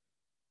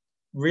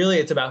really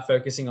it's about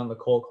focusing on the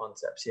core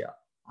concepts here.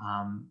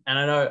 And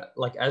I know,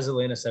 like as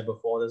Alina said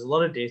before, there's a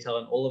lot of detail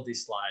in all of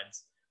these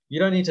slides. You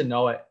don't need to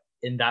know it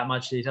in that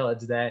much detail.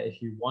 It's there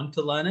if you want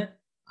to learn it,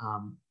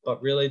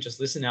 but really just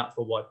listen out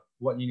for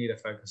what you need to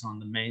focus on,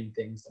 the main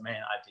things, the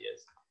main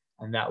ideas,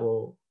 and that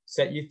will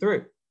set you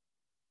through.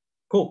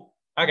 Cool.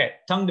 Okay,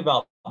 tongue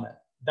development.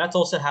 That's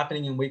also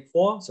happening in week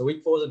 4. So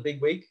week 4 is a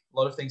big week, a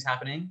lot of things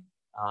happening.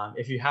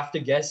 If you have to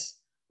guess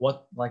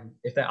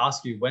if they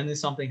ask you, when is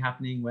something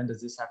happening? When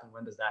does this happen?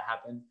 When does that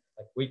happen?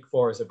 Like week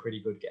 4 is a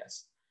pretty good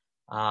guess.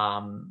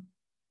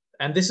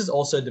 And this is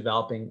also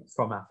developing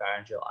from our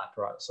pharyngeal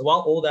apparatus. So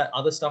while all that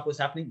other stuff was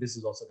happening, this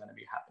is also going to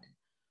be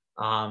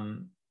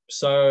happening.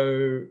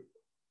 So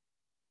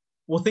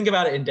we'll think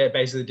about it in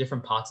basically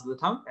different parts of the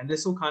tongue, and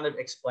this will kind of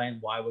explain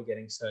why we're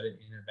getting certain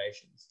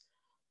innervations.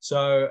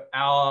 So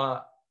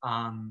our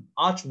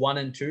arch 1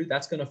 and 2,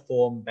 that's going to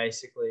form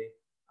basically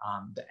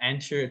the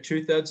anterior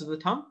 2/3 of the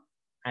tongue,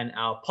 and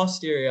our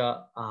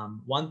posterior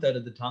 1/3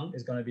 of the tongue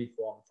is going to be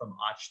formed from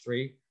arch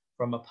 3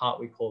 from a part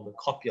we call the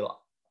copula.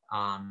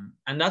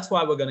 And that's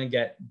why we're going to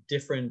get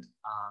different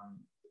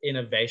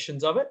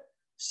innervations of it.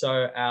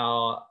 So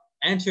our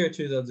anterior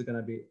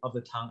 2/3 of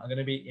the tongue are going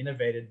to be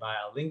innervated by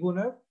our lingual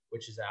nerve,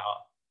 which is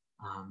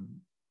our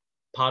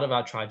part of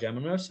our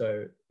trigeminal nerve.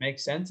 So it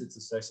makes sense. It's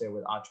associated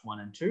with arch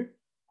 1 and 2.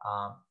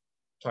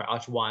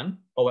 Arch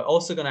 1. But we're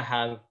also going to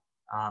have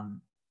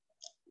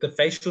the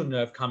facial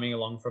nerve coming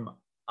along from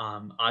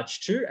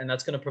arch 2, and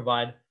that's going to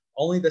provide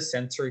only the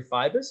sensory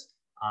fibers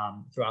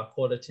through our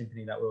chorda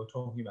tympani that we were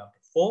talking about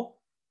before.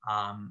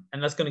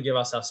 And that's going to give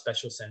us our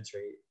special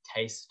sensory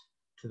taste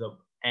to the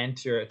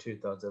anterior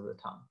 2/3 of the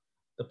tongue.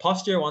 The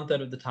posterior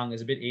 1/3 of the tongue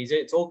is a bit easier.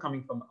 It's all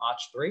coming from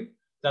arch 3.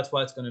 That's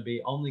why it's going to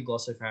be only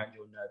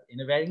glossopharyngeal nerve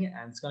innervating it,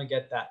 and it's going to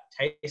get that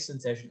taste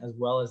sensation as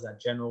well as that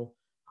general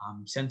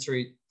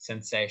sensory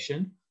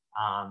sensation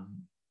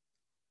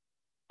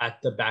at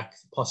the back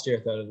posterior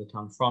 1/3 of the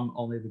tongue from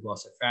only the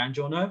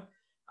glossopharyngeal nerve.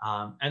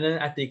 And then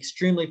at the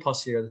extremely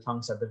posterior of the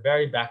tongue, so at the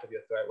very back of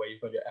your throat where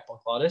you've got your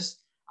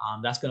epiglottis,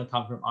 that's going to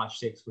come from arch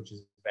 6, which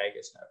is the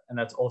vagus nerve. And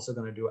that's also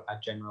going to do a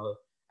general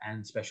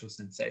and special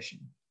sensation.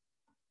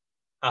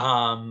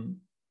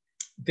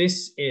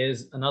 This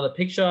is another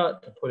picture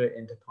to put it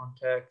into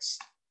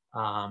context.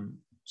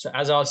 So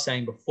as I was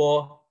saying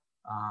before,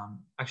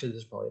 actually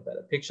this is probably a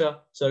better picture.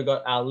 So we've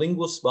got our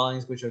lingual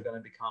swellings, which are going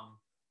to become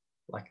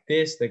like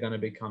this. They're going to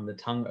become the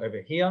tongue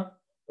over here.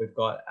 We've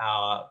got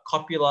our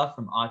copula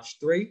from arch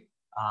 3,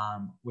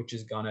 which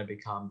is going to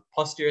become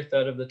posterior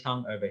 1/3 of the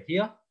tongue over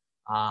here.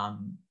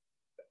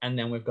 And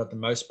then we've got the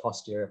most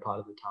posterior part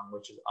of the tongue,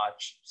 which is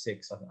arch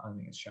 6. I don't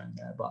think it's shown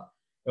there, but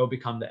it will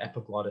become the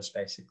epiglottis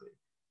basically.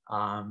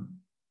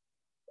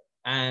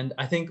 And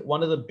I think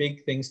one of the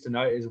big things to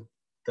note is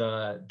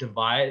the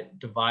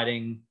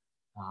dividing,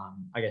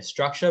 I guess,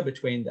 structure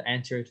between the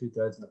anterior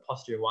 2/3 and the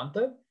posterior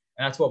 1/3.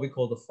 And that's what we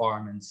call the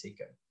foramen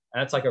cecum. And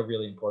that's like a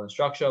really important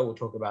structure. We'll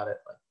talk about it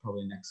like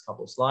probably next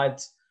couple of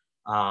slides.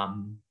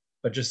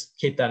 But just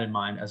keep that in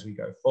mind as we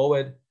go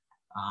forward.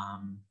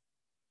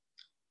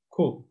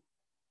 Cool.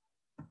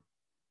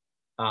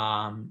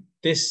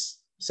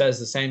 This says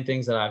the same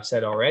things that I've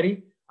said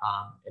already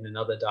in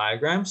another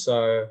diagram.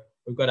 So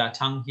we've got our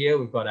tongue here,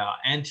 we've got our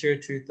anterior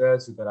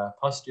 2/3, we've got our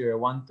posterior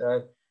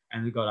 1/3,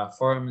 and we've got our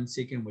foramen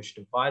cecum, which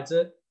divides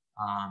it.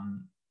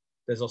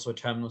 There's also a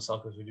terminal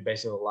sulcus, which is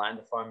basically a line.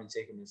 The foramen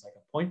cecum is like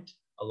a point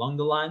along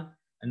the line.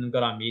 And we've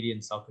got our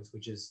median sulcus,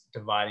 which is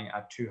dividing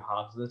our 2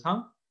 halves of the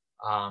tongue.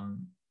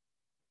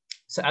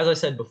 So as I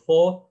said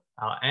before,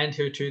 our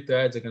anterior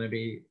 2/3 are going to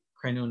be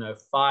cranial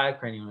nerve 5,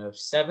 cranial nerve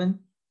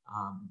 7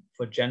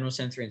 for general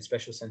sensory and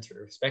special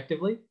sensory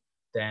respectively.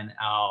 Then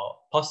our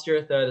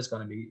posterior 1/3 is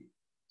going to be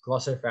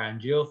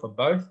glossopharyngeal for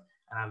both,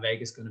 and our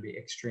vagus is going to be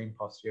extreme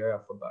posterior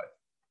for both.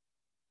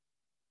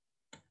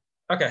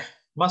 Okay,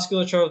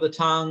 musculature of the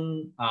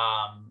tongue,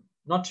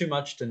 not too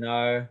much to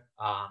know,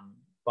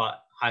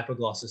 but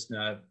hypoglossus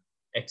nerve,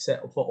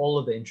 except for all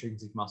of the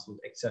intrinsic muscles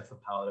except for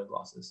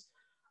palatoglossus.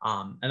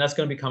 And that's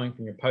going to be coming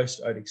from your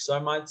post-otic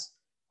somites.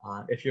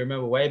 If you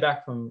remember way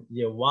back from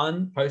year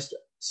 1,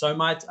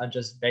 post-somites are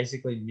just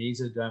basically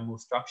mesodermal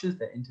structures.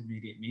 They're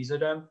intermediate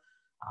mesoderm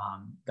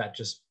that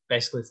just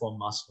basically form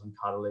muscle and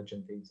cartilage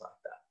and things like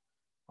that.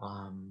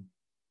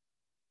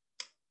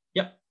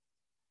 Yep.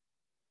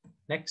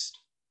 Next.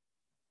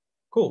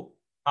 Cool.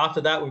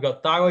 After that, we've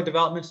got thyroid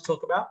development to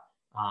talk about.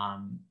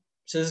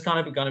 So this is kind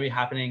of going to be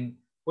happening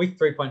week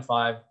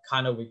 3.5,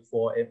 kind of week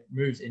 4. It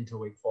moves into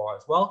week 4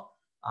 as well.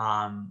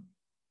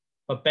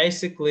 But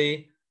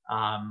basically,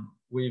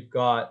 we've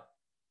got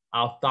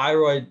our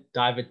thyroid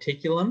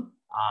diverticulum,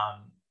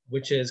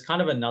 which is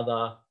kind of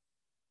another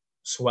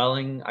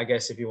swelling, I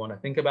guess, if you want to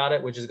think about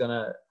it, which is going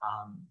to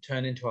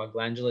turn into our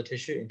glandular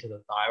tissue, into the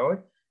thyroid.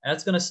 And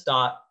that's going to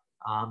start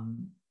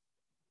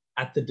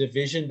at the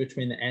division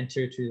between the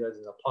anterior 2/3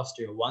 and the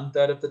posterior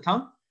 1/3 of the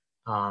tongue.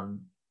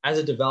 As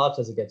it develops,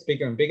 as it gets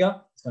bigger and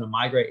bigger, it's going to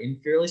migrate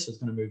inferiorly. So it's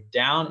going to move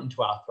down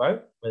into our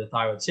throat where the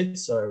thyroid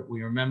sits. So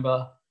we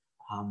remember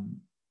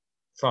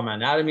from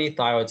anatomy,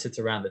 thyroid sits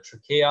around the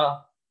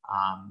trachea.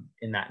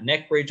 in that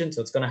neck region.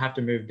 So it's going to have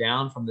to move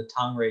down from the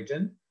tongue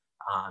region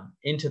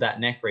into that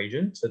neck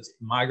region. So it's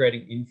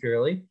migrating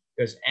inferiorly,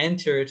 goes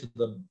anterior to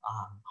the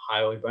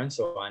hyoid bone,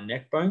 so our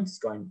neck bone. It's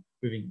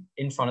moving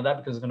in front of that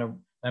because it's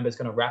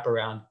going to wrap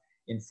around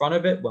in front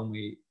of it. When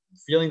we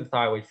feeling the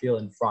thyroid, we feel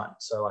in front.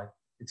 So like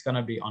it's going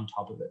to be on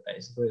top of it,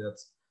 basically.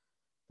 That's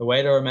the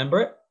way to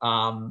remember it.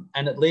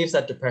 And it leaves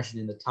that depression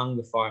in the tongue,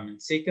 the foramen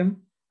cecum.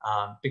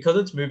 Because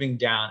it's moving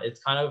down,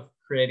 it's kind of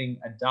creating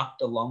a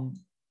duct along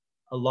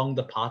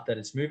the path that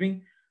it's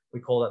moving. We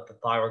call that the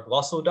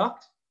thyroglossal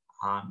duct.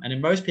 And in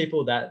most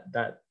people that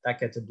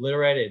gets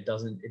obliterated,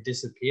 it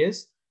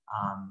disappears.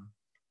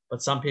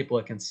 But some people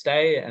it can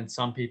stay, and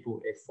some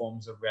people it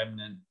forms a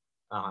remnant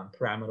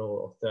pyramidal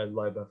or third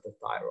lobe of the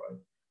thyroid.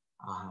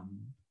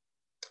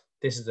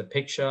 This is a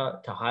picture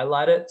to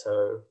highlight it.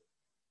 So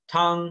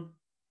tongue,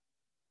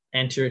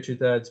 anterior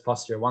 2/3,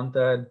 posterior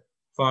 1/3,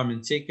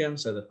 foramen cecum,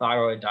 so the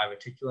thyroid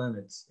diverticulum,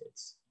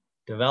 it's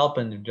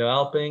developing,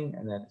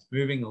 and then it's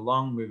moving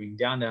along, moving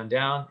down,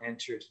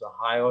 anterior to the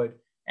hyoid,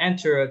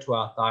 anterior to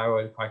our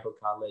thyroid, coracoid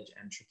cartilage,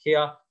 and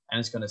trachea, and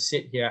it's going to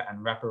sit here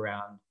and wrap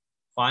around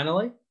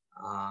finally.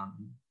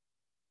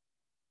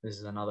 This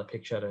is another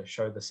picture to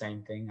show the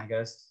same thing, I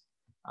guess.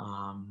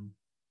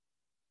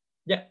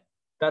 Yeah,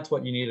 that's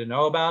what you need to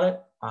know about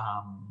it.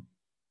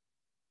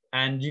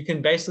 And you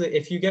can basically,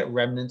 if you get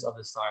remnants of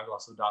the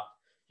thyroglossal duct,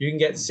 you can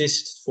get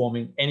cysts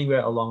forming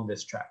anywhere along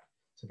this track.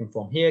 So it can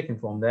form here, can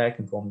form there,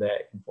 can form there,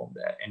 can form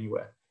there,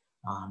 anywhere,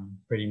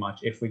 pretty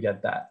much, if we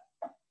get that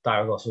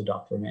thyroglossal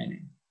duct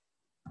remaining.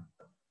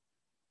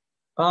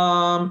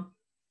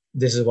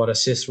 This is what a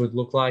cyst would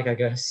look like, I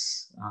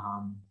guess.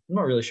 I'm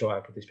not really sure why I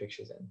put these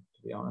pictures in,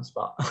 to be honest,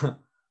 but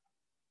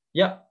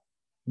yeah,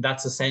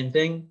 that's the same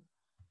thing.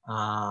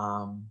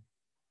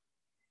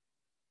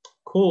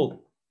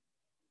 Cool.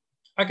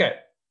 Okay,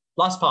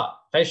 last part,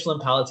 facial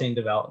and palatine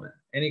development.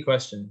 Any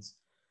questions?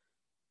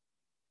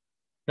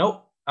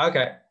 Nope.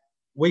 Okay,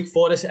 week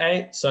 4 to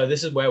 8. So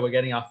this is where we're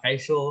getting our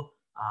facial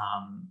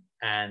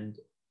and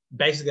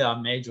basically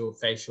our major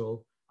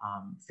facial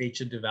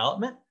feature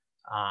development.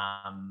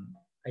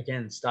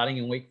 Again, starting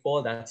in week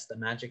 4, that's the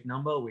magic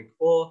number, week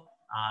 4.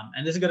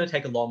 And this is going to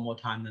take a lot more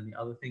time than the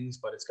other things,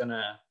 but it's going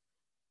to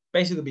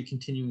basically be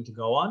continuing to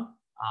go on.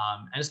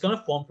 And it's going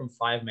to form from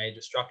 5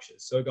 major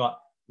structures. So we've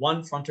got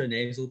 1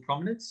 frontonasal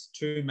prominence,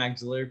 2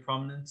 maxillary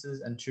prominences,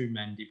 and 2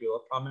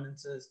 mandibular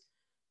prominences.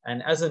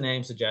 And as the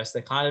name suggests,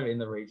 they're kind of in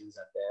the regions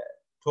that they're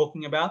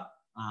talking about.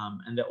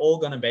 And they're all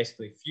going to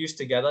basically fuse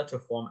together to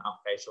form our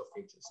facial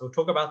features. So we'll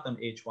talk about them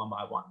each one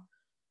by one.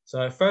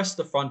 So first,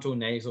 the frontal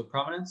nasal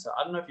prominence. So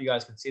I don't know if you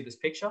guys can see this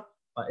picture,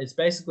 but it's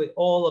basically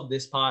all of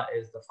this part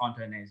is the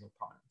frontonasal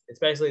prominence. It's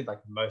basically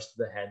like most of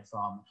the head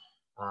from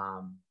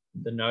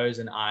the nose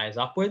and eyes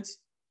upwards.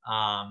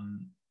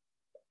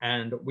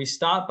 And we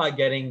start by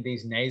getting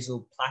these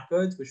nasal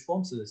placodes, which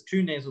form. So there's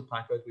 2 nasal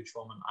placodes which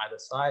form on either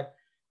side.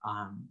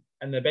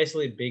 And they're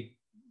basically big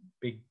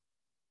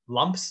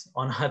lumps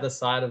on either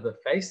side of the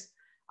face.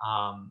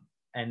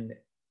 And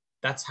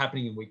that's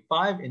happening in week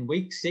 5. In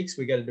week 6,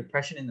 we get a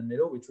depression in the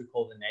middle, which we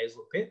call the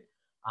nasal pit.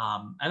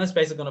 And it's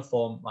basically going to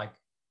form like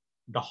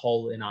the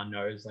hole in our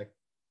nose, like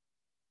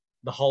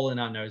the hole in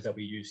our nose that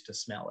we use to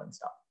smell and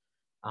stuff.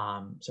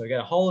 So we get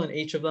a hole in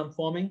each of them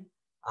forming.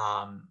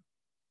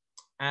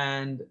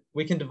 And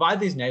we can divide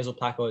these nasal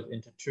placodes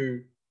into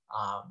 2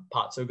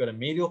 parts. So we've got a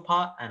medial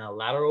part and a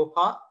lateral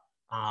part.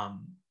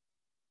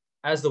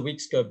 As the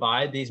weeks go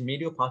by, these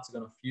medial parts are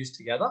going to fuse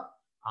together.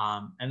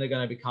 And they're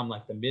going to become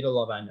like the middle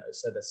of our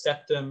nose. So the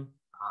septum,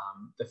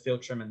 the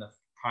philtrum, and the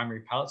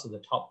primary palate, so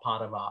the top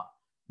part of our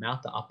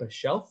mouth, the upper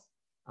shelf.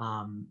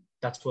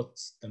 That's what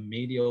the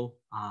medial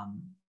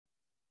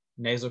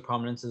nasal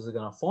prominences are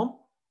going to form.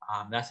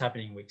 That's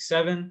happening in week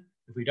 7.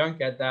 If we don't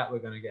get that, we're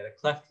going to get a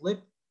cleft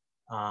lip,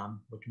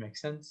 which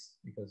makes sense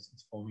because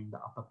it's forming the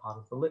upper part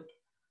of the lip.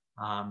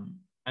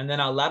 And then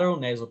our lateral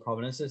nasal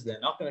prominences, they're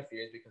not going to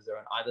fuse because they're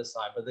on either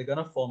side, but they're going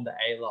to form the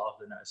ala of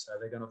the nose. So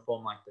they're going to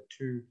form like the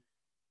 2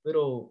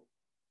 little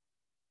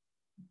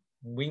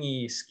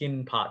wingy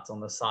skin parts on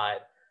the side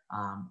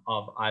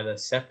of either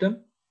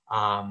septum.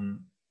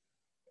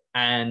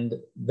 And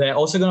they're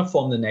also going to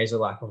form the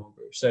nasolacrimal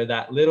groove. So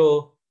that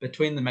little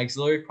between the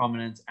maxillary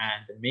prominence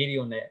and the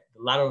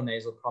lateral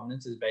nasal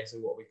prominence is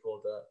basically what we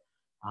call the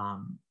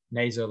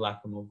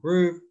nasolacrimal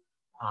groove.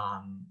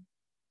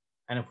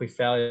 And if we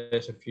fail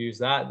to fuse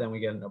that, then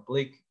we get an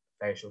oblique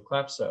facial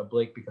cleft. So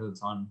oblique because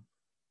it's on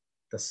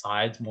the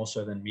sides more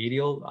so than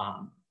medial.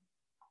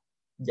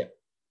 Yeah,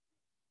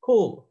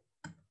 cool.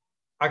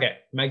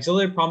 Okay,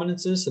 maxillary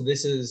prominences. So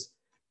this is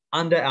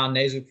under our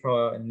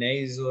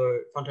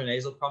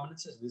frontonasal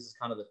prominences. This is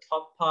kind of the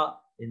top part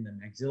in the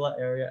maxilla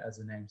area, as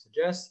the name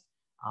suggests.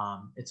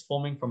 It's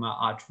forming from our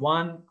arch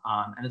 1,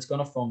 and it's going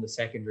to form the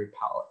secondary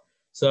palate.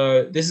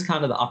 So this is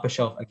kind of the upper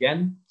shelf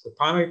again. So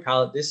primary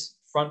palate, this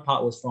front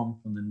part was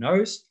formed from the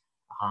nose,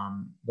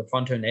 the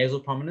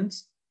frontonasal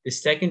prominence.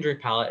 This secondary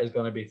palate is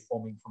going to be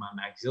forming from our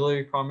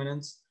maxillary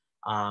prominence.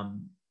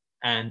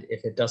 And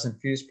if it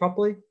doesn't fuse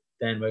properly,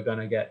 then we're going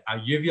to get our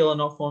uvula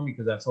not formed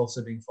because that's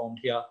also being formed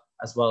here,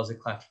 as well as a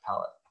cleft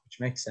palate, which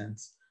makes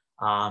sense.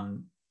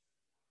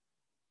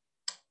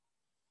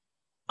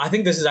 I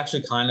think this is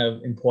actually kind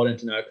of important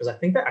to know because I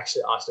think they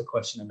actually asked a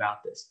question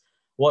about this.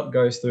 What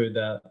goes through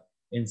the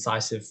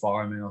incisive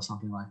foramen or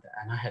something like that?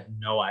 And I had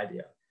no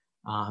idea.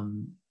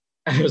 And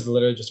it was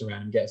literally just a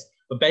random guess.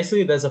 But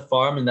basically, there's a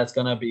foramen that's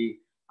going to be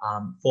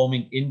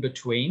forming in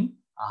between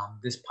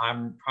this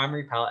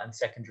primary palate and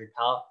secondary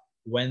palate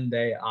when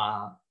they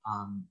are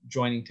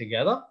joining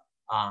together.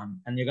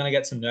 And you're going to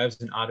get some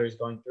nerves and arteries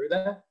going through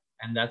there.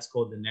 And that's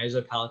called the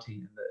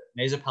nasopalatine,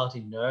 the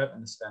nasopalatine nerve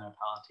and the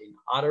sphenopalatine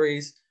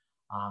arteries.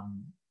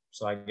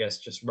 So I guess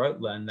just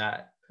learn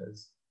that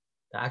because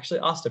they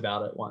actually asked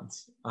about it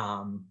once,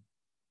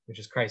 which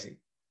is crazy.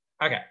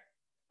 Okay,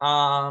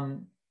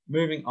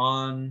 moving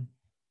on.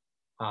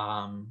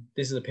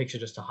 This is a picture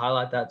just to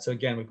highlight that. So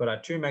again, we've got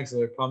our two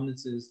maxillary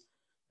prominences.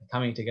 They're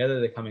coming together,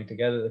 they're coming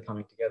together, they're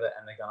coming together,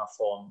 and they're going to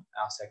form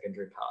our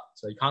secondary palate.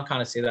 So you can't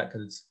kind of see that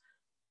because it's,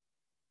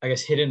 I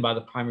guess, hidden by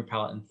the primary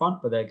palate in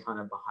front, but they're kind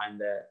of behind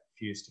there,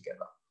 fused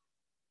together.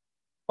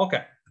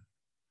 Okay.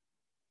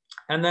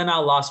 And then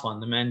our last one,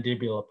 the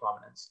mandibular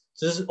prominence.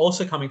 So this is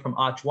also coming from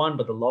arch 1,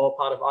 but the lower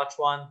part of arch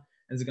 1, and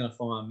it's going to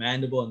form a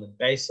mandible in the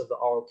base of the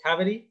oral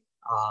cavity.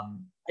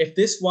 If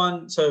this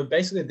one, so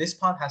basically this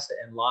part has to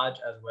enlarge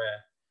as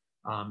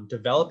we're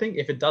developing.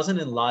 If it doesn't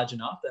enlarge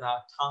enough, then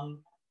our tongue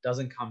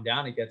doesn't come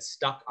down. It gets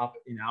stuck up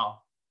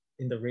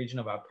in the region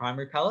of our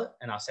primary palate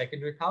and our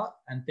secondary palate,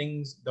 and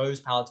those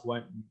palates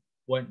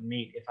won't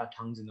meet if our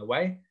tongue's in the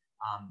way.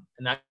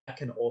 And that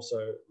can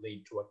also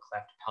lead to a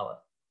cleft palate.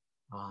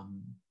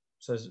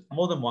 So there's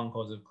more than one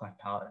cause of cleft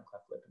palate and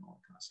cleft lip and all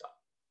that kind of stuff.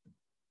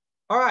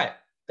 All right,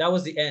 that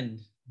was the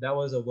end. That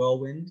was a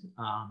whirlwind.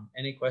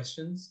 Any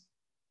questions?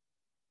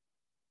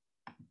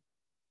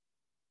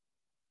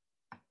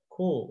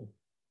 Cool.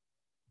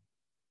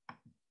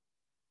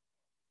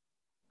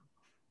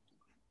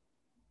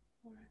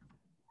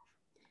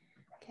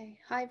 Okay,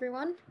 hi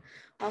everyone.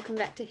 Welcome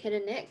back to Head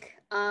and Neck.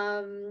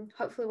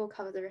 Hopefully we'll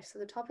cover the rest of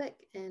the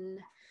topic in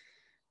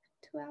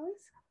 2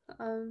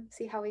 hours.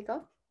 See how we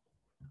go.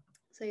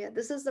 So yeah,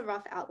 this is the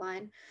rough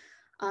outline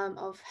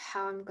of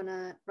how I'm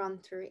gonna run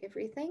through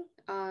everything.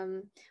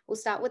 We'll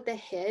start with the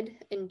head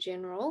in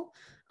general,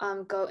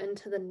 go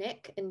into the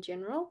neck in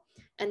general,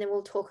 and then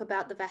we'll talk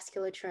about the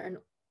vasculature and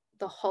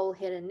the whole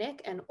head and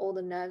neck and all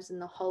the nerves in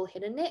the whole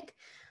head and neck.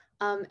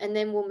 And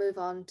then we'll move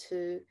on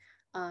to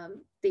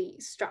the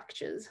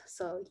structures,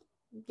 so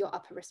your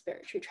upper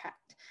respiratory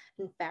tract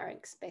and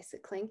pharynx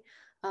basically.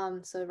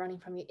 So running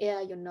from your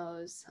ear, your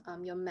nose,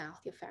 your mouth,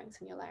 your pharynx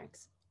and your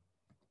larynx.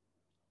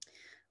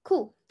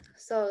 Cool.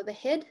 So the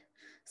head,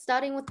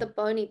 starting with the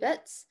bony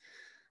bits.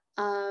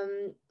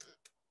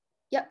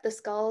 Yep, the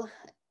skull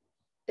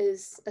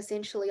is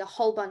essentially a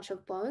whole bunch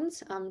of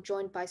bones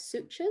joined by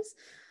sutures,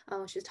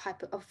 which is a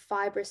type of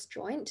fibrous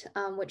joint,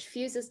 which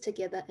fuses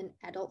together in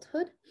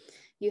adulthood.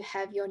 You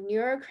have your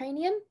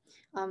neurocranium,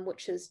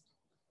 which is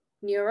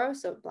neuro,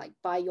 so like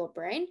by your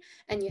brain,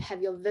 and you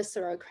have your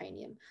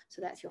viscerocranium,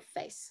 so that's your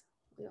face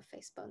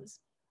bones.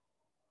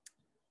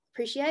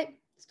 Appreciate,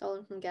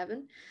 stolen from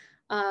Gavin.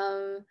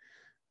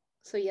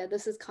 So yeah,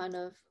 this is kind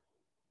of,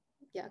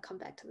 yeah, I'll come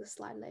back to this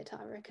slide later.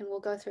 I reckon we'll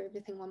go through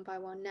everything one by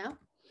one now.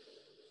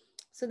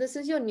 So this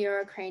is your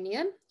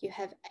neurocranium. You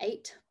have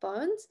 8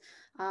 bones,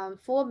 4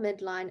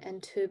 midline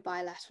and 2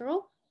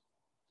 bilateral.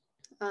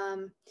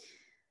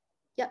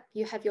 Yep,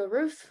 you have your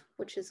roof,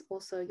 which is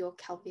also your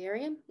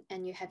calvarium,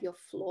 and you have your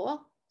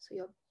floor, so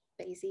your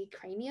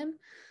basicranium.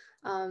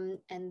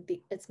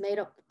 It's made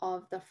up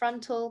of the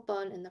frontal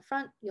bone in the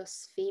front, your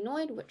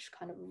sphenoid, which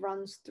kind of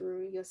runs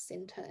through your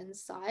center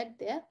inside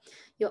there,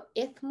 your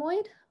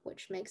ethmoid,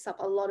 which makes up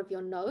a lot of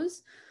your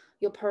nose,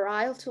 your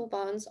parietal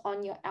bones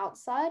on your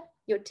outside,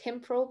 your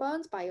temporal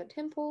bones by your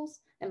temples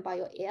and by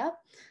your ear,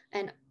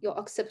 and your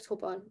occipital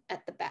bone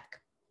at the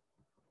back.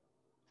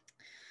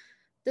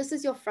 This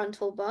is your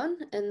frontal bone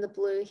in the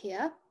blue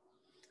here.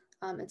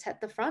 It's at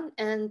the front,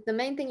 and the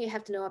main thing you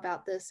have to know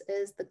about this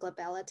is the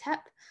glabella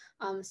tap.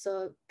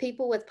 So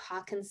people with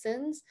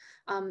Parkinson's,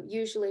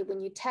 usually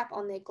when you tap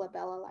on their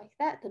glabella like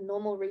that, the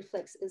normal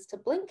reflex is to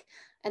blink,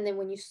 and then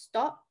when you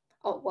stop,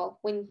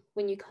 when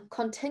you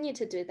continue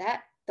to do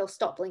that, they'll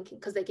stop blinking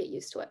because they get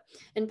used to it.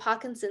 In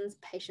Parkinson's,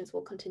 patients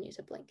will continue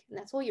to blink, and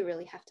that's all you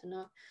really have to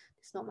know.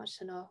 There's not much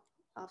to know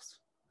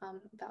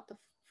about the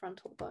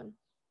frontal bone.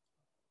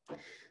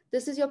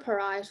 This is your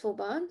parietal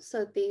bone.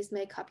 So these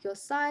make up your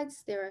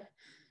sides. There are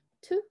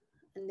 2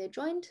 and they're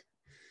joined.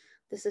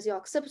 This is your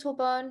occipital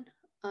bone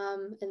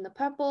in the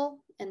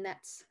purple, and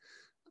that's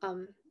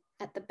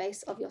at the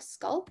base of your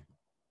skull.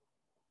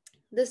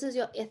 This is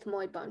your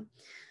ethmoid bone.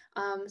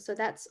 So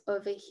that's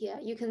over here.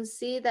 You can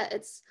see that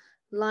it's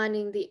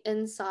lining the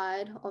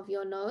inside of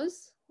your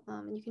nose.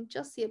 And you can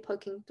just see it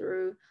poking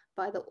through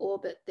by the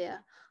orbit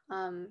there.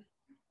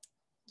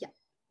 Yeah,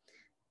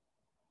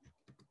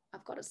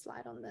 I've got a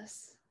slide on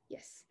this.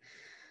 Yes.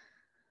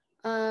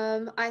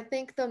 I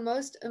think the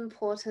most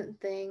important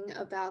thing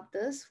about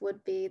this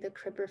would be the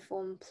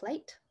cribriform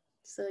plate.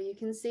 So you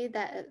can see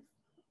that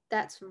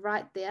that's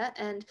right there,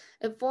 and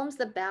it forms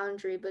the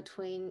boundary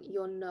between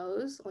your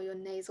nose or your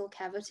nasal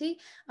cavity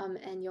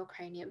and your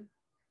cranium.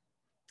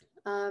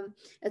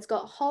 It's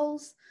got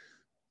holes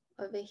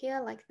over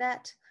here like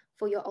that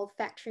for your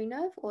olfactory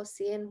nerve or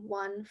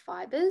CN1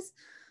 fibers.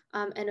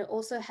 And it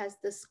also has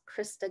this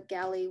crista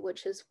galli,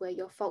 which is where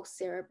your falx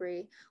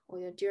cerebri or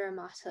your dura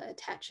mater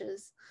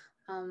attaches.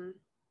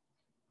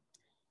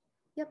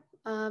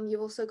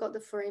 You've also got the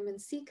foramen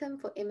cecum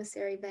for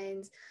emissary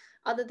veins.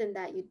 Other than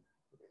that,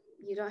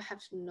 you don't have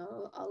to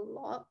know a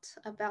lot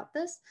about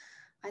this.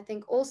 I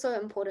think also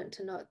important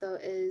to note though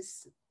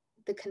is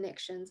the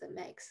connections it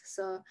makes.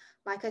 So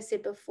like I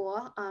said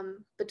before,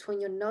 between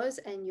your nose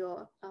and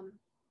your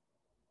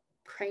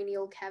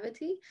cranial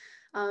cavity,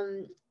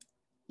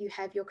 you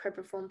have your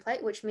cribriform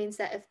plate, which means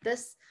that if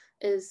this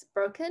is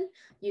broken,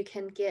 you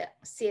can get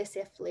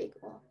CSF leak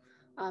or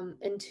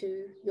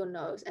into your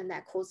nose, and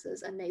that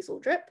causes a nasal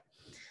drip.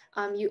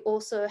 You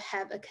also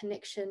have a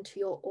connection to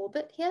your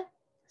orbit here.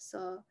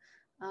 So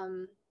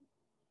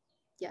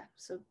yeah,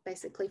 so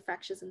basically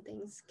fractures and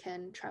things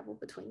can travel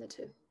between the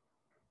two.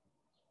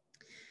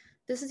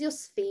 This is your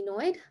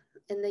sphenoid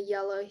in the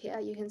yellow here.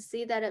 You can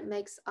see that it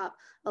makes up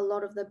a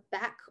lot of the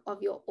back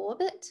of your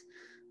orbit.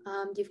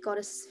 You've got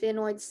a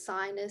sphenoid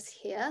sinus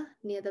here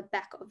near the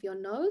back of your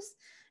nose,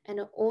 and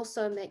it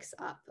also makes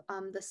up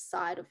the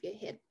side of your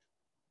head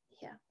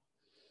here.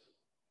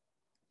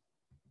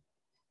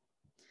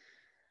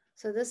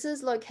 So this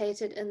is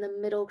located in the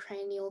middle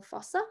cranial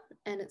fossa,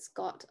 and it's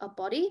got a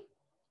body,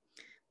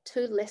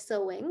 2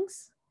 lesser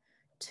wings,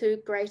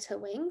 2 greater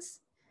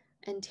wings,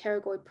 and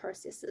pterygoid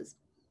processes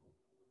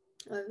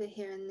over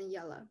here in the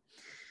yellow.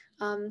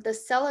 The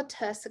sella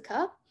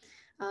turcica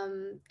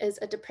is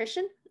a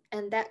depression,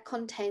 and that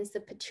contains the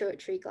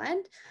pituitary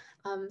gland.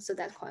 So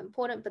that's quite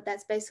important, but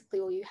that's basically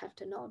all you have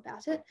to know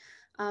about it.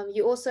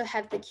 You also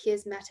have the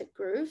chiasmatic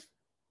groove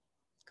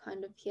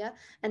kind of here,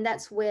 and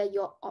that's where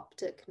your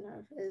optic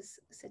nerve is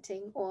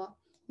sitting, or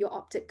your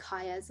optic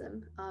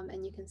chiasm,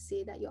 and you can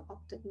see that your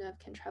optic nerve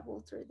can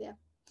travel through there.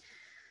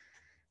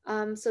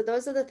 So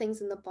those are the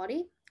things in the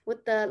body.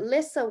 With the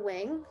lesser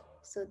wing,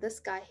 so this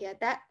guy here,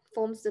 that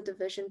forms the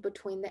division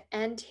between the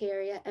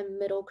anterior and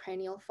middle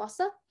cranial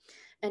fossa,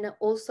 and it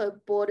also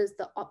borders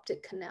the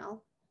optic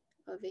canal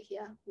over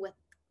here with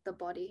the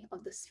body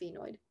of the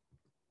sphenoid.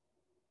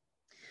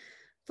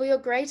 For your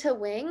greater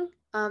wing,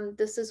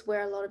 this is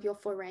where a lot of your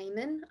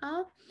foramen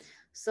are.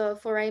 So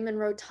foramen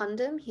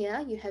rotundum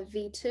here, you have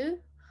V2,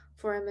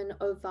 foramen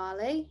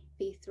ovale,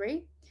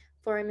 V3,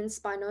 foramen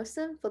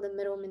spinosum for the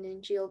middle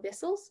meningeal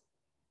vessels.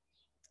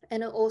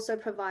 And it also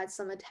provides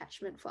some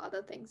attachment for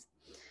other things,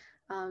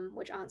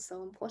 which aren't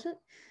so important.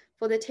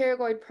 For the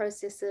pterygoid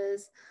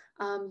processes,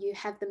 you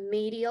have the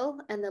medial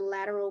and the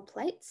lateral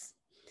plates.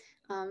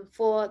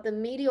 For the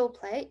medial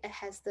plate, it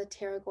has the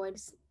pterygoid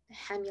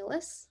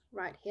hamulus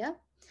right here.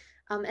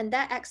 And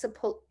that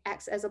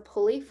acts as a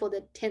pulley for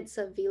the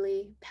tensor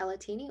veli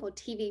palatini, or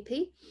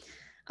TVP,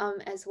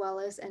 as well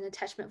as an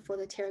attachment for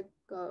the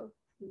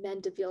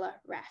pterygomandibular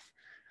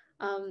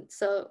raphe.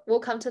 So we'll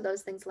come to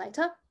those things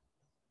later.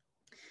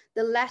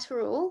 The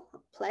lateral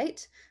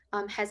plate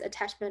has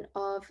attachment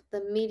of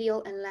the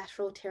medial and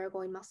lateral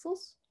pterygoid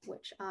muscles,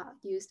 which are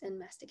used in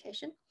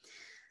mastication.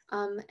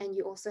 And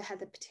you also have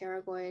the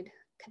pterygoid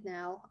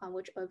canal,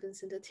 which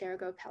opens into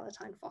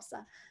pterygopalatine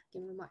fossa.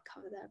 Again, we might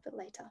cover that a bit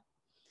later.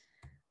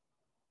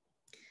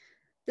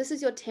 This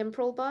is your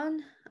temporal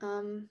bone,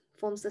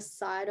 forms the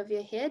side of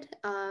your head.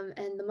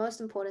 And the most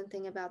important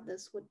thing about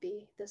this would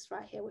be this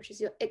right here, which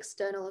is your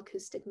external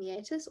acoustic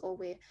meatus, or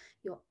where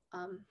your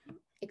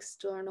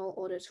external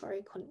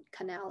auditory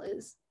canal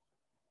is.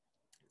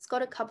 It's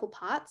got a couple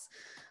parts.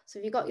 So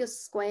if you've got your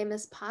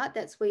squamous part,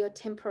 that's where your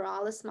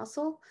temporalis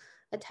muscle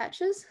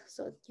attaches.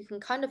 So you can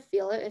kind of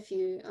feel it if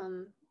you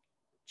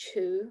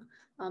chew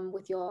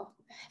with your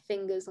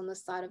fingers on the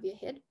side of your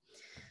head.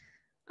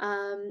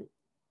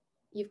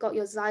 You've got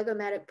your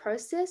zygomatic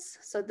process.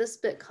 So this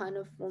bit kind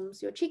of forms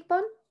your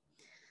cheekbone,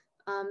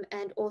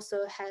 and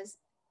also has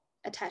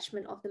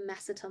attachment of the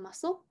masseter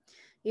muscle.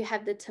 You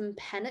have the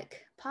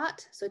tympanic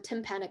part, so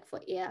tympanic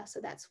for ear, so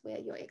that's where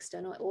your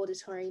external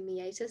auditory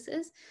meatus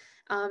is.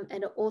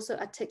 And it also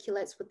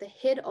articulates with the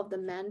head of the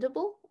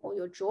mandible, or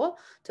your jaw,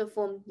 to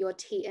form your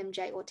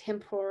TMJ, or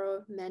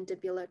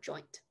temporomandibular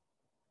joint.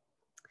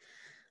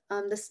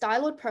 The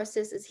styloid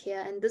process is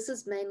here, and this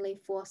is mainly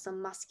for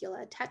some muscular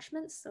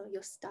attachments. So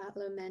your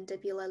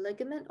stylomandibular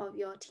ligament of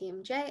your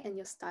TMJ and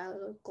your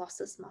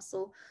styloglossus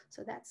muscle.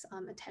 So that's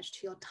attached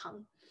to your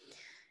tongue.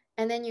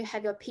 And then you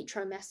have your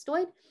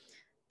petromastoid.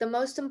 The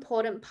most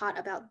important part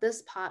about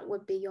this part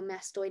would be your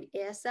mastoid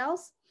air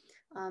cells.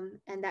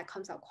 And that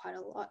comes out quite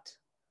a lot.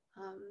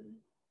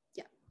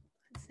 Yeah,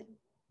 I think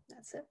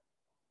that's it.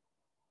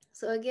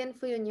 So again,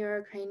 for your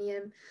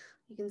neurocranium,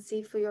 you can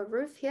see for your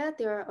roof here,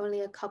 there are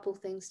only a couple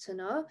things to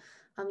know.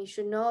 You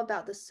should know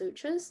about the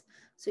sutures.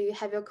 So you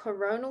have your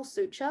coronal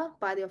suture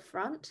by your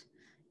front.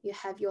 You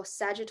have your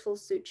sagittal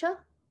suture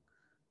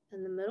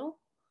in the middle.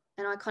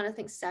 And I kind of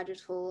think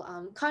sagittal,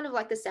 kind of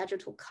like the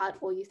sagittal cut,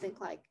 or you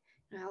think like,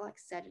 you know, like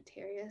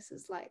Sagittarius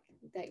is like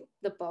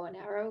the bow and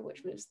arrow,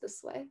 which moves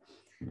this way.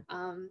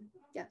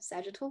 Yeah,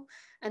 sagittal.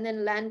 And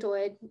then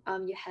landoid,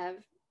 you have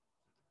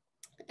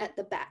at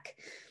the back.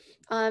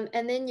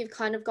 And then you've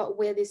kind of got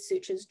where these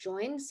sutures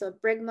join. So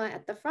bregma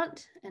at the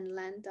front and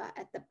landa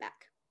at the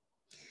back.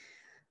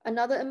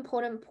 Another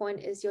important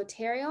point is your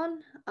pterion,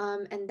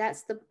 and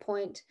that's the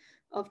point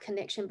of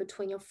connection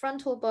between your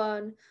frontal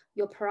bone,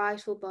 your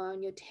parietal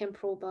bone, your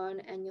temporal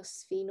bone, and your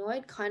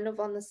sphenoid, kind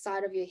of on the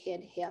side of your head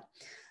here.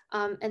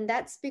 And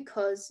that's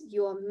because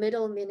your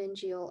middle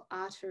meningeal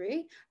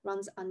artery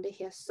runs under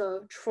here.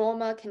 So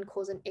trauma can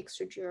cause an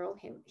extradural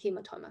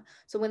hematoma.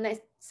 So when they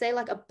say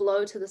like a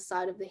blow to the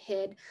side of the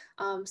head,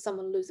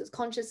 someone loses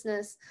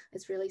consciousness,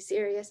 it's really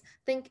serious,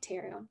 think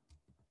pterion.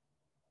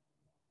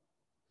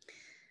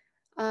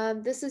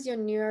 This is your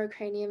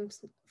neurocranium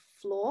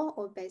floor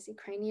or basic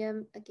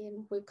cranium.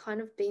 Again, we've kind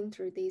of been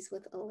through these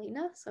with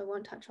Alina, so I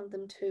won't touch on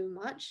them too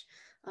much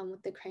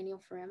with the cranial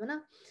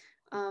foramina,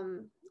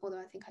 although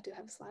I think I do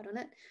have a slide on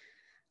it.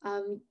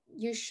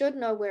 You should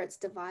know where it's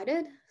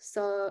divided.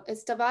 So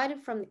it's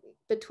divided from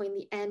between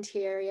the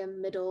anterior,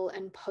 middle,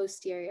 and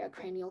posterior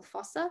cranial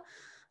fossa.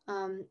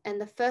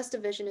 And the first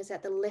division is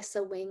at the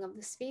lesser wing of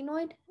the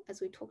sphenoid,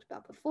 as we talked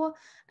about before.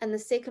 And the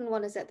second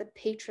one is at the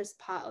petrous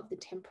part of the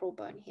temporal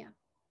bone here.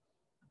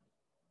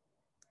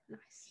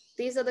 Nice.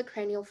 These are the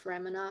cranial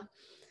foramina,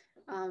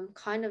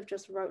 kind of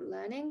just rote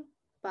learning,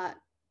 but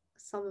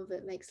some of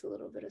it makes a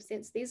little bit of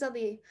sense. These are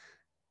the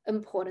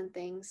important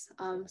things.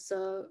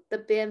 So the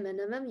bare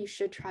minimum, you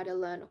should try to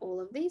learn all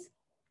of these.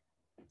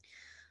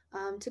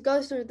 To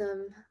go through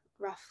them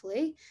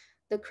roughly,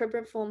 the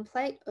cribriform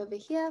plate over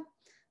here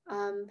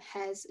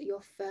has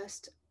your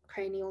first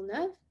cranial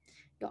nerve.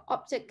 Your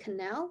optic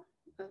canal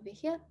over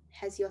here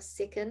has your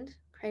second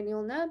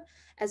cranial nerve,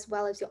 as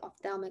well as your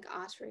ophthalmic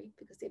artery,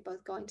 because they're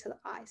both going to the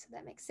eye, so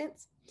that makes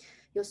sense.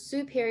 Your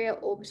superior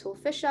orbital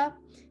fissure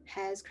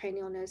has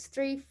cranial nerves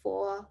 3,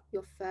 4,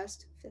 your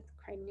first, fifth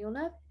cranial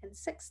nerve, and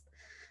sixth.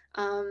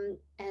 And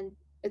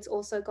it's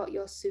also got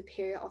your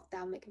superior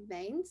ophthalmic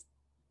veins.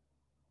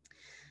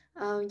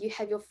 You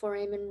have your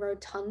foramen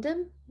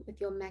rotundum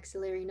with your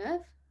maxillary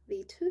nerve,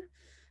 V2,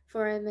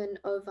 foramen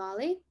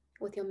ovale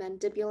with your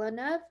mandibular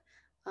nerve,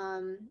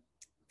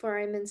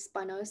 foramen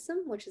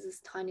spinosum, which is this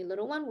tiny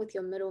little one with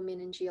your middle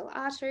meningeal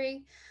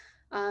artery.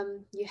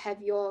 You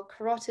have your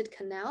carotid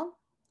canal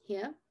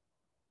here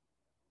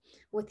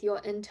with your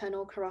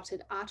internal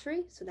carotid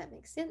artery, so that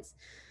makes sense.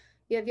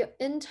 You have your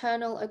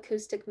internal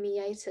acoustic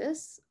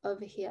meatus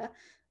over here,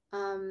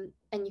 and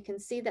you can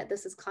see that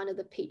this is kind of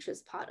the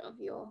petrous part of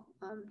your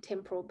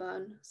temporal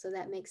bone, so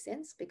that makes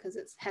sense because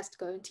it has to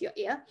go into your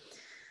ear.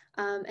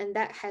 And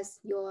that has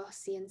your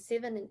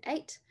CN7 and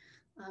 8.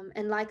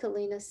 And like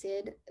Alina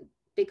said,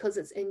 because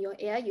it's in your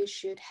ear, you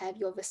should have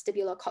your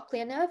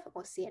vestibulocochlear nerve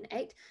or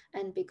CN8,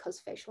 and because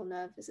facial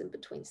nerve is in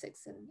between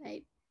 6 and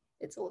 8,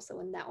 it's also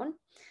in that one.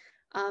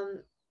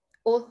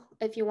 Or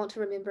if you want to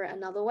remember it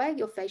another way,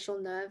 your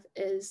facial nerve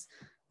is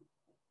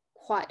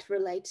quite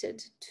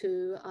related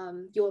to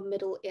your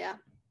middle ear.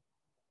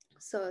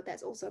 So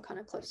that's also kind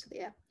of close to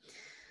the ear.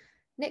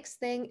 Next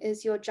thing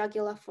is your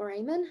jugular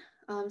foramen.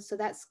 So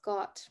that's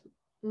got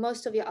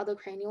most of your other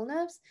cranial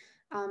nerves,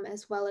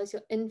 as well as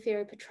your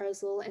inferior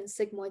petrosal and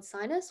sigmoid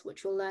sinus,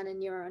 which you'll learn in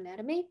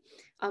neuroanatomy,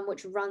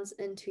 which runs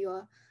into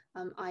your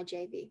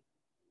IJV.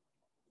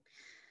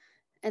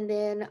 And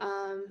then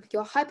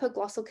your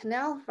hypoglossal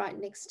canal right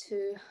next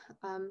to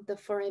the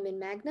foramen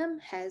magnum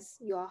has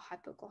your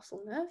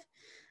hypoglossal nerve.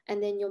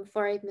 And then your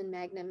foramen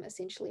magnum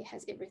essentially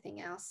has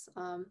everything else.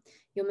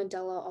 Your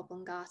medulla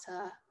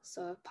oblongata,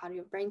 so part of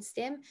your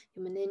brainstem,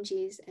 your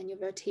meninges, and your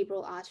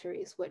vertebral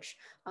arteries, which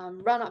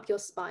run up your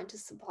spine to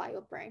supply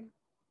your brain.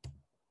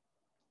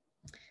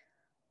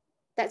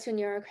 That's your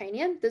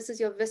neurocranium. This is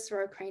your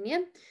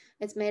viscerocranium.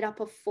 It's made up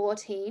of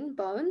 14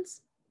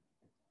 bones.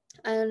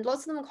 And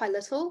lots of them are quite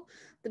little.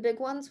 The big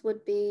ones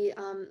would be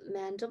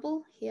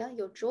mandible here,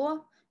 your jaw,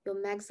 your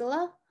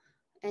maxilla,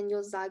 and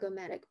your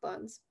zygomatic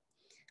bones.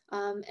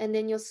 And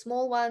then your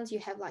small ones, you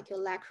have like your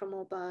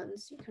lacrimal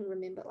bones. You can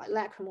remember like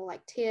lacrimal,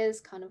 like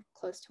tears, kind of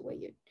close to where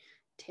your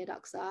tear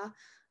ducts are.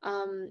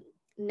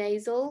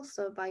 Nasal,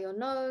 so by your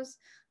nose.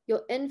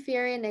 Your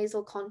inferior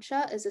nasal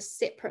concha is a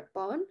separate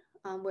bone,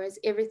 whereas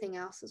everything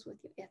else is with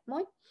your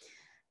ethmoid.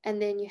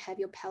 And then you have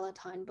your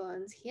palatine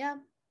bones here,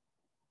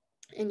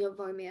 and your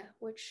vomere,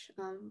 which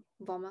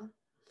voma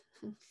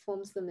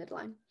forms the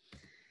midline.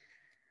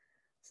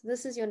 So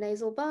this is your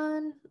nasal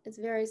bone. It's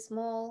very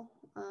small,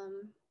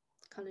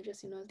 kind of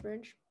just your nose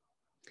bridge.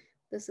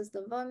 This is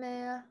the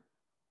vomere,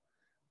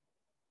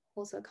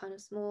 also kind of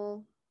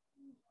small.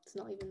 It's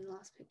not even in the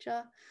last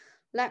picture.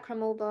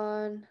 Lacrimal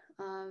bone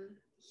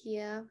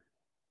here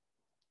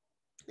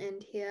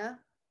and here,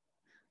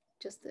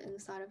 just the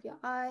inside of your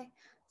eye.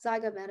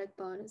 Zygomatic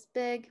bone is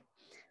big.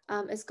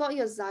 It's got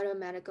your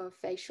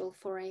zygomatic-facial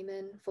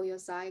foramen for your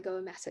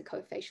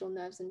zygomatic-facial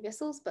nerves and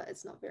vessels, but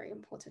it's not very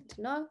important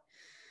to know.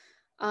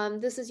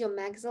 This is your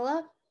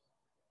maxilla.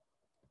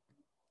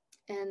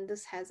 and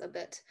this has a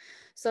bit.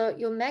 So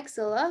your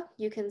maxilla,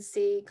 you can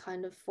see,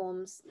 kind of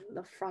forms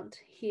the front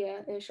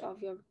here-ish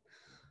of your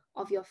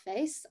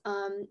face,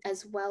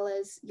 as well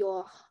as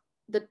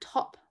the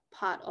top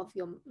part of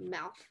your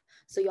mouth,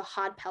 so your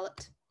hard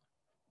palate.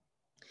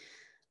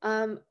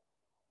 Yep,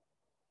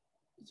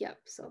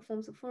 so it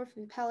forms the floor of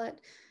your palate.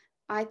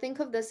 I think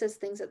of this as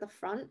things at the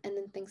front and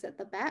then things at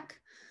the back.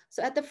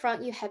 So at the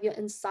front, you have your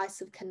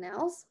incisive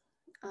canals.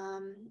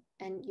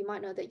 And you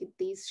might know that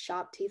these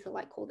sharp teeth are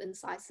like called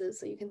incisors.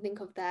 So you can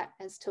think of that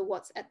as to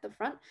what's at the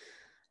front.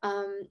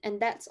 And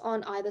that's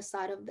on either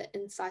side of the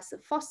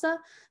incisive fossa.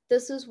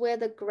 This is where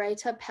the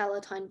greater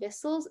palatine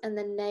vessels and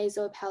the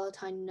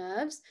nasopalatine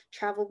nerves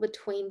travel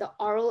between the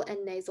oral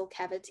and nasal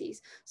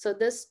cavities. So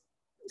this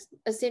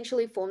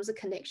essentially forms a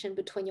connection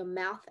between your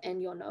mouth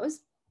and your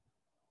nose.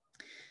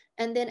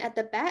 And then at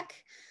the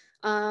back,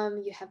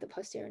 you have the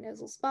posterior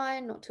nasal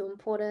spine, not too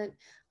important,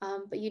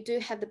 but you do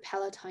have the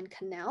palatine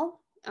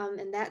canal,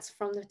 and that's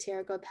from the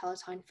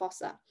pterygopalatine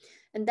fossa.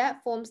 And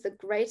that forms the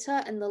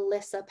greater and the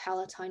lesser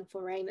palatine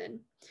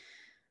foramen.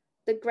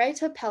 The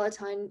greater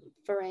palatine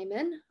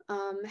foramen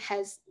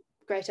has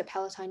greater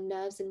palatine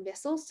nerves and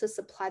vessels to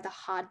supply the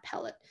hard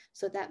palate,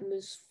 so that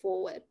moves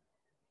forward.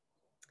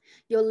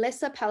 Your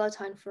lesser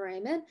palatine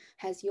foramen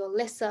has your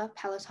lesser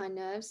palatine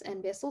nerves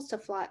and vessels to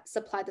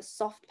supply the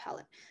soft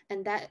palate,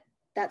 and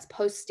that's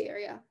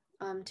posterior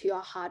to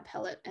your hard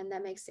palate, and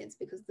that makes sense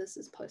because this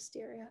is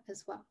posterior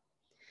as well.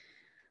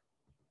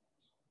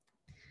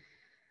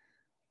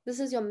 This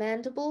is your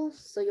mandible,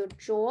 so your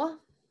jaw.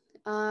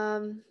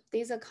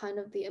 These are kind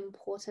of the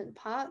important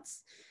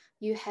parts.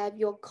 You have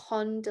your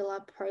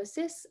condylar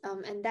process,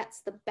 and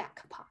that's the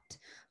back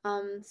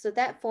part. So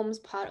that forms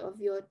part of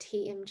your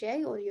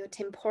TMJ, or your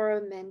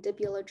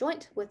temporomandibular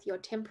joint, with your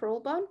temporal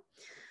bone.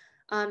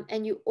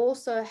 And you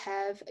also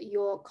have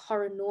your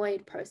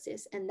coronoid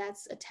process, and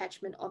that's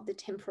attachment of the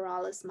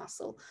temporalis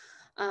muscle.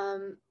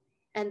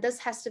 And this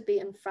has to be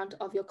in front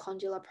of your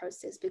condylar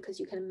process, because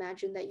you can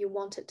imagine that you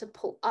want it to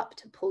pull up,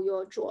 to pull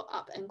your jaw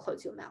up and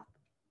close your mouth.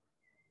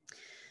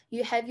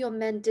 You have your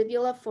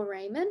mandibular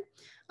foramen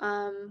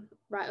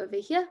right over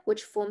here,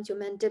 which forms your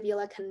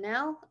mandibular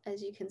canal,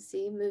 as you can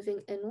see,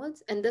 moving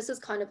inwards. And this is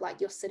kind of like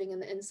you're sitting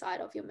in the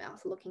inside of your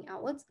mouth looking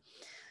outwards.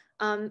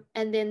 And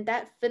then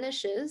that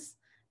finishes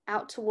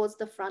out towards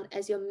the front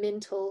as your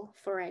mental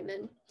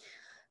foramen.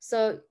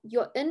 So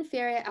your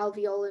inferior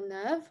alveolar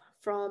nerve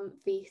from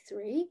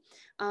V3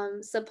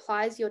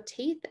 supplies your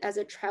teeth as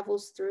it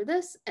travels through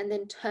this, and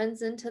then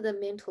turns into the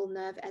mental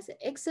nerve as it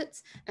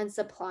exits and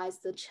supplies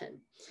the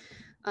chin.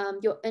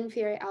 Your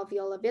inferior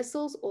alveolar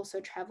vessels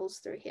also travels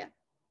through here.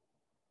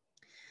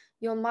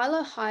 Your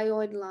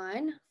mylohyoid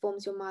line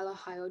forms your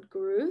mylohyoid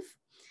groove,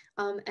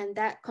 and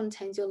that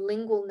contains your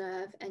lingual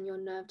nerve and your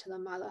nerve to the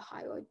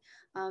mylohyoid.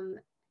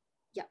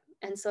 Yeah,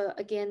 and so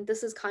again,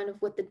 this is kind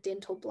of with the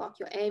dental block.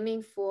 You're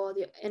aiming for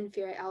the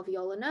inferior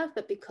alveolar nerve,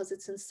 but because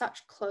it's in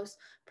such close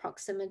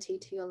proximity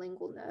to your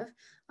lingual nerve,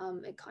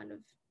 it kind of,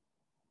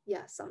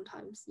 yeah,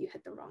 sometimes you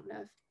hit the wrong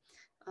nerve.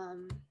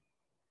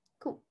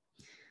 Cool.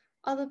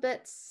 Other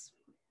bits,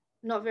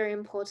 not very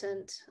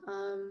important.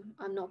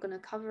 I'm not going to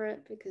cover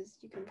it because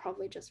you can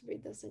probably just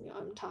read this in your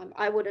own time.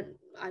 I wouldn't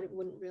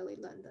really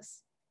learn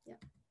this. Yeah.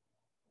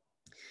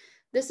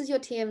 This is your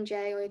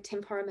TMJ, or your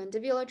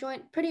temporomandibular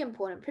joint. Pretty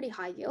important, pretty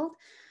high yield.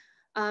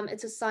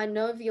 It's a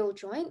synovial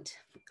joint,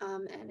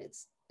 and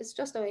it's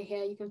just over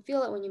here. You can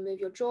feel it when you move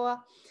your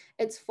jaw.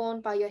 It's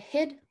formed by your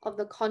head of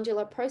the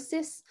condylar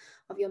process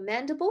of your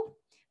mandible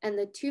and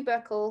the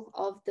tubercle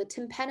of the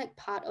tympanic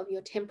part of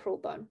your temporal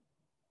bone.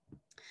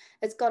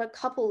 It's got a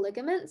couple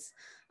ligaments,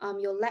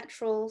 your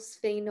lateral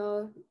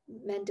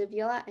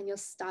sphenomandibular and your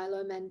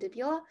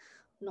stylomandibular,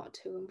 not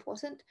too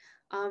important.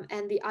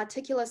 And the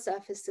articular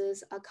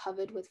surfaces are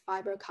covered with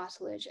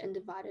fibrocartilage and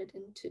divided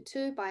into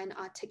two by an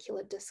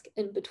articular disc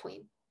in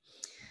between.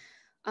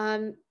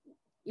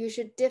 You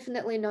should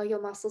definitely know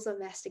your muscles of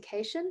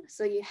mastication.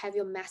 So you have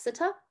your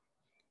masseter,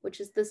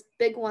 which is this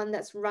big one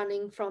that's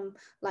running from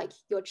like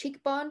your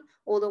cheekbone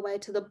all the way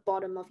to the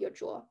bottom of your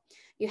jaw.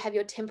 You have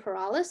your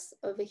temporalis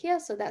over here.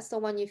 So that's the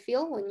one you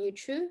feel when you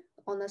chew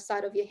on the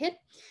side of your head.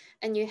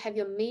 And you have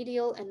your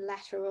medial and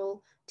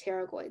lateral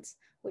pterygoids,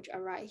 which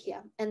are right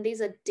here. And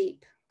these are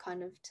deep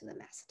kind of to the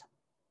masseter.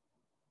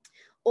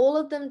 All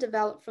of them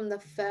developed from the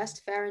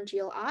first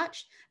pharyngeal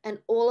arch, and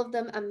all of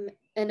them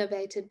are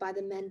innervated by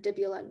the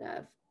mandibular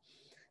nerve,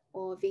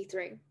 or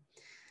V3.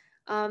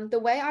 The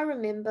way I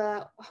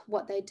remember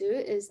what they do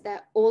is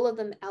that all of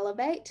them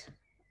elevate.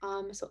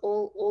 So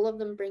all of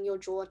them bring your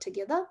jaw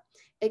together,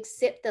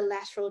 except the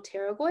lateral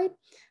pterygoid.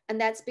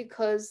 And that's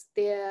because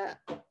they're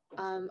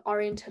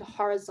oriented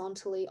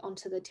horizontally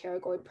onto the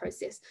pterygoid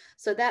process.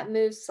 So that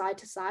moves side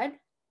to side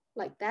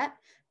like that,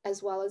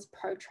 as well as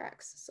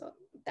protracts. So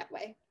that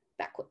way,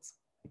 backwards.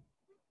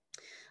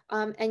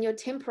 And your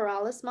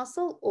temporalis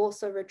muscle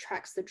also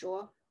retracts the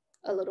jaw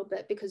a little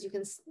bit, because you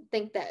can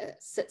think that it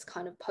sits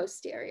kind of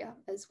posterior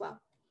as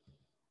well.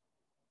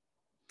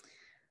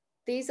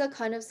 These are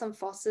kind of some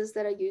fossas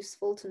that are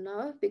useful to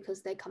know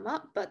because they come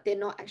up, but they're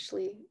not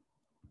actually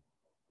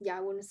yeah,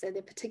 I wouldn't say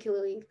they're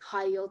particularly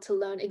high yield to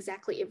learn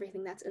exactly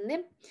everything that's in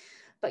them.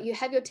 But you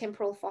have your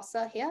temporal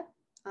fossa here.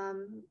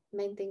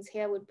 Main things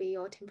here would be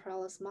your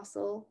temporalis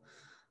muscle,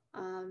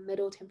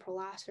 middle temporal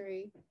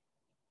artery.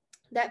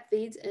 That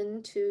feeds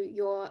into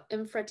your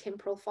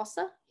infratemporal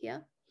fossa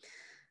here.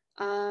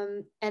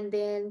 And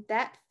then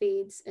that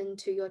feeds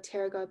into your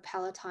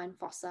pterygopalatine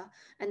fossa,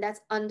 and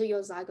that's under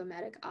your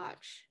zygomatic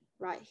arch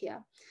right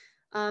here.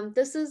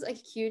 This is a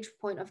huge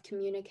point of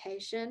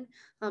communication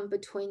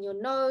between your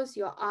nose,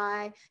 your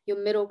eye,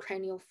 your middle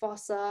cranial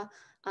fossa,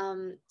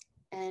 and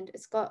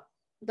it's got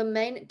the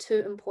main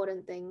two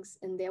important things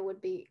in there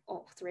would be,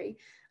 or three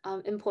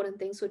important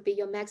things would be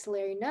your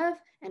maxillary nerve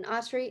and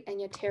artery and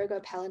your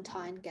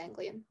pterygopalatine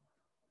ganglion.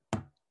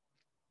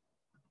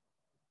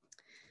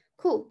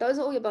 Cool, those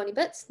are all your bony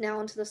bits. Now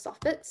onto the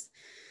soft bits.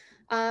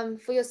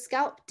 For your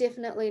scalp,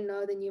 definitely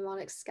know the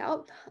mnemonic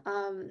scalp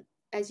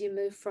as you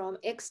move from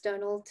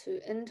external to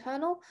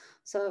internal.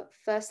 So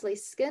firstly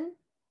skin,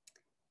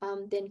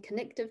 then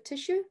connective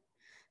tissue.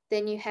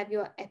 Then you have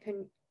your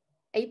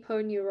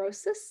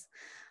aponeurosis,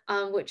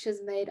 which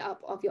is made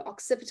up of your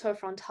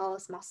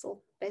occipitofrontalis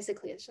muscle.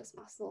 Basically, it's just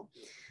muscle.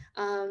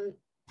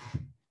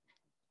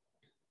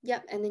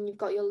 Yep, and then you've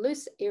got your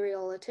loose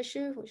areolar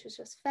tissue, which is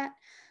just fat.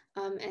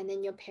 And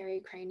then your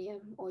pericranium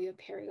or your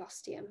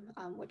periosteum,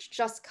 which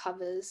just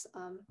covers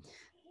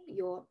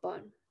your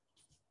bone.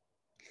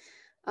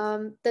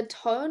 The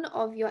tone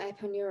of your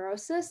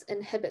aponeurosis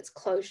inhibits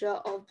closure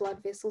of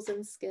blood vessels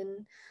in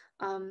skin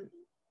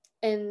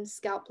in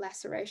scalp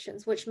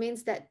lacerations, which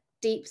means that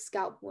deep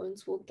scalp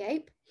wounds will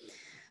gape.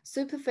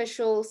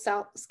 Superficial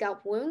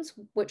scalp wounds,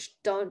 which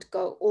don't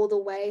go all the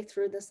way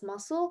through this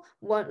muscle,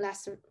 won't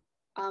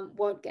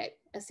gape,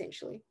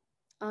 essentially.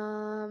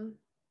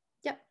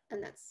 Yep,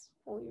 and that's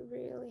all you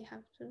really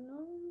have to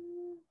know.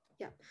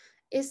 Yep,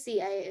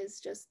 SCA is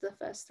just the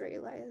first three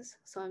layers.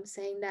 So I'm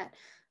saying that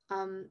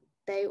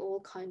they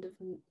all kind of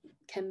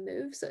can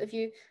move. So if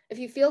you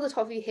feel the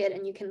top of your head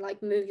and you can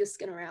like move your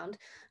skin around,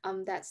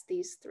 that's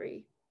these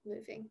three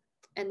moving.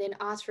 And then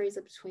arteries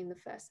are between the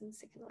first and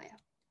second layer.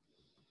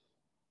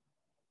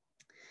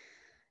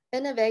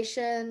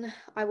 Innervation,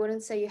 I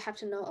wouldn't say you have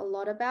to know a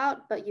lot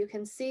about, but you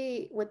can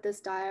see with this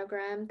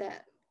diagram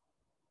that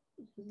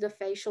the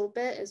facial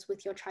bit is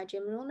with your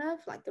trigeminal nerve,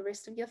 like the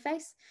rest of your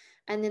face,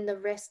 and then the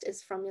rest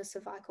is from your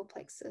cervical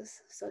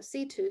plexus. So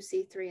C2,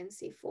 C3, and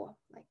C4,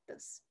 like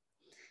this.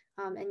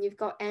 And you've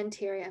got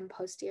anterior and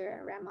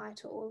posterior rami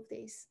to all of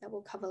these that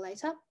we'll cover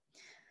later.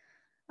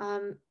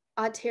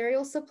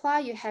 Arterial supply,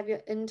 you have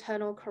your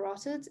internal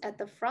carotids at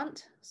the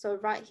front. So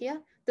right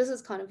here, this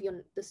is kind of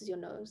this is your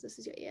nose, this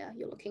is your ear,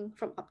 you're looking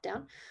from up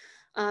down.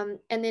 And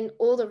then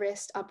all the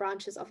rest are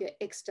branches of your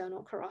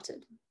external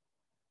carotid.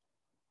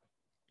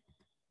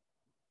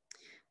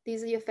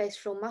 These are your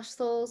facial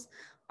muscles.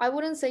 I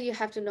wouldn't say you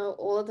have to know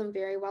all of them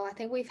very well. I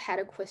think we've had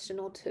a question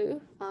or two,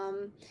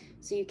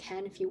 so you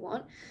can if you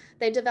want.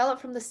 They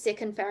develop from the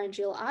second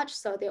pharyngeal arch,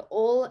 so they're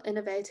all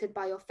innervated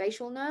by your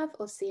facial nerve,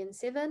 or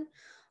CN7,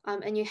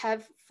 and you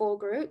have 4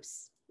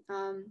 groups.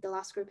 The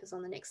last group is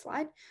on the next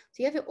slide.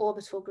 So you have your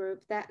orbital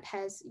group that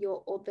has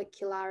your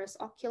orbicularis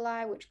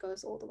oculi, which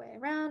goes all the way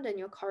around, and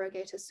your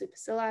corrugator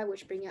supercilii,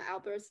 which bring your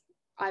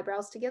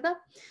eyebrows together.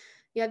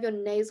 You have your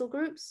nasal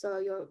group, so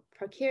your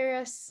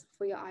procerus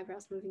for your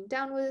eyebrows moving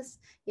downwards.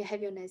 You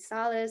have your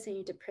nasalis and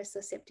your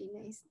depressor septi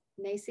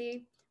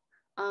nasi.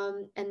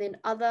 And then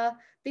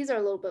these are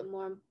a little bit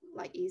more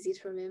like easy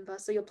to remember.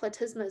 So your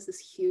platysma is this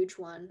huge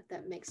one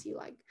that makes you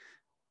like,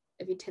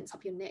 if you tense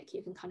up your neck,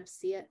 you can kind of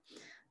see it.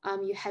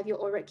 You have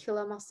your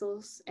auricular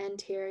muscles,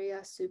 anterior,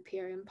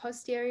 superior, and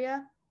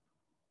posterior.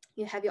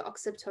 You have your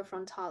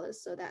occipitofrontalis,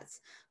 so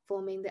that's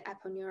forming the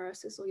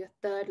aponeurosis or your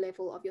third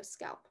level of your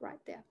scalp right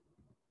there.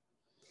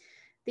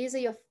 These are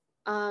your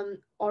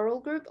oral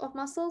group of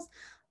muscles,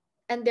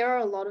 and there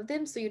are a lot of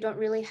them, so you don't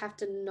really have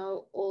to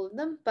know all of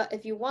them. But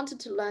if you wanted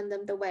to learn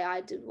them, the way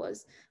I did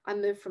was I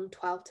moved from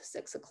 12 to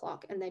 6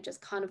 o'clock, and they just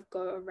kind of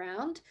go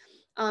around.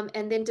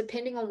 And then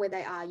depending on where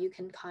they are, you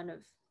can kind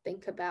of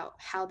think about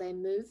how they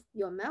move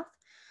your mouth.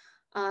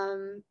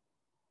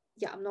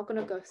 Yeah, I'm not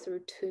going to go through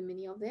too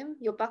many of them.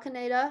 Your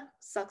buccinator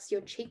sucks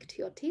your cheek to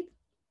your teeth,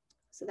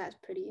 so that's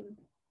pretty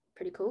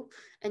cool.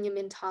 And your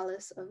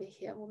mentalis over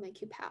here will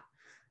make you pout.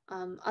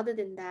 Other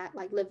than that,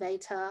 like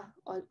levator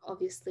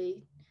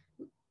obviously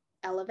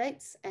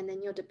elevates, and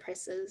then your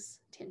depressors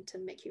tend to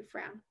make you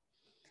frown.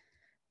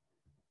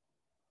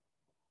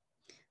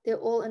 They're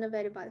all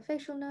innervated by the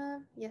facial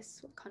nerve.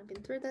 Yes, we've kind of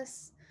been through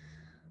this.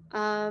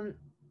 And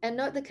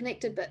note the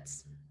connected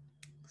bits.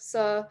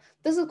 So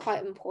this is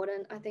quite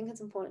important. I think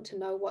it's important to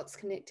know what's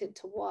connected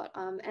to what.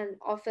 And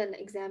often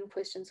exam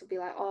questions will be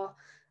like, oh,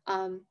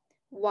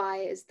 why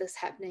is this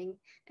happening?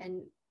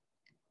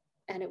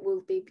 And it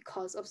will be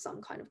because of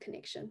some kind of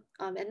connection.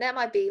 And that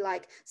might be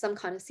like some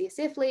kind of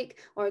CSF leak,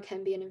 or it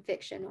can be an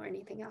infection or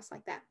anything else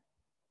like that.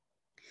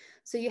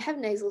 So you have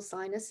nasal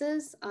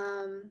sinuses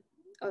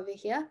over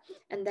here,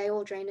 and they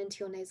all drain into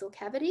your nasal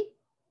cavity.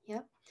 Yeah.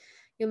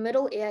 Your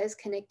middle ear is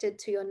connected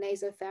to your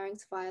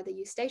nasopharynx via the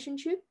eustachian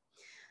tube.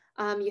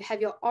 You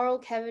have your oral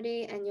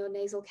cavity and your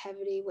nasal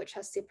cavity, which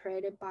are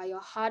separated by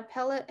your hard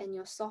palate and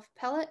your soft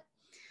palate.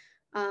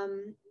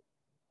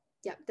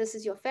 Yeah, this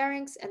is your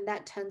pharynx, and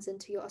that turns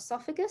into your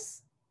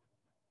esophagus.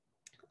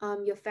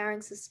 Your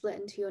pharynx is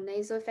split into your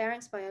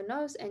nasopharynx by your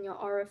nose and your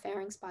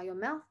oropharynx by your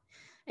mouth.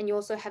 And you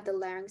also have the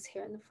larynx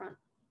here in the front,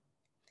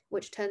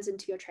 which turns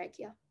into your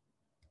trachea.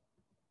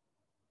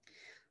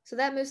 So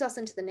that moves us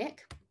into the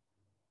neck.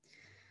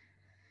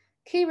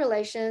 Key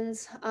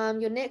relations,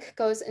 your neck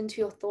goes into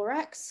your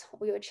thorax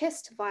or your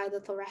chest via the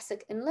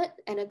thoracic inlet,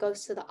 and it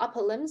goes to the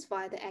upper limbs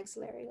via the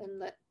axillary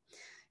inlet.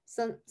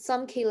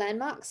 Some key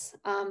landmarks,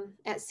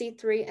 at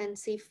C3 and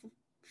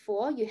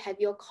C4, you have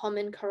your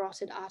common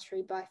carotid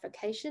artery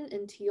bifurcation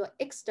into your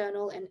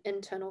external and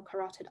internal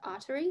carotid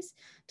arteries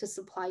to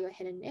supply your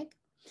head and neck.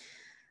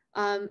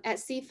 At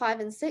C5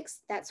 and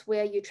 6, that's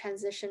where you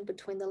transition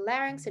between the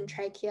larynx and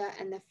trachea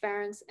and the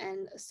pharynx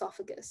and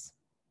esophagus.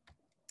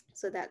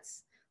 So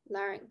that's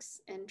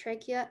larynx and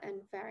trachea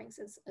and pharynx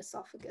and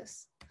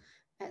esophagus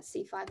at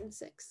C5 and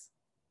 6.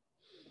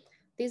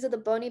 These are the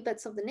bony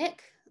bits of the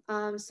neck.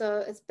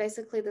 So it's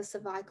basically the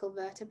cervical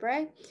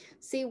vertebrae.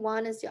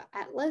 C1 is your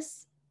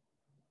atlas.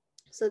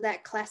 So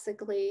that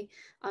classically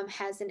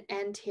has an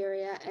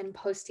anterior and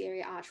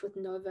posterior arch with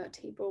no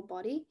vertebral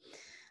body.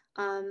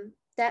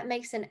 That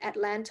makes an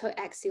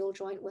atlantoaxial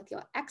joint with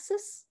your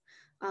axis,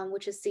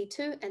 which is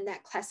C2, and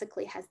that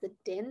classically has the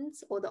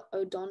dens or the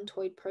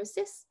odontoid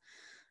process.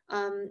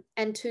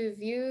 And to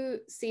view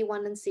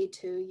C1 and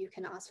C2, you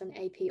can ask for an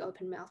AP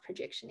open mouth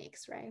projection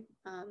X-ray,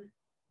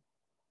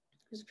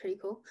 which is pretty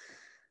cool.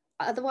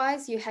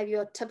 Otherwise, you have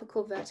your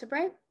typical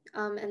vertebrae,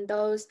 and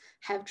those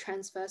have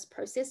transverse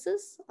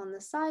processes on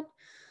the side,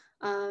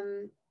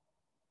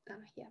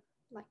 yeah,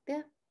 like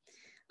there,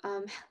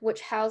 which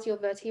house your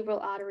vertebral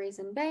arteries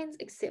and veins,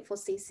 except for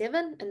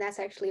C7, and that's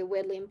actually a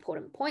weirdly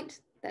important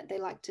point that they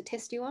like to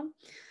test you on.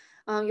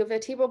 Your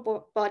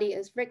vertebral body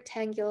is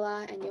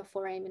rectangular and your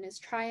foramen is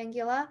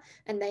triangular,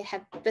 and they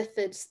have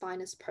bifid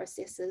spinous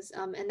processes,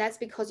 and that's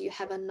because you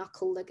have a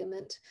knuckle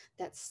ligament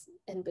that's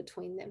in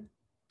between them.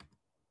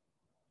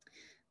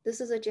 This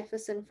is a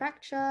Jefferson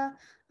fracture,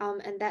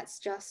 and that's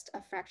just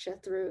a fracture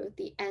through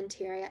the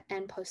anterior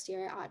and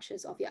posterior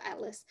arches of your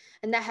atlas.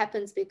 And that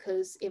happens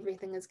because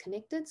everything is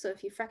connected. So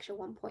if you fracture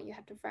one point, you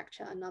have to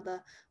fracture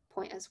another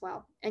point as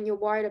well. And you're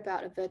worried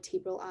about a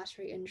vertebral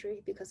artery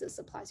injury because it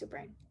supplies your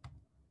brain.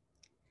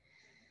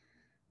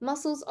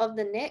 Muscles of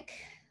the neck,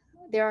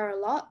 there are a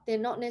lot. They're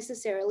not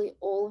necessarily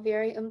all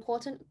very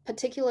important,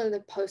 particularly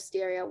the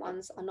posterior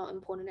ones are not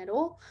important at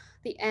all.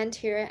 The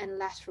anterior and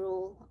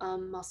lateral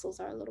muscles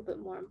are a little bit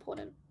more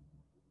important.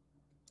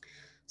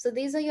 So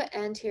these are your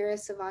anterior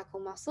cervical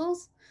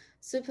muscles.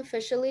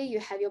 Superficially, you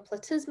have your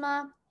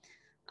platysma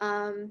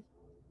and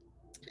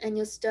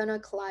your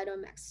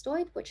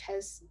sternocleidomastoid, which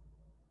has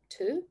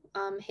two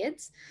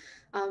heads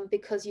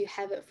because you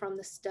have it from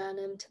the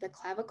sternum to the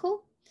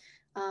clavicle.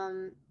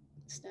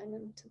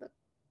 Sternum to the,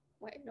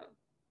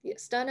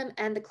 sternum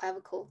and the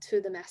clavicle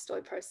to the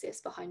mastoid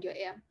process behind your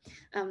ear.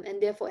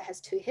 And therefore it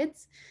has two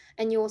heads.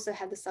 And you also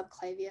have the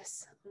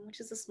subclavius, which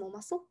is a small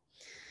muscle.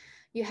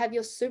 You have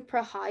your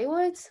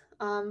suprahyoids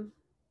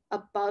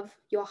above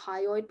your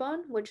hyoid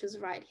bone, which is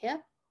right here,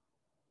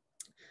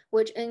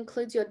 which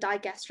includes your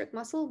digastric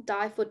muscle,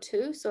 di for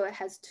two, so it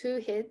has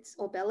two heads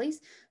or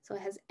bellies. So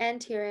it has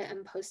anterior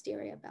and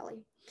posterior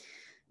belly.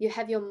 You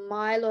have your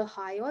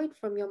mylohyoid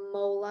from your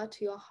molar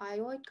to your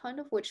hyoid kind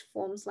of, which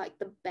forms like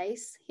the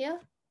base here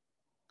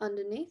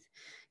underneath.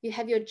 You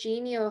have your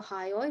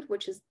geniohyoid,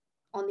 which is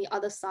on the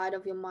other side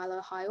of your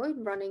mylohyoid,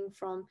 running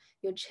from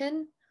your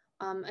chin,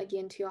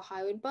 again to your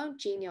hyoid bone.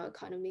 Genio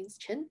kind of means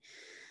chin.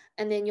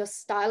 And then your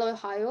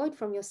stylohyoid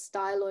from your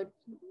styloid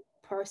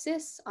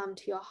process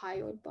to your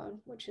hyoid bone,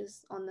 which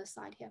is on the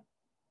side here.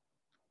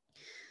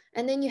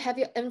 And then you have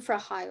your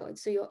infrahyoid,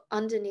 so you're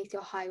underneath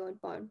your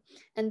hyoid bone.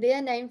 And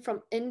they're named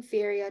from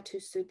inferior to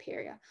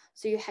superior.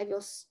 So you have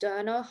your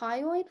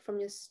sternohyoid from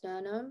your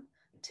sternum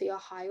to your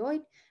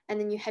hyoid. And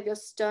then you have your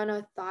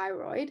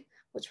sternothyroid,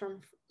 which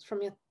from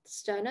your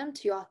sternum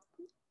to your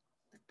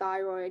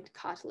thyroid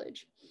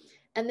cartilage.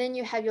 And then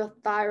you have your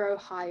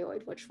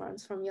thyrohyoid, which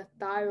runs from your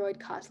thyroid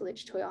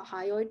cartilage to your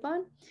hyoid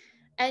bone.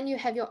 And you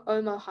have your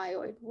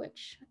omohyoid,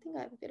 which I think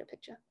I have a better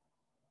picture.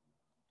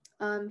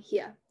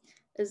 Here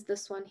is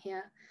this one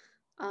here.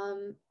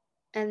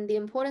 And the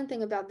important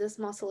thing about this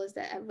muscle is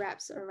that it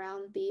wraps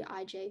around the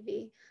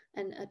IJV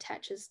and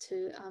attaches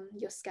to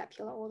your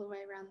scapula all the way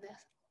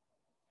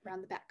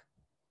around the back.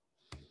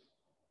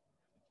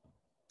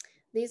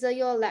 These are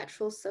your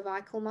lateral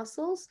cervical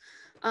muscles.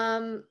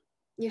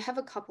 You have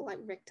a couple like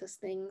rectus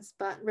things,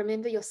 but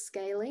remember your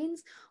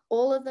scalenes,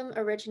 all of them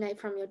originate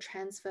from your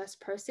transverse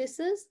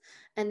processes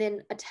and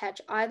then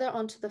attach either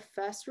onto the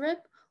first rib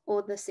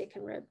or the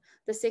second rib.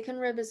 The second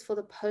rib is for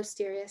the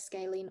posterior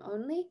scalene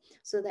only,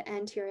 so the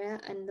anterior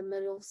and the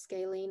middle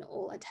scalene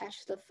all attach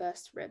to the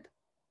first rib.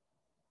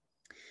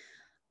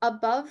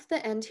 Above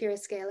the anterior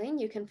scalene,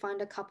 you can find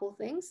a couple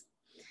things.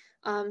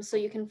 So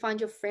you can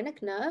find your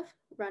phrenic nerve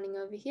running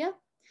over here.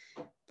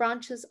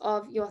 branches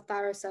of your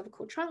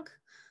thyrocervical trunk,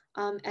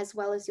 as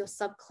well as your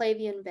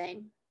subclavian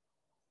vein.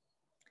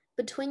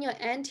 Between your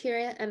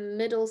anterior and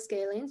middle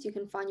scalenes, you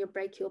can find your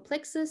brachial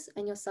plexus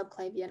and your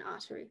subclavian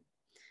artery,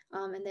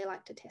 and they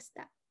like to test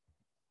that.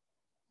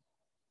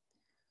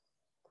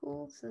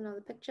 Cool, so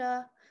another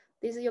picture.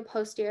 These are your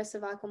posterior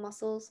cervical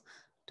muscles.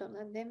 Don't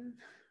let them.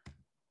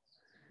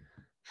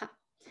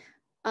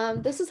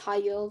 This is high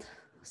yield.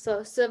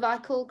 So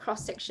cervical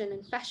cross-section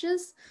and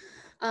fascias.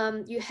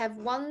 You have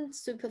one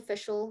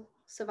superficial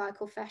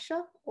cervical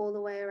fascia all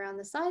the way around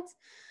the sides,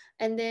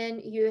 and then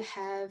you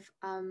have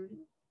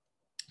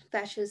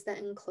fascias that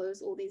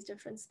enclose all these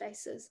different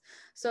spaces.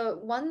 So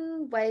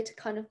one way to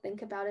kind of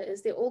think about it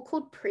is they're all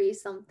called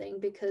pre-something,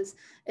 because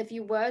if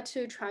you were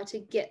to try to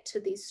get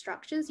to these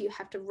structures, you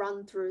have to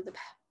run through the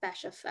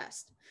fascia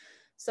first.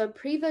 So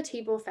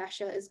prevertebral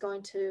fascia is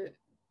going to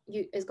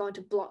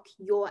block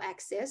your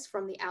access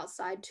from the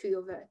outside to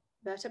your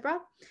vertebra.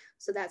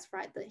 So that's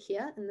right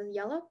here in the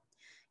yellow.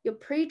 Your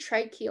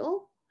pretracheal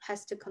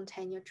has to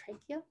contain your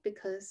trachea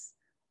because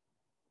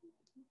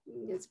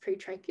it's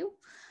pretracheal.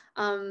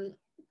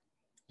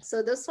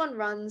 So this one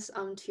runs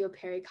to your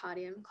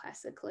pericardium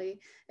classically.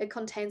 It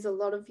contains a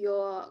lot of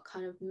your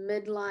kind of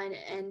midline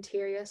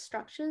anterior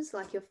structures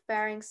like your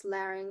pharynx,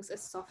 larynx,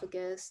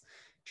 esophagus,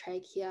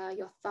 trachea,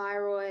 your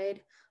thyroid,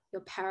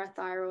 your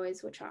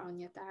parathyroids, which are on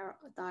your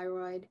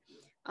thyroid,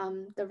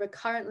 the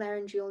recurrent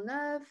laryngeal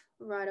nerve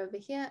right over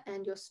here,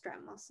 and your strap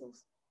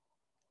muscles.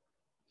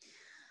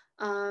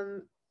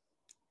 And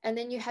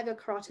then you have your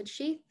carotid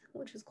sheath,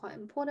 which is quite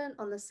important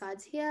on the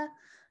sides here.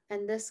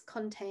 And this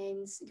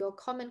contains your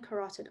common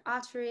carotid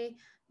artery,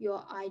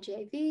 your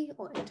IJV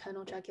or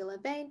internal jugular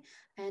vein,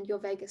 and your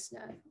vagus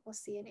nerve or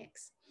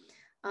CNX.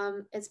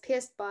 It's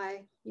pierced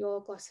by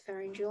your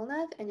glossopharyngeal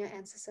nerve and your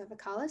ansa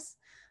cervicalis,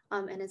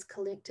 and it's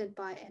connected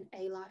by an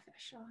alar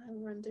fascia. I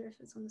wonder if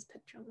it's on this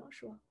picture, I'm not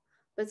sure,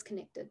 but it's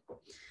connected.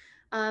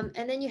 And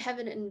then you have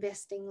an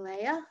investing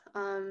layer,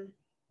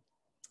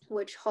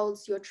 which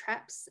holds your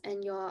traps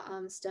and your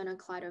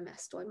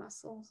sternocleidomastoid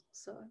muscles.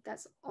 So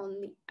that's on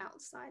the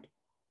outside.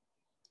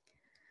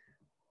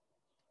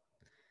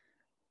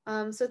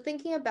 So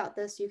thinking about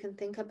this, you can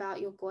think about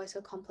your goiter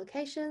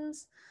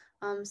complications.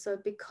 So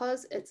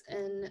because it's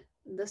in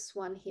this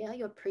one here,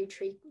 your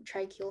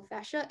pretracheal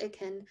fascia, it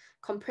can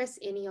compress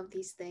any of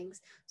these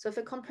things. So if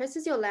it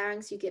compresses your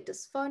larynx, you get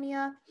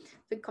dysphonia.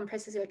 If it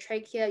compresses your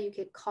trachea, you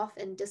get cough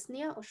and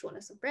dyspnea or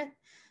shortness of breath.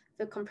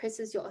 If it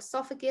compresses your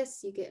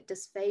esophagus, you get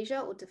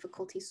dysphagia or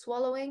difficulty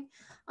swallowing.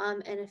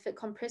 And if it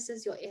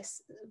compresses your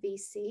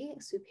SVC,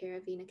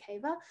 superior vena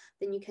cava,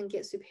 then you can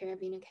get superior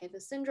vena cava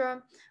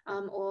syndrome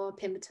or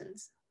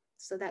Pemberton's.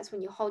 So that's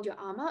when you hold your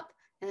arm up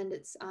and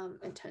it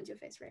turns your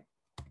face red.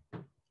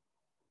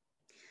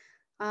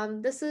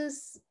 This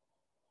is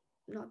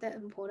not that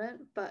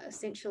important, but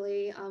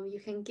essentially you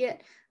can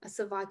get a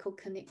cervical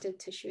connective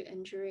tissue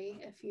injury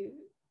if you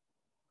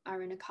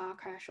are in a car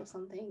crash or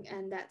something,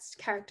 and that's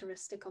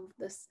characteristic of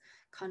this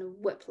kind of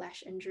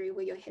whiplash injury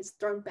where your head's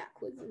thrown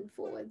backwards and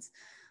forwards.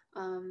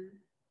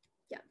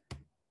 Yeah.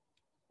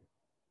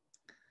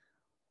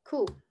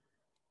 Cool.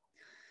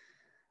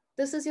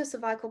 This is your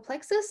cervical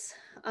plexus.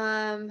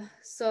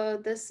 So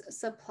this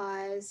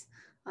supplies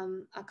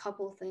a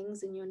couple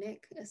things in your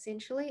neck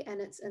essentially,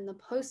 and it's in the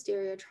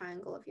posterior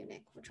triangle of your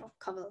neck, which I'll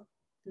cover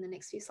in the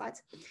next few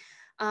slides.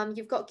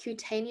 You've got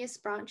cutaneous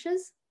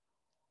branches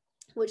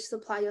which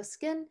supply your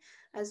skin,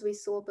 as we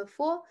saw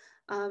before.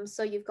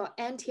 So you've got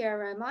anterior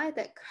rami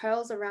that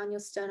curls around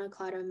your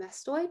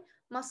sternocleidomastoid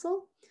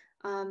muscle,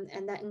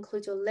 and that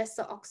includes your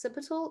lesser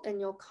occipital and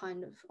your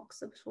kind of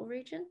occipital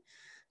region.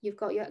 You've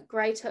got your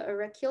greater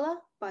auricular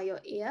by your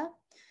ear,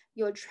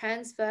 your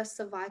transverse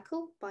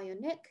cervical by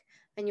your neck,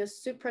 and your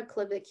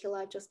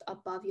supraclavicular just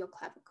above your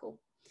clavicle.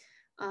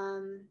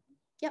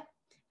 Yep.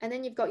 And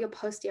then you've got your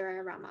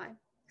posterior rami.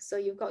 So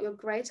you've got your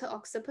greater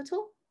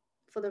occipital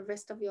for the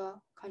rest of your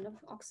kind of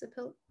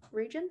occipital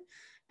region.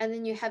 And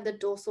then you have the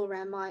dorsal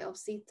rami of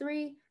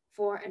C3,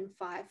 4, and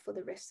 5 for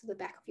the rest of the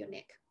back of your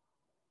neck.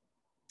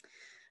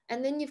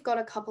 And then you've got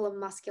a couple of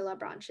muscular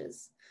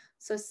branches.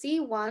 So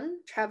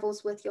C1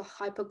 travels with your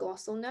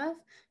hypoglossal nerve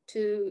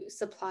to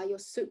supply your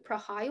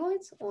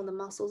suprahyoids, or the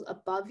muscles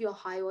above your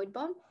hyoid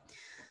bone.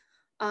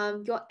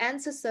 Your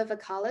ansa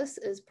cervicalis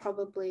is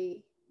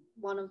probably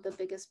one of the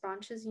biggest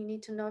branches you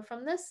need to know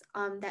from this.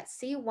 That's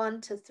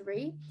C1 to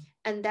 3,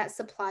 and that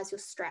supplies your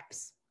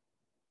straps.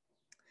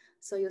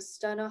 So your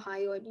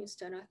sternohyoid and your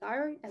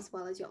sternothyroid, as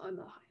well as your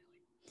omohyoid.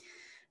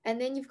 And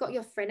then you've got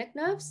your phrenic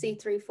nerve,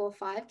 C3, 4,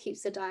 5,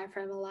 keeps the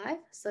diaphragm alive.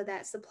 So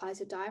that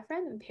supplies your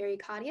diaphragm and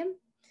pericardium.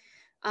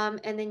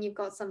 And then you've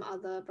got some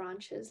other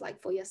branches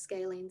like for your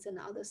scalenes and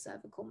other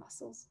cervical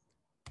muscles.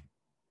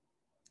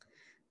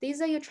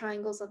 These are your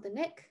triangles of the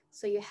neck.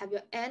 So you have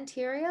your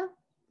anterior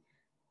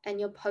and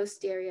your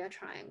posterior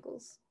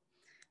triangles.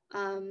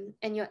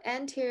 And your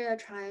anterior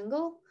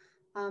triangle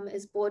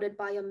is bordered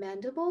by your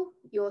mandible,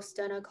 your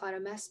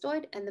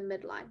sternocleidomastoid, and the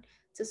midline.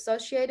 It's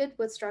associated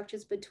with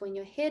structures between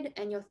your head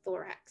and your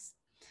thorax.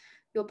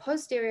 Your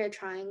posterior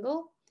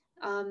triangle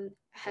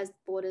has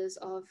borders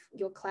of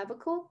your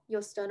clavicle,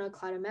 your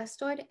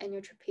sternocleidomastoid, and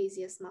your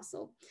trapezius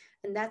muscle.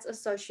 And that's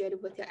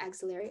associated with your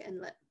axillary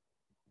inlet.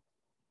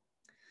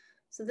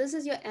 So this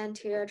is your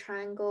anterior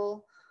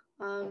triangle.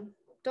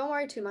 Don't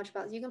worry too much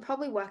about it. You can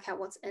probably work out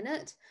what's in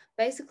it.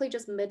 Basically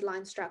just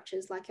midline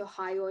structures like your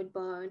hyoid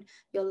bone,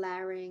 your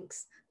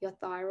larynx, your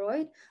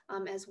thyroid,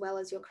 as well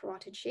as your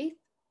carotid sheath.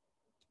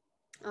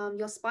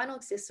 Your spinal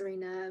accessory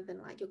nerve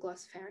and like your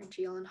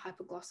glossopharyngeal and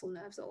hypoglossal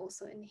nerves are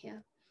also in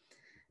here.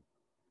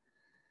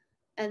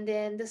 And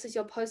then this is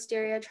your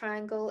posterior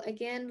triangle.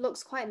 Again,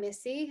 looks quite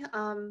messy,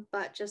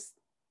 but just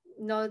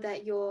know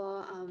that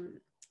your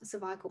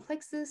cervical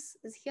plexus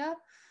is here,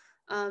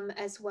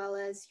 as well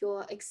as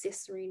your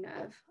accessory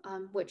nerve,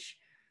 which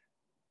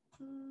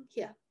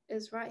here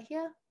is right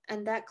here.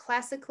 And that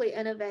classically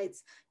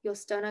innervates your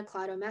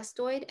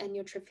sternocleidomastoid and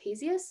your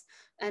trapezius,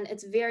 and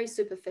it's very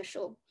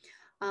superficial.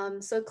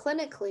 So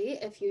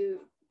clinically, if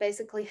you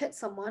basically hit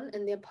someone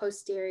in their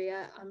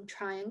posterior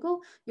triangle,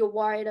 you're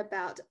worried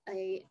about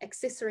a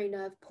accessory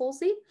nerve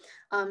palsy.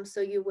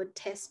 So you would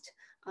test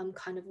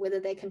kind of whether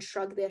they can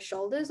shrug their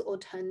shoulders or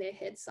turn their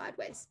head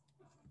sideways.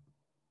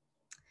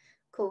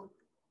 Cool,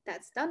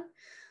 that's done.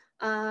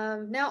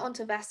 Now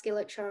onto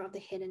vasculature of the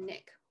head and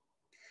neck.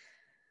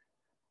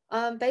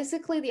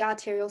 Basically, the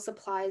arterial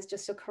supply is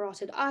just your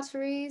carotid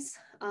arteries,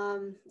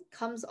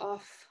 comes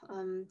off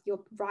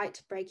your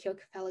right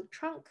brachiocephalic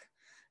trunk,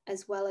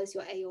 as well as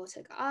your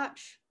aortic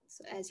arch,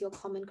 so as your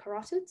common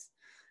carotids.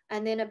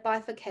 And then it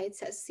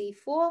bifurcates at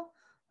C4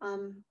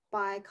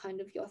 by kind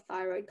of your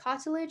thyroid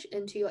cartilage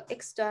into your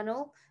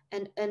external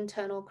and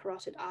internal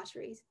carotid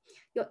arteries.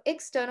 Your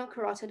external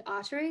carotid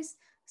arteries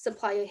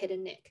supply your head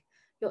and neck.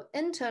 Your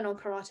internal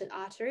carotid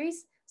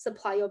arteries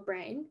supply your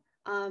brain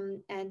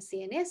and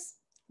CNS,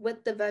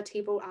 with the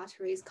vertebral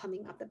arteries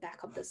coming up the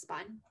back of the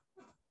spine.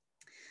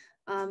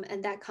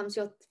 And that comes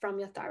from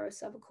your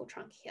thyrocervical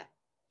trunk here.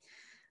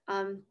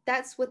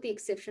 That's with the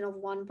exception of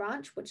one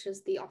branch, which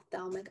is the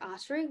ophthalmic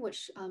artery,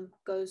 which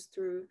goes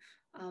through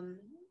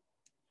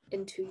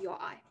into your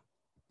eye.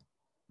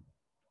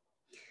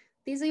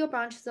 These are your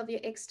branches of your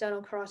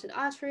external carotid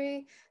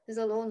artery. There's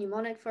a little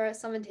mnemonic for it.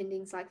 Some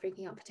attendings like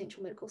freaking out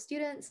potential medical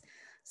students.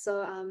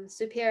 So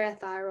superior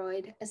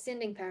thyroid,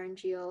 ascending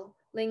pharyngeal,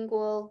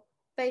 lingual,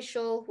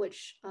 facial,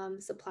 which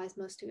supplies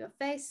most of your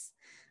face,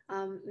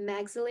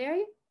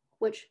 maxillary,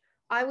 which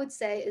I would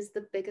say is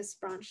the biggest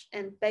branch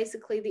and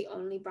basically the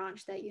only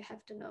branch that you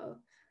have to know,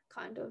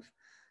 kind of.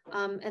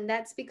 And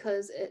that's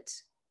because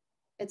it's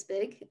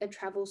big. It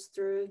travels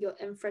through your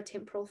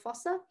infratemporal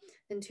fossa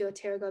into your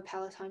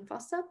pterygopalatine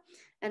fossa,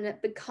 and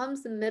it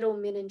becomes the middle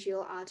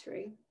meningeal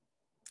artery.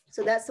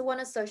 So that's the one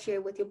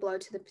associated with your blow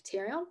to the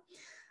pterion.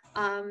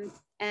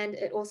 And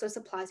it also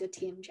supplies your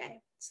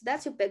TMJ. So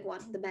that's your big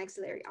one, the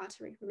maxillary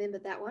artery. Remember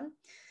that one.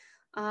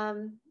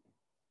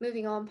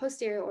 Moving on,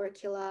 posterior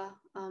auricular,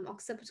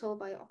 occipital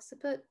by your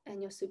occiput,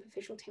 and your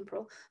superficial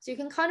temporal. So you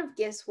can kind of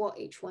guess what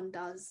each one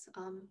does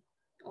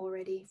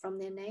already from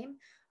their name.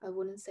 I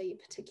wouldn't say you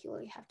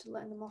particularly have to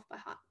learn them off by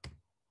heart.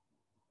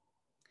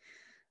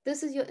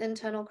 This is your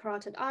internal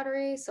carotid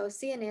artery. So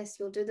CNS,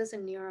 you'll do this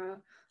in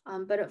neuro,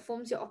 but it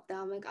forms your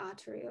ophthalmic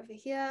artery over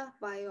here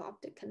via your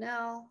optic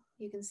canal.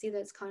 You can see that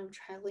it's kind of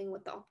traveling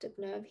with the optic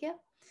nerve here.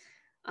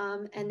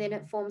 And then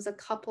it forms a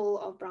couple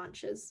of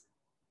branches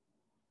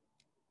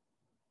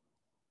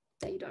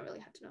that you don't really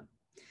have to know.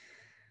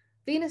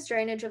 Venous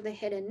drainage of the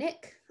head and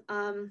neck.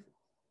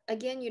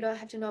 Again, you don't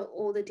have to know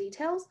all the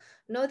details.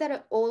 Know that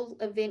it all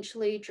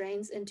eventually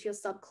drains into your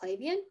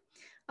subclavian.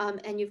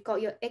 And you've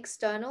got your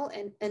external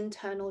and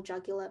internal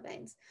jugular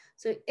veins.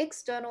 So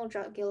external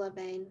jugular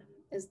vein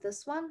is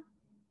this one.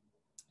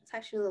 It's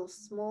actually a little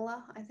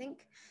smaller, I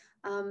think.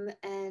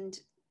 And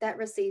that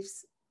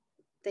receives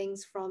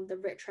things from the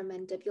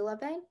retromandibular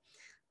vein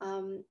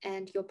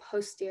and your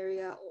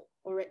posterior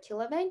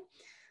auricular vein,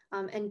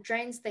 and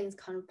drains things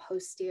kind of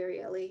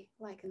posteriorly,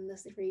 like in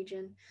this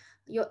region.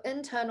 Your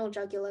internal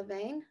jugular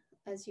vein,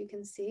 as you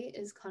can see,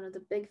 is kind of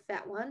the big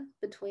fat one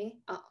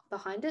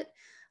behind it,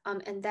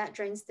 and that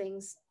drains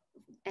things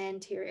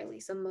anteriorly,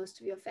 so most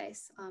of your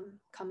face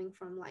coming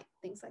from like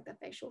things like the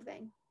facial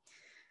vein.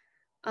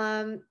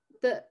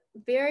 The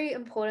very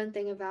important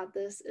thing about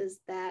this is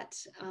that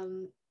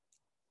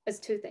is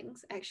two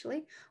things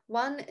actually.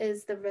 One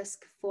is the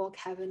risk for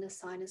cavernous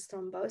sinus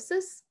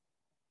thrombosis,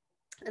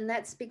 and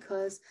that's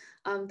because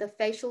the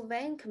facial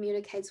vein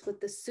communicates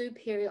with the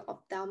superior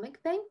ophthalmic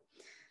vein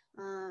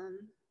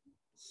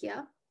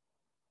here,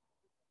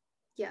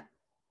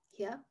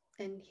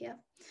 and here,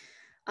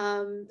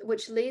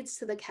 which leads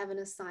to the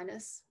cavernous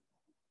sinus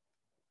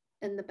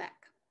in the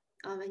back.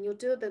 And you'll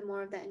do a bit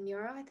more of that in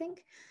neuro, I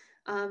think.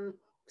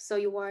 So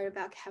you're worried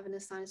about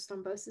cavernous sinus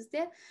thrombosis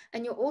there.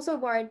 And you're also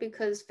worried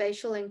because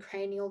facial and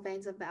cranial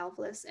veins are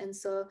valveless. And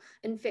so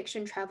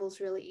infection travels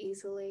really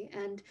easily.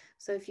 And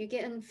so if you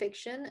get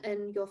infection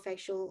in your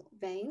facial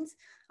veins,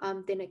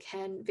 then it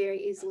can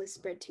very easily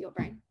spread to your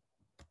brain.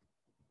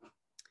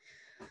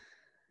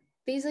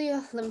 These are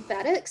your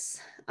lymphatics.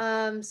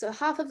 So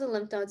half of the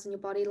lymph nodes in your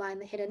body lie in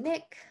the head and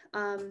neck.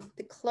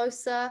 The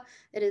closer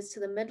it is to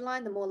the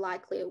midline, the more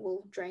likely it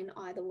will drain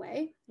either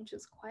way, which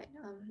is quite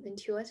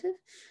intuitive.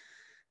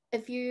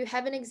 If you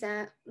have an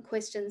exam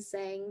question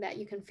saying that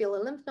you can feel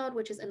a lymph node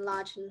which is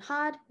enlarged and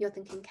hard, you're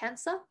thinking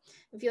cancer.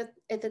 If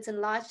it's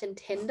enlarged and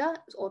tender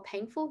or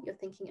painful, you're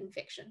thinking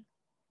infection.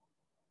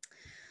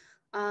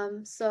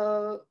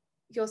 So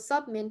your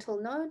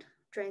submental node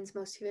drains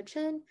most of your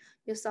chin,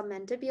 your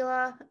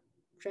submandibular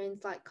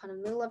drains like kind of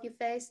middle of your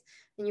face,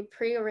 and your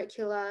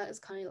preauricular is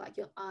kind of like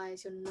your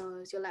eyes, your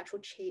nose, your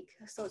lateral cheek.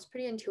 So it's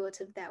pretty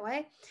intuitive that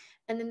way.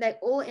 And then they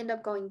all end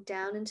up going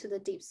down into the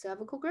deep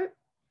cervical group.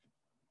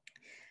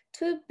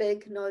 Two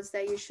big nodes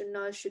that you should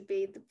know should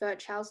be the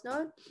Virchow's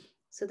node.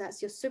 So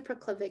that's your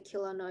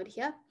supraclavicular node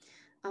here.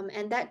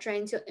 And that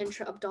drains your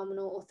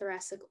intra-abdominal or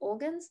thoracic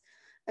organs.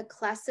 A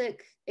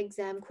classic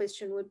exam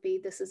question would be,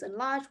 this is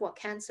enlarged, what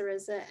cancer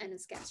is it? And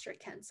it's gastric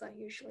cancer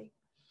usually.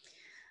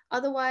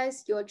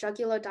 Otherwise, your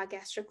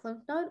jugular-digastric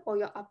lymph node or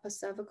your upper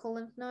cervical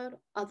lymph node,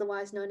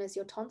 otherwise known as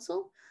your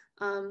tonsil,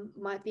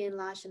 might be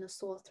enlarged in a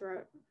sore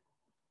throat.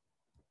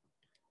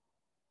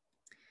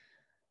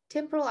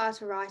 Temporal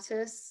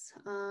arteritis,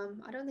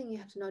 I don't think you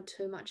have to know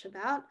too much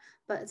about,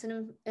 but it's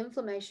an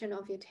inflammation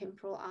of your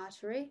temporal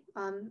artery,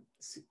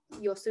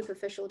 your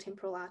superficial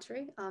temporal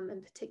artery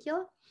in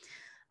particular.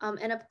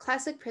 And a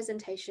classic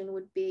presentation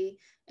would be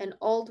an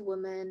old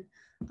woman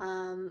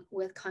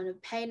with kind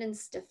of pain and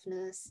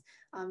stiffness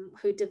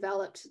who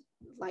developed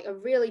like a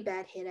really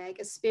bad headache,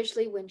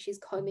 especially when she's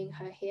combing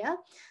her hair.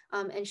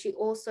 And she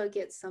also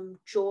gets some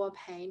jaw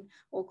pain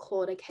or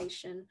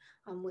claudication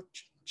with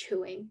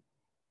chewing.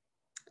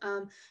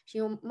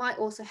 She might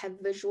also have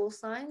visual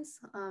signs.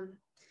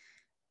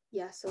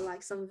 So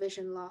like some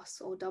vision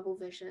loss or double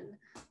vision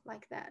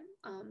like that.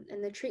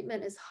 And the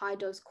treatment is high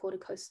dose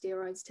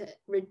corticosteroids to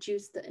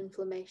reduce the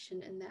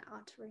inflammation in that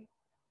artery.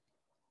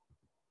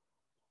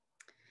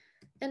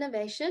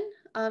 Innervation.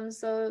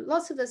 So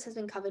lots of this has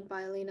been covered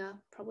by Alina,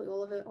 probably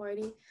all of it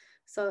already.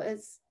 So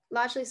it's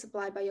largely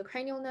supplied by your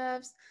cranial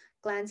nerves.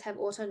 Glands have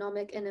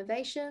autonomic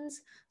innervations.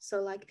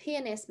 So like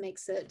PNS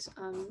makes it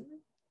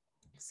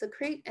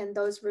secrete, and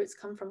those roots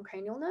come from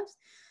cranial nerves.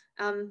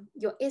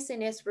 Your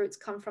SNS roots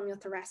come from your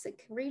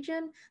thoracic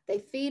region. They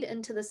feed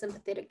into the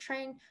sympathetic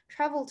train,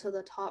 travel to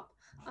the top,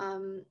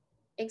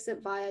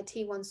 exit via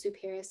T1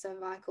 superior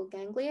cervical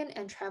ganglion,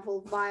 and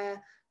travel via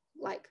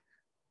like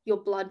your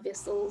blood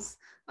vessels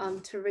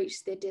to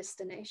reach their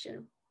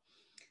destination.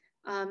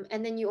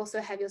 And then you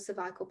also have your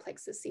cervical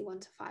plexus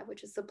C1 to 5,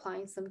 which is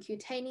supplying some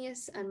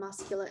cutaneous and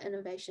muscular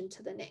innervation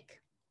to the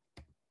neck.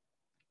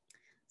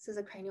 This is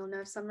a cranial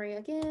nerve summary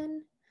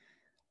again,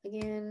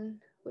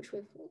 which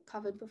we've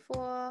covered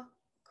before.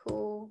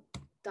 Cool,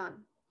 done.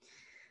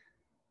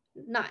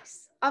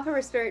 Nice. Upper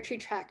respiratory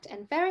tract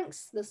and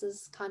pharynx. This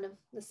is kind of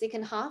the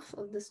second half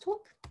of this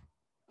talk.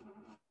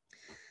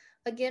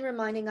 Again,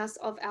 reminding us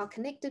of our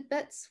connected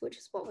bits, which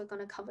is what we're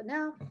going to cover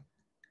now.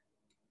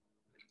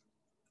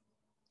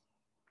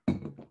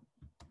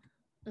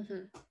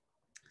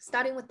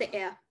 Starting with the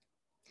air.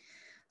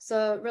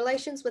 So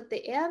relations with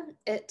the air,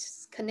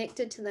 it's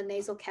connected to the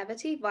nasal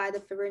cavity via the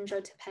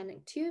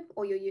pharyngotympanic tube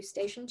or your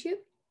eustachian tube.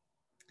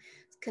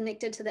 It's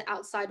connected to the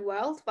outside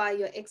world via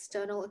your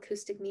external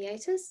acoustic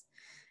meatus,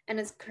 and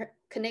it's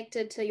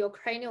connected to your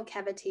cranial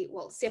cavity,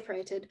 well,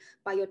 separated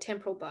by your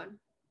temporal bone.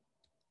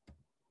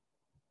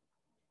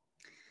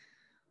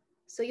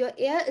 So your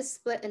ear is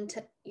split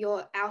into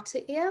your outer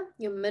ear,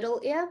 your middle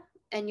ear,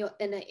 and your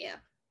inner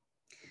ear.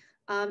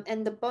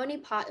 And the bony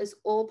part is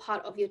all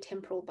part of your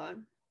temporal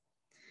bone.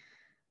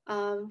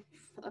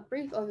 A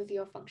brief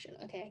overview of function,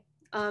 okay.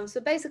 So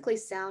basically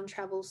sound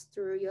travels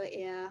through your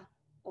ear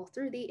or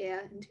through the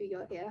air into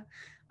your ear,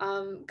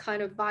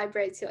 kind of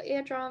vibrates your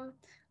eardrum,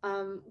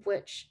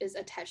 which is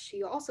attached to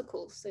your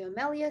ossicles. So your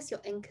malleus,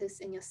 your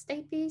incus, and your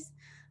stapes,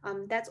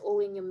 that's all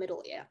in your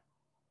middle ear.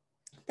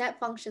 That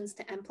functions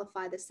to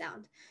amplify the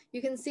sound.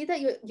 You can see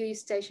that your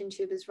eustachian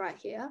tube is right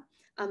here,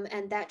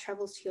 and that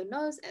travels to your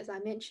nose, as I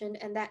mentioned,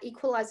 and that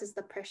equalizes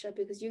the pressure,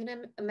 because you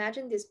can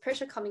imagine there's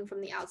pressure coming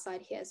from the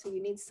outside here, so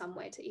you need some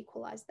way to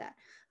equalize that,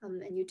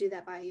 and you do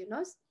that via your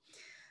nose.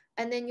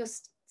 And then your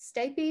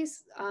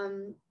stapes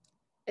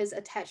is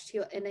attached to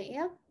your inner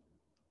ear,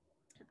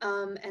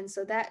 and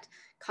so that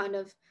kind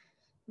of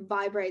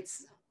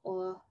vibrates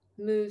or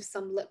moves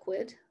some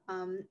liquid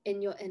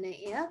in your inner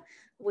ear,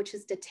 which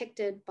is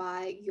detected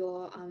by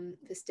your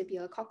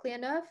vestibular cochlear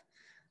nerve,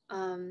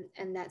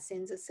 and that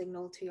sends a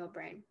signal to your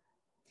brain.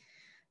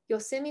 Your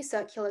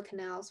semicircular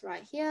canals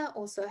right here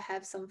also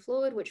have some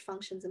fluid which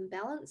functions in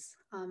balance,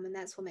 and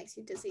that's what makes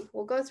you dizzy.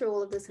 We'll go through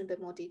all of this in a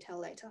bit more detail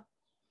later.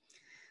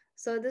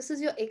 So this is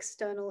your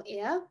external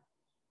ear.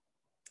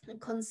 It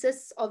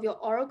consists of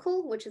your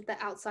auricle, which is the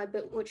outside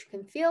bit which you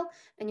can feel,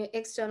 and your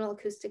external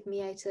acoustic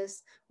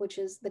meatus, which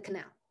is the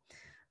canal.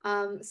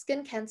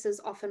 Skin cancers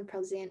often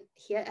present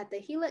here at the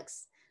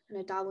helix, and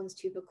a Darwin's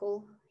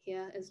tubercle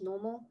here is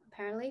normal,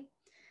 apparently.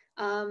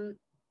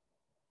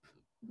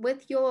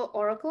 With your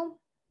auricle,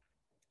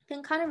 You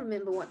can kind of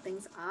remember what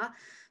things are.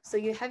 So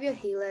you have your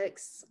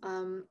helix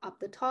up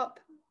the top,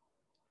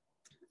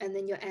 and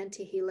then your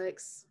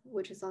antihelix,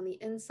 which is on the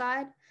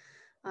inside.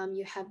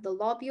 You have the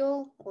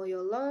lobule or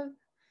your lobe.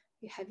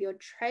 You have your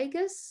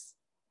tragus,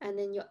 and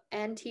then your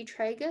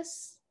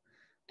antitragus,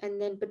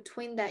 and then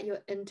between that, your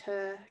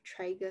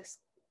intertragus,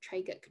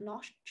 tragic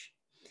notch.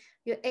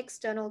 Your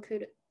external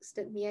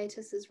acoustic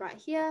meatus is right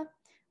here.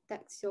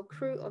 That's your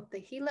crew of the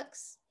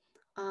helix.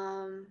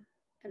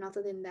 And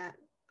other than that,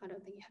 I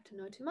don't think you have to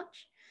know too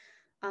much.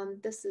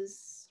 This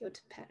is your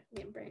tympanic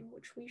membrane,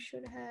 which we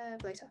should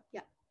have later.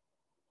 Yeah.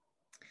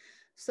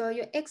 So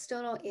your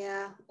external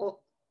air, or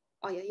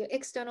your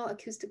external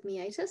acoustic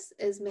meatus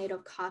is made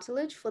of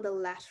cartilage for the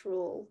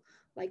lateral,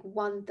 like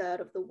 1/3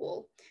 of the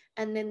wall.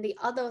 And then the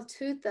other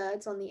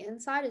 2/3 on the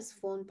inside is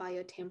formed by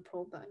your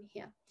temporal bone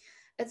here.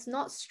 It's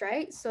not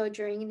straight, so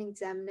during an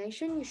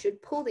examination, you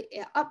should pull the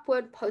air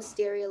upward,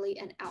 posteriorly,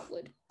 and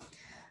outward.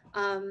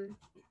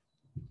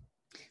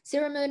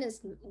 Cerumen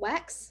is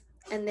wax,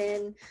 and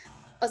then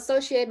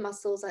associated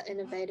muscles are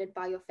innervated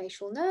by your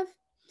facial nerve.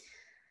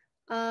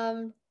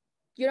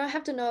 You don't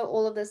have to know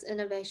all of this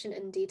innervation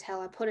in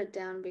detail. I put it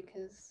down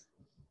because,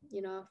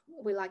 you know,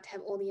 we like to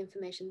have all the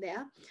information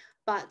there.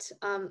 But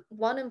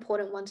one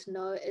important one to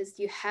know is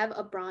you have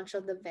a branch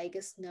of the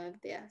vagus nerve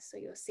there. So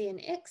your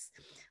CNX,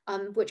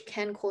 which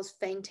can cause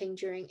fainting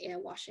during air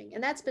washing.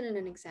 And that's been in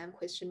an exam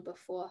question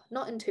before,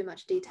 not in too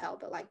much detail,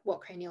 but like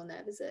what cranial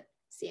nerve is it?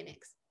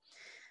 CNX.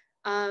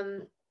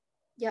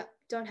 Yeah,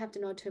 don't have to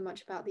know too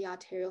much about the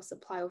arterial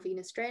supply or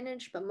venous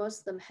drainage, but most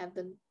of them have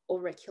the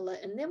auricular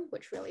in them,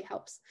 which really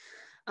helps.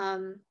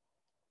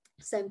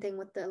 Same thing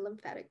with the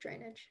lymphatic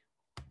drainage.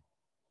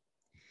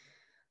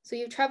 So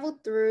you've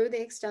traveled through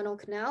the external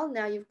canal.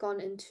 Now you've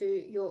gone into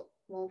your,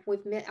 well,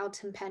 we've met our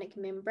tympanic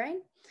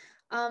membrane.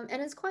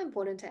 And it's quite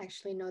important to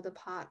actually know the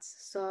parts.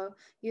 So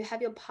you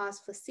have your pars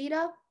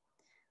flaccida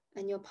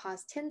and your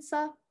pars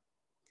tensa,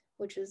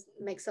 which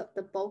makes up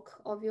the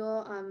bulk of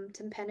your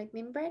tympanic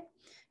membrane.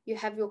 You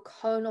have your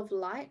cone of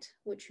light,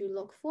 which you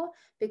look for,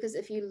 because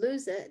if you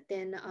lose it,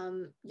 then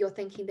you're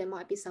thinking there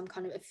might be some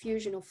kind of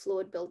effusion or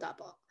fluid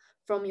buildup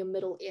from your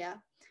middle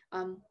ear.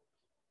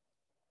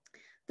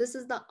 This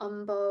is the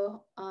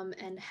umbo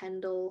and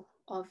handle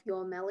of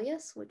your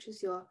malleus, which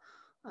is your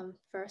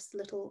first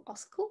little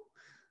ossicle.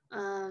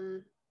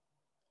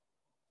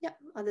 Yeah,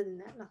 other than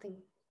that,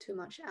 nothing too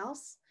much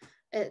else.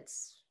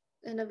 It's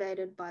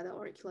innervated by the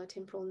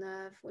auriculotemporal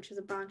nerve, which is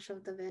a branch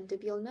of the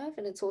mandibular nerve,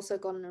 and it's also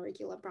got an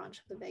irregular branch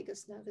of the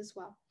vagus nerve as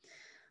well.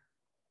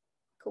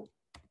 Cool.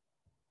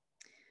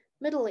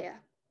 Middle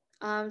ear.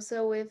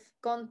 So we've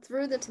gone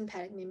through the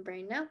tympanic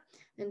membrane now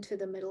into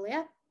the middle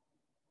ear.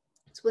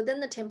 It's within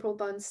the temporal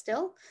bone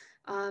still,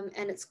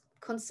 and it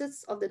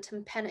consists of the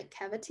tympanic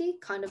cavity,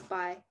 kind of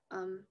by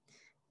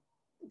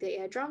the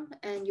eardrum,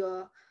 and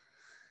your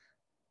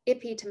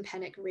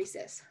epitympanic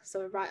recess,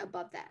 so right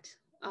above that.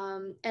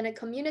 And it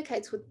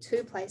communicates with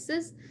two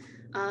places,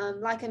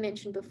 like I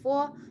mentioned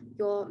before,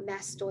 your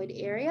mastoid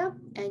area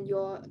and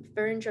your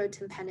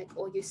pharyngotympanic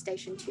or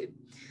eustachian tube.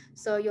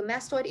 So your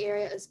mastoid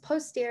area is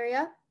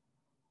posterior,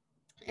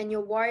 and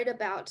you're worried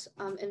about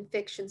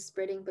infection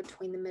spreading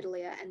between the middle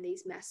ear and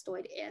these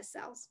mastoid air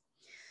cells.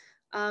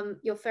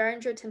 Your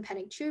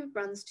pharyngotympanic tube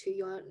runs to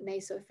your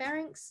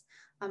nasopharynx,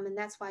 and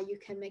that's why you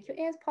can make your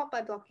ears pop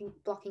by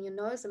blocking your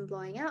nose and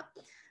blowing out.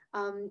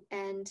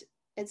 And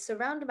it's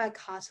surrounded by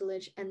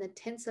cartilage and the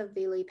tensor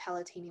veli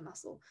palatini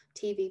muscle,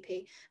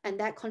 TVP, and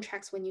that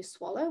contracts when you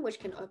swallow, which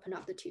can open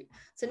up the tube.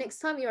 So next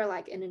time you're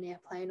like in an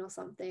airplane or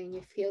something,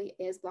 you feel your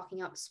ears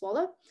blocking up,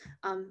 swallow,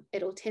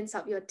 it'll tense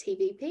up your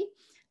TVP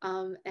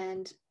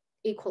and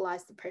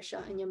equalize the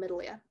pressure in your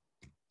middle ear.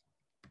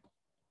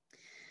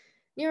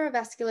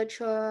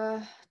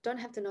 Neurovasculature, don't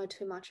have to know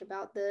too much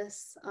about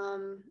this.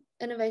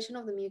 Innervation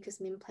of the mucous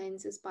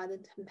membranes is by the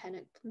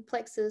tympanic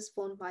plexus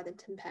formed by the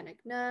tympanic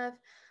nerve,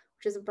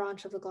 which is a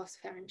branch of the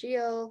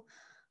glossopharyngeal.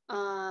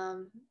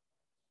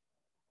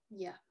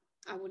 Yeah,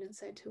 I wouldn't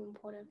say too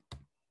important.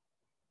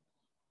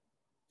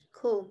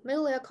 Cool,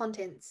 middle ear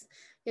contents.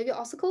 You have your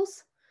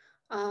ossicles.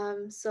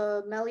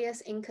 So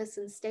malleus, incus,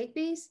 and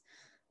stapes.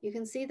 You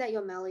can see that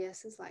your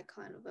malleus is like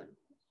kind of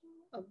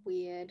a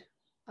weird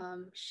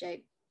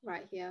shape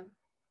right here.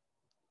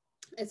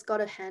 It's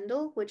got a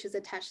handle, which is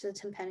attached to the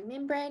tympanic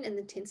membrane and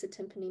the tensor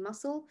tympani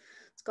muscle.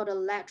 It's got a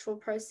lateral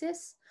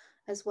process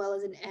as well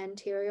as an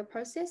anterior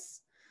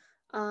process.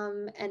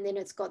 And then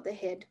it's got the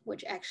head,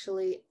 which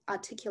actually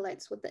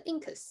articulates with the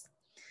incus.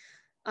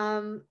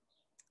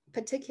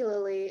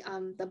 Particularly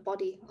the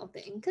body of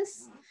the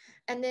incus.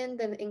 And then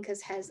the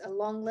incus has a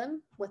long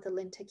limb with a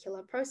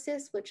lenticular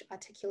process, which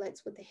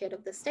articulates with the head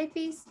of the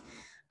stapes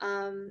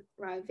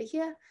right over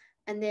here.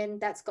 And then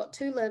that's got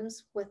two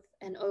limbs with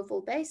an oval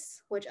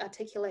base, which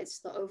articulates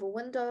the oval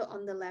window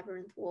on the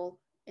labyrinth wall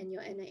in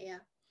your inner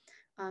ear.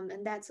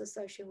 And that's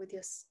associated with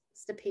your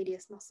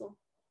stapedius muscle.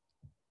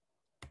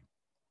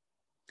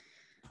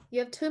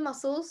 You have two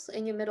muscles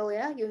in your middle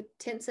ear, your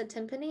tensor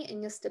tympani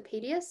and your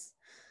stapedius.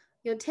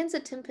 Your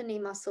tensor tympani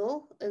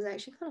muscle is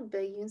actually kind of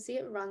big. You can see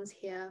it runs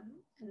here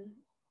and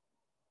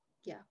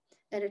Yeah,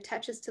 it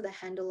attaches to the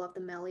handle of the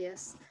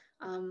malleus,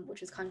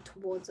 which is kind of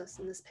towards us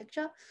in this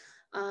picture.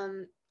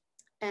 And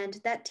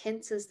that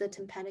tenses the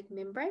tympanic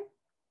membrane.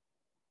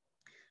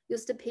 Your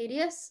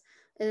stapedius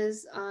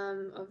is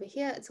over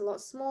here. It's a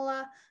lot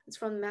smaller. It's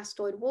from the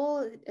mastoid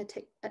wall.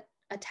 It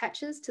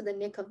attaches to the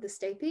neck of the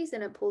stapes,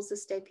 and it pulls the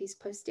stapes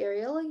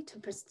posteriorly to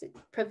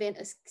prevent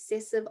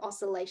excessive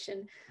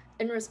oscillation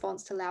in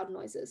response to loud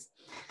noises.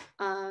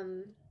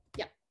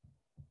 Yeah.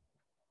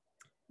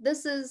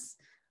 This is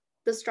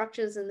the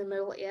structures in the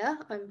middle ear.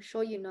 I'm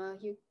sure you know,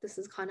 this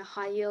is kind of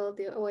high yield.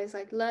 They're always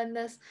like, learn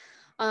this.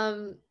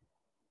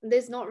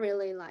 There's not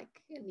really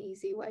like an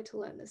easy way to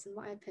learn this, in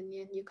my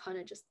opinion. You kind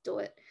of just do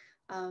it.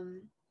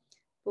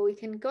 But we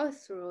can go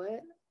through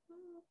it,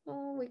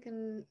 or you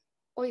can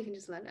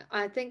just learn it.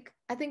 I think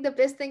the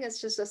best thing is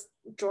just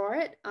draw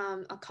it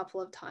a couple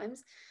of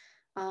times,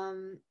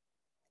 and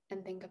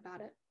think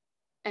about it,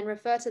 and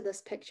refer to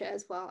this picture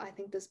as well. I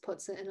think this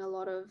puts it in a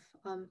lot of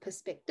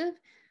perspective.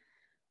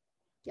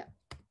 Yeah.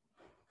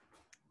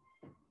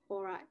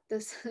 All right,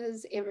 this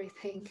is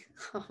everything.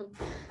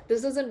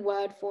 This is in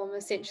word form,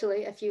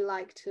 essentially, if you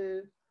like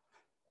to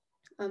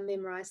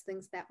memorize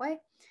things that way.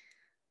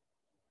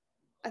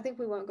 I think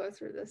we won't go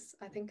through this.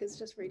 I think it's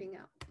just reading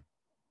out.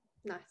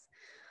 Nice.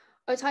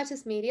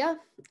 Otitis media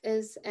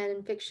is an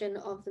infection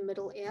of the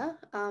middle ear.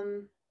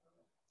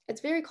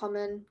 It's very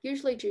common,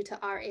 usually due to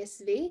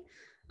RSV.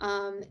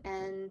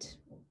 And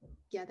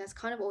yeah, that's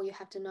kind of all you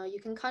have to know. You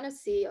can kind of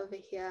see over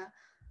here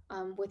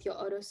with your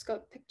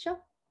otoscope picture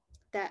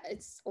that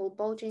it's all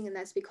bulging, and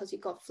that's because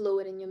you've got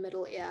fluid in your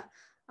middle ear,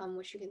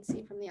 which you can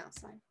see from the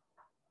outside.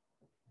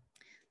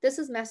 This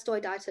is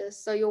mastoiditis.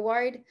 So you're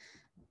worried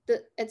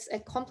that it's a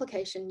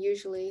complication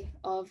usually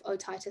of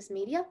otitis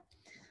media.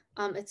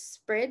 It's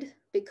spread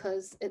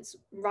because it's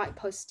right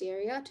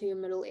posterior to your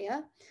middle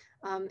ear,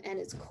 and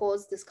it's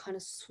caused this kind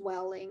of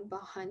swelling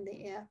behind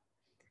the ear.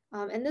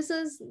 And this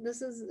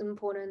is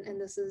important, and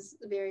this is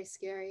very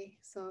scary.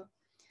 So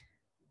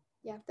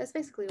yeah, that's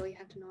basically all you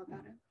have to know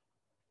about it.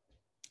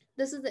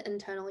 This is the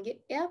internal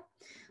ear.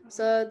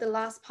 So the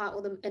last part,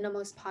 or the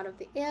innermost part of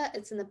the ear,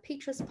 it's in the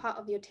petrous part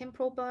of your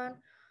temporal bone.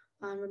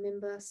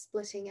 Remember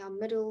splitting our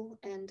middle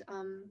and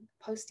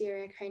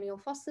posterior cranial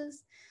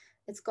fosses.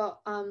 It's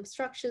got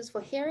structures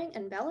for hearing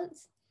and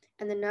balance,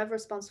 and the nerve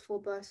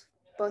responsible for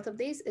both of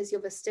these is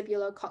your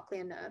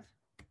vestibulocochlear nerve.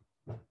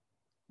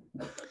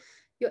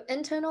 Your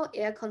internal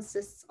ear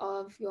consists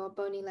of your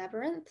bony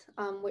labyrinth,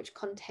 which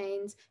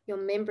contains your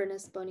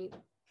membranous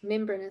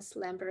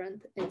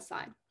labyrinth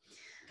inside.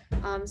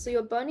 So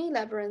your bony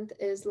labyrinth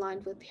is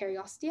lined with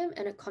periosteum,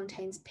 and it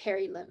contains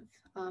perilymph,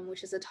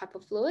 which is a type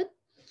of fluid.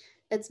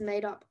 It's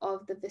made up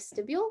of the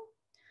vestibule,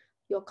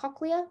 your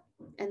cochlea,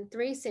 and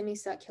 3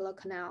 semicircular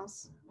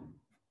canals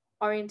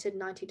oriented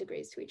 90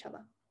 degrees to each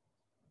other.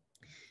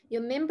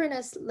 Your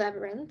membranous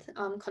labyrinth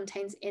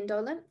contains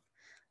endolymph,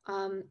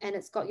 and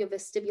it's got your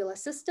vestibular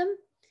system,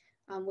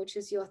 which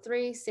is your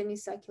 3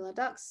 semicircular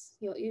ducts,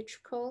 your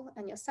utricle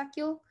and your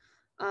saccule,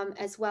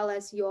 as well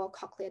as your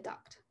cochlear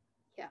duct.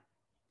 Yeah.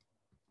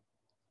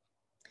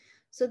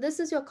 So this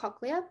is your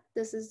cochlea.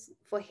 This is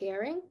for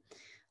hearing.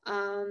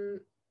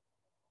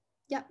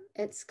 Yeah,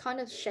 it's kind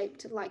of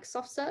shaped like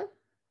soft serve,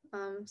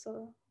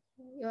 so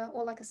yeah,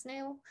 or like a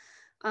snail.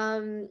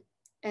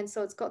 And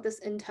so it's got this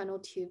internal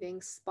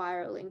tubing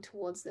spiraling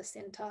towards the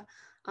center,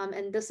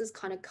 and this is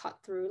kind of cut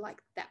through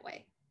like that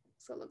way.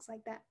 So it looks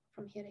like that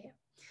from here to here.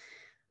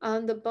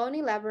 The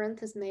bony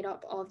labyrinth is made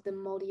up of the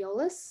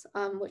modiolus,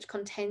 which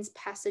contains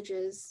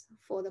passages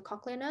for the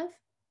cochlear nerve.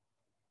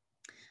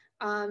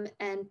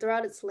 And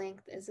throughout its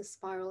length is a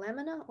spiral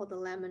lamina, or the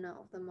lamina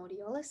of the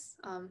modiolus,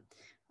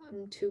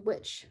 to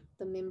which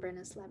the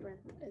membranous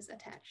labyrinth is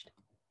attached.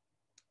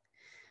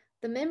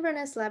 The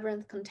membranous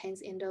labyrinth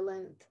contains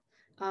endolymph.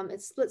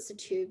 It splits the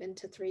tube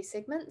into 3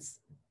 segments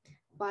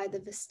by the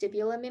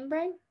vestibular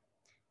membrane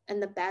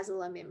and the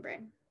basilar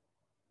membrane.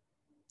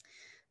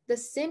 The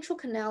central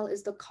canal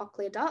is the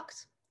cochlear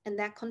duct, and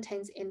that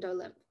contains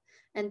endolymph.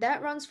 And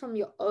that runs from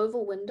your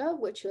oval window,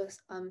 which your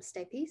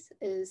stapes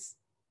is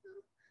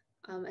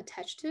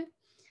attached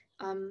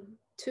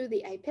to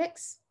the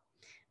apex.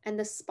 And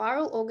the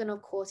spiral organ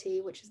of Corti,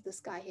 which is this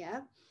guy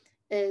here,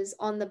 is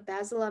on the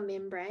basilar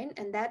membrane,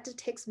 and that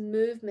detects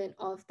movement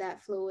of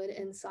that fluid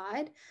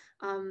inside,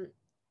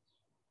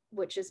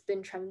 which has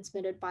been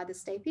transmitted by the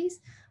stapes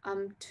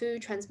to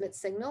transmit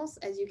signals,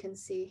 as you can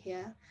see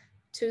here,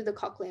 to the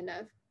cochlear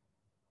nerve.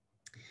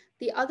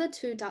 The other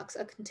 2 ducts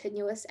are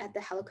continuous at the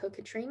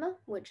helicocatrema,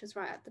 which is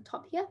right at the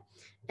top here,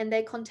 and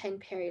they contain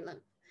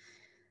perilymph.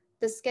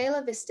 The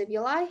scala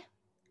vestibuli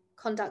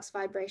conducts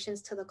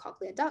vibrations to the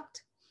cochlear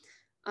duct,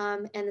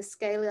 and the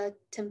scala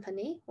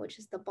tympani, which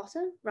is the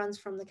bottom, runs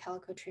from the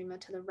helicotrema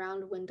to the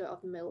round window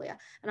of the middle ear.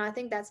 And I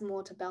think that's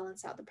more to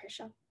balance out the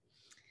pressure.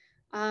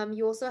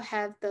 You also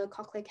have the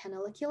cochlear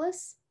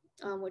canaliculus,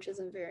 which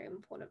is very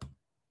important.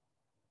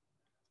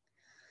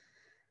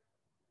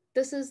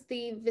 This is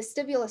the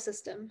vestibular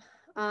system.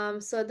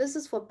 So this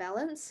is for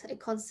balance.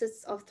 It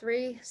consists of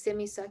 3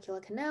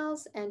 semicircular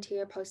canals,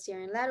 anterior,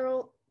 posterior, and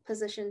lateral,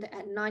 positioned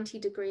at 90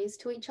 degrees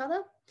to each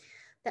other.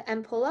 The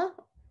ampulla,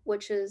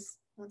 which is,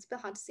 well, it's a bit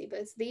hard to see, but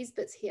it's these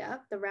bits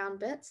here, the round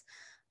bits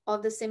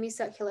of the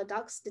semicircular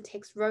ducts,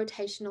 detects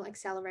rotational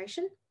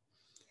acceleration.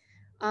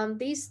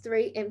 These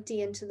three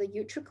empty into the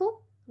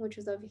utricle, which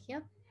is over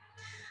here,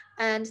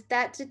 and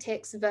that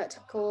detects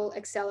vertical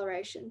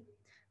acceleration.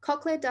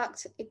 Cochlear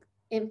duct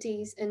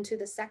empties into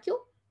the saccule,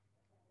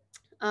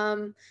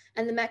 and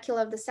the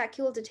macula of the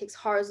saccule detects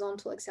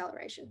horizontal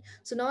acceleration.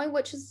 So knowing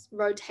which is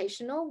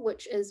rotational,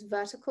 which is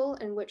vertical,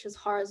 and which is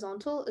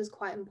horizontal is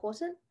quite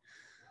important.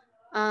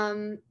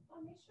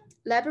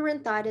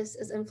 Labyrinthitis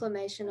is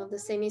inflammation of the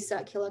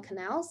semicircular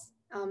canals,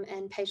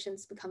 and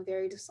patients become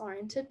very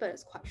disoriented, but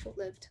it's quite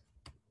short-lived.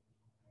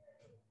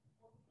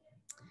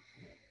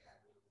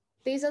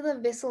 These are the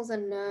vessels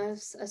and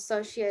nerves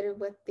associated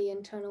with the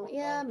internal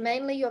ear,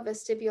 mainly your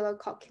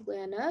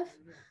vestibulocochlear nerve,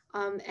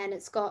 and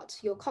it's got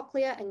your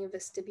cochlea and your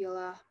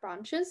vestibular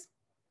branches.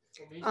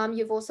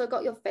 You've also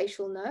got your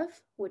facial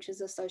nerve, which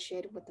is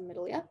associated with the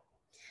middle ear.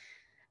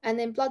 And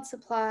then blood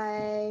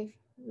supply,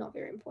 not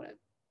very important.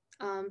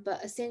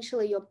 But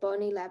essentially your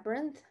bony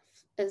labyrinth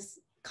is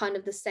kind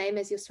of the same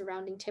as your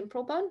surrounding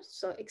temporal bone,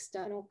 so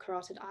external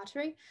carotid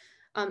artery,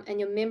 and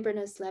your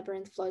membranous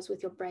labyrinth flows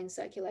with your brain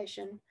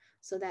circulation.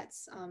 So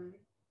that's,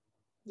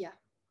 yeah,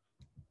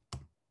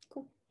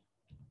 cool.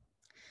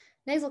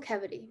 Nasal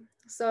cavity.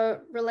 So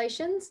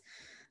relations,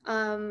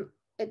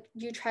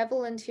 you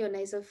travel into your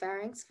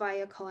nasopharynx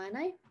via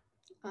choanae,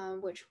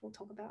 which we'll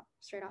talk about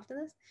straight after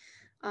this.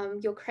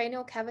 Your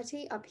cranial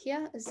cavity up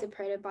here is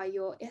separated by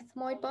your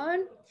ethmoid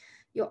bone,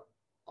 your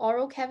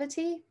oral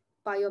cavity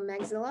by your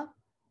maxilla.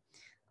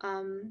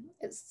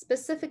 It's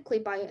specifically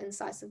by your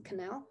incisive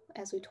canal,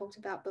 as we talked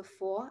about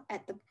before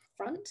at the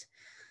front.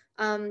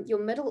 Your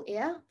middle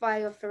ear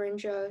via your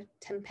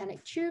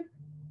pharyngotympanic tube,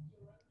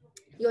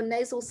 your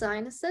nasal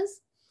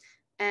sinuses,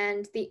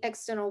 and the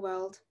external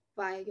world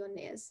via your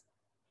nares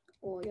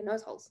or your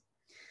nose holes.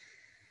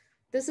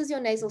 This is your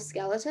nasal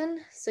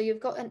skeleton. So you've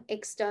got an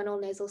external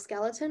nasal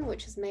skeleton,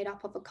 which is made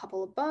up of a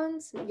couple of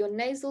bones, your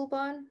nasal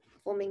bone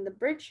forming the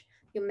bridge,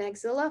 your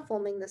maxilla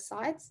forming the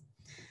sides.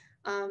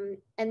 And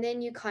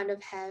then you kind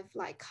of have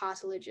like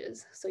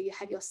cartilages. So you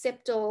have your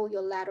septal,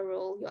 your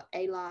lateral, your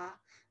alar,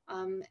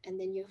 and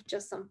then you have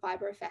just some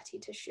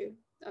fibrofatty tissue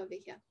over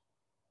here.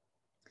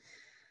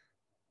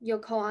 Your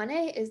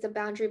choanae is the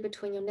boundary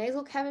between your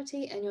nasal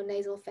cavity and your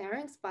nasal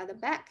pharynx by the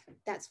back.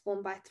 That's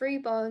formed by three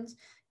bones,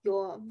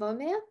 your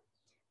vomer,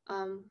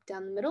 down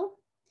the middle,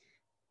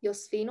 your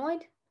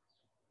sphenoid,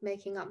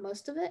 making up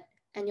most of it,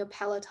 and your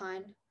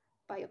palatine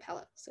by your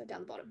palate, so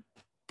down the bottom.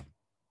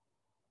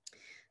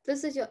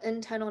 This is your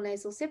internal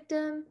nasal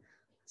septum.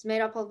 It's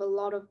made up of a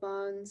lot of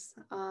bones.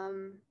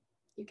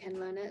 You can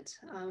learn it.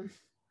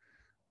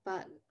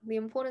 But the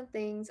important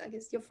things, I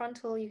guess your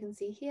frontal, you can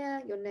see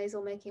here, your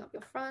nasal making up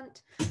your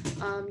front,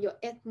 your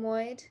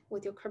ethmoid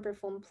with your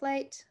cribriform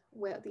plate,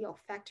 where the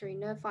olfactory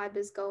nerve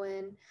fibers go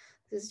in.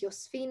 This is your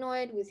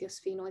sphenoid with your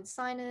sphenoid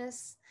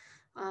sinus.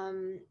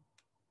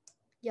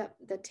 Yep,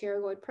 the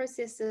pterygoid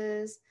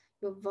processes,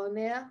 your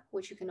vomer,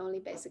 which you can only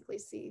basically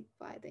see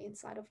by the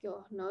inside of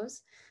your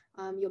nose,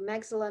 your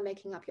maxilla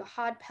making up your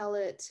hard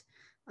palate,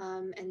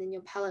 and then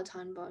your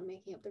palatine bone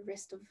making up the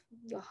rest of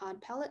your hard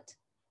palate.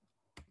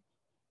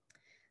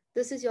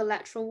 This is your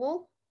lateral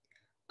wall.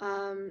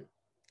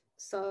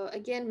 So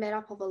again, made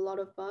up of a lot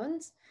of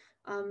bones.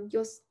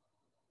 Your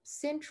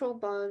central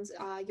bones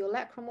are your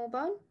lacrimal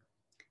bone,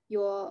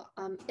 your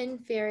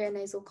inferior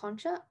nasal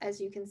concha, as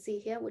you can see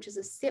here, which is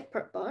a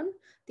separate bone.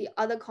 The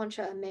other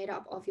concha are made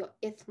up of your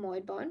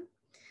ethmoid bone.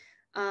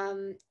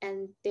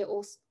 And they're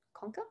all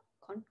concha?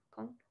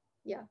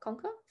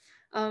 Concha.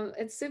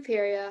 It's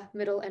superior,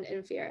 middle, and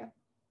inferior.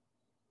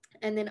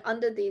 And then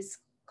under these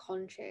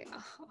conchae,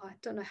 I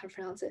don't know how to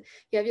pronounce it,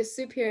 you have your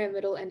superior,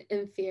 middle, and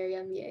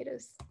inferior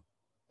meatus.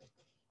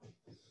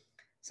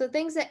 So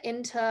things that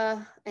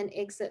enter and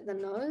exit the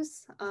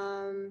nose,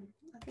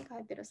 I think I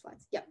have better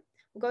slides. Yeah,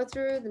 we'll go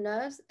through the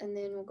nerves and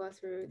then we'll go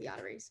through the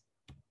arteries.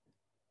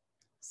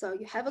 So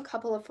you have a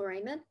couple of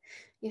foramen.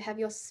 You have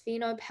your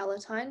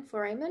sphenopalatine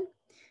foramen,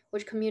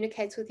 which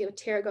communicates with your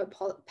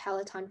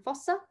pterygopalatine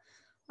fossa.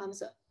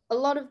 So a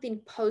lot of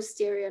the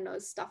posterior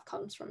nose stuff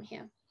comes from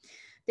here.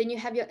 Then you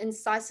have your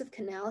incisive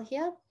canal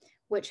here,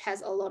 which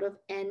has a lot of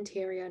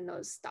anterior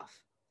nose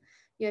stuff.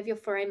 You have your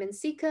foramen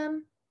cecum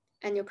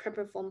and your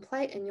cribriform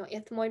plate and your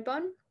ethmoid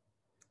bone.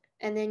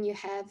 And then you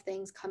have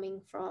things coming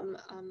from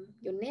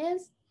your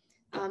nares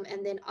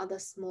and then other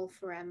small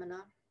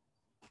foramina.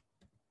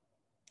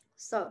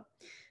 So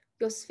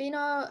your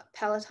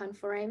sphenopalatine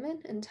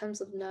foramen in terms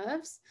of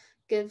nerves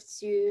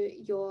gives you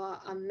your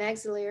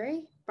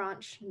maxillary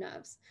branch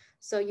nerves.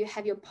 So you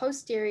have your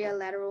posterior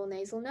lateral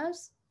nasal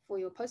nerves for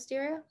your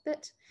posterior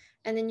bit,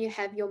 and then you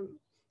have your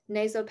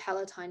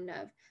nasopalatine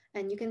nerve.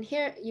 And you can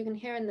hear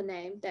in the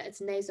name that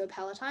it's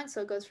nasopalatine,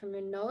 so it goes from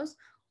your nose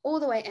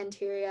all the way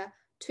anterior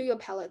to your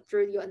palate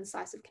through your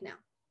incisive canal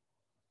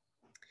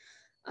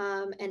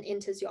and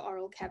enters your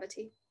oral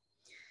cavity.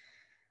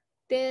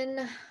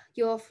 Then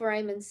your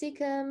foramen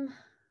cecum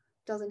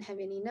doesn't have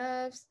any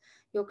nerves.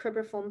 Your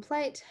cribriform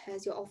plate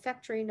has your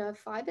olfactory nerve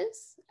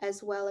fibers,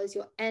 as well as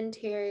your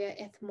anterior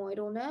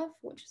ethmoidal nerve,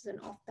 which is an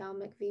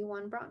ophthalmic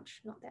V1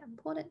 branch, not that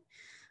important.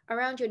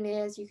 Around your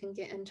nares, you can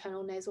get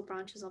internal nasal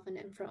branches of an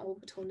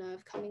infraorbital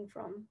nerve coming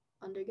from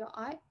under your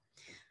eye.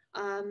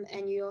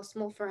 And your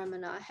small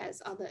foramina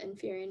has other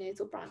inferior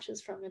nasal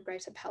branches from your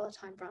greater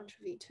palatine branch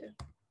of V2.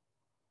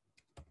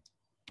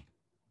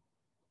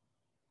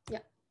 Yeah.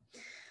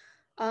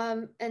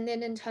 And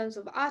then in terms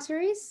of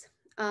arteries,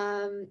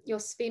 your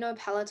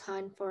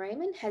sphenopalatine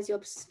foramen has your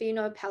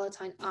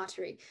sphenopalatine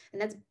artery,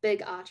 and that's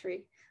big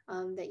artery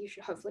that you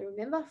should hopefully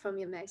remember from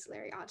your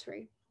maxillary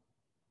artery.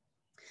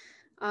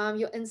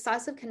 Your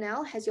incisive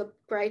canal has your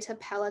greater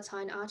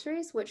palatine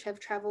arteries, which have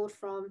traveled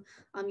from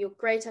your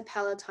greater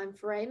palatine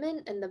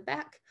foramen in the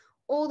back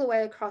all the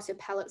way across your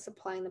palate,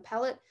 supplying the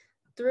palate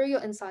through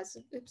your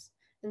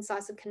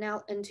incisive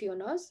canal into your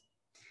nose.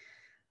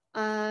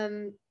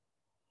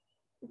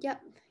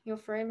 Yep, your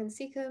foramen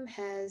cecum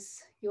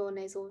has your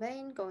nasal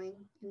vein going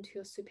into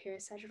your superior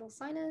sagittal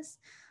sinus.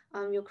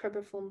 Your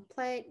cribriform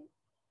plate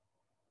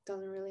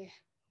doesn't really,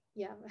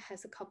 yeah, it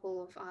has a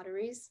couple of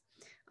arteries,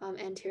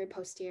 anterior,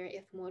 posterior,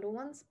 ethmoidal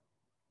ones.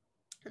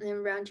 And then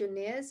around your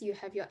nares, you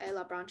have your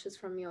alar branches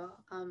from your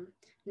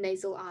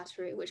nasal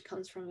artery, which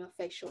comes from your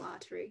facial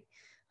artery,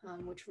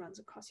 which runs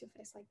across your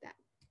face like that.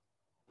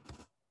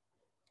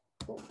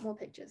 Cool, more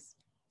pictures.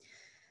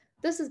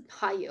 This is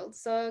high yield.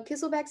 So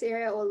Kisselback's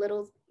area or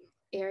little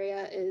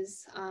area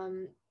is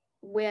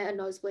where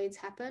nosebleeds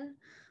happen.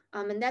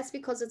 And that's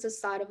because it's a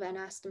site of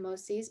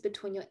anastomoses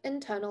between your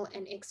internal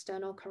and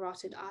external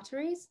carotid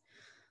arteries.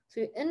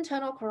 So your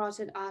internal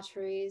carotid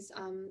arteries,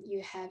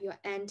 you have your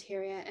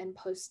anterior and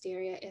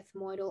posterior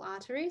ethmoidal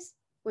arteries,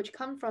 which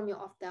come from your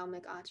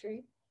ophthalmic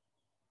artery,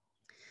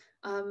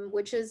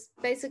 which is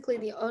basically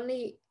the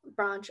only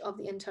branch of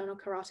the internal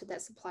carotid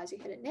that supplies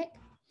your head and neck.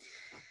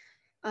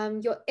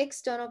 Your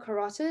external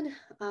carotid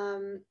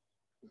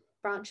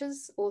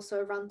branches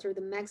also run through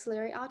the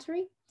maxillary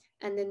artery,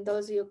 and then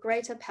those are your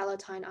greater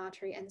palatine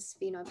artery and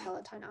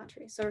sphenopalatine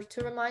artery. So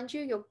to remind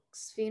you, your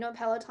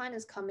sphenopalatine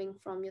is coming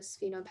from your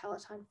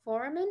sphenopalatine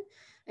foramen,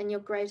 and your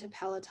greater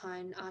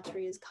palatine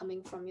artery is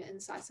coming from your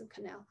incisive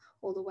canal,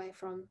 all the way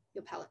from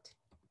your palate.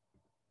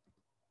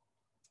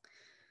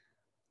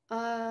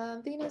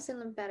 Venous and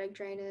lymphatic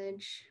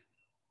drainage.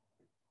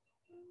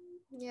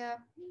 Yeah,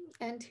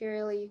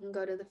 anteriorly you can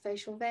go to the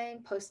facial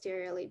vein,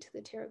 posteriorly to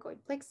the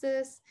pterygoid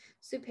plexus,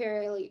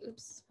 superiorly,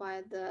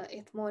 via the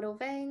ethmoidal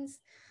veins.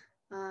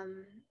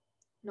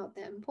 Not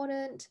that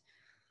important.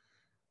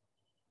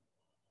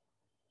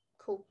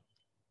 Cool.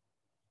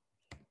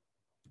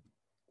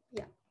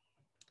 Yeah,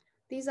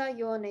 these are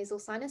your nasal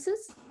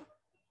sinuses.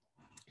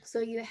 So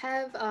you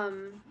have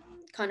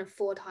kind of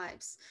 4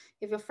 types.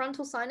 You have your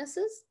frontal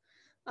sinuses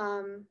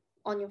on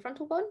your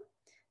frontal bone.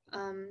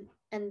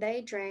 And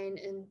they drain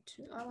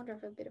into, I wonder if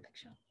I have a better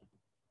picture.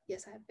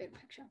 Yes, I have a better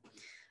picture.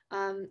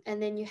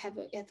 And then you have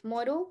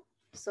ethmoidal.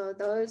 So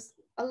those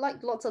are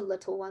like lots of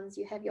little ones.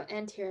 You have your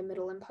anterior,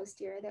 middle, and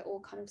posterior. They all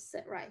kind of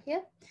sit right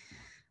here.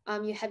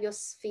 You have your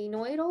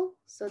sphenoidal.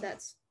 So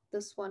that's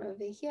this one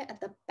over here at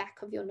the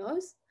back of your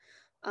nose.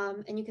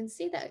 And you can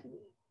see that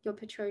your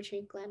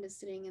pituitary gland is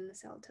sitting in the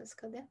cellular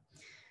there.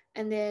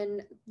 And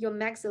then your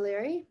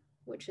maxillary,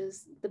 which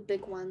is the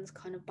big ones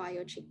kind of by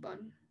your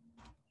cheekbone.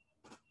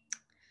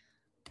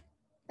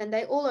 And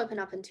they all open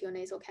up into your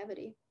nasal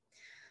cavity.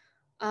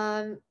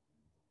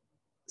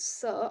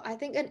 So I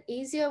think an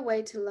easier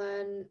way to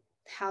learn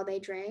how they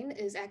drain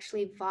is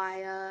actually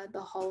via the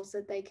holes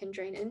that they can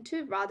drain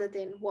into rather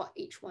than what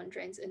each one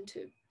drains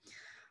into.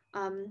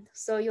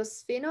 So your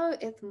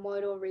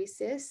sphenoethmoidal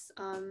recess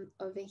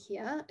over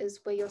here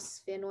is where your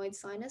sphenoid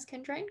sinus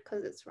can drain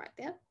because it's right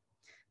there.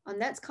 And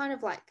that's kind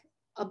of like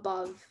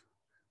above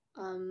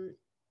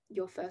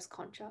your first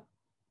concha.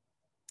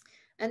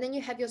 And then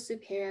you have your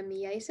superior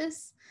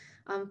meatus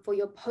for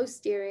your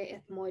posterior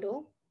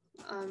ethmoidal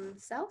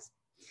cells.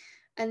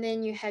 And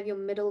then you have your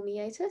middle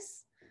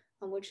meatus,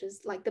 which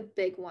is like the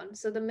big one.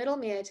 So the middle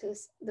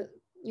meatus,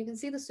 you can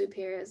see the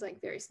superior is like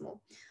very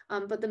small,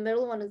 but the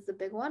middle one is the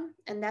big one.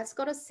 And that's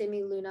got a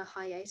semilunar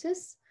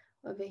hiatus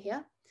over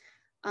here.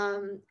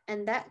 And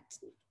that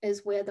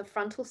is where the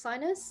frontal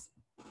sinus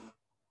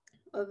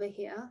over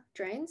here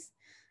drains,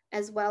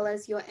 as well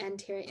as your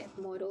anterior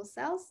ethmoidal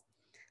cells.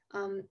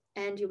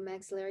 And your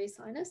maxillary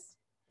sinus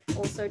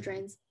also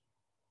drains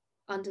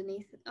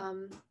underneath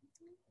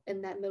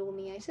in that middle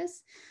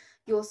meatus.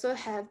 You also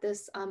have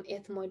this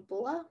ethmoid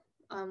bulla,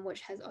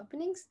 which has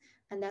openings,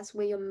 and that's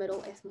where your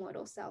middle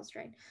ethmoidal cells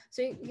drain.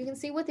 So you can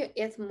see with your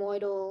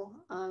ethmoidal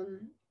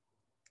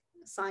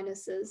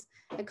sinuses,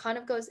 it kind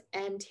of goes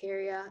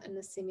anterior in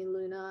the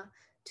semilunar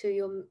to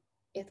your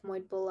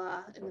ethmoid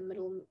bulla in the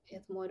middle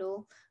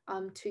ethmoidal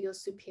to your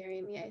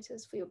superior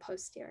meatus for your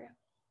posterior.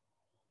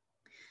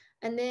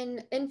 And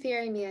then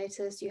inferior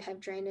meatus, you have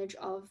drainage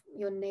of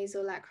your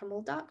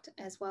nasolacrimal duct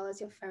as well as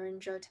your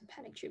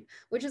pharyngotympanic tube,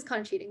 which is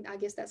kind of cheating. I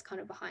guess that's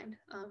kind of behind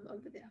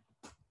over there.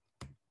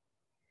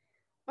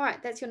 All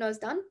right, that's your nose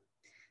done.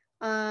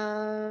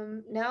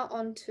 Now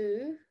on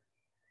to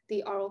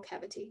the oral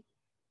cavity.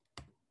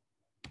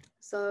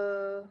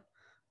 So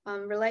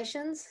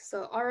relations,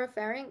 so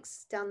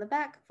oropharynx down the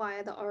back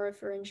via the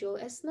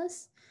oropharyngeal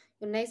isthmus,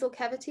 your nasal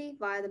cavity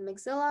via the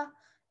maxilla,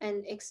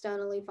 and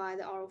externally via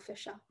the oral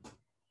fissure.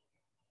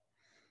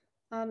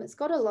 It's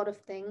got a lot of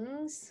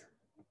things.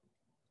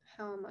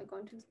 How am I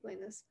going to explain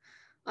this?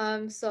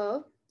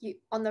 So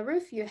on the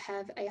roof, you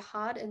have a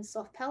hard and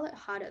soft palate,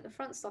 hard at the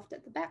front, soft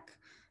at the back.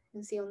 You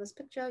can see on this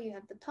picture, you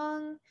have the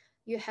tongue,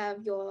 you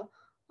have your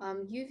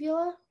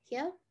uvula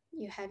here,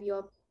 you have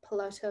your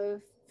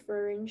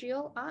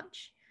palatopharyngeal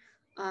arch,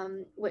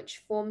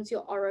 which forms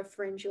your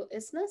oropharyngeal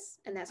isthmus,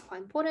 and that's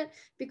quite important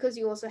because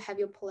you also have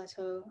your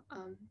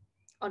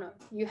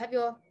you have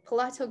your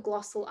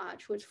palatoglossal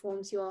arch, which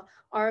forms your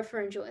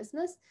oropharyngeal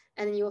isthmus,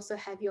 and then you also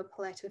have your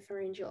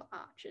palatopharyngeal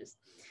arches.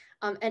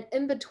 And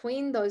in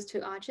between those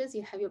two arches,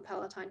 you have your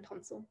palatine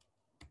tonsil.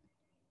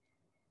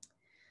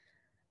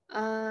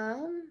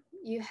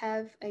 You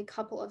have a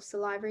couple of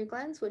salivary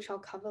glands, which I'll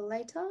cover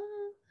later.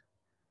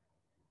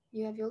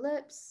 You have your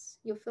lips,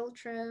 your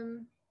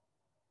philtrum,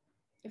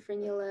 your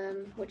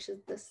frenulum, which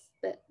is this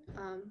bit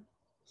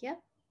here.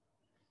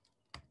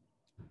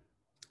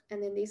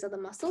 And then these are the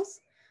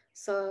muscles.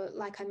 So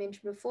like I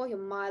mentioned before, your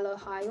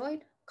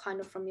mylohyoid, kind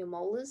of from your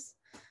molars,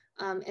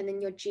 and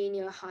then your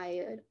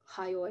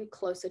geniohyoid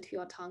closer to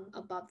your tongue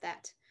above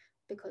that,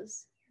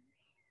 because,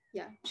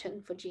 yeah,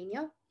 chin for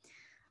genio.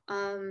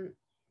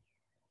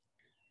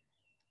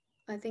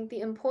 I think the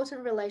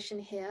important relation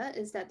here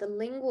is that the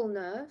lingual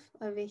nerve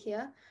over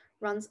here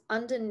runs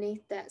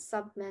underneath that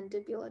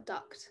submandibular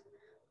duct,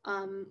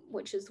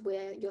 which is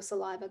where your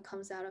saliva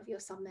comes out of your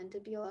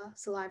submandibular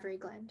salivary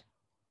gland.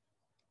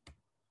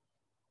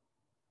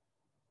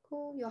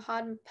 Cool. Your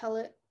hard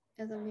palate,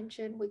 as I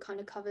mentioned, we kind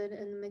of covered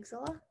in the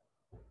maxilla.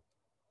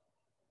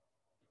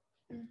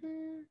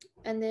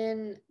 And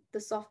then the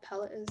soft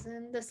palate is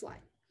in this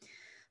line.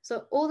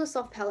 So all the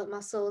soft palate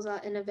muscles are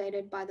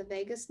innervated by the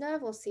vagus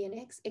nerve or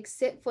CNX,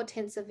 except for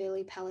tensor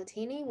veli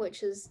palatini,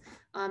 which is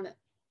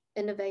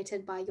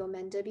innervated by your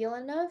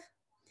mandibular nerve.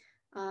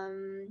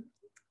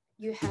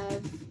 You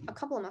have a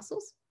couple of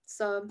muscles.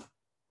 So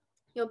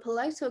your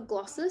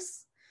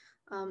palatoglossus,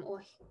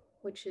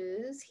 which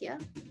is here,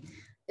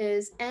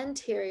 is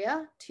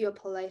anterior to your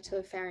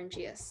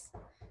palatopharyngeus,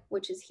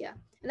 which is here.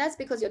 And that's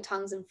because your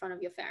tongue's in front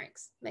of your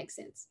pharynx. Makes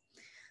sense.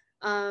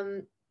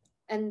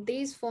 And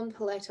these form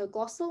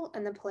palatoglossal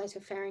and the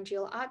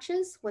palatopharyngeal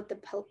arches with the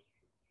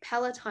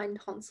palatine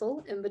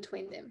tonsil in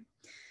between them.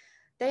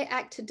 They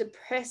act to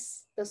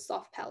depress the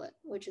soft palate,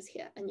 which is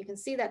here. And you can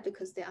see that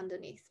because they're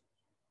underneath.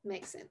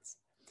 Makes sense.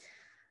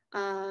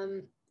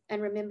 And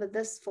remember,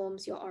 this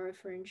forms your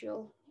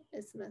oropharyngeal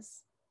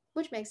isthmus,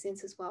 which makes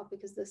sense as well,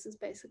 because this is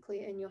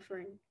basically in your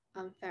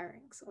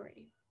pharynx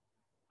already.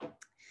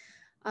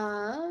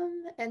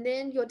 And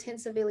then your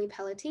tensor veli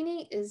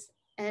palatini is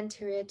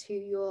anterior to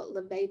your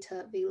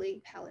levator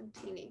veli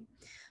palatini.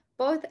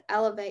 Both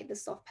elevate the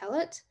soft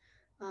palate.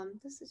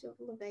 This is your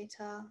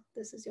levator,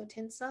 this is your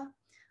tensor,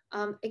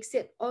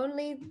 except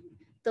only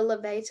the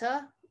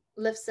levator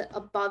lifts it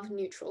above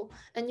neutral.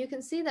 And you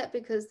can see that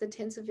because the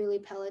tensor veli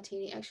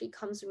palatini actually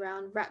comes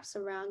around, wraps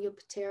around your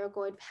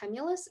pterygoid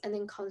hamulus, and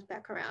then comes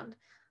back around.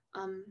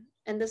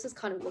 And this is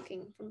kind of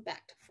looking from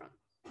back to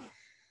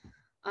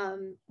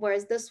front.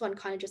 Whereas this one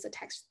kind of just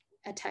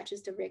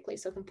attaches directly,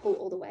 so it can pull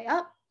all the way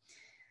up.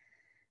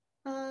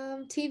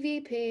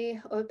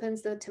 TVP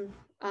opens the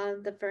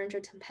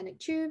pharyngotympanic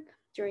tube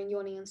during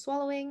yawning and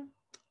swallowing.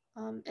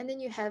 And then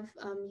you have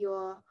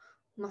your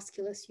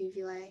musculus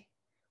uvulae,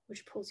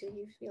 which pulls your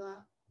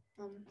uvula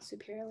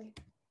superiorly.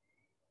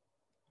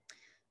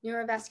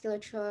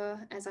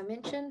 Neurovasculature, as I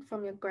mentioned,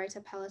 from your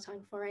greater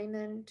palatine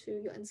foramen to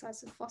your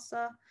incisive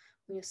fossa,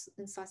 your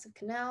incisive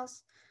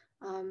canals,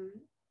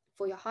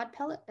 for your hard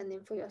palate, and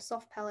then for your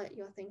soft palate,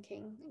 you're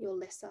thinking your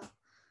lesser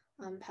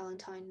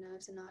palatine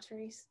nerves and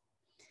arteries.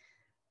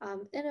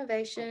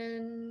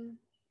 Innervation,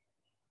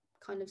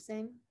 kind of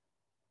same.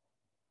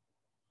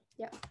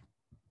 Yeah.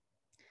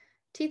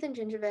 Teeth and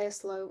gingivae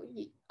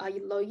are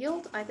low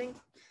yield. I think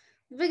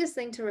the biggest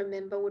thing to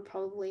remember would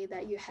probably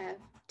that you have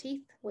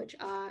teeth, which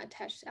are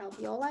attached to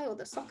alveoli or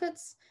the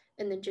sockets,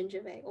 and the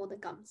gingivae or the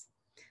gums.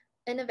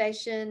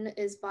 Innervation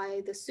is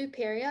by the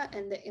superior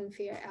and the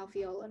inferior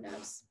alveolar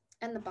nerves,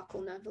 and the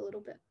buccal nerve a little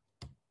bit.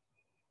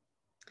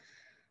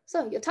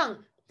 So your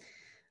tongue.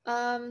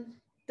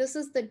 This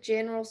is the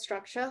general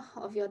structure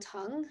of your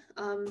tongue.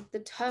 The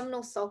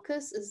terminal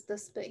sulcus is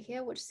this bit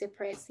here, which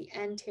separates the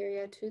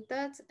anterior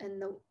 2/3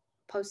 and the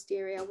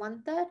posterior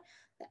 1/3.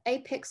 The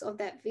apex of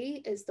that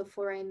V is the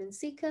foramen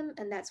cecum,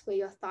 and that's where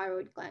your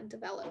thyroid gland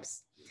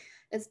develops.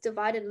 It's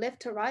divided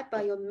left to right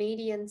by your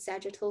median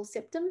sagittal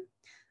septum,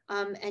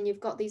 and you've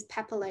got these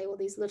papillae, or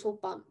these little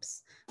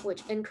bumps,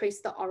 which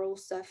increase the oral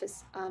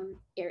surface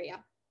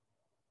area.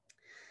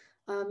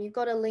 You've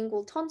got a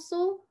lingual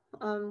tonsil,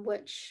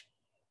 which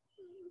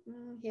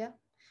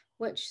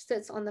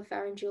sits on the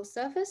pharyngeal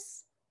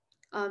surface,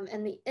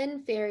 and the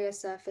inferior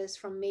surface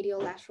from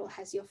medial lateral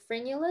has your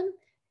frenulum,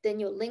 then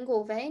your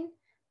lingual vein,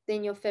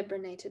 then your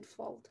fibrinated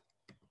fold.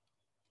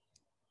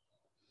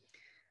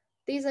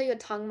 These are your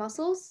tongue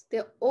muscles.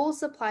 They're all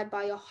supplied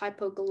by your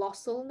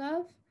hypoglossal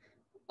nerve,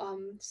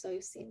 so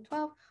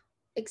CN12,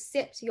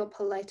 except your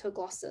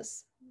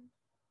palatoglossus,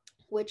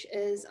 which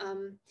is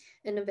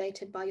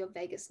innervated by your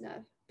vagus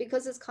nerve,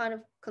 because it's kind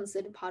of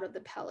considered part of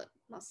the palate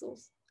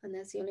muscles, and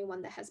that's the only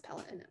one that has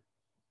palate in it.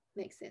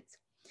 Makes sense.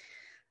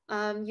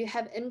 You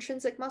have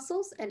intrinsic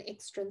muscles and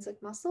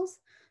extrinsic muscles.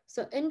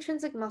 So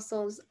intrinsic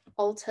muscles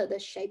alter the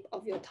shape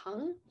of your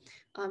tongue.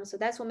 So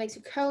that's what makes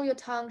you curl your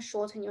tongue,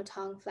 shorten your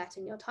tongue,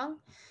 flatten your tongue.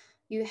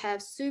 You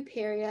have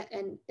superior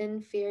and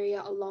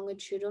inferior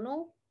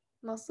longitudinal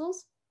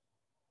muscles.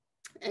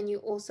 And you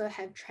also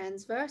have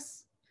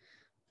transverse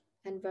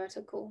and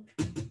vertical.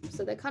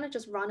 So they kind of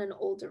just run in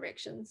all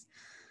directions.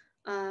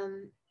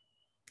 And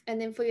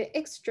then for your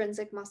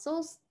extrinsic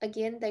muscles,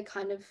 again, they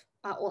kind of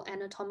are all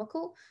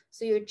anatomical.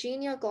 So your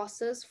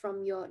genioglossus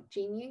from your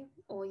genu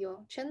or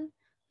your chin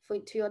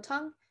to your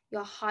tongue,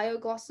 your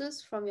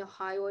hyoglossus from your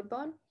hyoid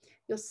bone,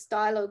 your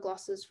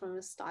styloglossus from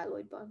your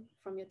styloid bone,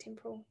 from your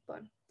temporal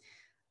bone,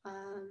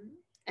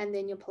 and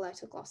then your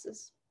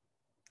palatoglossus,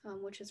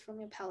 which is from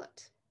your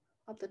palate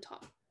up the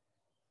top.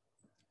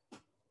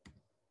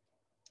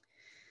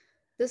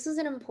 This is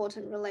an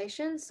important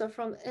relation. So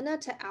from inner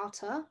to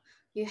outer,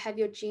 you have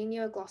your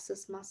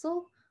genioglossus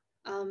muscle,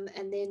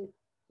 and then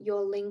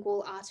your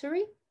lingual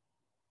artery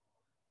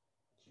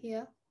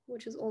here,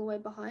 which is all the way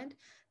behind.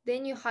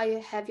 Then you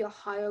have your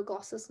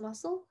hyoglossus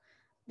muscle.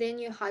 Then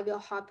you have your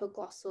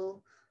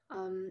hypoglossal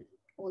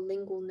or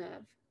lingual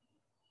nerve.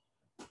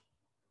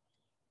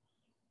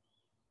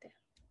 There.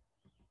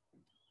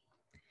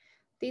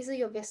 These are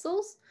your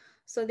vessels.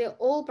 So they're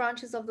all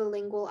branches of the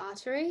lingual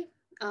artery,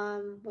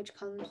 which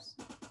comes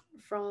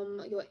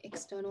from your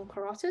external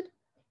carotid.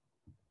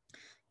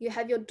 You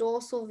have your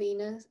dorsal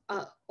venous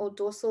or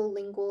dorsal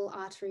lingual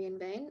artery and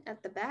vein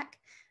at the back,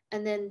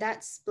 and then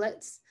that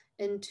splits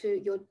into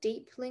your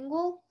deep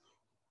lingual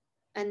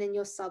and then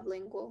your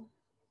sublingual.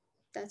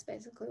 That's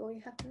basically all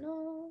you have to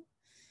know.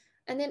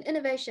 And then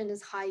innervation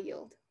is high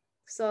yield.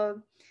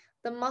 So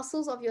the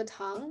muscles of your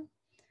tongue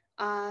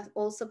are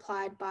all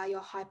supplied by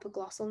your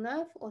hypoglossal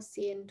nerve or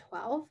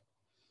CN12.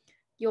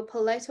 Your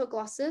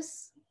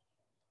palatoglossus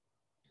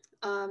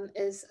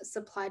is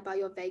supplied by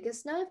your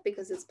vagus nerve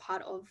because it's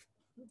part of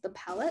the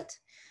palate.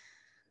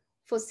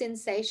 For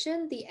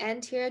sensation, the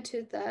anterior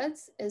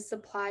 2/3 is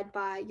supplied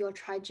by your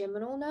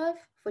trigeminal nerve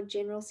for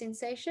general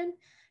sensation,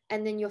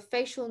 and then your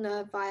facial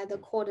nerve via the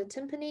chorda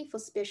tympani for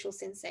special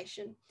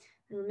sensation.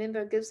 And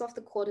remember, it gives off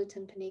the chorda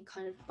tympani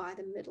kind of by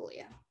the middle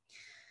ear.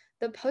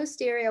 The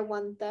posterior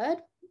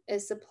 1/3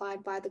 is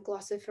supplied by the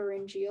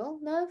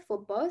glossopharyngeal nerve for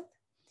both,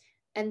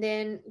 and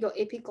then your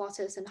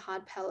epiglottis and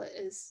hard palate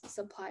is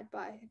supplied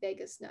by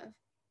vagus nerve.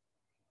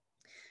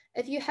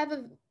 If you have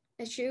an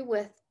issue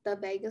with the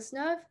vagus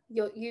nerve,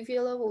 your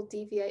uvula will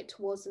deviate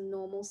towards the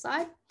normal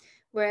side,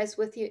 whereas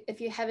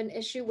if you have an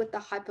issue with the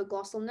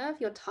hypoglossal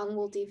nerve, your tongue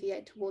will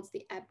deviate towards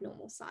the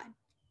abnormal side.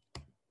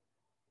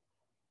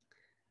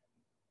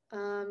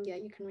 Yeah,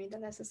 you can read that.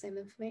 That's the same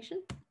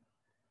information.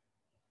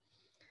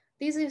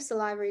 These are your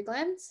salivary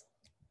glands.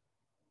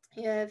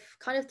 You have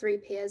kind of 3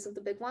 pairs of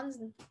the big ones.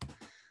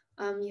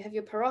 You have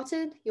your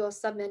parotid, your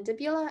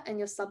submandibular, and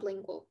your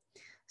sublingual.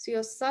 So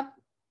your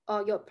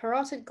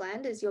parotid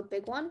gland is your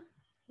big one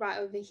right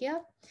over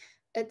here.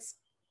 It's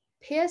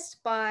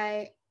pierced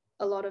by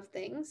a lot of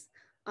things,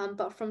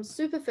 but from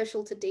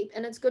superficial to deep,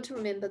 and it's good to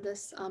remember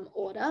this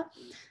order.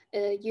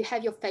 You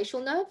have your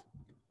facial nerve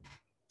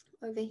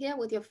over here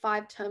with your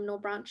 5 terminal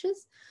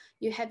branches.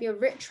 You have your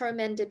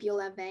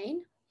retromandibular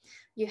vein.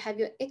 You have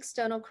your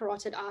external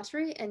carotid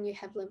artery, and you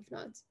have lymph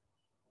nodes.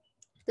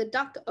 The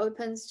duct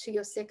opens to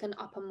your second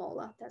upper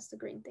molar. That's the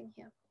green thing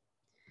here.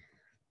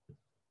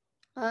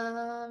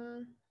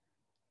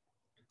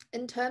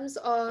 In terms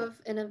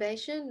of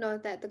innervation,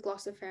 note that the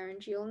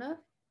glossopharyngeal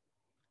nerve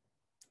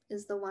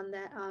is the one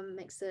that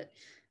makes it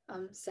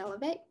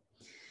salivate.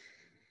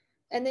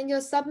 And then your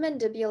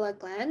submandibular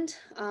gland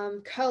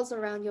curls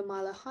around your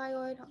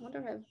mylohyoid. I wonder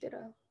if I have a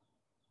better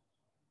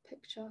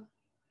picture.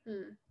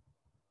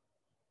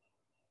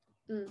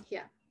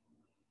 Here.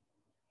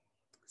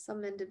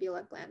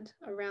 Submandibular gland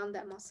around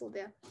that muscle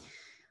there.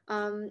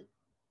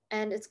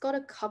 And it's got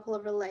a couple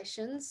of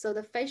relations. So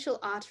the facial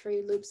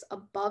artery loops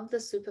above the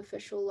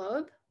superficial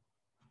lobe.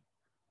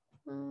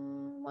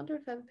 Wonder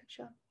if I have a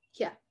picture.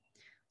 Yeah.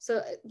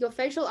 So your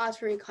facial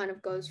artery kind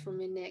of goes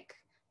from your neck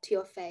to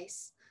your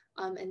face,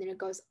 and then it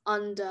goes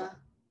under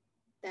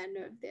that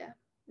nerve there,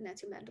 and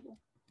that's your mandible.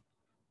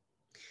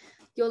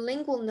 Your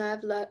lingual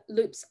nerve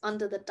loops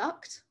under the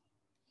duct,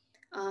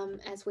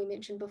 as we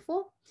mentioned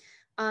before,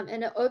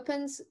 and it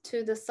opens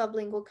to the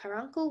sublingual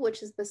caruncle,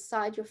 which is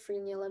beside your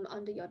frenulum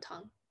under your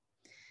tongue.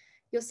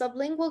 Your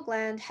sublingual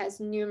gland has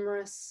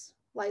numerous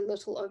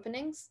little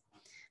openings,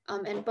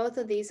 and both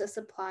of these are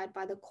supplied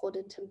by the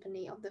chorda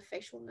tympani of the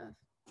facial nerve.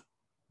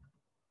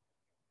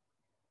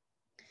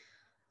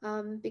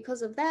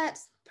 Because of that,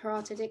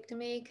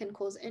 parotidectomy can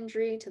cause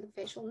injury to the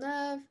facial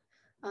nerve,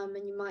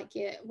 and you might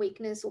get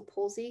weakness or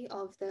palsy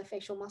of the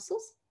facial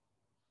muscles.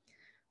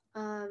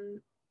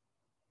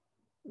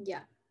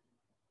 Yeah,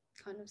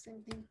 kind of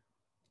same thing.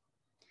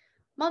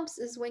 Mumps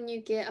is when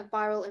you get a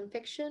viral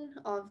infection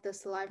of the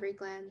salivary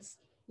glands,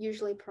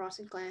 usually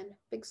parotid gland,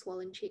 big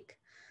swollen cheek.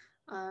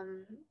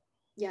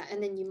 Yeah,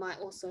 and then you might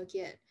also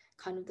get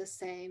kind of the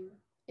same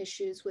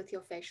issues with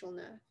your facial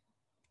nerve.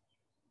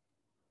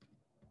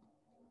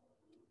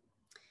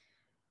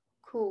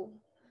 Cool.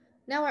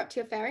 Now we're up to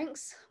your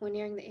pharynx. We're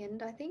nearing the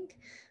end, I think.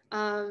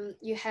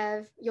 You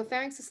have your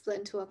pharynx is split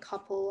into a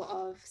couple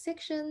of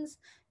sections.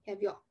 You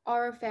have your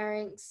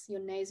oropharynx, your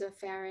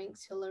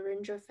nasopharynx, your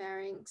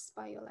laryngopharynx,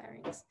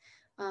 biolarynx,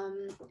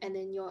 and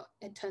then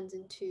it turns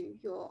into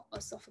your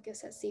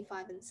esophagus at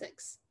C5 and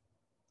 6.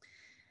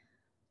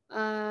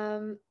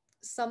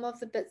 Some of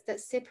the bits that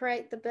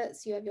separate the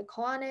bits, you have your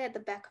choanae at the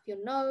back of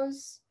your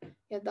nose, you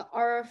have the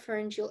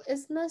oropharyngeal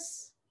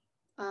isthmus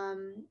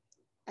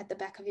at the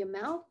back of your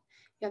mouth,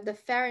 you have the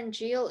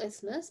pharyngeal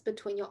isthmus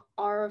between your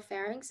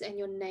oropharynx and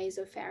your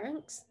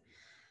nasopharynx.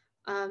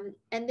 And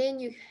then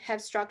you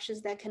have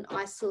structures that can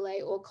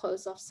isolate or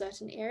close off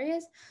certain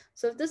areas.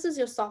 So if this is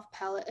your soft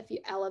palate, if you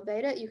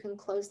elevate it, you can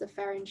close the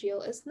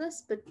pharyngeal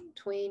isthmus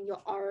between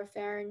your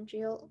oropharynx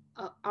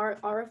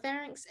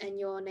and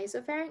your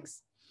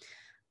nasopharynx.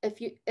 If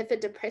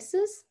it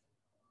depresses,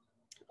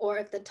 or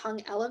if the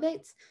tongue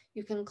elevates,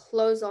 you can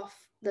close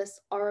off this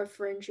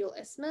oropharyngeal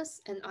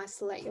isthmus and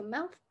isolate your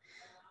mouth.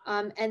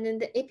 And then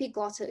the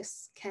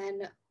epiglottis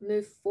can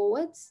move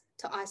forwards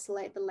to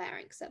isolate the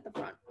larynx at the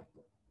front.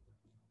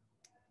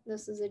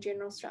 This is a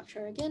general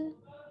structure again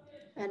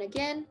and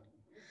again.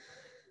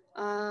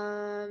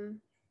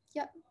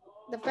 Yep.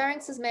 The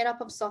pharynx is made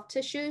up of soft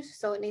tissue,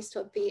 so it needs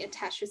to be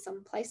attached to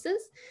some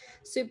places.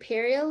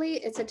 Superiorly,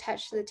 it's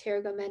attached to the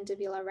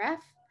pterygomandibular raphe,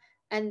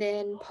 and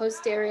then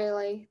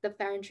posteriorly, the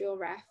pharyngeal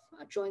raphe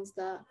joins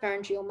the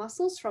pharyngeal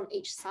muscles from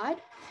each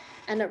side,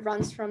 and it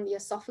runs from the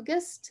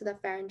esophagus to the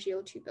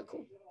pharyngeal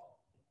tubercle.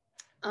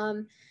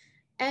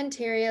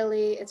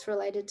 Anteriorly, it's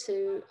related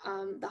to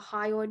the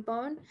hyoid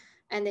bone,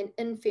 and then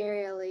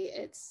inferiorly,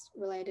 it's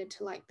related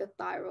to like the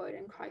thyroid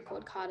and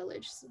cricoid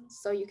cartilage.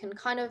 So you can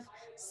kind of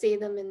see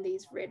them in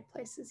these red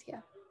places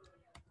here.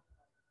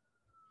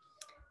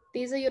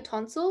 These are your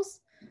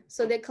tonsils.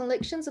 So they're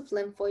collections of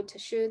lymphoid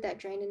tissue that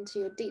drain into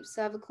your deep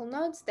cervical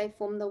nodes. They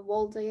form the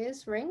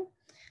Walde's ring.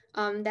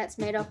 That's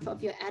made up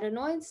of your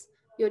adenoids,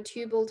 your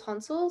tubal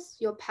tonsils,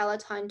 your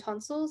palatine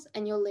tonsils,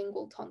 and your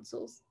lingual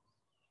tonsils.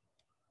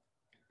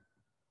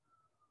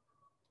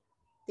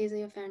 These are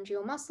your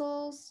pharyngeal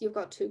muscles. You've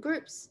got two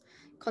groups,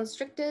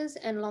 constrictors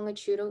and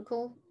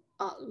longitudinal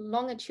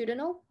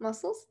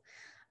muscles.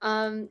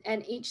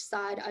 And each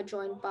side are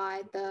joined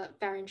by the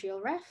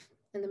pharyngeal raphe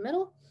in the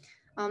middle.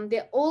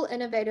 They're all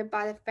innervated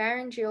by the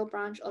pharyngeal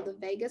branch of the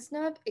vagus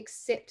nerve,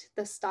 except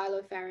the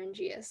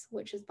stylopharyngeus,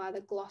 which is by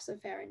the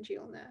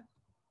glossopharyngeal nerve.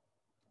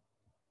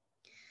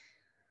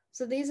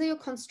 So these are your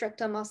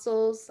constrictor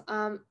muscles.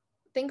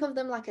 Think of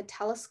them like a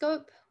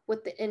telescope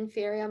with the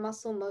inferior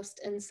muscle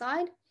most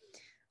inside.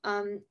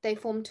 They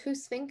form two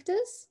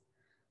sphincters,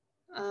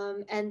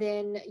 and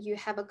then you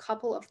have a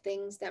couple of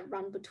things that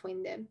run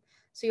between them.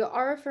 So your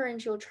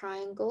oropharyngeal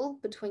triangle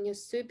between your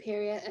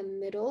superior and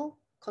middle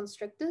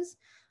constrictors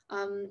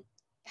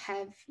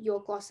have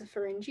your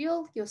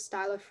glossopharyngeal, your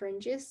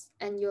stylopharyngeus,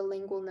 and your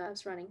lingual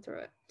nerves running through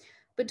it.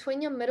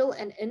 Between your middle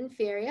and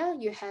inferior,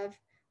 you have,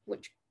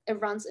 which it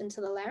runs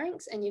into the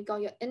larynx, and you've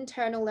got your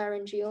internal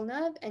laryngeal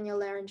nerve and your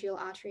laryngeal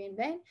artery and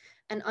vein.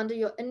 And under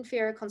your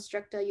inferior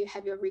constrictor, you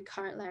have your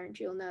recurrent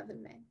laryngeal nerve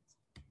and veins.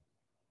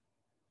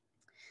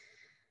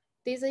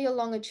 These are your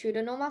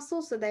longitudinal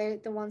muscles, so they're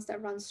the ones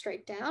that run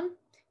straight down.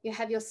 You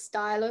have your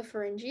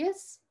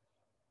stylopharyngeus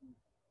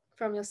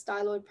from your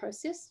styloid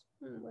process.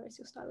 Where is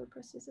your styloid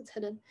process? It's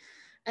hidden.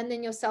 And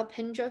then your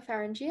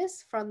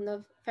salpingopharyngeus from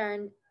the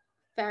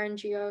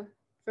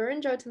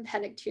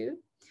pharyngotympanic tube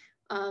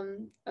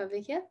over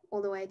here,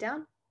 all the way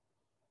down.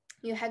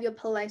 You have your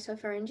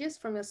palatopharyngeus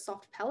from your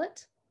soft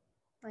palate,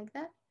 like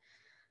that.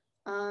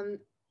 And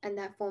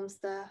that forms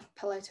the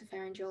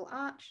palatopharyngeal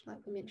arch,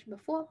 like we mentioned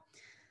before.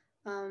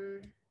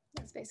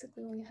 That's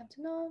basically all you have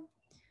to know.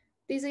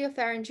 These are your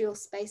pharyngeal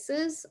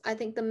spaces. I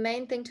think the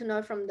main thing to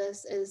know from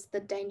this is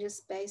the danger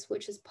space,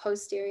 which is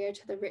posterior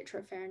to the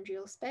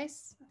retropharyngeal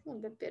space. I think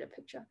a bit better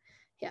picture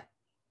here.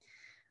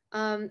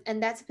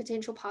 And that's a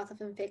potential path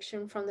of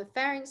infection from the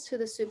pharynx to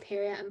the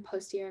superior and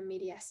posterior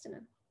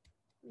mediastinum.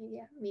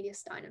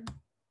 Mediastinum.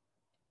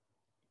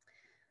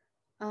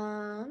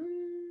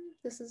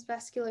 This is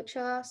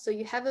vasculature. So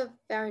you have a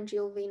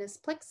pharyngeal venous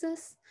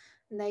plexus,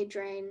 and they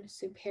drain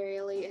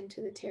superiorly into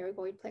the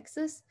pterygoid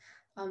plexus,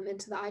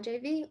 into the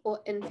IJV,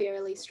 or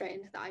inferiorly straight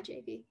into the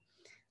IJV.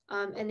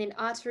 And then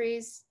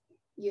arteries,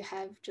 you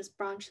have just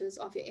branches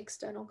of your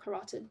external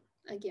carotid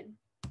again.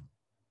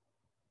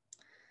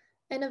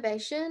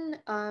 Innervation,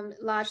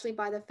 largely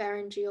by the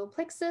pharyngeal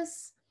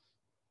plexus,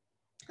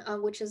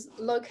 which is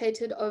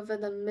located over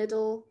the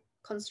middle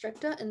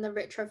constrictor in the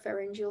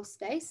retropharyngeal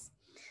space.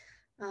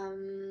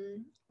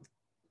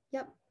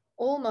 Yep,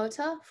 All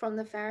motor from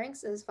the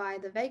pharynx is via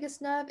the vagus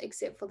nerve,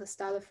 except for the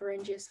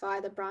stylopharyngeus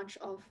via the branch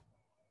of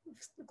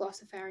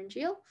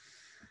glossopharyngeal.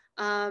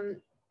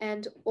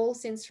 And all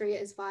sensory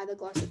is via the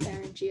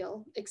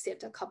glossopharyngeal,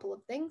 except a couple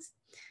of things.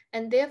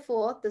 And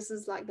therefore, this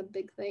is like the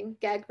big thing,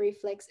 gag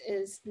reflex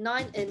is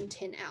 9 in,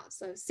 10 out.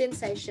 So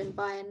sensation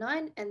via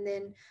 9, and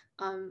then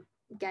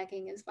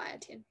gagging is via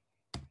 10.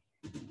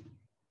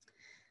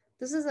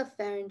 This is a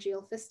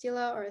pharyngeal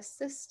fistula or a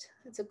cyst.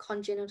 It's a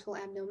congenital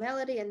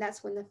abnormality, and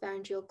that's when the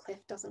pharyngeal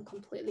cleft doesn't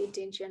completely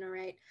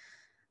degenerate.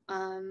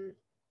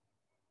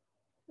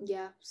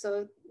 Yeah,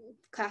 so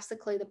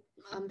classically the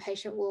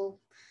patient will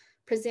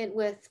present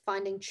with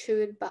finding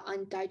chewed but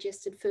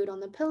undigested food on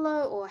the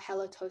pillow, or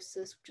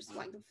halitosis, which is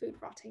like the food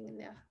rotting in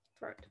their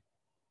throat.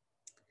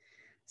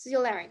 This is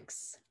your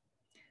larynx.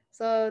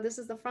 So this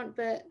is the front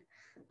bit.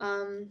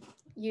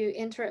 You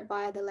enter it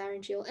via the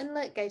laryngeal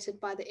inlet, gated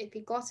by the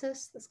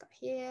epiglottis, this guy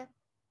here,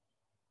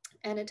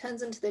 and it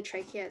turns into the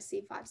trachea at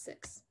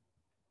C5-6.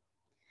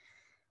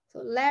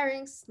 So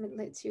larynx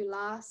lets you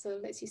laugh, so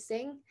it lets you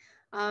sing.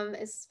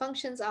 Its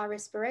functions are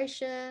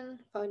respiration,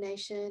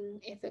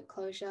 phonation, effort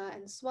closure,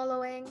 and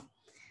swallowing.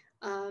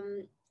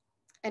 And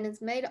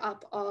it's made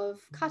up of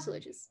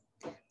cartilages.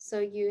 So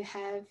you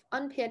have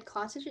unpaired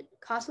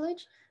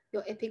cartilage,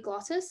 your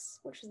epiglottis,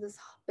 which is this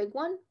big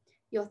one,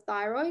 your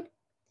thyroid,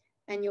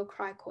 and your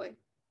cricoid.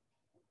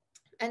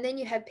 And then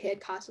you have paired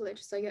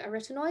cartilage, so your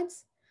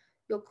arytenoids,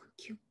 your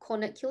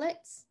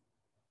corniculates,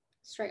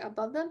 straight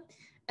above them.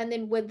 And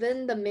then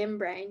within the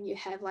membrane, you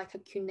have like a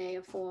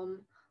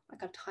cuneiform,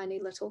 like a tiny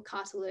little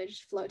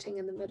cartilage floating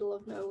in the middle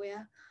of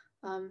nowhere.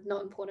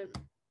 Not important.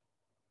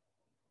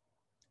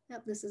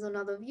 Yep, this is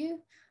another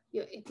view,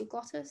 your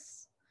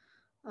epiglottis.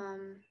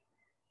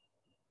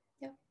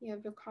 Yep, you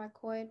have your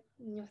cricoid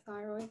and your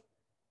thyroid.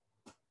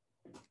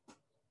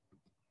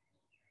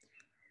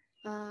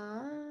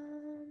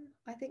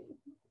 I think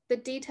the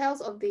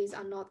details of these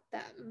are not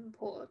that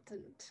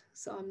important,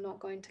 so I'm not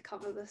going to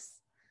cover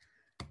this.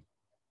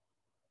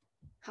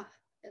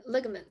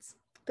 Ligaments,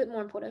 a bit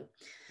more important.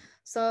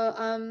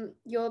 So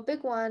your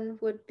big one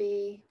would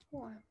be,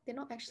 they're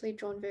not actually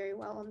drawn very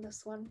well on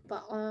this one,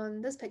 but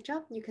on this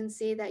picture, you can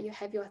see that you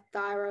have your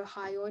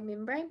thyrohyoid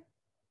membrane.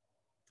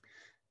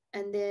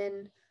 And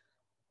then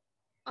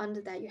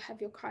under that, you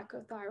have your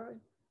cricothyroid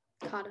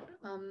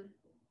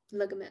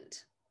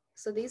ligament.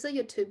 So these are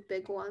your two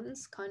big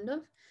ones, kind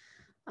of,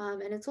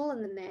 and it's all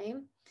in the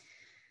name.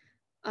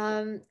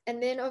 And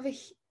then over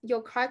here,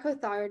 your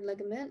cricothyroid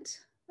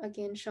ligament,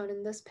 again shown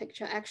in this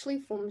picture, actually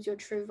forms your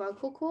true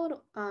vocal cord,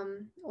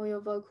 or your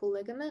vocal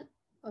ligament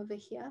over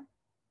here.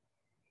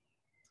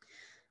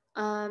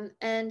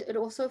 And it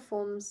also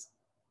forms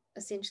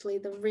essentially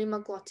the rima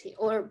glotti,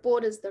 or it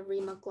borders the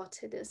rima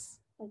glottitis,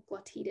 or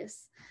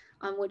glottitis,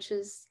 which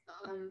is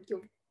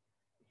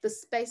the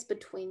space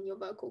between your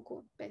vocal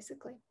cord,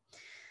 basically.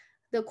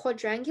 The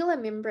quadrangular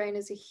membrane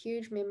is a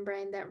huge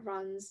membrane that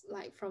runs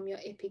like from your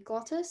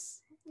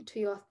epiglottis to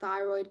your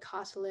thyroid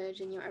cartilage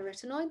and your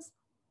arytenoids.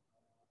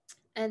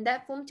 And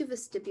that forms your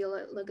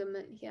vestibular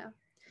ligament here.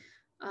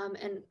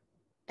 And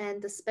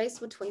the space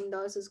between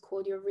those is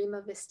called your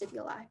rima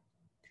vestibuli.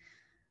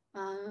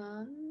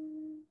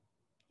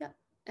 Yeah.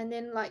 And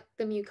then like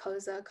the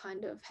mucosa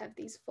kind of have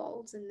these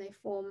folds, and they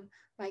form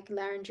like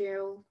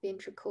laryngeal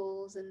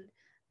ventricles and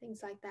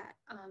things like that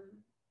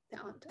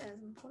that aren't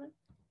as important.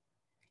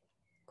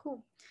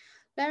 Cool.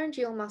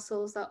 Laryngeal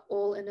muscles are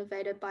all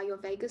innervated by your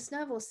vagus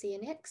nerve, or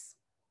CNX.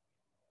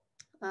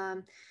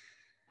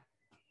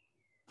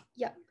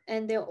 Yep,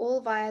 and they're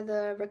all via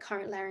the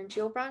recurrent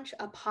laryngeal branch,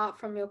 apart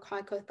from your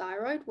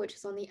cricothyroid, which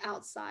is on the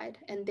outside,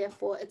 and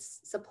therefore it's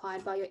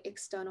supplied by your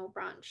external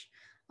branch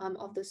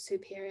of the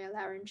superior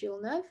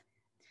laryngeal nerve.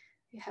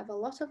 You have a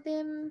lot of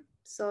them.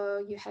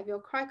 So you have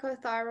your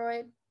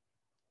cricothyroid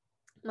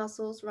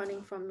muscles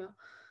running from your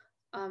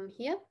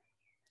here.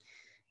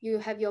 You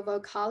have your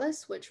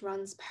vocalis, which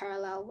runs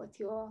parallel with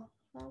your,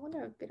 I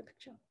wonder a better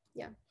picture.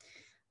 Yeah.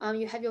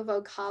 You have your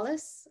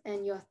vocalis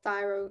and your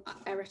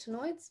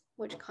thyroarytenoids,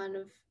 which kind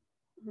of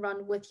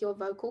run with your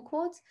vocal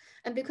cords.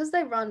 And because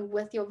they run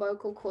with your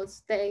vocal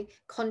cords, they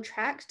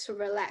contract to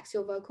relax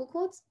your vocal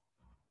cords.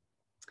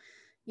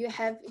 You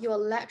have your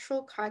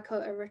lateral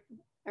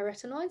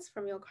cricoarytenoids,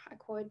 from your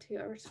cricoid to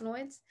your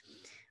arytenoids,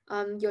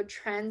 your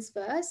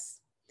transverse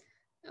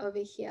over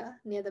here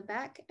near the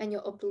back, and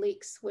your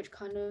obliques, which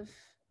kind of,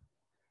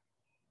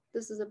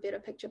 this is a better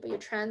picture, but your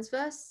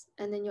transverse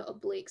and then your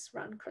obliques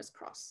run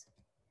crisscross.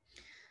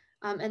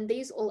 And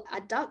these all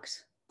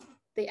adduct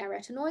the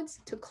arytenoids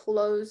to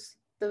close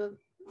the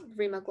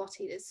rima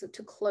glottitis, so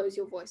to close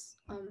your voice,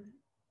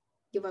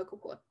 your vocal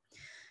cord.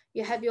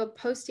 You have your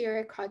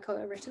posterior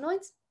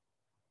cricoarytenoids,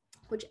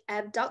 which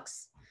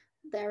abducts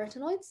the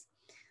arytenoids.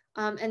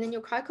 And then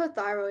your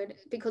cricothyroid,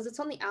 because it's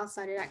on the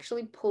outside, it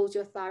actually pulls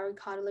your thyroid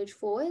cartilage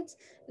forwards,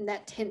 and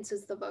that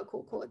tenses the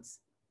vocal cords.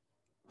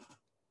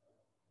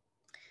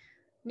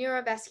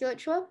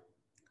 Neurovasculature.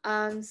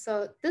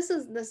 So this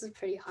is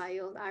pretty high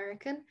yield, I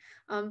reckon,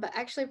 but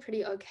actually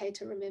pretty okay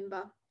to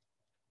remember.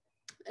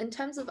 In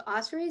terms of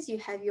arteries, you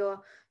have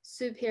your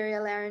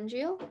superior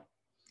laryngeal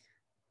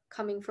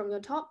coming from your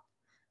top,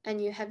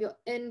 and you have your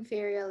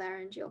inferior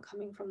laryngeal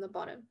coming from the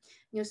bottom.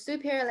 Your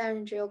superior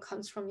laryngeal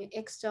comes from your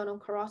external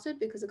carotid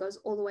because it goes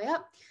all the way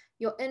up.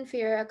 Your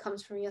inferior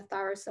comes from your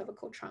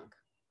thyrocervical trunk,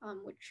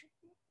 which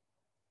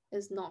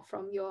is not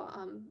from your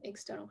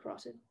external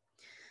carotid.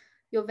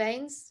 Your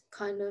veins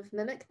kind of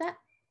mimic that.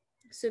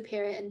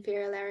 Superior,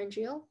 inferior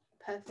laryngeal,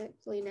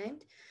 perfectly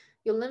named.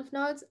 Your lymph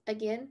nodes,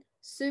 again,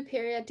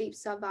 superior deep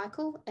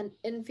cervical and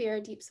inferior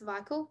deep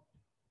cervical,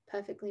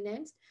 perfectly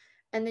named.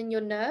 And then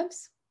your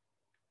nerves,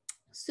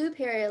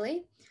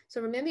 superiorly.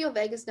 So remember, your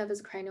vagus nerve is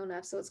a cranial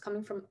nerve, so it's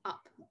coming from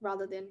up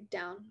rather than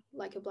down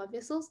like your blood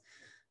vessels.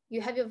 You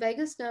have your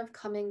vagus nerve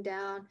coming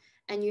down,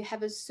 and you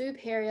have a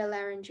superior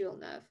laryngeal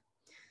nerve.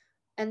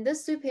 And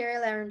this superior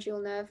laryngeal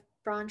nerve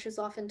branches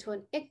off into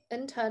an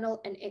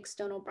internal and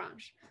external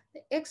branch.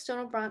 The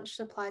external branch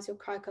supplies your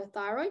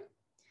cricothyroid,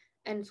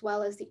 as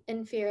well as the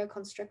inferior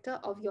constrictor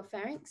of your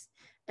pharynx.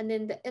 And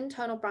then the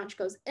internal branch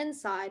goes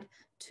inside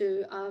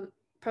to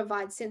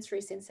provide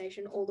sensory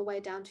sensation all the way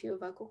down to your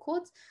vocal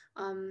cords.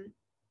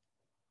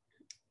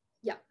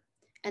 Yeah,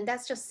 and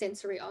that's just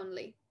sensory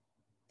only.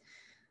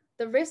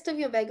 The rest of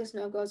your vagus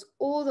nerve goes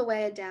all the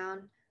way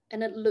down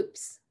and it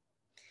loops.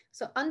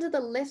 So under the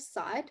left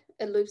side,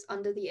 it loops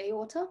under the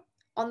aorta.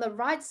 On the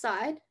right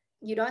side,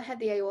 you don't have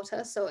the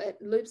aorta, so it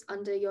loops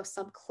under your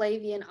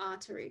subclavian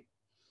artery.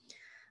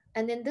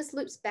 And then this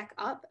loops back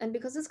up, and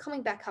because it's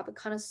coming back up, it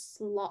kind of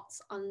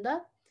slots under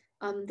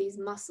these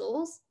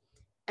muscles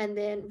and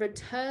then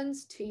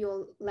returns to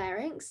your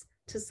larynx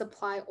to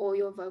supply all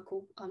your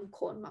vocal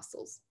cord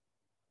muscles.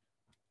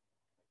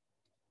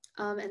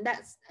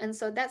 And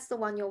so that's the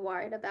one you're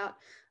worried about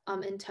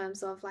in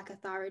terms of like a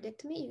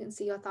thyroidectomy. You can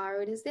see your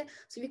thyroid is there.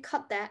 So if you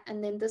cut that,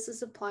 and then this is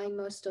supplying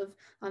most of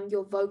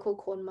your vocal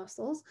cord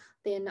muscles,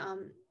 then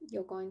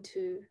you're going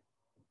to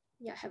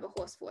have a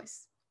hoarse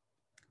voice.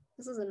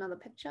 This is another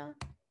picture.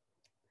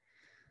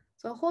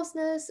 So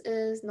hoarseness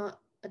is not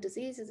a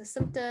disease, it's a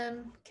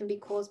symptom, can be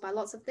caused by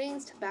lots of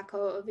things.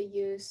 Tobacco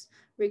overuse,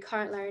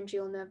 recurrent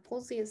laryngeal nerve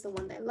palsy is the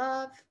one they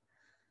love.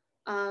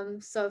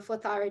 So for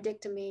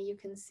thyroidectomy, you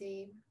can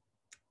see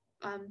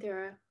there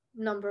are a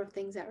number of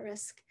things at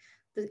risk.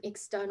 The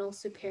external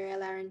superior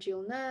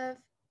laryngeal nerve,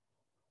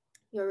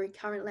 your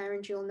recurrent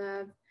laryngeal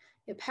nerve,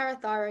 your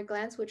parathyroid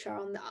glands, which are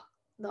on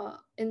the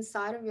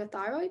inside of your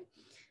thyroid.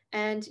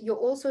 And you're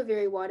also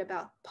very worried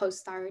about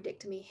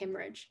post-thyroidectomy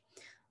hemorrhage.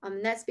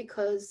 That's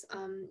because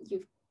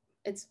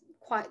it's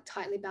quite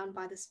tightly bound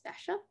by this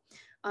fascia.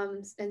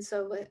 And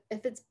so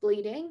if it's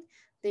bleeding,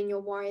 then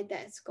you're worried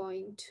that it's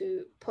going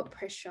to put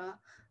pressure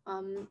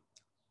on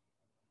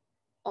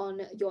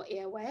your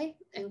airway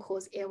and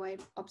cause airway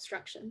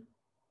obstruction.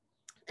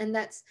 And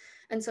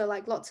so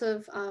like lots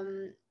of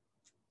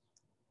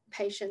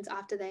patients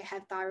after they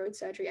have thyroid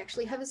surgery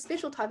actually have a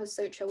special type of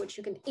suture which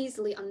you can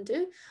easily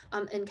undo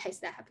in case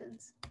that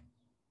happens.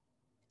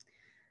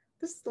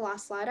 This is the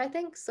last slide, I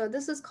think. So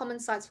this is common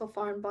sites for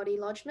foreign body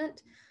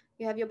lodgement.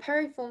 You have your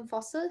periform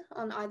fossa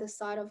on either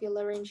side of your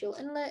laryngeal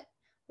inlet,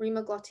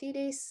 rima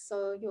glottidis,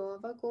 so your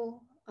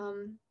vocal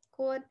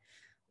cord,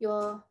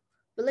 your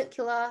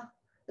follicular.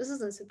 This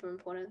isn't super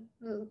important.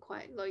 This is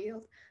quite low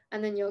yield.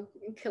 And then your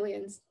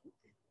Killian's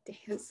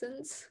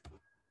dehiscence.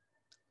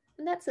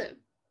 And that's it.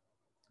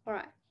 All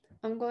right.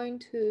 I'm going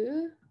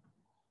to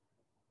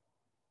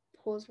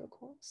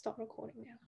stop recording now.